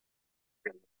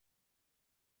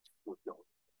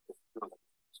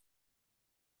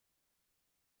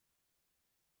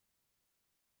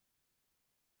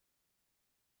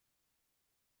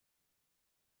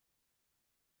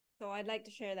 So I'd like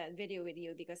to share that video with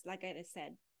you, because like I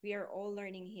said, we are all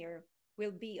learning here. We'll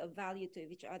be of value to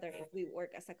each other if we work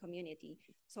as a community.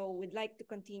 So we'd like to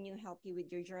continue help you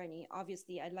with your journey.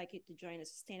 Obviously, I'd like you to join a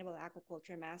Sustainable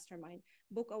Aquaculture Mastermind,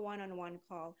 book a one-on-one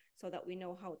call so that we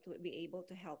know how to be able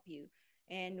to help you.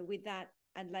 And with that,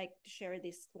 I'd like to share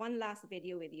this one last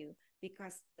video with you,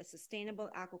 because the sustainable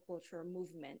aquaculture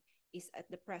movement is at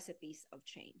the precipice of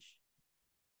change.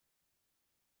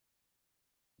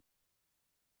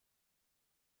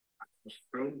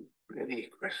 So many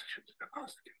questions to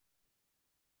ask you.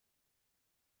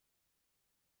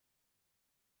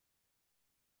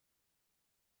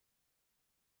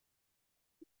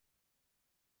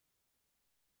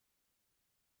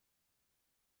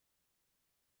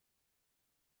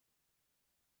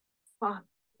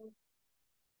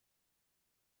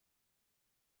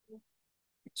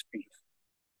 It's beef.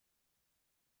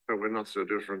 So we're not so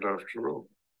different after all.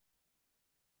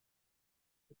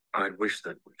 I wish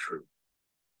that were true.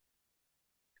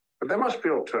 But there must be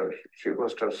alternatives. You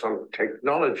must have some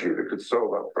technology that could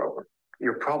solve our problem.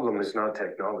 Your problem is not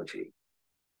technology.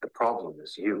 The problem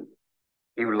is you.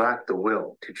 You lack the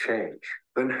will to change.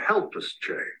 Then help us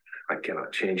change. I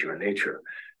cannot change your nature.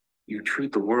 You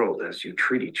treat the world as you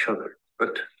treat each other.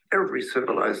 But every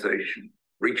civilization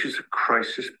reaches a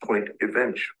crisis point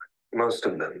eventually. Most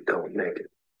of them don't make it.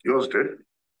 Yours did.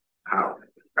 How?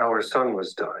 Our sun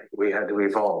was dying. We had to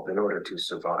evolve in order to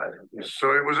survive.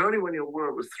 So it was only when your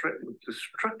world was threatened with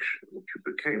destruction that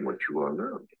you became what you are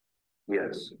now.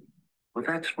 Yes. Well,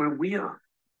 that's where we are.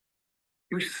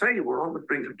 You say we're on the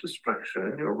brink of destruction,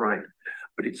 and you're right.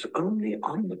 But it's only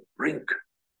on the brink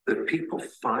that people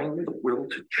find the will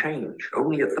to change.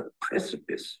 Only at the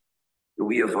precipice do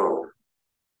we evolve.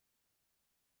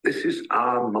 This is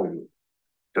our moment.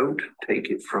 Don't take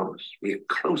it from us. We are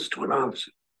close to an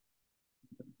answer.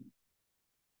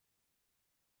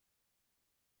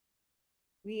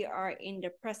 We are in the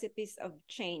precipice of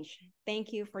change.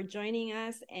 Thank you for joining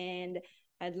us, and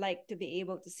I'd like to be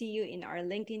able to see you in our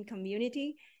LinkedIn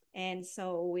community. And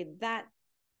so with that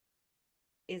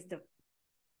is the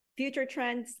future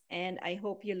trends, and I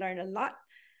hope you learned a lot.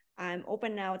 I'm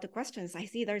open now to questions. I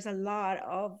see there's a lot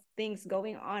of things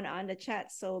going on the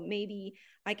chat, so maybe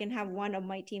I can have one of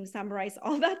my team summarize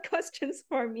all that questions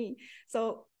for me.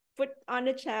 So put on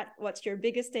the chat, what's your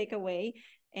biggest takeaway?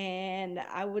 And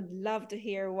I would love to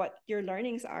hear what your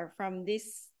learnings are from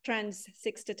these trends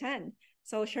 6 to 10.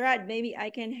 So Sharad, maybe I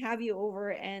can have you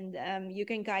over and you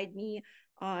can guide me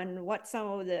on what some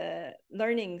of the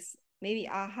learnings, maybe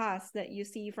ahas that you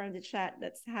see from the chat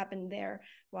that's happened there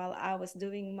while I was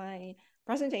doing my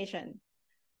presentation.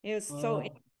 It was so...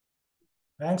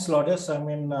 Thanks, Lourdes. I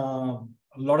mean, a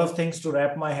lot of things to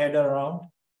wrap my head around.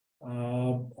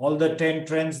 All the 10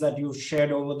 trends that you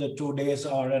shared over the 2 days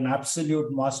are an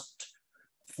absolute must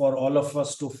for all of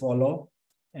us to follow.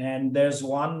 And there's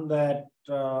one that,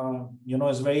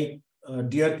 is very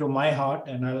dear to my heart,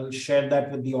 and I'll share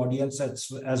that with the audience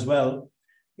as well.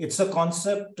 It's a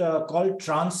concept called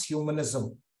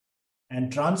transhumanism.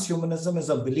 And transhumanism is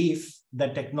a belief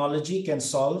that technology can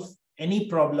solve any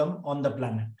problem on the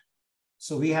planet.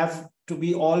 So we have to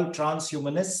be all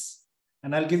transhumanists.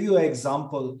 And I'll give you an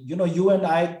example. You and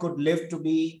I could live to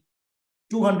be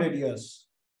 200 years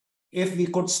if we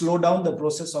could slow down the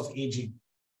process of aging,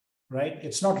 right?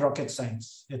 It's not rocket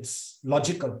science. It's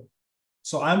logical.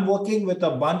 So I'm working with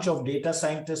a bunch of data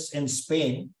scientists in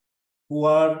Spain who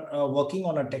are working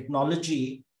on a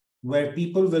technology where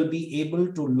people will be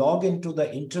able to log into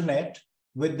the internet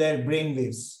with their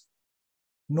brainwaves.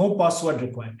 No password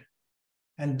required.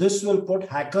 And this will put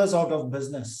hackers out of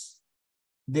business.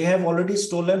 They have already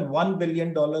stolen $1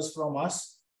 billion from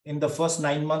us in the first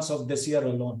 9 months of this year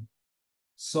alone.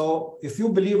 So if you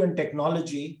believe in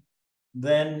technology,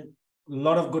 then a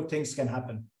lot of good things can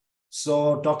happen.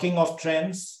 So talking of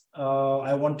trends,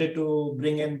 I wanted to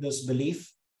bring in this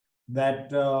belief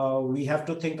that we have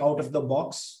to think out of the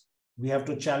box. We have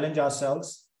to challenge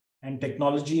ourselves. And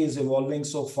technology is evolving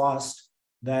so fast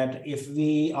that if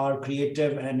we are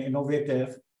creative and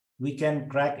innovative, we can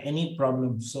crack any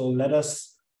problem. So let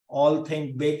us all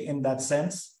think big in that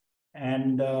sense.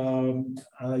 And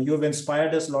you've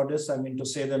inspired us, Lourdes, I mean, to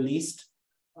say the least.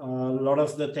 A lot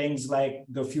of the things like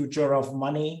the future of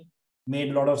money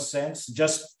made a lot of sense.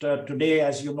 Just today,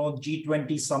 as you know,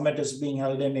 G20 summit is being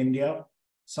held in India.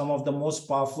 Some of the most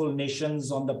powerful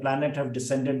nations on the planet have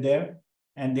descended there.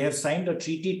 And they have signed a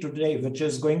treaty today, which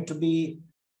is going to be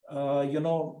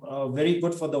very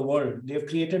good for the world. They've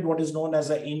created what is known as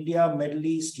an India, Middle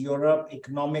East, Europe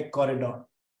economic corridor.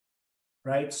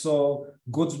 Right, so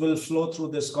goods will flow through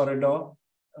this corridor.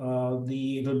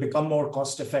 It will become more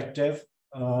cost effective.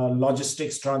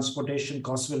 Logistics, transportation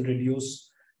costs will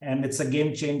reduce, and it's a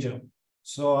game changer.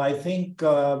 So I think,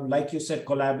 like you said,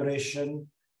 collaboration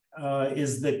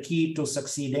is the key to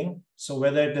succeeding. So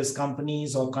whether it is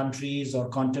companies or countries or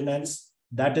continents,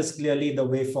 that is clearly the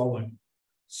way forward.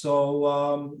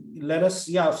 So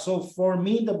So for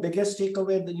me, the biggest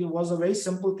takeaway was a very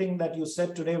simple thing that you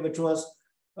said today, which was,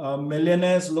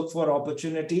 millionaires look for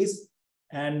opportunities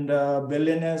and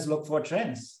billionaires look for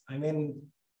trends. I mean,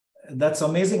 that's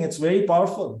amazing. It's very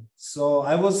powerful. So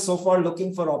I was so far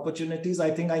looking for opportunities.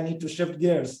 I think I need to shift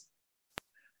gears.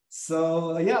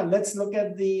 So let's look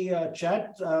at the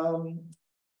chat.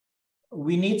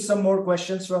 We need some more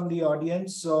questions from the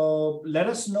audience. So let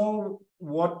us know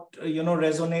what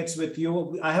resonates with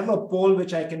you. I have a poll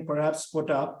which I can perhaps put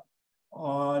up.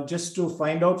 just to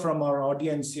find out from our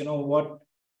audience, what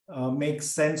makes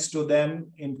sense to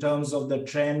them in terms of the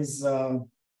trends.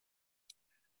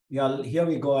 Yeah, here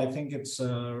we go. I think it's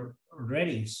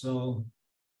ready. So.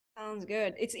 Sounds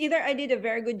good. It's either I did a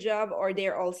very good job or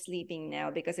they're all sleeping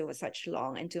now because it was such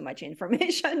long and too much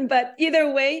information. But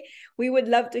either way, we would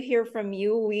love to hear from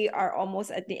you. We are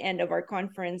almost at the end of our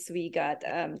conference. We got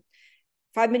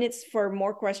 5 minutes for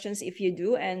more questions if you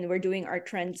do, and we're doing our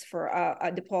trends for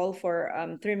the poll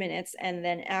for 3 minutes. And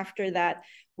then after that,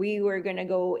 we were going to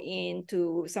go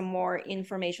into some more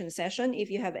information session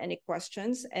if you have any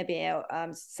questions about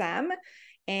Sam.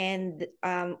 And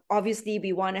obviously,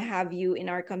 we want to have you in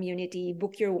our community.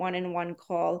 Book your one-on-one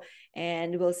call,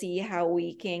 and we'll see how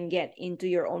we can get into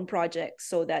your own project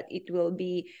so that it will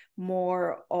be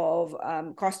more of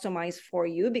customized for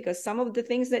you, because some of the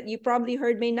things that you probably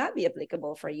heard may not be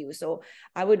applicable for you. So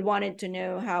I would wanted to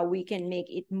know how we can make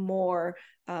it more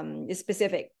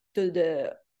specific to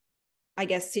the, I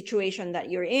guess, situation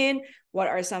that you're in. What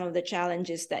are some of the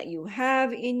challenges that you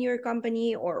have in your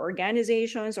company or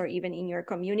organizations or even in your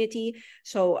community?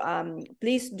 So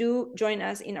please do join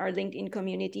us in our LinkedIn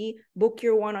community, book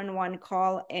your one-on-one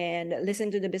call, and listen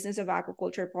to the Business of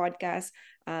Aquaculture podcast.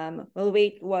 We'll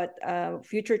wait what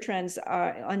future trends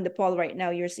are on the poll right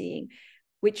now you're seeing.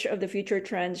 Which of the future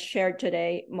trends shared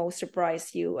today most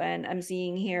surprised you? And I'm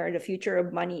seeing here the future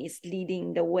of money is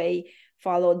leading the way,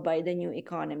 followed by the new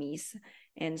economies.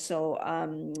 And so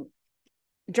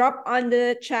drop on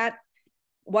the chat,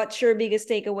 what's your biggest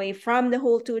takeaway from the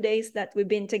whole 2 days that we've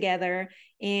been together?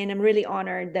 And I'm really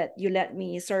honored that you let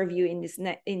me serve you in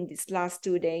this last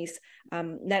 2 days.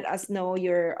 Let us know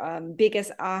your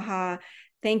biggest aha.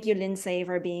 Thank you, Lindsay,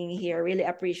 for being here. Really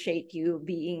appreciate you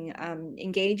being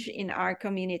engaged in our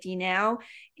community now.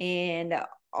 And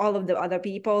all of the other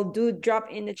people, do drop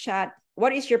in the chat.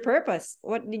 What is your purpose?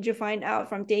 What did you find out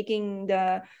from taking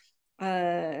the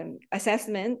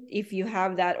assessment? If you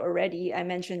have that already, I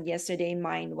mentioned yesterday,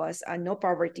 mine was no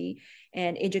poverty,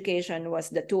 and education was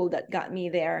the tool that got me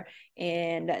there.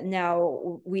 And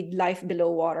now with Life Below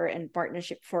Water and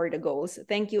Partnership for the Goals.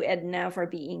 Thank you, Edna, for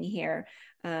being here.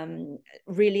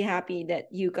 Really happy that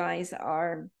you guys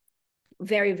are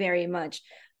very, very much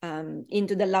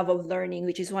into the love of learning,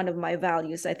 which is one of my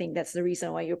values. I think that's the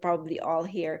reason why you're probably all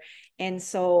here. And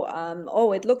so,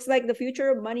 it looks like the future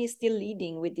of money is still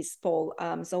leading with this poll.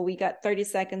 So we got 30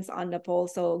 seconds on the poll.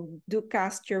 So do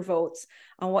cast your votes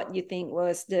on what you think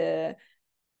was the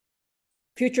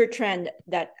future trend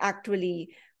that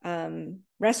actually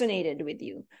resonated with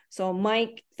you. So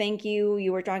Mike, thank you.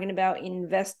 You were talking about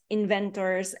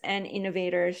inventors and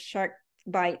innovators. Shark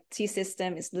Bite Sea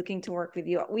System is looking to work with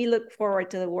you. We look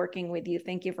forward to working with you.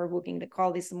 Thank you for booking the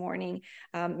call this morning.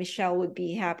 Michelle would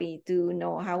be happy to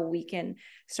know how we can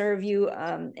serve you,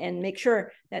 and make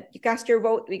sure that you cast your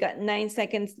vote. We got 9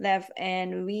 seconds left,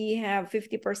 and we have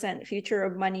 50% future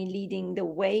of money leading the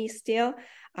way still.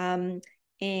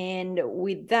 And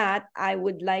with that, I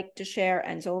would like to share,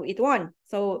 and so it won.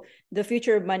 So the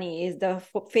future of money is the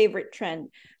favorite trend.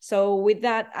 So with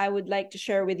that, I would like to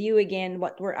share with you again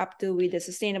what we're up to with the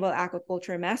Sustainable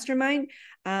Aquaculture Mastermind.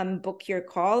 Book your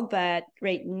call, but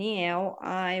right now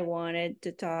I wanted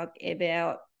to talk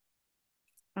about,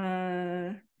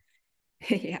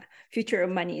 future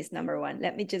of money is number one.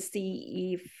 Let me just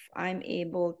see if I'm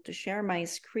able to share my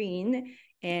screen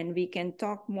and we can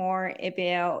talk more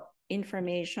about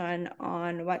information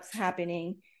on what's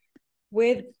happening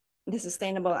with the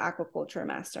Sustainable Aquaculture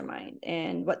Mastermind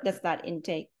and what does that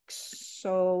intake.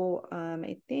 So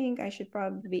I think I should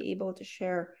probably be able to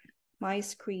share my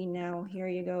screen now. Here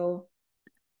you go.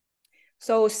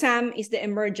 So Sam is the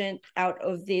emergent out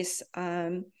of this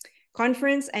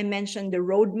conference. I mentioned the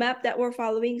roadmap that we're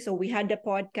following. So we had the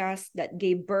podcast that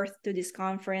gave birth to this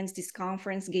conference. This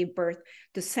conference gave birth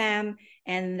to Sam.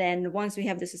 And then once we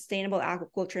have the Sustainable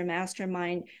Aquaculture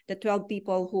Mastermind, the 12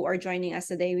 people who are joining us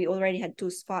today, we already had 2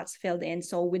 spots filled in.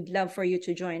 So we'd love for you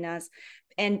to join us.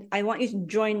 And I want you to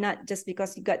join not just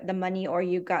because you got the money or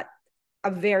you got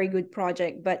a very good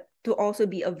project, but to also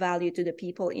be of value to the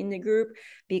people in the group,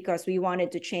 because we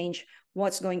wanted to change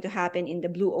what's going to happen in the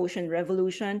blue ocean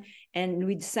revolution. And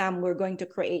with Sam, we're going to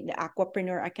create the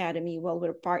Aquapreneur Academy where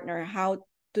we'll partner how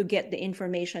to get the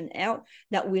information out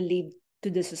that will lead to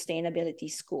the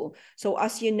sustainability school. So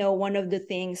as you know, one of the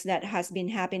things that has been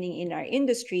happening in our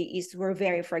industry is we're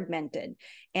very fragmented.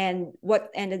 And what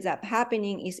ended up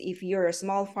happening is if you're a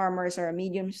small farmers or a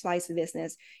medium-sized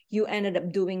business, you ended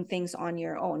up doing things on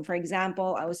your own. For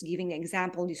example, I was giving an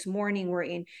example this morning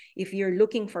wherein if you're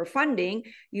looking for funding,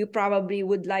 you probably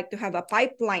would like to have a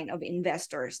pipeline of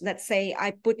investors. Let's say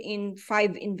I put in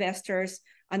 5 investors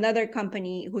another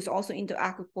company who's also into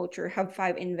aquaculture have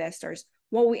 5 investors.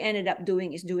 What we ended up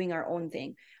doing is doing our own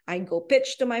thing. I go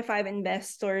pitch to my 5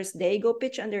 investors, they go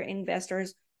pitch on their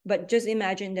investors. But just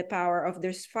imagine the power of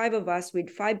there's 5 of us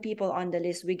with 5 people on the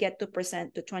list. We get to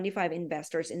present to 25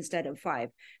 investors instead of 5.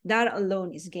 That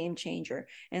alone is game changer.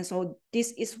 And so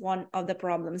this is one of the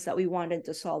problems that we wanted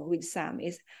to solve with Sam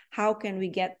is how can we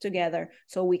get together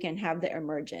so we can have the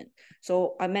emergent.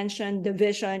 So I mentioned the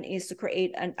vision is to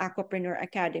create an aquapreneur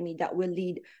academy that will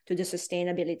lead to the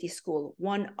sustainability school.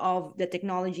 One of the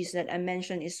technologies that I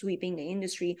mentioned is sweeping the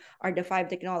industry are the 5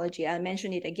 technology. I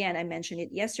mentioned it again. I mentioned it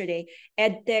yesterday.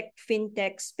 EdTech,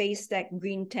 fintech, space tech,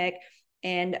 green tech,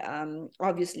 and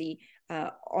obviously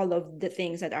all of the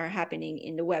things that are happening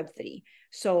in the Web3.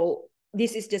 So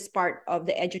this is just part of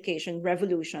the education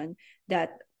revolution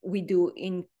that we do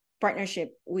in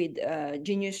partnership with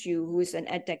Genius U, who is an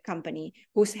edtech company,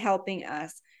 who's helping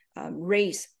us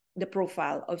raise the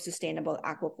profile of sustainable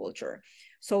aquaculture.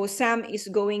 So Sam is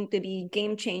going to be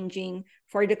game-changing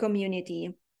for the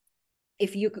community.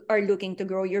 If you are looking to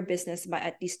grow your business by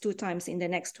at least 2 times in the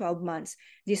next 12 months,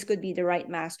 this could be the right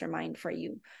mastermind for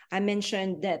you. I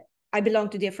mentioned that I belong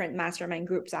to different mastermind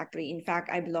groups, actually. In fact,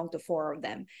 I belong to 4 of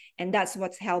them. And that's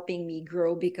what's helping me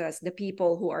grow because the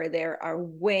people who are there are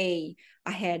way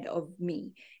ahead of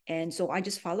me. And so I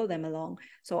just follow them along.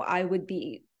 So I would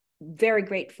be very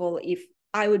grateful if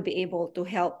I would be able to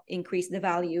help increase the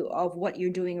value of what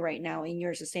you're doing right now in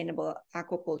your sustainable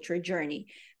aquaculture journey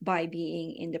by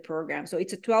being in the program. So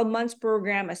it's a 12 months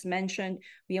program. As mentioned,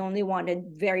 we only wanted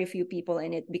very few people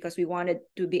in it because we wanted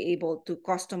to be able to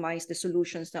customize the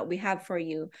solutions that we have for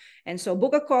you. And so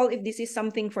book a call if this is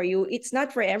something for you. It's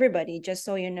not for everybody, just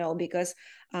so you know, because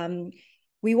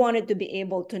we wanted to be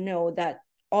able to know that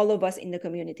all of us in the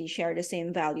community share the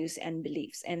same values and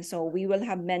beliefs. And so we will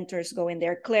have mentors go in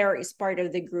there. Claire is part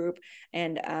of the group,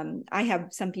 and I have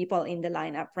some people in the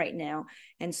lineup right now.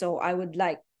 And so I would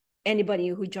like anybody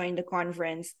who joined the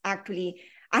conference, actually,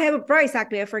 I have a prize,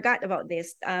 actually, I forgot about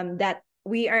this, that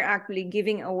we are actually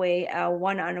giving away a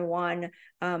one-on-one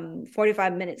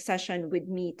 45-minute session with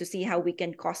me to see how we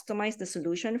can customize the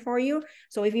solution for you.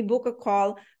 So if you book a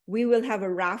call, we will have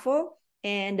a raffle.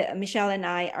 And Michelle and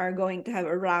I are going to have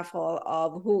a raffle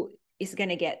of who is going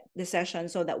to get the session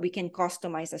so that we can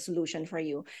customize a solution for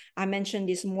you. I mentioned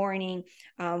this morning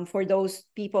for those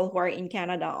people who are in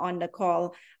Canada on the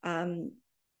call,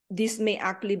 this may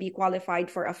actually be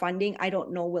qualified for a funding. I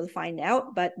don't know, we'll find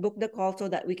out, but book the call so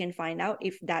that we can find out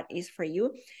if that is for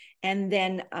you. And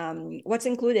then what's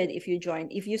included if you join.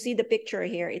 If you see the picture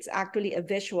here, it's actually a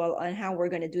visual on how we're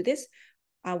going to do this.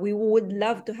 We would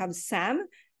love to have Sam,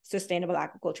 Sustainable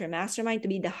Aquaculture Mastermind, to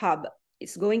be the hub.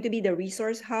 It's going to be the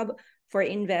resource hub for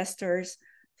investors,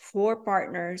 for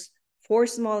partners, for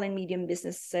small and medium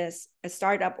businesses, a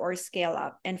startup or scale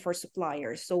up, and for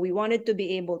suppliers. So we wanted to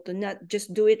be able to not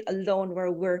just do it alone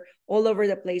where we're all over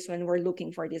the place when we're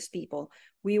looking for these people.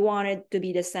 We wanted to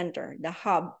be the center, the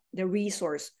hub, the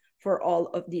resource for all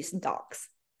of these docs,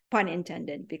 pun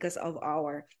intended, because of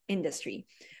our industry.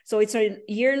 So it's a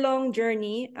year-long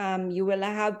journey. You will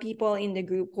have people in the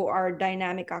group who are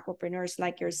dynamic aquapreneurs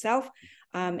like yourself.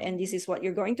 And this is what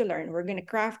you're going to learn. We're going to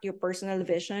craft your personal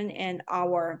vision and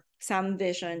our SAM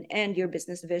vision and your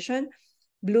business vision.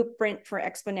 Blueprint for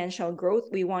exponential growth.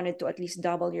 We wanted to at least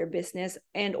double your business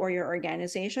and or your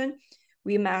organization.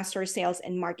 We master sales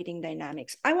and marketing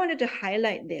dynamics. I wanted to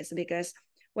highlight this because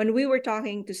when we were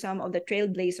talking to some of the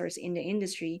trailblazers in the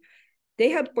industry, they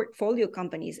have portfolio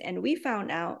companies, and we found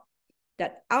out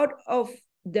that out of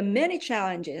the many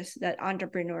challenges that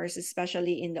entrepreneurs,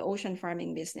 especially in the ocean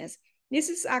farming business, this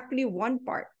is actually one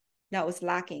part that was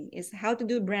lacking, is how to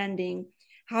do branding,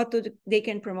 how to they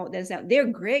can promote themselves. They're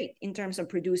great in terms of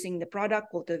producing the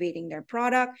product, cultivating their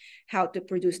product, how to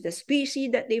produce the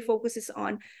species that they focuses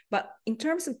on. But in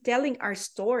terms of telling our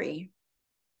story,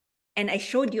 and I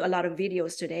showed you a lot of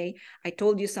videos today. I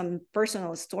told you some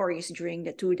personal stories during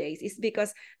the 2 days. It's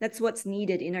because that's what's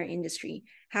needed in our industry.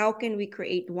 How can we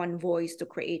create one voice to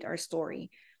create our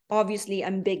story? Obviously,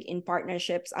 I'm big in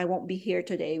partnerships. I won't be here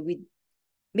today with,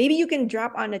 maybe you can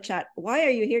drop on the chat, why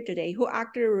are you here today? Who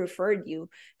actually referred you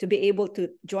to be able to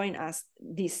join us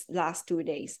these last 2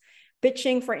 days?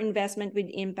 Pitching for investment with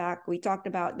impact. We talked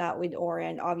about that with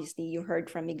Oren. Obviously, you heard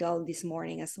from Miguel this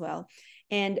morning as well.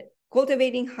 And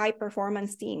cultivating high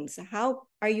performance teams. How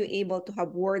are you able to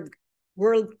have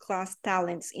world-class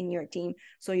talents in your team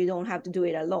so you don't have to do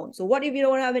it alone? So what if you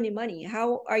don't have any money?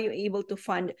 How are you able to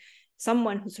fund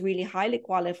someone who's really highly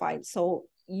qualified? So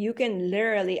you can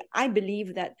literally, I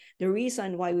believe that the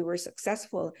reason why we were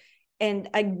successful, and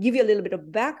I give you a little bit of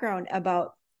background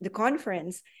about the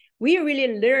conference, we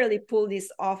really literally pulled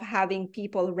this off, having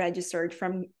people registered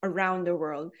from around the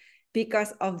world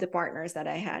because of the partners that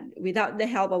I had. Without the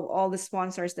help of all the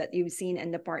sponsors that you've seen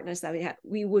and the partners that we had,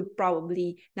 we would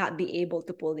probably not be able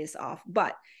to pull this off.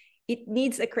 But it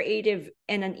needs a creative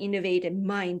and an innovative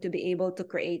mind to be able to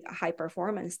create a high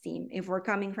performance team. If we're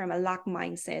coming from a lack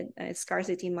mindset, a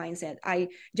scarcity mindset, I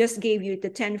just gave you the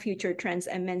 10 future trends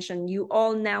I mentioned. You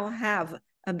all now have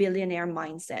a billionaire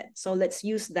mindset. So let's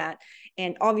use that.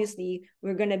 And obviously,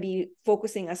 we're going to be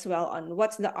focusing as well on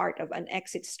what's the art of an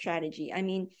exit strategy. I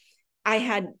mean, I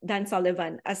had Dan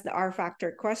Sullivan as the R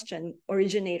Factor question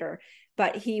originator,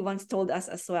 but he once told us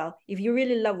as well, if you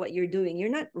really love what you're doing, you're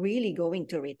not really going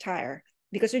to retire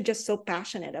because you're just so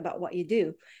passionate about what you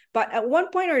do. But at one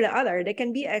point or the other, there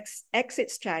can be an exit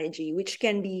strategy, which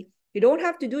can be, you don't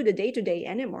have to do the day-to-day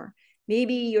anymore.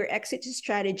 Maybe your exit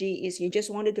strategy is you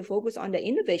just wanted to focus on the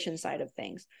innovation side of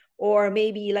things. Or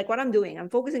maybe like what I'm doing, I'm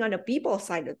focusing on the people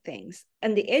side of things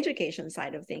and the education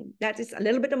side of things. That is a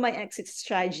little bit of my exit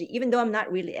strategy, even though I'm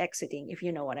not really exiting, if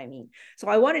you know what I mean. So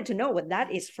I wanted to know what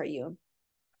that is for you.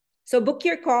 So book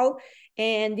your call.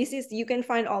 And this is, you can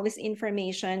find all this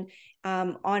information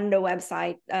on the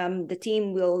website. The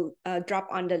team will drop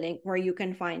on the link where you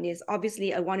can find this.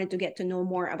 Obviously, I wanted to get to know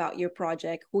more about your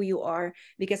project, who you are,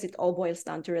 because it all boils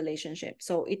down to relationship.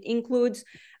 So it includes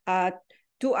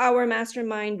 2-hour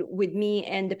mastermind with me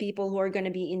and the people who are going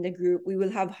to be in the group. We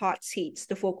will have hot seats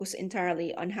to focus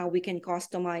entirely on how we can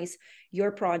customize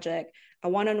your project. A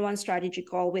one-on-one strategy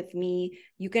call with me.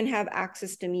 You can have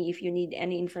access to me if you need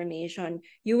any information.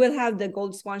 You will have the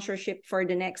gold sponsorship for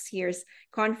the next year's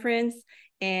conference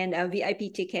and a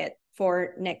VIP ticket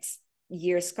for next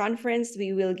year's conference.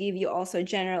 We will give you also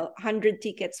 100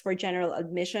 tickets for general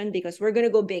admission because we're going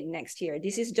to go big next year.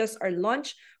 This is just our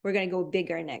launch. We're going to go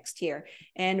bigger next year.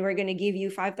 And we're going to give you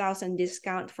 5,000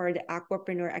 discount for the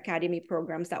Aquapreneur Academy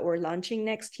programs that we're launching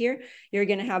next year. You're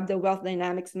going to have the Wealth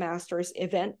Dynamics Masters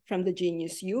event from the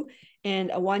Genius U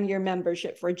and a 1-year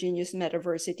membership for Genius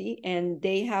Metaversity. And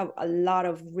they have a lot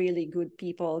of really good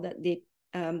people that they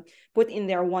put in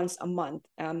there once a month.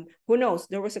 Who knows?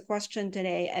 There was a question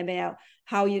today about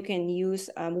how you can use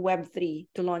Web3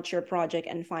 to launch your project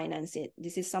and finance it.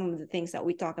 This is some of the things that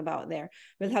we talk about there.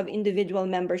 We'll have individual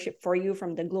membership for you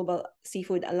from the Global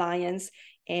Seafood Alliance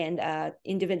and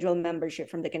individual membership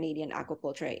from the Canadian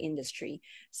aquaculture industry.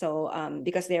 So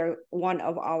because they're one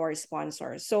of our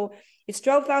sponsors. So it's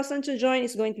 12,000 to join.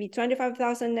 It's going to be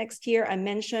 25,000 next year. I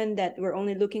mentioned that we're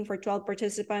only looking for 12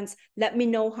 participants. Let me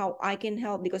know how I can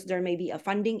help because there may be a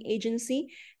funding agency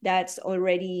that's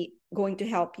already going to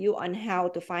help you on how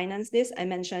to finance this. I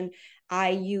mentioned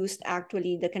I used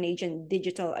actually the Canadian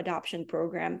Digital Adoption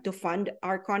Program to fund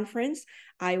our conference.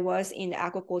 I was in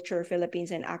Aquaculture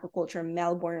Philippines and Aquaculture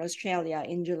Melbourne, Australia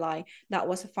in July. That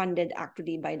was funded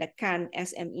actually by the CAN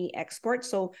SME Export.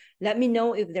 So let me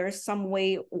know if there's some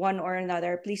way, one or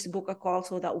another, please book a call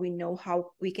so that we know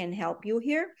how we can help you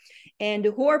here. And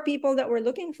who are people that we're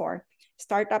looking for?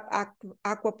 Startup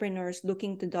aquapreneurs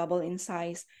looking to double in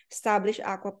size, established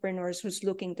aquapreneurs who's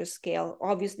looking to scale.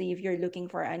 Obviously, if you're looking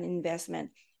for an investment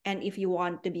and if you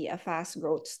want to be a fast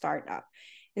growth startup.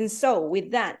 And so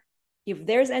with that, if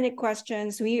there's any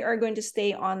questions, we are going to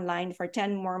stay online for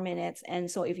 10 more minutes. And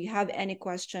so if you have any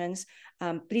questions,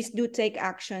 please do take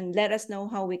action. Let us know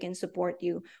how we can support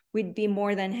you. We'd be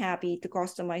more than happy to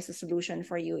customize a solution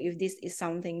for you if this is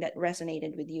something that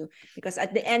resonated with you. Because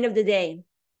at the end of the day,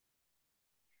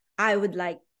 I would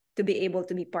like to be able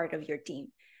to be part of your team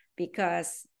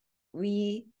because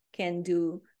we can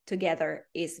do together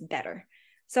is better.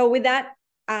 So with that,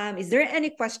 is there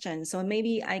any questions? So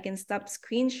maybe I can stop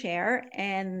screen share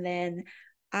and then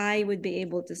I would be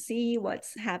able to see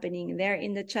what's happening there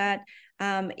in the chat.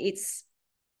 It's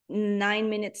 9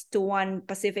 minutes to 1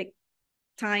 Pacific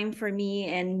time for me.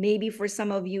 And maybe for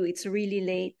some of you, it's really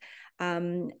late.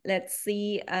 Let's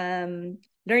see.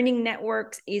 Learning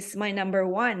networks is my number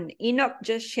 1. Enoch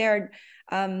just shared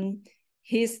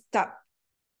his top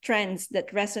trends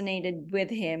that resonated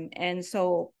with him. And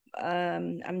so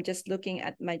I'm just looking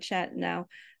at my chat now.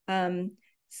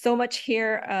 So much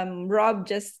here. Rob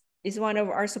just is one of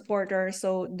our supporters.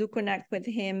 So do connect with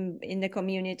him in the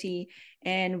community.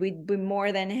 And we'd be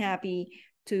more than happy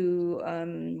to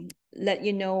let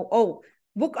you know. Oh,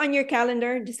 book on your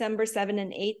calendar. December 7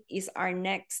 and 8 is our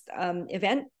next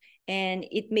event. And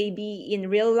it may be in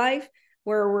real life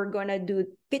where we're going to do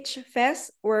Pitch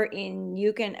Fest, wherein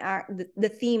you can act, the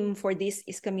theme for this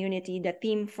is community. The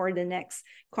theme for the next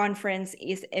conference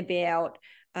is about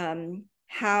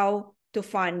how to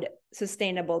fund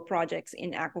sustainable projects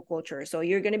in aquaculture. So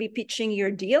you're going to be pitching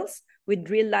your deals with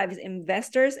real life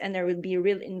investors, and there will be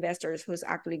real investors who's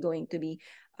actually going to be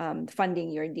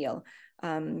funding your deal.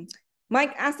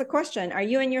 Mike asked the question, are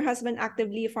you and your husband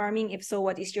actively farming? If so,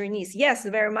 what is your niche? Yes,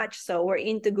 very much so. We're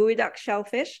into geoduck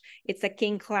shellfish. It's a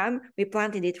king clam. We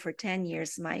planted it for 10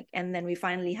 years, Mike. And then we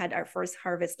finally had our first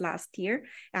harvest last year,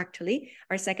 actually.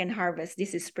 Our second harvest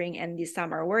this is spring and this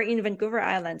summer. We're in Vancouver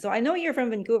Island. So I know you're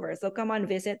from Vancouver, so come on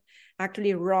visit.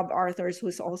 Actually, Rob Arthurs,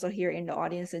 who's also here in the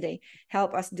audience today,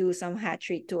 help us do some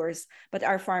hatchery tours. But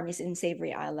our farm is in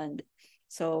Savory Island.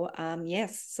 So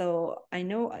yes, so I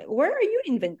know, where are you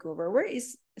in Vancouver? Where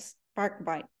is Spark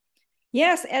Bite?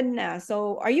 Yes, Edna.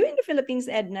 So are you in the Philippines,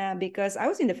 Edna? Because I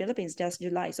was in the Philippines just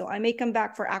July. So I may come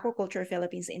back for Aquaculture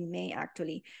Philippines in May,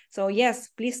 actually. So yes,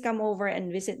 please come over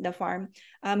and visit the farm.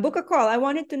 Book a call. I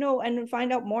wanted to know and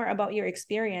find out more about your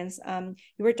experience.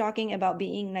 You were talking about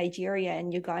being Nigeria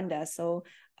and Uganda. So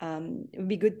it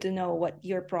would be good to know what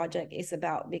your project is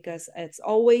about, because it's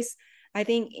always, I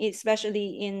think,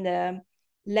 especially in the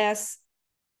less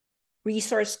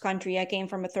resource country. I came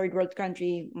from a third world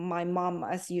country. My mom,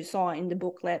 as you saw in the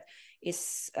booklet,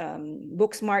 is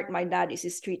book smart. My dad is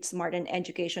street smart, and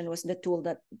education was the tool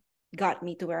that got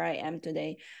me to where I am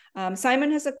today.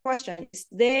 Simon has a question.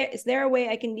 Is there a way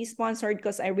I can be sponsored,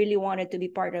 because I really wanted to be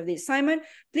part of this? Simon,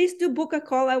 please do book a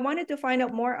call. I wanted to find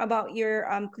out more about your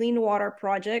clean water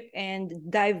project and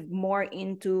dive more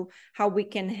into how we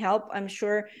can help. I'm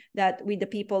sure that with the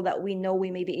people that we know,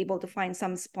 we may be able to find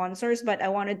some sponsors, but I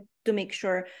wanted to make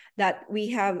sure that we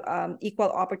have equal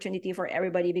opportunity for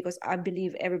everybody, because I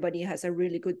believe everybody has a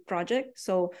really good project.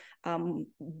 So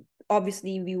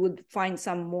obviously we would find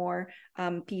some more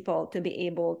people to be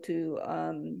able to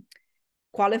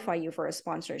qualify you for a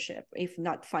sponsorship, if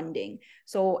not funding.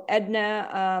 So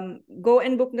Edna, go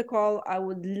and book the call. I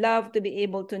would love to be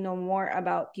able to know more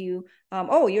about you.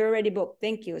 Oh, you're already booked.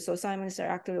 Thank you. So Simon's are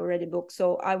actually already booked.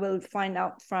 So I will find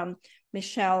out from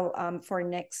Michelle for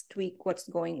next week what's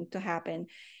going to happen.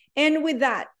 And with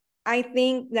that, I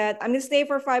think that I'm going to stay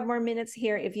for 5 more minutes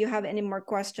here if you have any more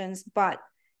questions. But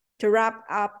to wrap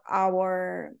up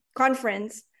our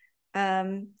conference,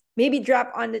 maybe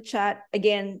drop on the chat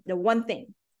again the one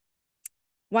thing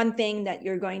that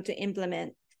you're going to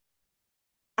implement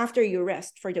after you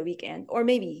rest for the weekend. Or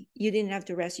maybe you didn't have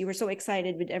to rest. You were so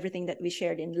excited with everything that we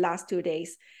shared in the last 2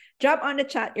 days. Drop on the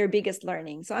chat your biggest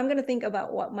learning. So I'm going to think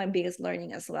about what my biggest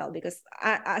learning as well, because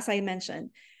as I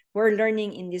mentioned, we're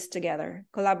learning in this together.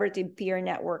 Collaborative peer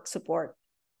network support.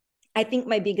 I think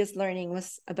my biggest learning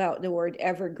was about the word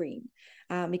evergreen,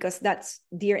 because that's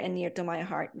dear and near to my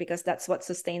heart, because that's what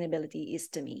sustainability is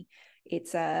to me.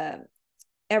 It's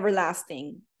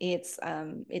everlasting. It's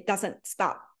it doesn't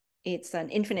stop. It's an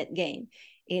infinite game.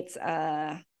 It's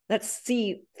let's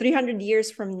see, 300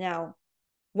 years from now,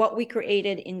 what we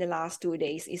created in the last 2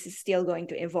 days is still going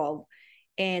to evolve.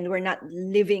 And we're not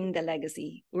living the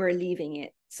legacy, we're leaving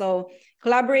it. So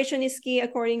collaboration is key,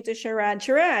 according to Sharad.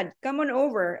 Sharad, come on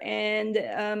over, and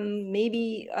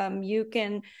maybe you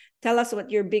can tell us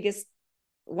what your biggest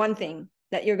one thing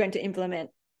that you're going to implement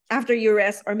after you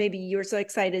rest, or maybe you're so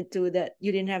excited too that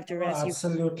you didn't have to rest.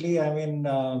 Absolutely. I mean,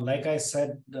 like I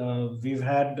said, we've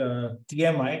had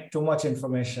TMI, too much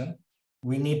information.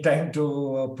 We need time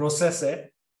to process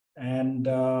it. And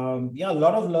yeah, a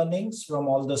lot of learnings from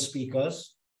all the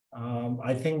speakers.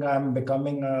 I think I'm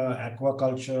becoming an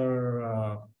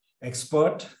aquaculture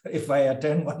expert if I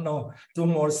attend 1 or 2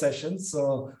 more sessions.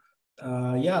 So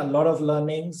yeah, a lot of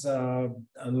learnings, a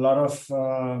lot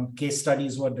of case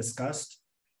studies were discussed.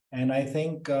 And I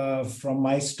think from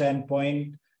my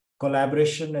standpoint,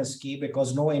 collaboration is key,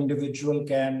 because no individual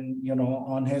can,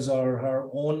 on his or her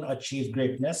own achieve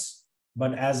greatness.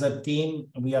 But as a team,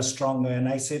 we are stronger. And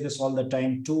I say this all the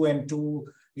time, 2 and 2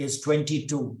 is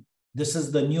 22. This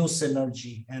is the new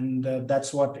synergy. And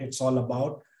that's what it's all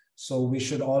about. So we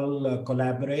should all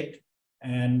collaborate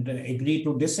and agree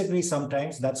to disagree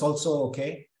sometimes. That's also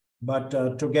okay. But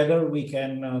together we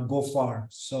can go far.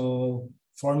 So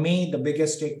for me, the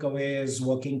biggest takeaway is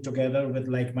working together with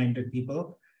like-minded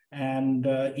people. And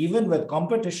even with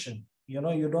competition,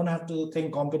 you don't have to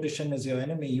think competition is your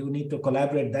enemy. You need to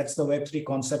collaborate. That's the Web3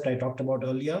 concept I talked about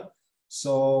earlier.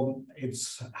 So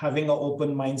it's having an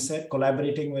open mindset,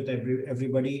 collaborating with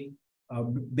everybody,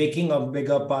 baking a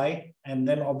bigger pie, and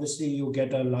then obviously you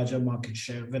get a larger market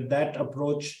share. With that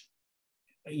approach,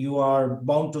 you are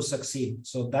bound to succeed.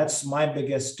 So that's my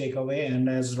biggest takeaway. And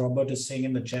as Robert is saying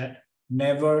in the chat,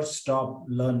 never stop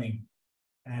learning.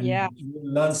 And you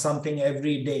learn something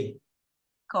every day.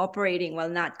 Cooperating while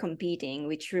not competing,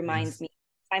 which reminds me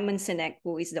Simon Sinek,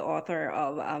 who is the author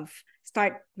of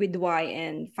Start with Why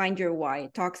and Find Your Why,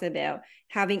 talks about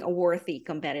having a worthy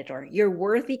competitor. Your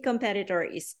worthy competitor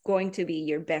is going to be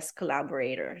your best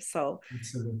collaborator. So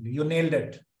absolutely, you nailed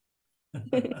it.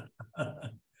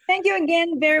 Thank you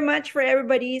again very much for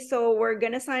everybody. So we're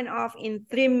going to sign off in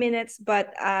 3 minutes.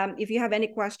 But if you have any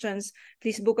questions,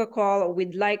 please book a call.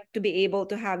 We'd like to be able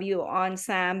to have you on,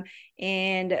 Sam.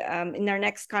 And in our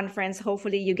next conference,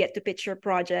 hopefully you get to pitch your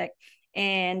project.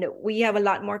 And we have a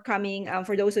lot more coming.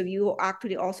 For those of you who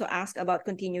actually also ask about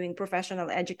continuing professional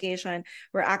education,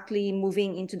 we're actually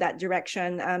moving into that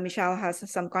direction. Michelle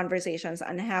has some conversations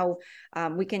on how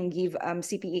we can give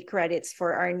CPE credits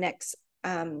for our next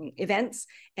events.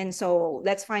 And so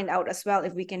let's find out as well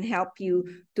if we can help you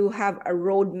to have a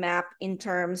roadmap in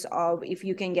terms of if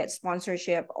you can get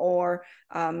sponsorship or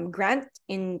grant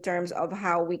in terms of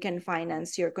how we can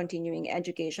finance your continuing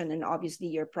education and obviously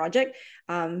your project.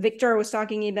 Victor was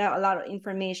talking about a lot of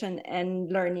information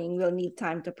and learning will need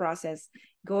time to process.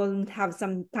 Go and have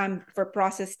some time for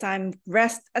process time,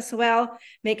 rest as well.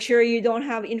 Make sure you don't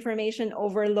have information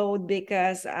overload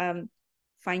because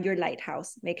find your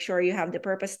lighthouse. Make sure you have the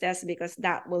purpose test because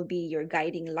that will be your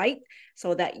guiding light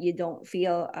so that you don't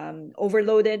feel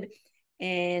overloaded.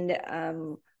 And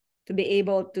to be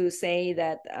able to say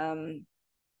that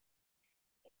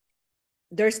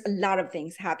there's a lot of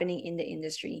things happening in the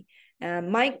industry.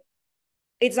 Mike,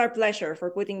 it's our pleasure for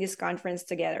putting this conference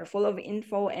together, full of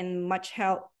info and much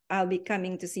help. I'll be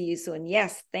coming to see you soon.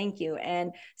 Yes, thank you.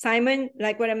 And Simon,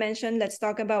 like what I mentioned, let's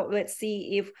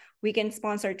see if we can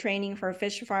sponsor training for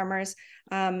fish farmers.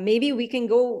 Maybe we can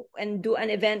go and do an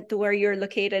event to where you're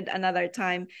located another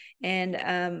time.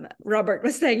 And Robert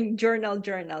was saying journal.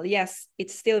 Yes,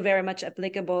 it's still very much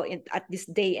applicable at this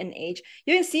day and age.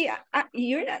 You can see,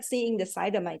 you're not seeing the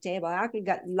side of my table. I actually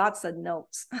got lots of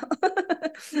notes.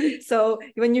 So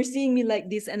when you're seeing me like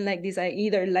this and like this, I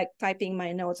either like typing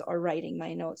my notes or writing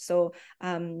my notes. So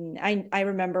I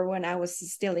remember when I was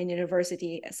still in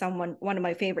university, one of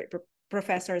my favorite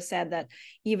professors said that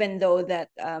even though that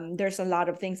there's a lot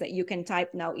of things that you can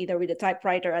type now, either with a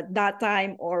typewriter at that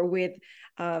time or with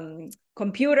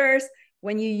computers,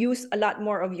 when you use a lot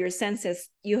more of your senses,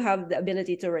 you have the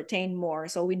ability to retain more.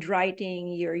 So with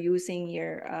writing, you're using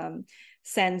your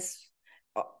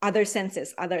other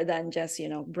senses other than just,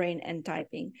 brain and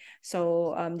typing.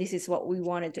 So this is what we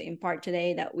wanted to impart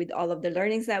today, that with all of the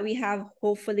learnings that we have,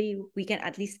 hopefully we can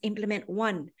at least implement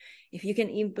one. If you can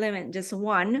implement just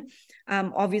one,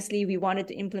 obviously we wanted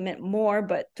to implement more,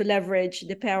 but to leverage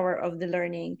the power of the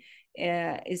learning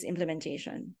is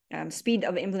implementation, speed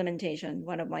of implementation.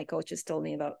 One of my coaches told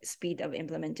me about speed of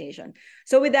implementation.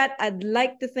 So with that, I'd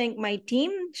like to thank my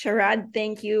team. Sharad,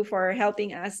 thank you for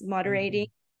helping us moderating.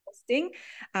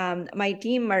 My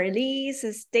team,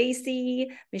 Marilise, Stacy,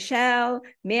 Michelle,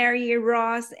 Mary,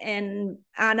 Ross, and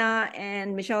Anna,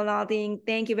 and Michelle Nalting.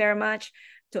 Thank you very much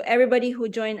to everybody who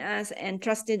joined us and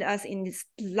trusted us in these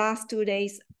last 2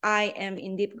 days. I am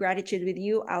in deep gratitude with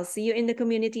you. I'll see you in the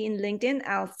community in LinkedIn.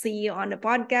 I'll see you on the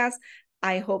podcast.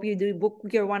 I hope you do book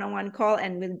your one-on-one call,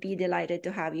 and we'll be delighted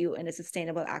to have you in a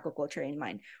sustainable aquaculture in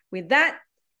mind. With that,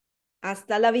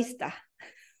 hasta la vista.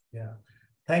 Yeah.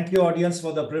 Thank you, audience,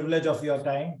 for the privilege of your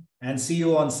time, and see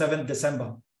you on 7th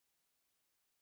December.